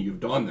not told me you've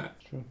done that,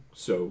 True.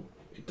 so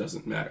it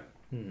doesn't matter.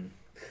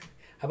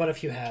 How about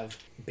if you have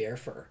bear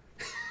fur?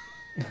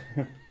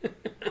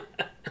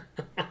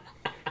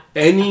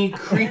 Any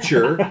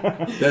creature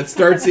that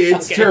starts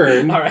its Okay,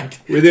 turn all right.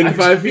 within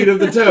 5 feet of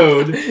the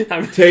toad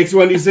takes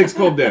 1d6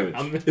 cold damage.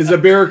 Is a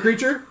bear a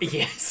creature?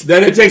 Yes.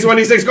 Then it takes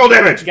 1d6 cold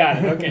damage! Got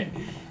it. Okay.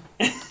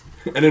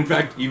 And in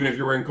fact, even if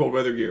you're wearing cold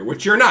weather gear,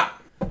 which you're not,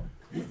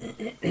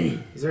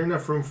 Is there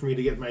enough room for me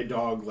to get my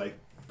dog like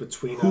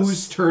between whose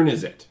us? turn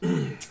is it?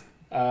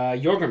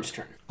 Yorgrim's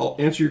turn. I'll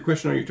answer your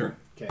question on your turn.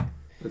 Okay.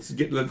 Let's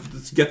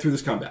get through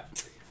this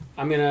combat.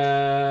 I'm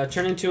gonna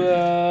turn into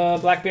a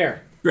black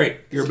bear Great,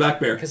 you're a black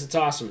bear. because it's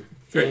awesome.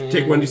 Great,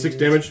 take 1d6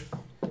 damage.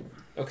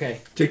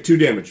 Okay. Take 2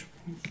 damage.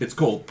 It's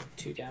cold.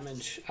 2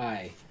 damage.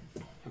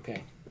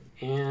 Okay.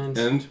 And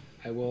And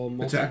I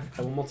will attack.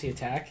 I will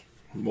multi-attack.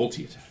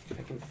 multi-attack. If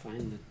I can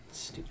find the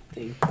stupid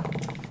thing.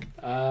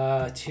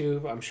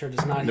 2, I'm sure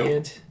does not Nope.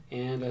 hit,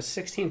 and a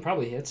 16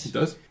 probably hits. It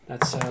does?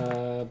 That's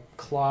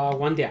claw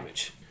 1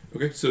 damage.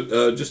 Okay,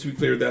 so just to be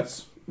clear,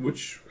 that's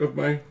which of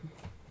my...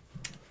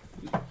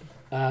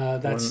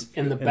 That's One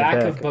in the in the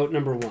back of back. boat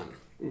number 1,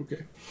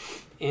 Okay.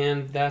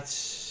 and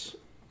that's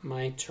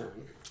my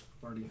turn.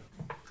 Marty.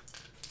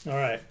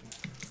 Alright.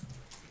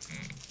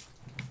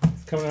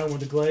 He's coming at him with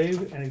the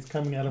glaive, and he's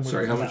coming at him with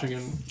Sorry, his how much mouth.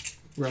 again,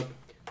 Rob?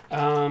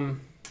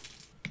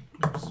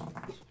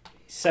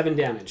 7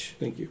 damage.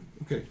 Thank you.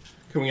 Okay.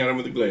 Coming at him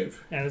with a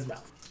glaive. And his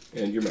mouth.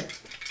 And your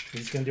mouth.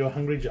 He's going to do a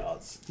Hungry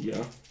Jaws.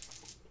 Yeah.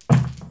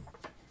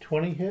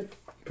 20 hit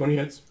 20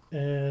 hits.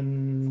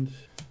 and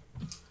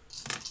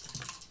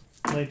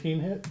 19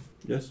 hit.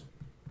 Yes.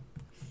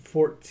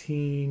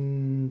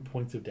 14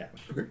 points of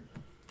damage. Okay.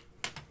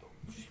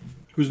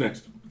 Who's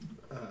next?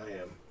 I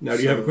am. Now,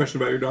 do you have a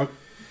question about your dog?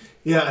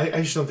 Yeah,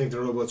 I just don't think the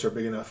rowboats are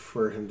big enough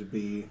for him to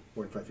be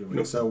more than 5 feet away.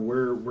 Nope. So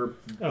we're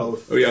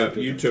both. Oh, yeah,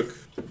 you took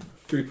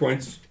 3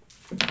 points.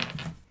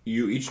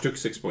 You each took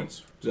 6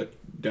 points. Is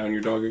that down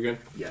your dog again?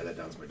 Yeah, that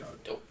downs my dog.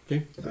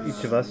 Okay.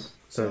 Each of us?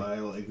 So So,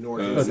 I'll ignore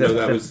No, his.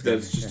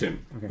 that's just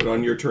him. Okay. But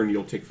on your turn,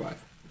 you'll take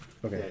 5.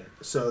 okay. Okay,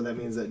 so that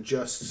means that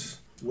just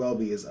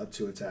Welby is up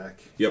to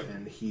attack. Yep.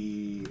 And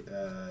he,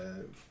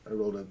 I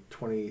rolled a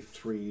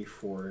 23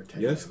 for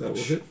 10 Yes, that will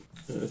damage.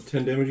 hit.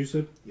 10 damage, you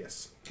said?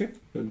 Yes. Okay.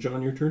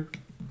 John, your turn.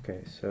 Okay,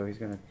 so he's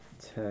going to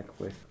attack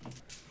with...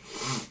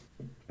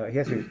 he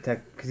has to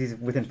attack, because he's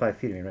within 5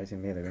 feet of me, right? He's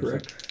in melee range.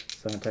 Correct.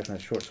 So I'm attacking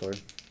with a short sword.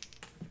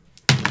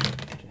 Which I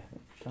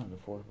haven't done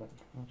before, but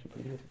actually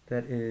pretty good.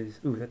 That is...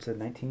 Ooh, that's a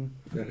 19.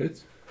 That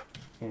hits.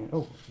 And,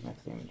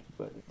 max damage,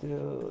 but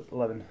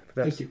 11.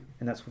 That's, Thank you.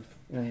 And that's with,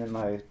 and then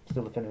my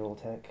still defender will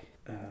attack.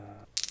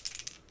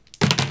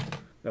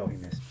 He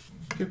missed.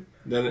 Okay.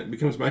 Then it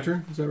becomes my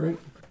turn. Is that right?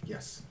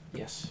 Yes.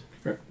 Yes.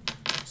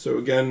 So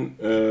again,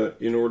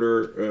 in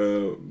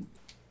order,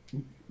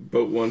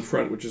 boat 1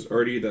 front, which is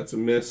Artie, that's a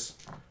miss.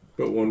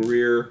 Boat 1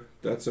 rear,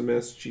 that's a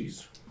miss.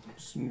 Jeez,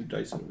 some new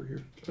dice over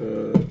here.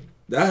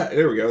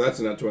 There we go. That's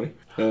a nat 20.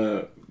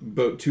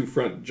 Boat 2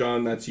 front,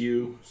 John, that's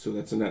you. So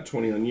that's a nat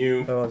 20 on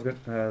you. Oh, I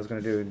was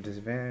gonna do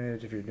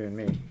disadvantage if you're doing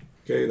me.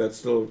 Okay, that's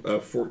still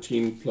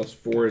 14 plus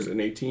 4 is an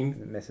 18.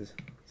 It misses.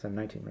 So I'm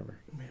 19, remember?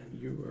 Man,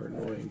 you are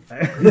annoying.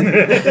 That's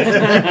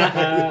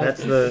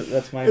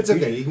my It's okay,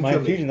 infusion. you can My kill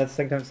me. infusion, that's the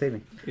second time it saved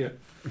me. Yeah.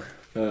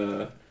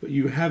 But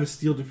you have a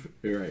steel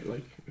right,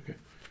 like, okay.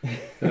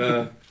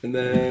 And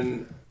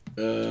then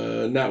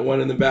not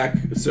 1 in the back,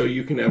 so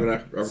you can have an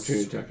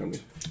opportunity attack on me.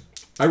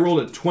 I rolled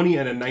a 20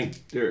 and a 9.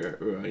 Yeah,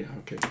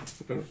 okay.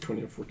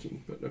 20 and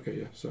 14, but okay,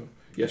 yeah. So,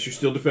 yes, you're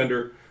still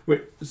defender.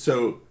 Wait,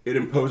 so it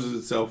imposes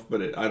itself,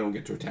 but I don't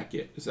get to attack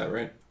yet. Is that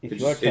right? If It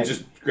you are just, it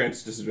just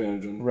grants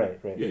disadvantage on... Right.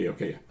 Yeah,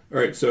 okay, yeah. All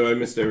right, so I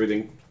missed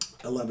everything.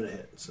 11 to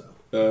hit, so.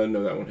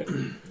 No, that one hit.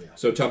 Yeah.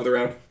 So top of the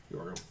round,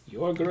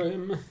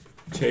 Yorgrim.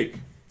 take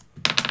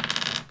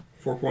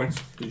 4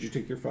 points. Did you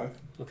take your 5?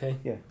 Okay.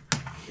 Yeah.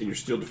 And your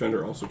steel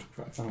defender also took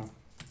 5. Uh-huh.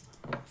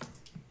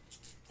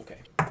 Okay.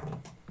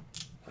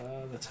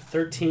 That's a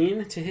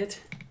 13 to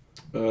hit.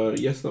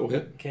 Yes, that will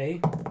hit. Okay.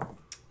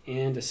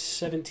 And a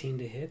 17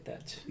 to hit.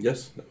 That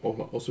Yes, that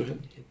will also hit.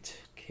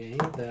 hit. Okay,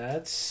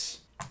 that's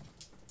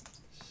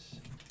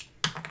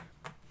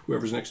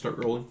Whoever's next, start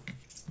rolling.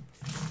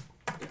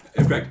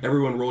 In fact,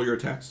 everyone roll your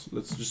attacks.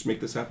 Let's just make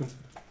this happen.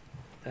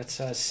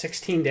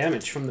 16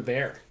 damage from the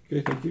bear.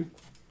 Okay, thank you.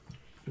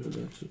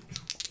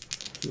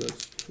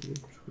 That's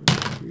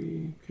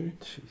 23. Okay.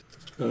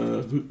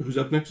 Who's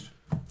up next?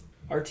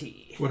 RT.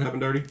 What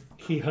happened, Artie?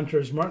 He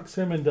hunters marks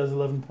him and does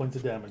 11 points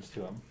of damage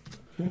to him.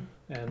 Okay.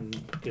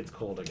 And gets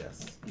cold, I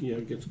guess. Yeah,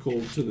 it gets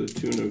cold to the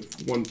tune of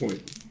 1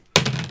 point.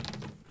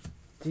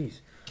 Jeez.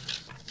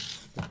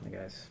 My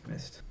guys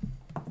missed.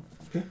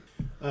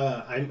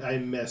 I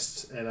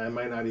missed, and I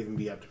might not even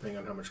be up depending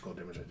on how much cold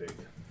damage I take.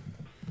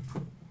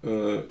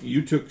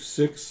 You took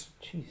 6.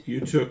 Jeez. You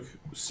took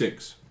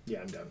 6.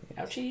 Yeah, I'm done.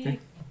 Ouchie. Okay.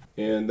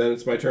 And then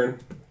it's my turn.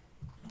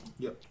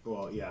 Yep.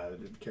 Well, yeah,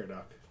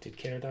 Caradoc. Did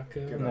Caradoc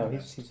go? Caradoc. No,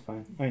 he's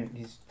fine. I mean,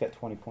 he's got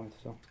 20 points,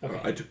 so. Okay.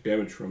 I took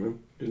damage from him,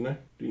 didn't I?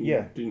 Didn't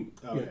Yeah. Didn't.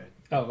 Oh, Yeah. okay.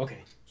 Oh,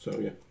 okay. So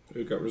yeah,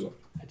 it got resolved.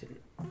 I didn't.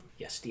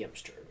 Yes,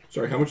 DM's turn.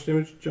 Sorry, how much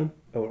damage, John?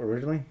 Oh,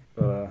 originally?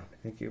 I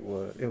think it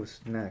was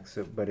max,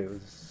 but it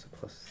was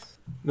plus.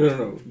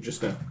 No,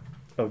 just now.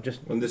 Oh,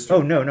 just. On this turn.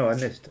 Oh, no, I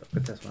missed.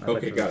 But that's one. I thought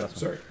Okay, was got the it. last one.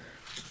 Sorry.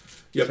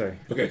 Yep. Sorry.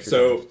 Okay,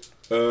 so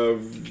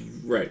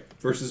right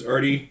versus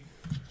Artie,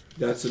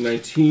 that's a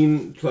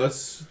 19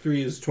 plus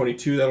 3 is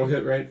 22. That'll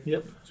hit, right?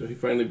 Yep. So he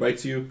finally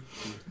bites you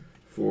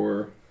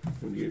for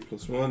 28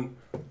 plus 1,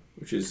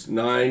 which is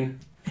 9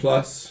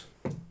 plus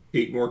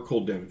 8 more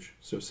cold damage.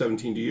 So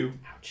 17 to you.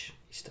 Ouch.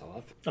 He's still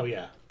up. Oh,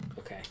 yeah.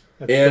 Okay.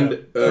 That's And the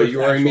first you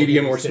are a actual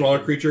medium hit or he's smaller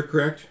taken. creature,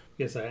 correct?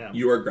 Yes, I am.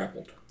 You are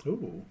grappled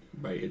Ooh.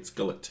 by its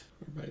gullet,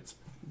 or by its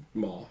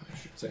maw, I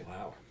should say.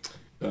 Wow.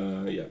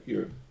 Yeah,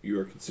 you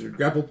are considered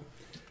grappled.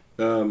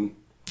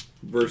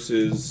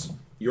 Versus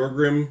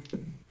Yorgrim,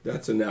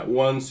 that's a nat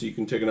 1, so you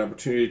can take an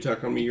opportunity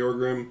attack on me,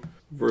 Yorgrim.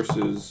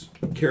 Versus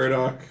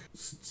Caradoc,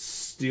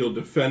 Steel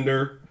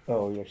Defender.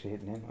 Oh, you're actually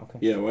hitting him? Okay.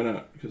 Yeah, why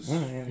not? Because Oh,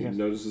 yeah, he yes.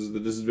 notices the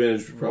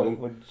disadvantage problem.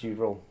 What did you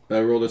roll? I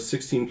rolled a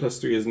 16 plus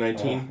 3 is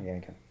 19. Oh, yeah,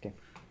 okay.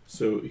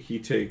 So he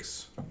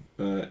takes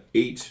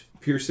 8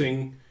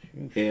 piercing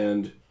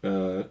and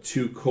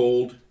 2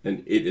 cold,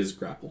 and it is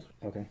grappled.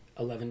 Okay.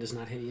 11 does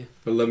not hit you.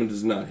 11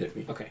 does not hit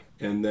me. Okay.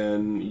 And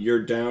then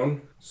you're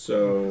down,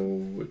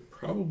 so it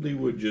probably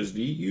would just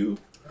eat you.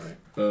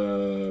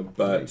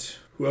 But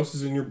who else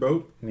is in your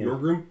boat? Me. Your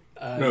groom?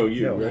 No,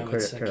 you. no. right? No,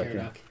 it's Caradoc,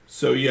 yeah. Caradoc.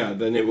 So yeah,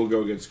 then it will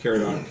go against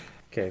Caradoc.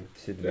 Okay.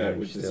 That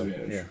with still.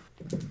 disadvantage.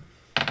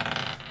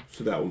 Yeah.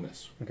 So that will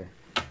miss. Okay.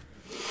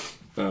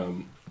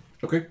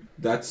 Okay,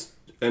 that's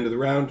end of the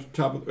round.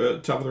 Top of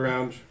the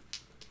round.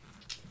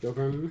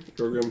 Yogrim.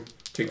 Gorgrim,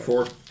 take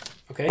 4.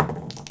 Okay.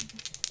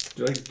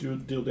 Did I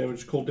deal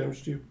damage, cold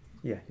damage to you?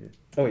 Yeah, you did.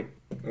 Oh, wait.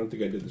 I don't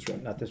think I did this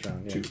round. Not this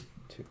round. Yeah. 2. 2.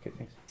 Okay,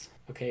 thanks.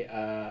 Okay.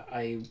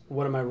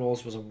 One of my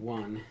rolls was a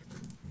 1.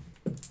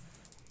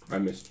 I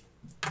missed.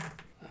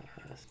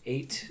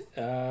 8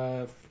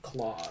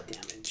 claw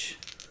damage.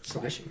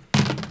 Slashing.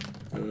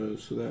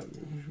 So that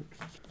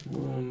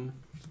 1.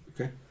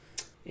 Okay.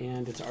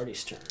 And it's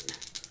Artie's turn.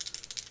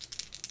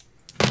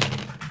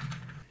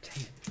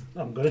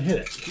 I'm going to hit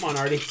it. Come on,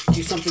 Artie.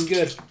 Do something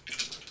good.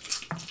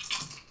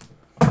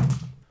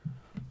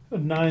 A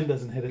 9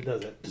 doesn't hit it,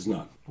 does it? Does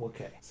not.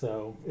 Okay.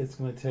 So it's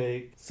going to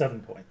take 7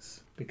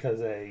 points because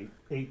a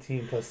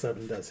 18 plus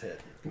 7 does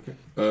hit. Okay.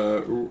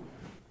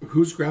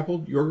 Who's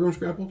grappled? Yorgrim's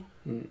grappled?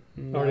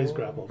 No. Artie's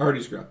grappled.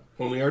 Artie's grappled.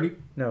 Only Artie?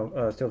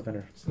 No, Steel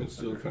Defender. It's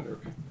still defender.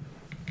 Okay.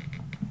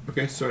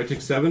 Okay, so I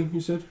take 7.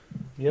 You said.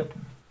 Yep.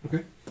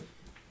 Okay.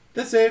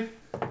 That's save.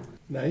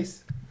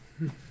 Nice.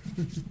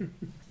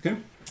 Okay.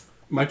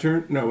 My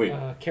turn. No, wait.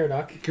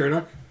 Caradoc.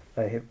 Caradoc.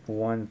 I hit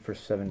 1 for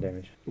 7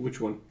 damage. Which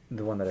one?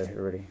 The one that I hit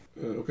already.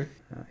 Okay.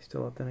 He's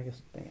still up then, I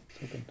guess. Dang it.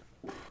 It's open.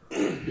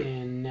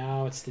 And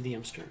now it's the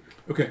DM's turn.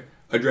 Okay.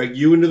 I drag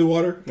you into the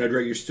water, and I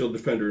drag your steel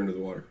defender into the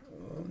water.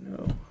 Oh,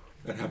 no.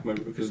 That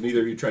happened because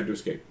neither of you tried to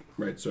escape,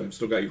 right? So I've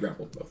still got you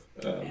grappled both.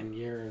 And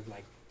you're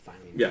like,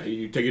 finally. Yeah,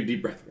 you take a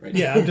deep breath, right?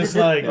 Yeah, I'm just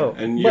like, Oh.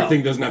 And your Well-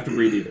 thing doesn't have to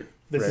breathe either.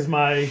 this Right. is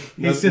my. He's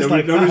No- just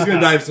like, nobody's going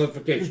to die of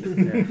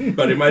suffocation, Yeah.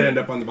 but it might end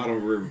up on the bottom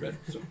of a riverbed.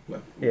 So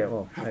we'll Yeah,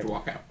 well, have to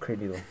walk out Crate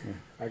needle. Yeah.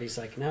 Artie's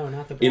like, no,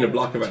 not the in a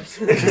ball block of damage.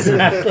 ice.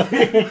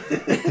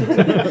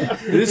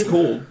 It is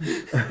cold.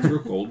 It's real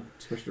cold,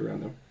 especially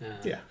around them.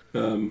 Yeah.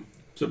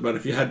 But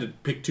if you had to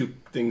pick 2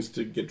 things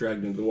to get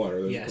dragged into the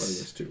water, those Yes. are probably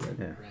those 2,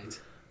 right?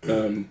 Yeah.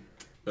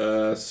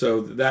 Right.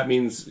 So that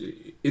means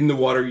in the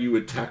water you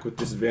attack with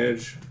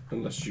disadvantage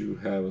unless you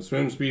have a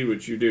swim speed,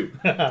 which you do,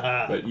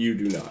 but you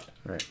do not,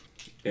 Right.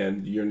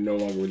 and you're no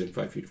longer within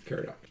 5 feet of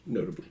Caradoc,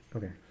 notably.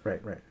 Okay.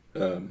 Right.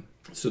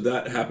 So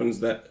that happens.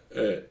 That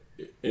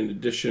in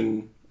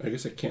addition, I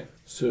guess I can't.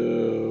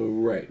 So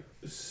right.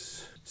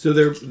 So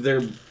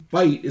their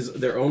bite is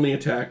their only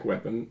attack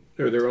weapon,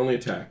 or their only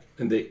attack,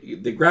 and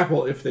they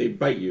grapple if they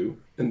bite you,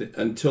 and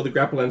until the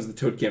grapple ends, the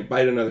toad can't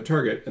bite another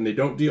target, and they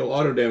don't deal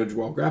auto damage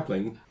while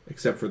grappling,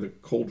 except for the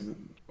cold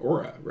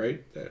aura,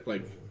 right? That,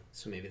 like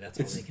So maybe that's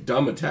all It's they can.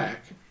 dumb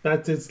attack.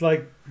 That's its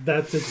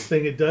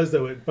thing it does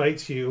though. It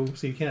bites you,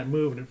 so you can't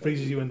move, and it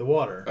freezes you in the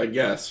water. I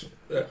guess.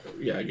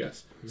 Yeah, I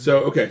guess. So,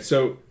 okay,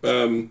 so,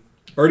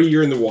 Artie,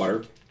 you're in the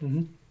water.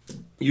 Mhm.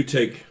 You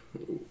take,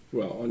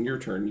 well, on your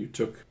turn, you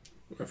took,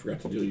 I forgot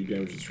to deal you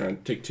damage this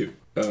round, take 2.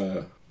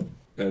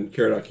 And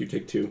Caradoc, you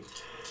take 2.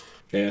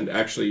 And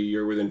actually,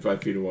 you're within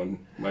 5 feet of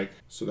one, Mike,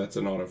 so that's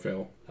an auto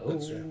fail.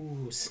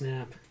 Oh,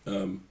 snap.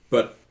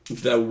 But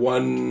the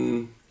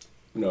one,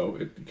 no,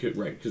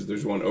 right, because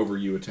there's one over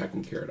you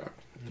attacking Caradoc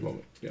at the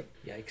moment. Yep.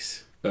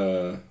 Yikes.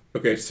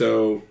 Okay,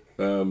 so,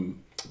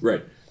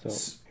 right.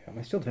 So yeah,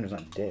 my steel defender's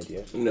not dead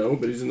yet. No,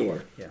 but he's in the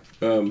water. Yeah.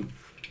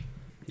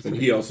 And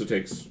he also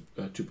takes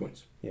 2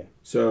 points. Yeah.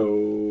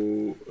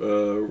 So,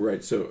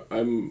 right, so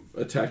I'm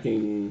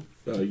attacking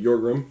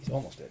Yorgrim. He's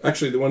almost dead.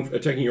 Actually, the one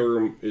attacking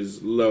Yorgrim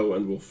is low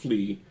and will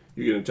flee.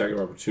 You get an attack of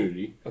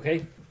opportunity.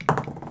 Okay.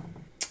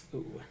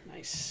 Ooh,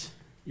 nice.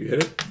 You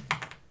hit it?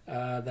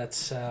 That's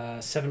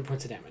 7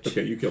 points of damage.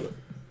 Okay, you kill it.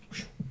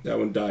 That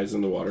one dies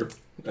in the water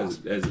as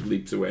it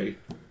leaps away.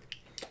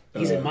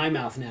 He's in my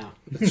mouth now.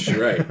 That's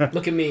right.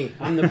 Look at me.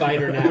 I'm the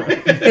biter now.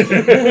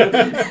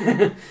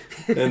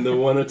 And the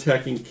one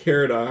attacking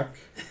Caradoc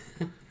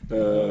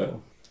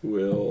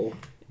will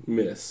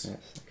miss.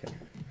 Yes. Okay.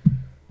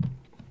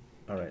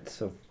 All right.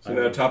 So. So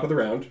now top of the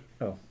round.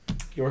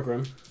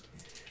 Yorgrim.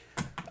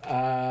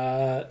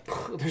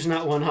 There's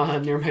not one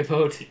on near my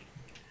boat. You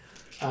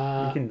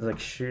can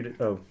shoot it.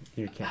 Oh,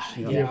 you can't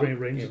shoot. Do you Yeah. have any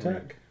range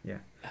attack?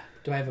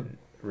 Do I have a...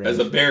 Range. As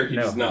a bear, he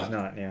no, does not. He's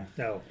not. Yeah.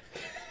 No.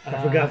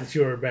 I forgot that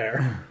you were a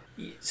bear.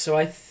 So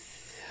I...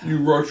 You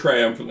roar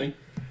triumphantly.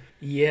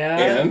 Yeah.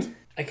 And?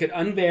 I could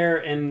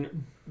unbear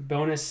and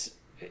bonus...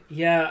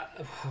 Yeah.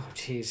 Oh,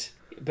 jeez.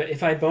 But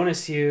if I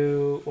bonus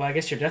you... Well, I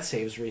guess your death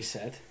save's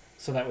reset.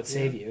 So that would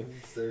save you.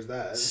 There's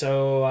that.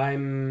 So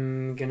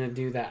I'm going to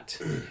do that.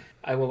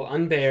 I will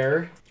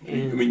unbear. I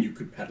And, mean, you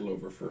could paddle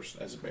over first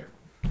as a bear.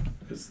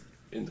 Because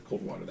in the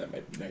cold water, that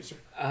might be nicer.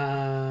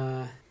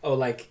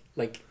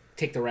 like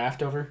take the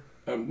raft over?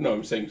 No,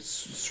 I'm saying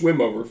swim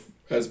over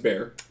as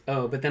bear.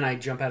 Oh, but then I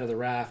jump out of the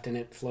raft and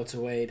it floats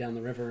away down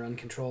the river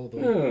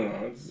uncontrollably.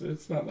 No.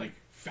 It's not like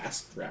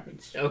fast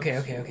rapids.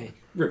 Okay.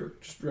 River.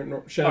 Just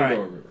Shenandoah All right.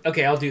 River.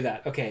 Okay, I'll do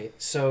that. Okay,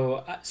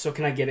 so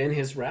can I get in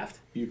his raft?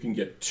 You can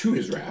get to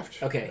his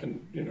raft. Okay.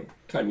 And,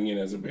 climbing in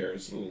as a bear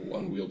is a little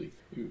unwieldy.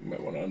 You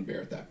might want to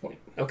unbear at that point.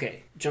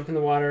 Okay, jump in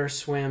the water,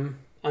 swim,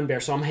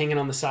 unbear. So I'm hanging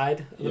on the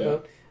side of the Yeah.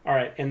 boat. All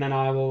right, and then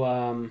I will.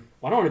 I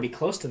don't want to be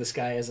close to this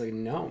guy as a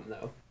gnome,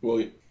 though.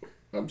 Well,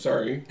 I'm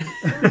sorry.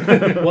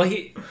 Well,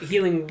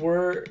 healing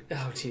word.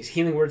 Oh, jeez,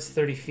 healing word's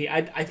 30 feet.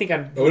 I think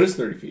I'm. Oh, it is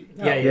 30 feet.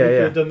 Yeah, You yeah.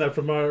 could have done that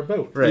from our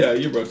boat. Right. Yeah,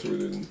 your boats are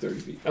within 30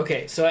 feet.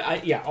 Okay, so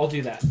I'll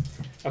do that.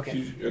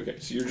 Okay.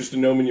 So you're just a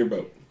gnome in your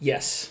boat.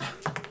 Yes.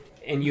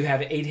 And you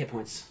have 8 hit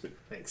points.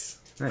 Thanks.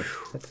 Nice.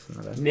 That's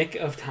not bad. Nick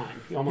of time.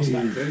 You almost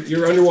died. Okay.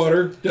 You're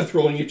underwater, death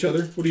rolling each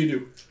other. What do you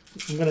do?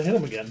 I'm gonna hit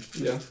him again.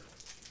 Yeah.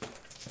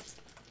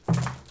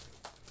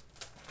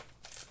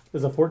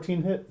 There's a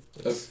 14 hit.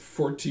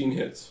 14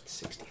 hits.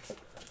 60.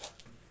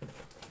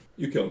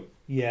 You kill him.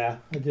 Yeah,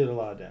 I did a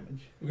lot of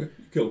damage. Okay,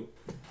 you kill him.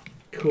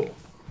 Cool.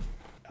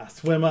 I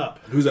swim up.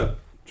 Who's up?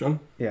 John?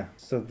 Yeah.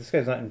 So this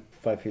guy's not in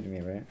 5 feet of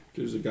me, right?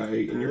 There's a guy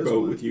in your There is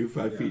boat one. with you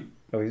 5 Yeah. feet.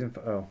 Oh, he's in.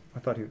 Oh, I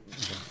thought he.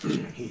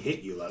 Okay. He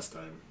hit you last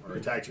time, or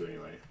attacked you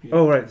anyway. Yeah.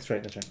 Oh, right. That's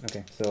right.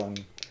 Okay. So I'm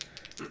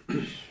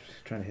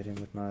trying to hit him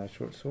with my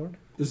short sword.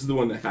 This is the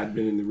one that had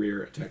been in the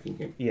rear attacking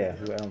him. Yeah.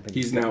 Who I don't think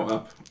He's now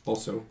up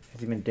also.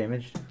 Has he been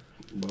damaged?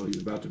 Well,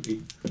 he's about to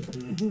be.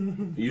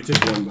 You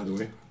took 1, by the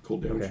way.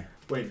 Cold damage. Okay.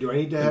 Wait, do I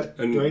need to have?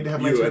 And Do I need to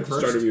have my you, turn at the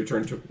first? start of your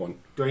turn, took 1.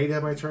 Do I need to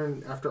have my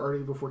turn after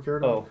Artie before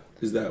Caradoc? Oh.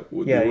 Is that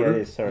what Yeah. the Yeah. order?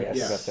 It is. Sorry. Yes.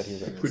 I forgot that he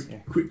was. Right. Quick, Yeah.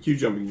 quick cue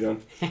jumping,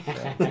 John.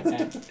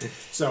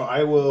 So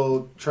I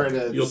will try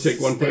to. You'll take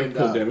 1 point of stand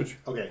cold up. damage.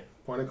 Okay,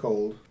 point of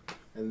cold,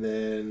 and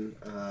then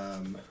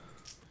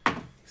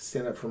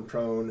stand up from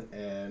prone,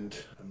 and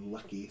I'm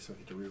lucky, so I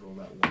get to reroll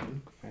that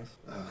one. Nice.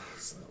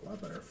 It's a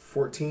lot better.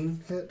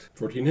 14 hit.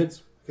 14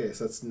 hits. Okay,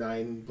 so that's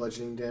 9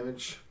 bludgeoning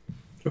damage.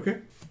 Okay.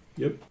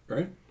 Yep.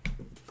 Right.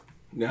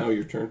 Now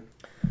your turn.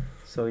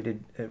 So he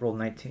did. It rolled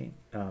 19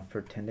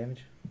 for 10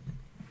 damage.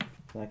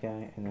 That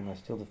guy, and then my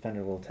steel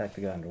defender will attack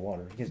the guy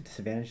underwater. He gets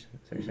disadvantage. Is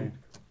that what you're saying?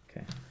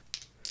 Okay.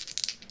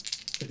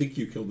 I think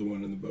you killed the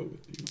one in the boat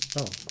with you.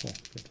 Oh, cool.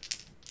 Good.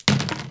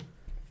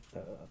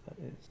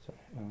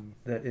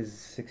 That is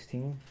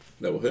 16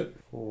 That will hit.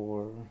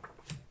 for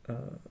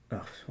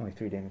only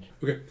 3 damage.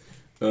 Okay.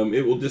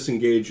 It will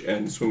disengage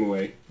and swim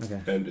away,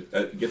 Okay. and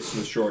it gets to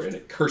the shore, and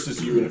it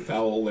curses you in a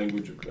foul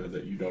language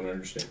that you don't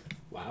understand,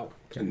 Wow.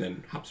 and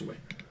then hops away.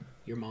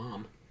 Your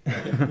mom.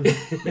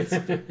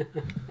 Basically.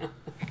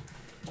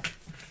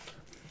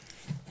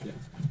 Yeah.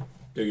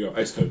 There you go.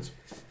 Ice toads.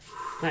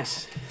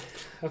 Nice.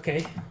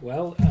 Okay.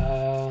 Well,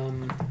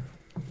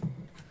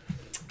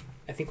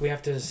 I think we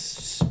have to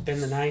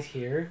spend the night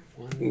here.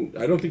 1,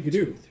 I don't think you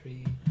 2, do.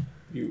 3.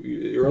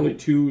 You're only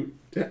 2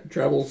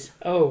 travels.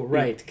 Oh,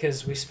 right,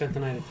 because we spent the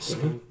night at the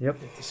skunk.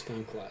 Yep. At the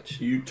skunk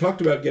lodge. You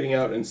talked about getting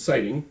out and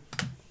sighting.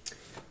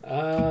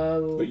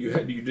 But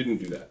you didn't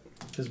do that.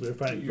 Because we were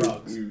fighting You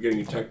frogs. were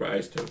getting attacked by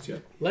ice toads. Yeah.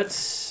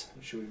 let's.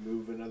 Should we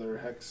move another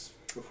hex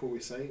before we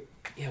sight?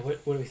 Yeah.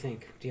 What do we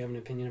think? Do you have an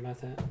opinion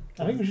about that?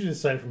 I think we should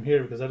just sight from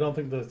here because I don't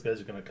think those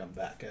guys are going to come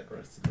back at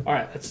rest. All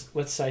right.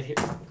 Let's sight here.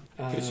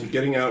 Okay, so you're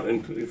getting out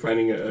and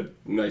finding a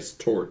nice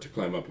tor to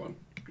climb up on,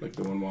 like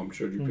the one Mom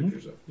showed you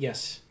pictures of.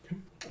 Yes.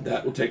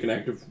 That will take an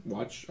active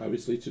watch,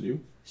 obviously, to do.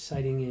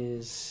 Sighting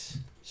is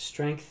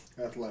strength,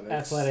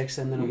 Athletics.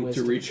 and then a To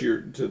wisdom. reach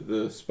to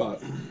the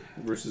spot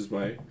versus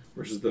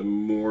the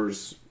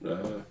Moore's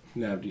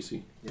nav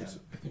DC. Yeah.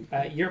 I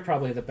think. You're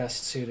probably the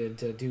best suited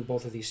to do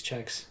both of these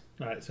checks.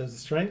 All right, so it's the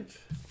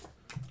strength.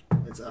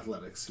 It's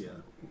athletics, yeah.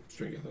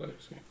 Strength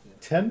athletics. Yeah.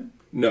 10.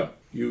 No,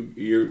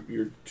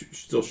 you're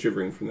still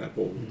shivering from that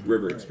whole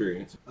river Right.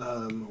 experience.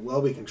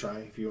 Well, we can try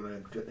if you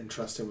want to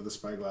entrust him with a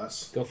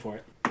spyglass. Go for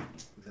it.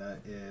 That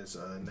is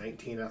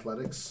 19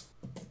 athletics.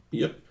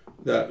 Yep,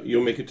 that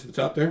you'll make it to the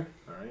top there.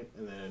 All right,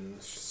 and then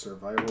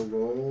survival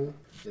roll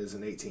is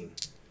an 18.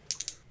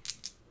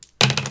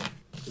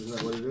 Isn't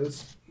that what it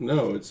is?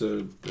 No, it's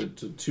a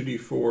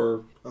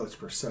 2d4 Oh, it's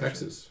perception.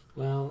 hexes.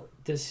 Well,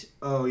 this.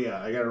 Oh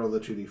yeah, I gotta roll the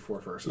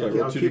 2d4 first. Yeah, Okay,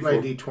 roll I'll keep my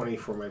 2d4. d20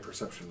 for my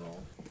perception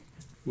roll.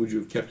 Would you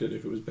have kept it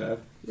if it was bad?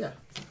 Yeah.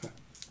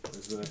 This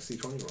is the next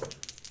d20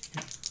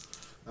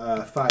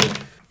 roll.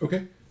 5.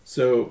 Okay.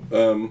 So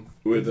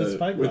with It's a a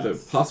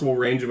spyglass. possible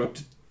range of up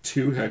to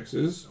 2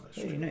 hexes,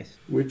 Hey, nice.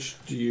 which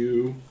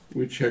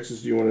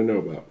hexes do you want to know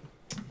about?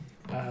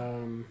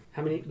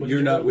 How many? what did You're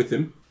you not roll? with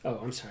him. Oh,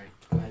 I'm sorry.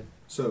 Go ahead.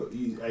 So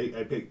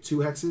I picked 2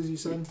 hexes. You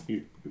said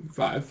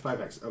 5. 5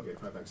 hexes. Okay,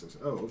 5 hexes.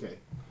 Oh, okay.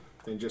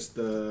 And just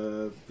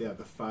the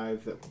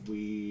 5 that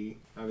we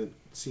haven't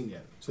seen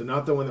yet. So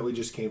not the one that we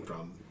just came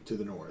from to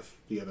the north.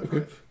 The other Okay.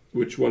 5.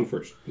 Which one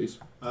first, please?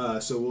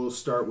 So we'll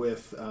start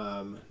with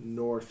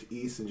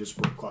northeast and just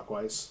work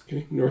clockwise.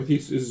 Okay.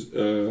 Northeast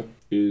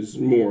is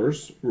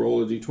Moore's.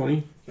 Roll a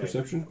d20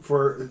 perception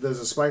Does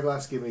a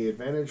spyglass give me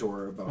advantage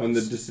or a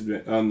bonus?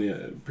 on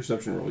the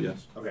perception roll.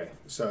 Yes. Okay,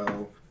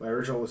 so my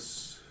original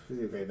was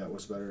okay. That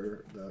was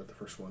better. The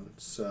first one.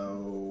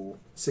 So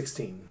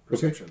 16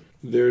 perception.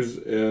 There's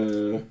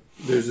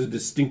a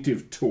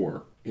distinctive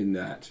tor in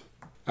that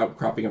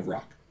outcropping of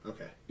rock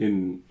Okay.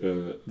 in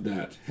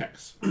that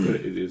hex, but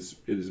it is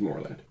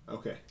moorland.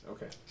 Okay.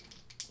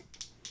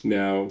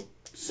 Now,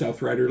 South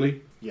Riderly.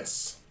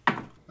 Yes.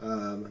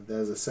 That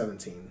is a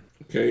 17.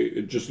 Okay,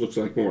 it just looks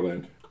like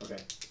moorland. Okay.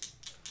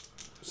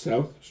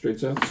 South, straight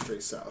south.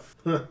 Straight south.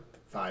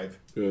 5.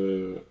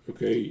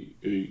 Okay,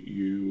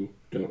 you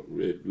don't.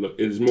 It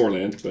is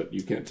moorland, but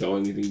you can't tell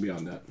anything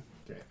beyond that.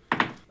 Okay.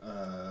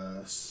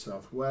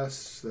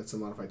 Southwest. That's a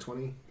modified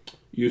 20.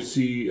 You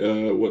see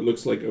what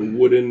looks like a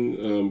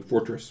wooden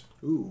fortress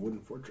Ooh, wooden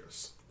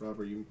fortress. Rob,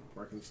 are you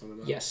marking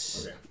something up?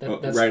 Yes. Okay.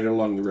 That's, right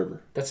along the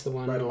river. that's the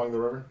one. Right along the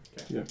river.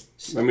 Okay.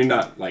 Yeah, I mean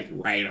not like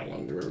right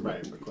along the river.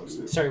 Right, but close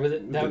to. Sorry, was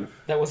it,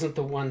 that wasn't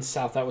the one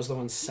south. That was the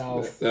one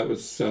south. That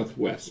was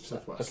southwest.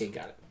 Southwest. Okay,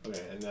 got it.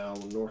 Okay, and now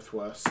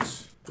northwest.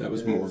 That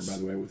was is- more, by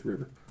the way, with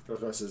river.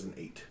 Northwest is an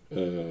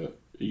 8.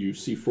 You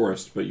see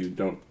forest, but you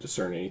don't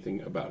discern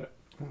anything about it.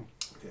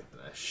 Okay,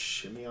 then I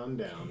shimmy on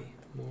down.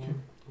 More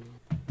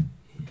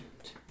and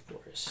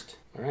forest.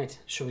 All right.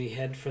 Shall we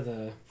head for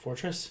the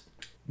fortress?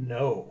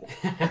 No.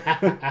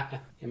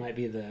 It might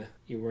be the.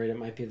 You're worried it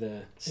might be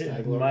the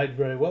stag It lord. might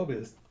very well be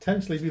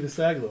potentially be the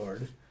Stag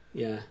Lord,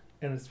 Yeah.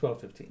 and it's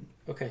 12:15.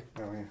 Okay.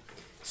 Oh yeah.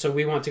 So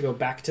we want to go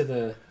back to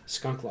the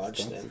skunk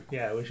lodge then.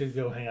 Yeah, we should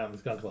go hang out in the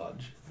Skunk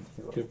Lodge.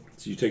 Okay.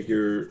 So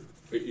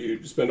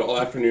you spend all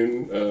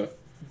afternoon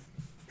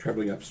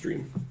traveling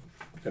upstream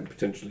and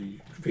potentially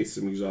face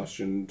some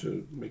exhaustion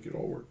to make it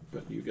all work,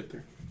 but you get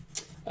there.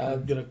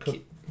 I'm gonna cook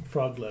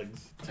frog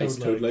legs, Ice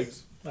toad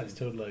legs. ice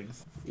toad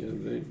legs. Yeah,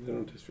 they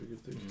don't taste very good.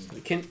 They just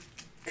like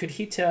Could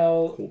he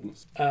tell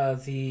coldness.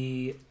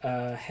 the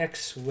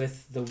hex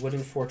with the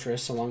wooden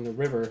fortress along the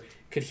river?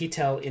 Could he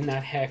tell in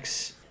that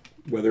hex?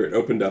 Whether it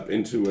opened up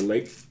into a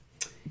lake.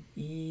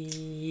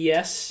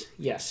 Yes,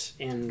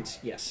 and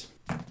yes.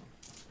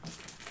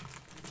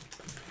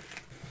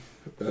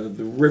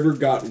 The river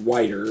got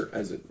wider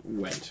as it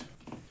went,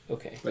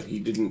 Okay. but he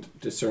didn't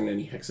discern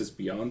any hexes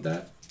beyond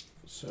that.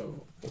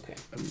 So Okay.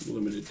 I'm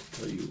limited to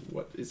tell you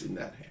what is in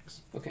that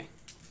hex. Okay.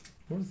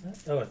 What is that?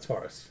 Oh, it's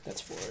forest.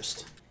 That's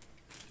forest.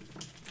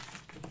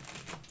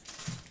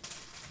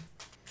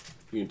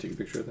 You can take a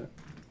picture of that.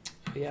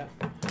 Yeah,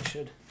 I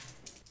should.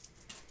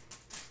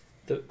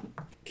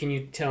 Can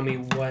you tell me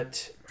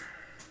what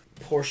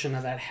portion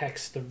of that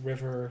hex the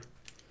river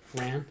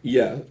ran?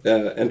 Yeah,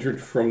 entered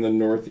from the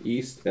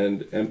northeast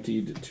and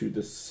emptied to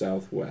the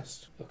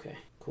southwest. Okay,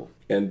 cool.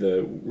 And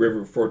the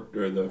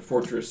the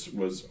fortress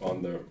was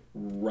on the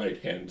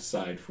right-hand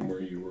side from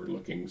where you were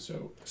looking.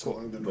 So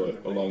Along the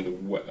northern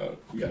along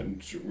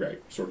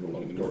right, sort of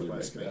along the northern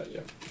Northwest bank.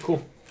 Yeah.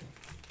 Cool.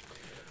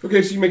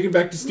 Okay, so you make it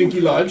back to Stinky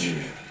Lodge.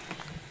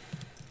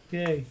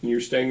 Yay. And you're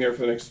staying there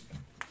for the next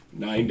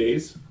 9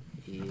 days,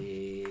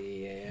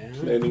 Yeah.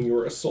 planning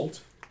your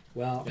assault.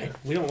 Well,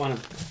 we don't want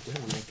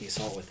to make the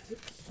assault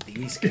with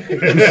these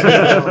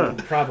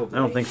guys. Probably.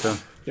 I don't think so.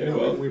 Okay, No,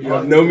 well, we you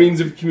brought- have no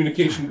means of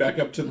communication back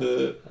up to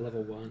the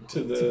Level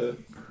 1.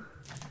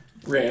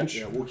 ranch.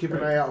 Yeah, we'll keep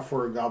an eye out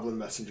for a goblin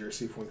messenger,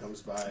 see if one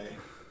comes by.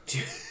 Do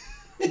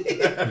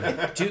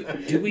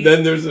we?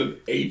 Then there's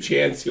a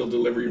chance he'll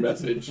deliver your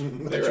message.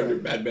 They're under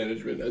bad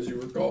management, as you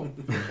recall.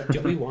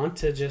 Do we want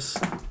to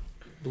just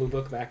blue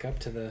book back up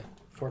to the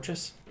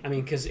fortress? I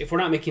mean, because if we're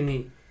not making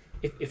the,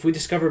 if we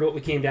discovered what we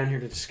came down here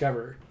to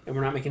discover, and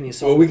we're not making the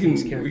assault, Well, we with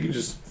these can characters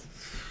just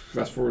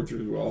fast forward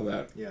through all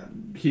that Yeah.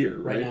 here,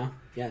 right right? now.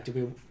 Yeah. Do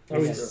we? Are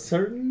we yes.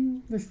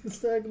 certain this is the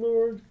Stag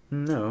Lord?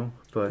 No,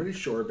 but Pretty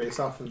sure, based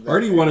off of.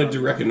 Artie wanted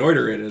to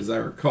reconnoiter it, as I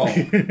recall.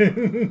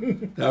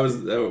 That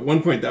was at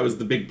one point. That was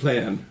the big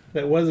plan.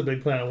 That was a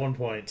big plan at one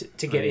point.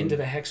 To get into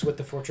the hex with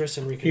the fortress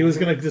and He was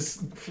gonna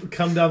just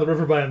come down the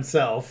river by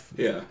himself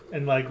Yeah,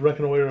 and like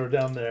reconnoiter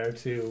down there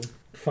to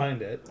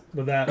find it.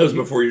 But that was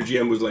before your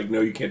GM was like,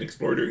 "No, you can't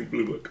explore during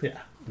Blue Book," Yeah.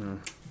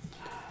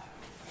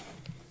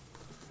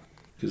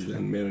 because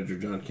then Manager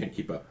John can't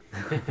keep up.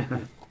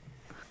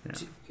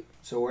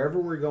 So wherever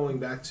we're going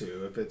back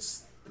to, if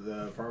it's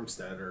the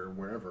farmstead or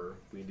wherever,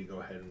 we need to go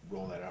ahead and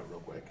roll that out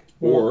real quick.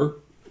 Or,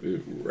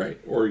 right,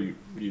 or you,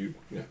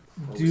 yeah.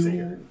 Or we stay Do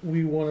here.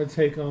 we want to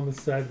take on the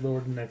Stag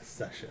Lord next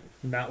session?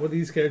 Not with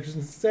these characters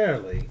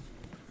necessarily.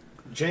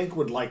 Jank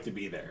would like to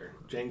be there.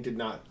 Jank did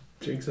not.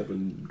 Jake's up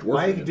in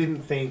Mike Dwarf.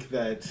 didn't think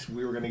that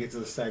we were going to get to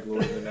the Stag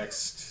Lord in the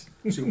next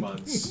 2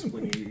 months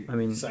when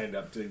he signed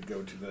up to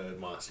go to the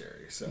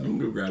monastery. So You can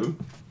go grab him.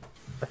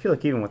 I feel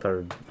like even with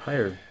our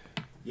higher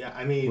yeah,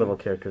 I mean, level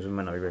characters, we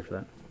might not be ready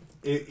for that.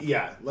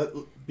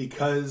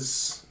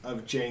 because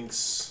of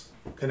Jank's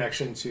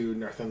connection to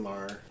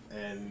Narthanlar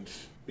and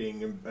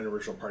being an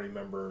original party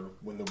member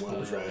when the will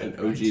was read, An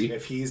OG.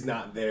 if he's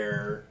not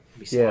there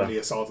Yeah. on the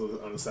assault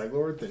on the Stag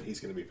Lord, then he's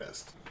going to be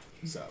pissed.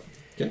 So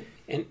Okay.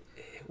 And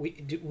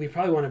we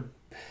probably want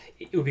to.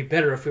 It would be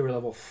better if we were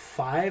level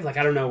 5. Like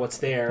I don't know what's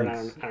there, and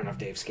I don't know if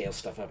Dave scales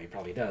stuff up. He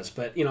probably does,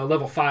 but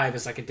level 5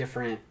 is like a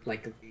different.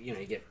 Like you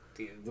get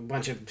a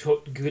bunch of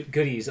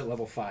goodies at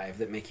level 5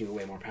 that make you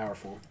way more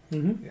powerful.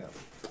 Mm-hmm. yeah,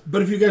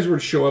 But if you guys were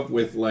to show up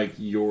with like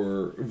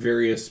your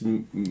various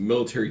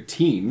military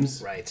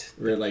teams, Right.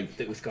 like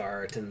The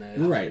Uthgard and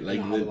the right, like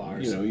and the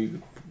Havilars. you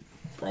could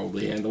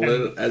probably handle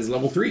it as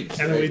level 3.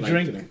 And we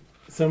drink.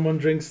 Someone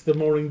drinks the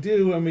morning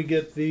dew, and we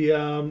get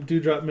the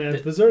Dewdrop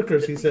Man's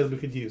Berserkers. He said we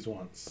could use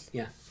once.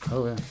 Yeah.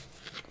 Oh yeah.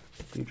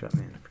 Dewdrop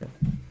Man, I forgot.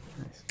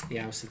 Nice.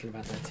 Yeah, I was thinking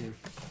about that too.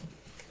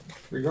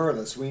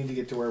 regardless, we need to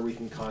get to where we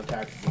can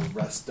contact the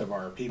rest of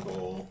our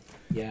people,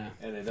 Yeah.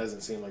 and it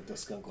doesn't seem like the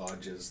Skunk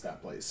Lodge is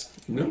that place.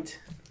 No.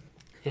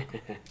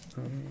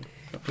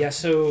 Yeah.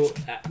 So,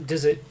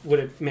 would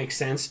it make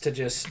sense to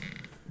just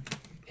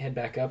head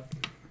back up?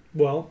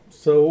 Well,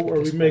 so are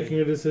we This making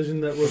way. a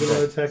decision that we're going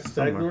to attack Stag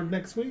Somewhere. Lord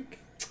next week?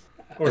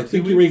 I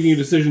think you're making a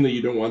decision that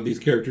you don't want these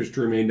characters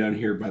to remain down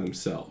here by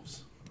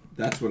themselves.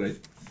 That's what I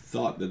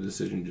thought the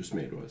decision just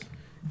made was.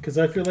 Because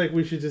I feel like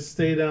we should just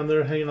stay down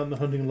there hanging out in the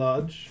hunting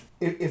lodge.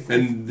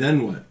 And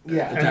then what?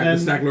 Yeah. Attack And the then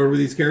Stag Lord with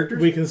these characters?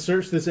 We can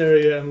search this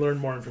area and learn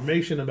more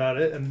information about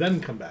it, and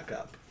then come back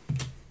up.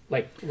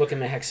 Like look in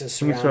the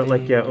hexes We can start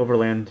surrounding.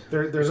 overland.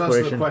 There's also the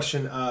exploration.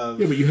 question of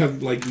Yeah, but you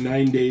have like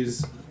 9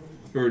 days,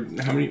 or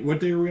how many? What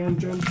day are we on,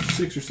 John?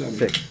 6 or 7?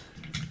 6.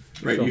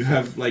 Right. So You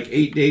have like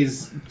 8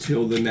 days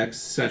till the next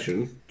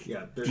session.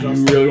 yeah. There's Do you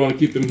also really want to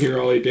keep them here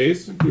all 8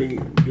 days,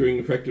 doing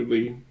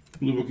effectively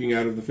blue booking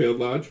out of the failed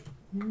lodge,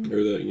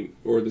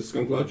 or the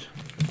skunk lodge,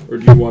 or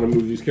do you want to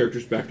move these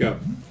characters back up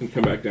and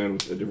come back down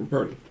with a different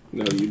party?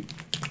 Now that you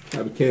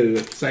have a candidate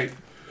at sight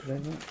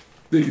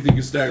that you think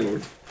is Stag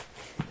Lord.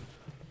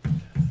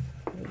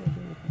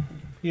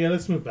 Yeah,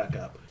 let's move back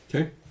up.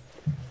 Okay.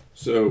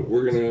 So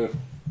we're gonna.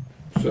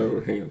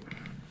 So hang on.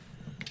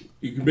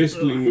 You can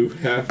basically move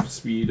half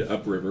speed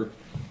upriver.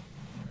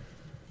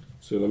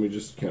 So let me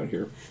just count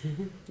here.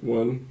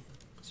 1,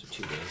 So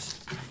 2 days.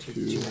 Two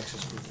Two.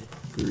 hexes.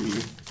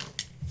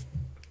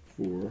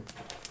 3, 4,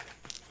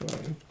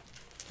 5,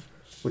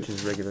 Which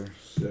is regular.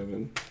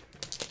 7,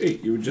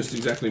 8. You would just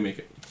exactly make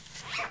it.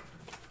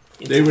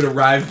 They would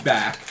arrive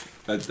back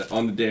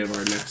on the day of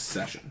our next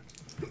session.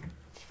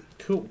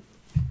 Cool.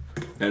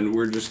 And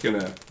we're just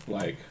gonna,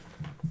 like,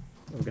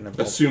 We're gonna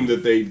assume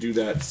that they do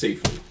that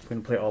safely. We're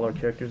gonna play all our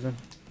characters then,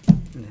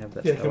 and have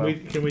that. Yeah, spell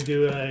out. can we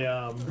do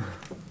a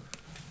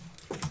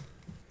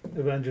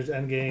Avengers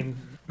Endgame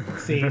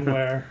scene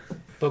where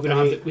But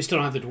we still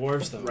don't have the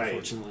dwarves though, right.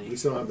 unfortunately. We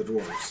still don't have the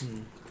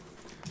dwarves.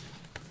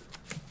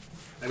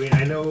 I mean,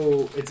 I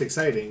know it's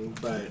exciting,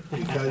 but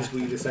because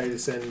we decided to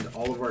send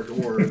all of our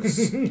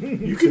dwarves,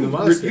 You To the can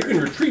monastery.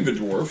 retrieve a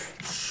dwarf.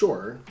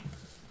 sure,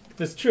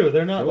 it's true,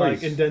 they're not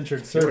Always- like indentured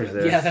always servants.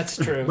 there. Yeah, that's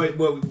true.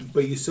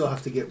 but you still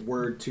have to get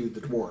word to the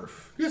dwarf.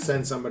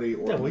 Send somebody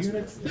or Yeah, well, listen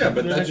you're to next- them. Yeah, but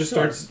They're that next just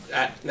door. starts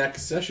at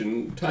next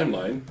session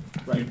timeline.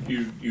 Right.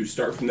 You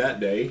start from that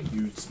day.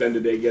 You spend a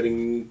day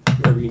getting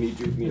wherever you need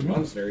to from the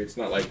monastery. It's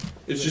not like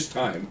it's just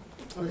time,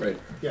 right?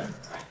 Yeah,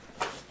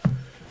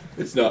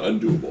 It's not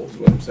undoable, is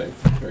what I'm saying.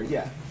 Right?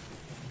 yeah.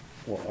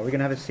 Well, are we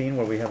gonna have a scene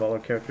where we have all our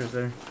characters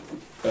there?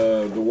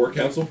 The War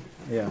Council?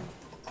 Yeah,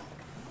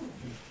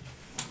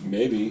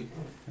 Maybe.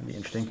 that'd be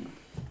interesting.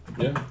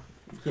 Yeah,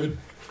 could.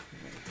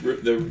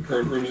 The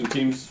current rooms and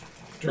teams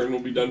turn will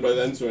be done by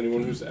then, so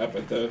anyone who's up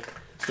at the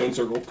Stone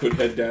Circle could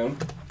head down.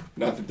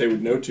 Not that they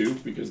would know to,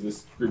 because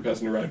this group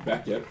hasn't arrived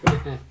back yet.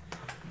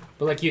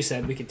 But like you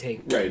said, we could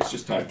take Right, it's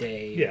just a time.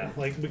 day. Yeah,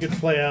 like we could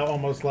play out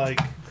almost like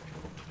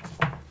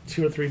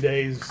 2 or 3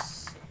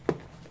 days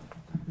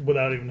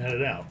without even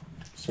headed out.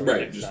 So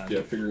Right, next just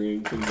time.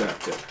 figuring things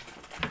out. Yeah.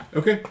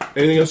 Okay.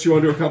 Anything else you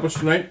want to accomplish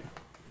tonight?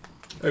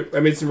 I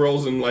made some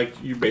rolls and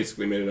you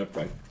basically made it up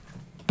by.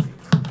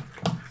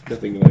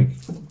 Nothing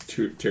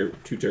too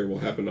terrible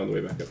happened on the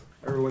way back up.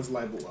 Everyone's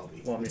liable well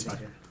be. Well, I'm It's not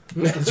fine. here.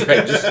 That's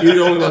right. Just you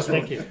the only last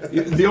one. Thank you.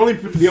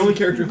 The only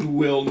character who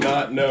will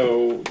not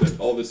know that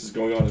all this is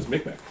going on is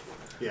Micmac,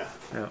 Yeah.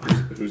 Oh.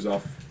 who's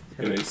off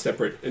in a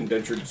separate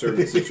indentured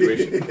servant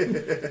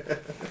situation.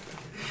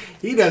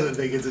 He doesn't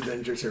think it's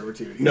indentured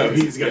servitude. No,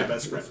 He's got yeah, a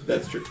best friend.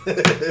 That's true.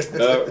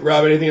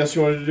 Rob, anything else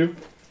you wanted to do?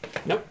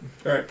 Nope.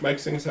 All right, Mike,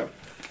 sing us out.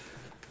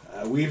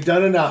 We've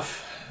done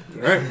enough.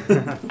 All right.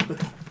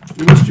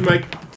 We missed you, Mike.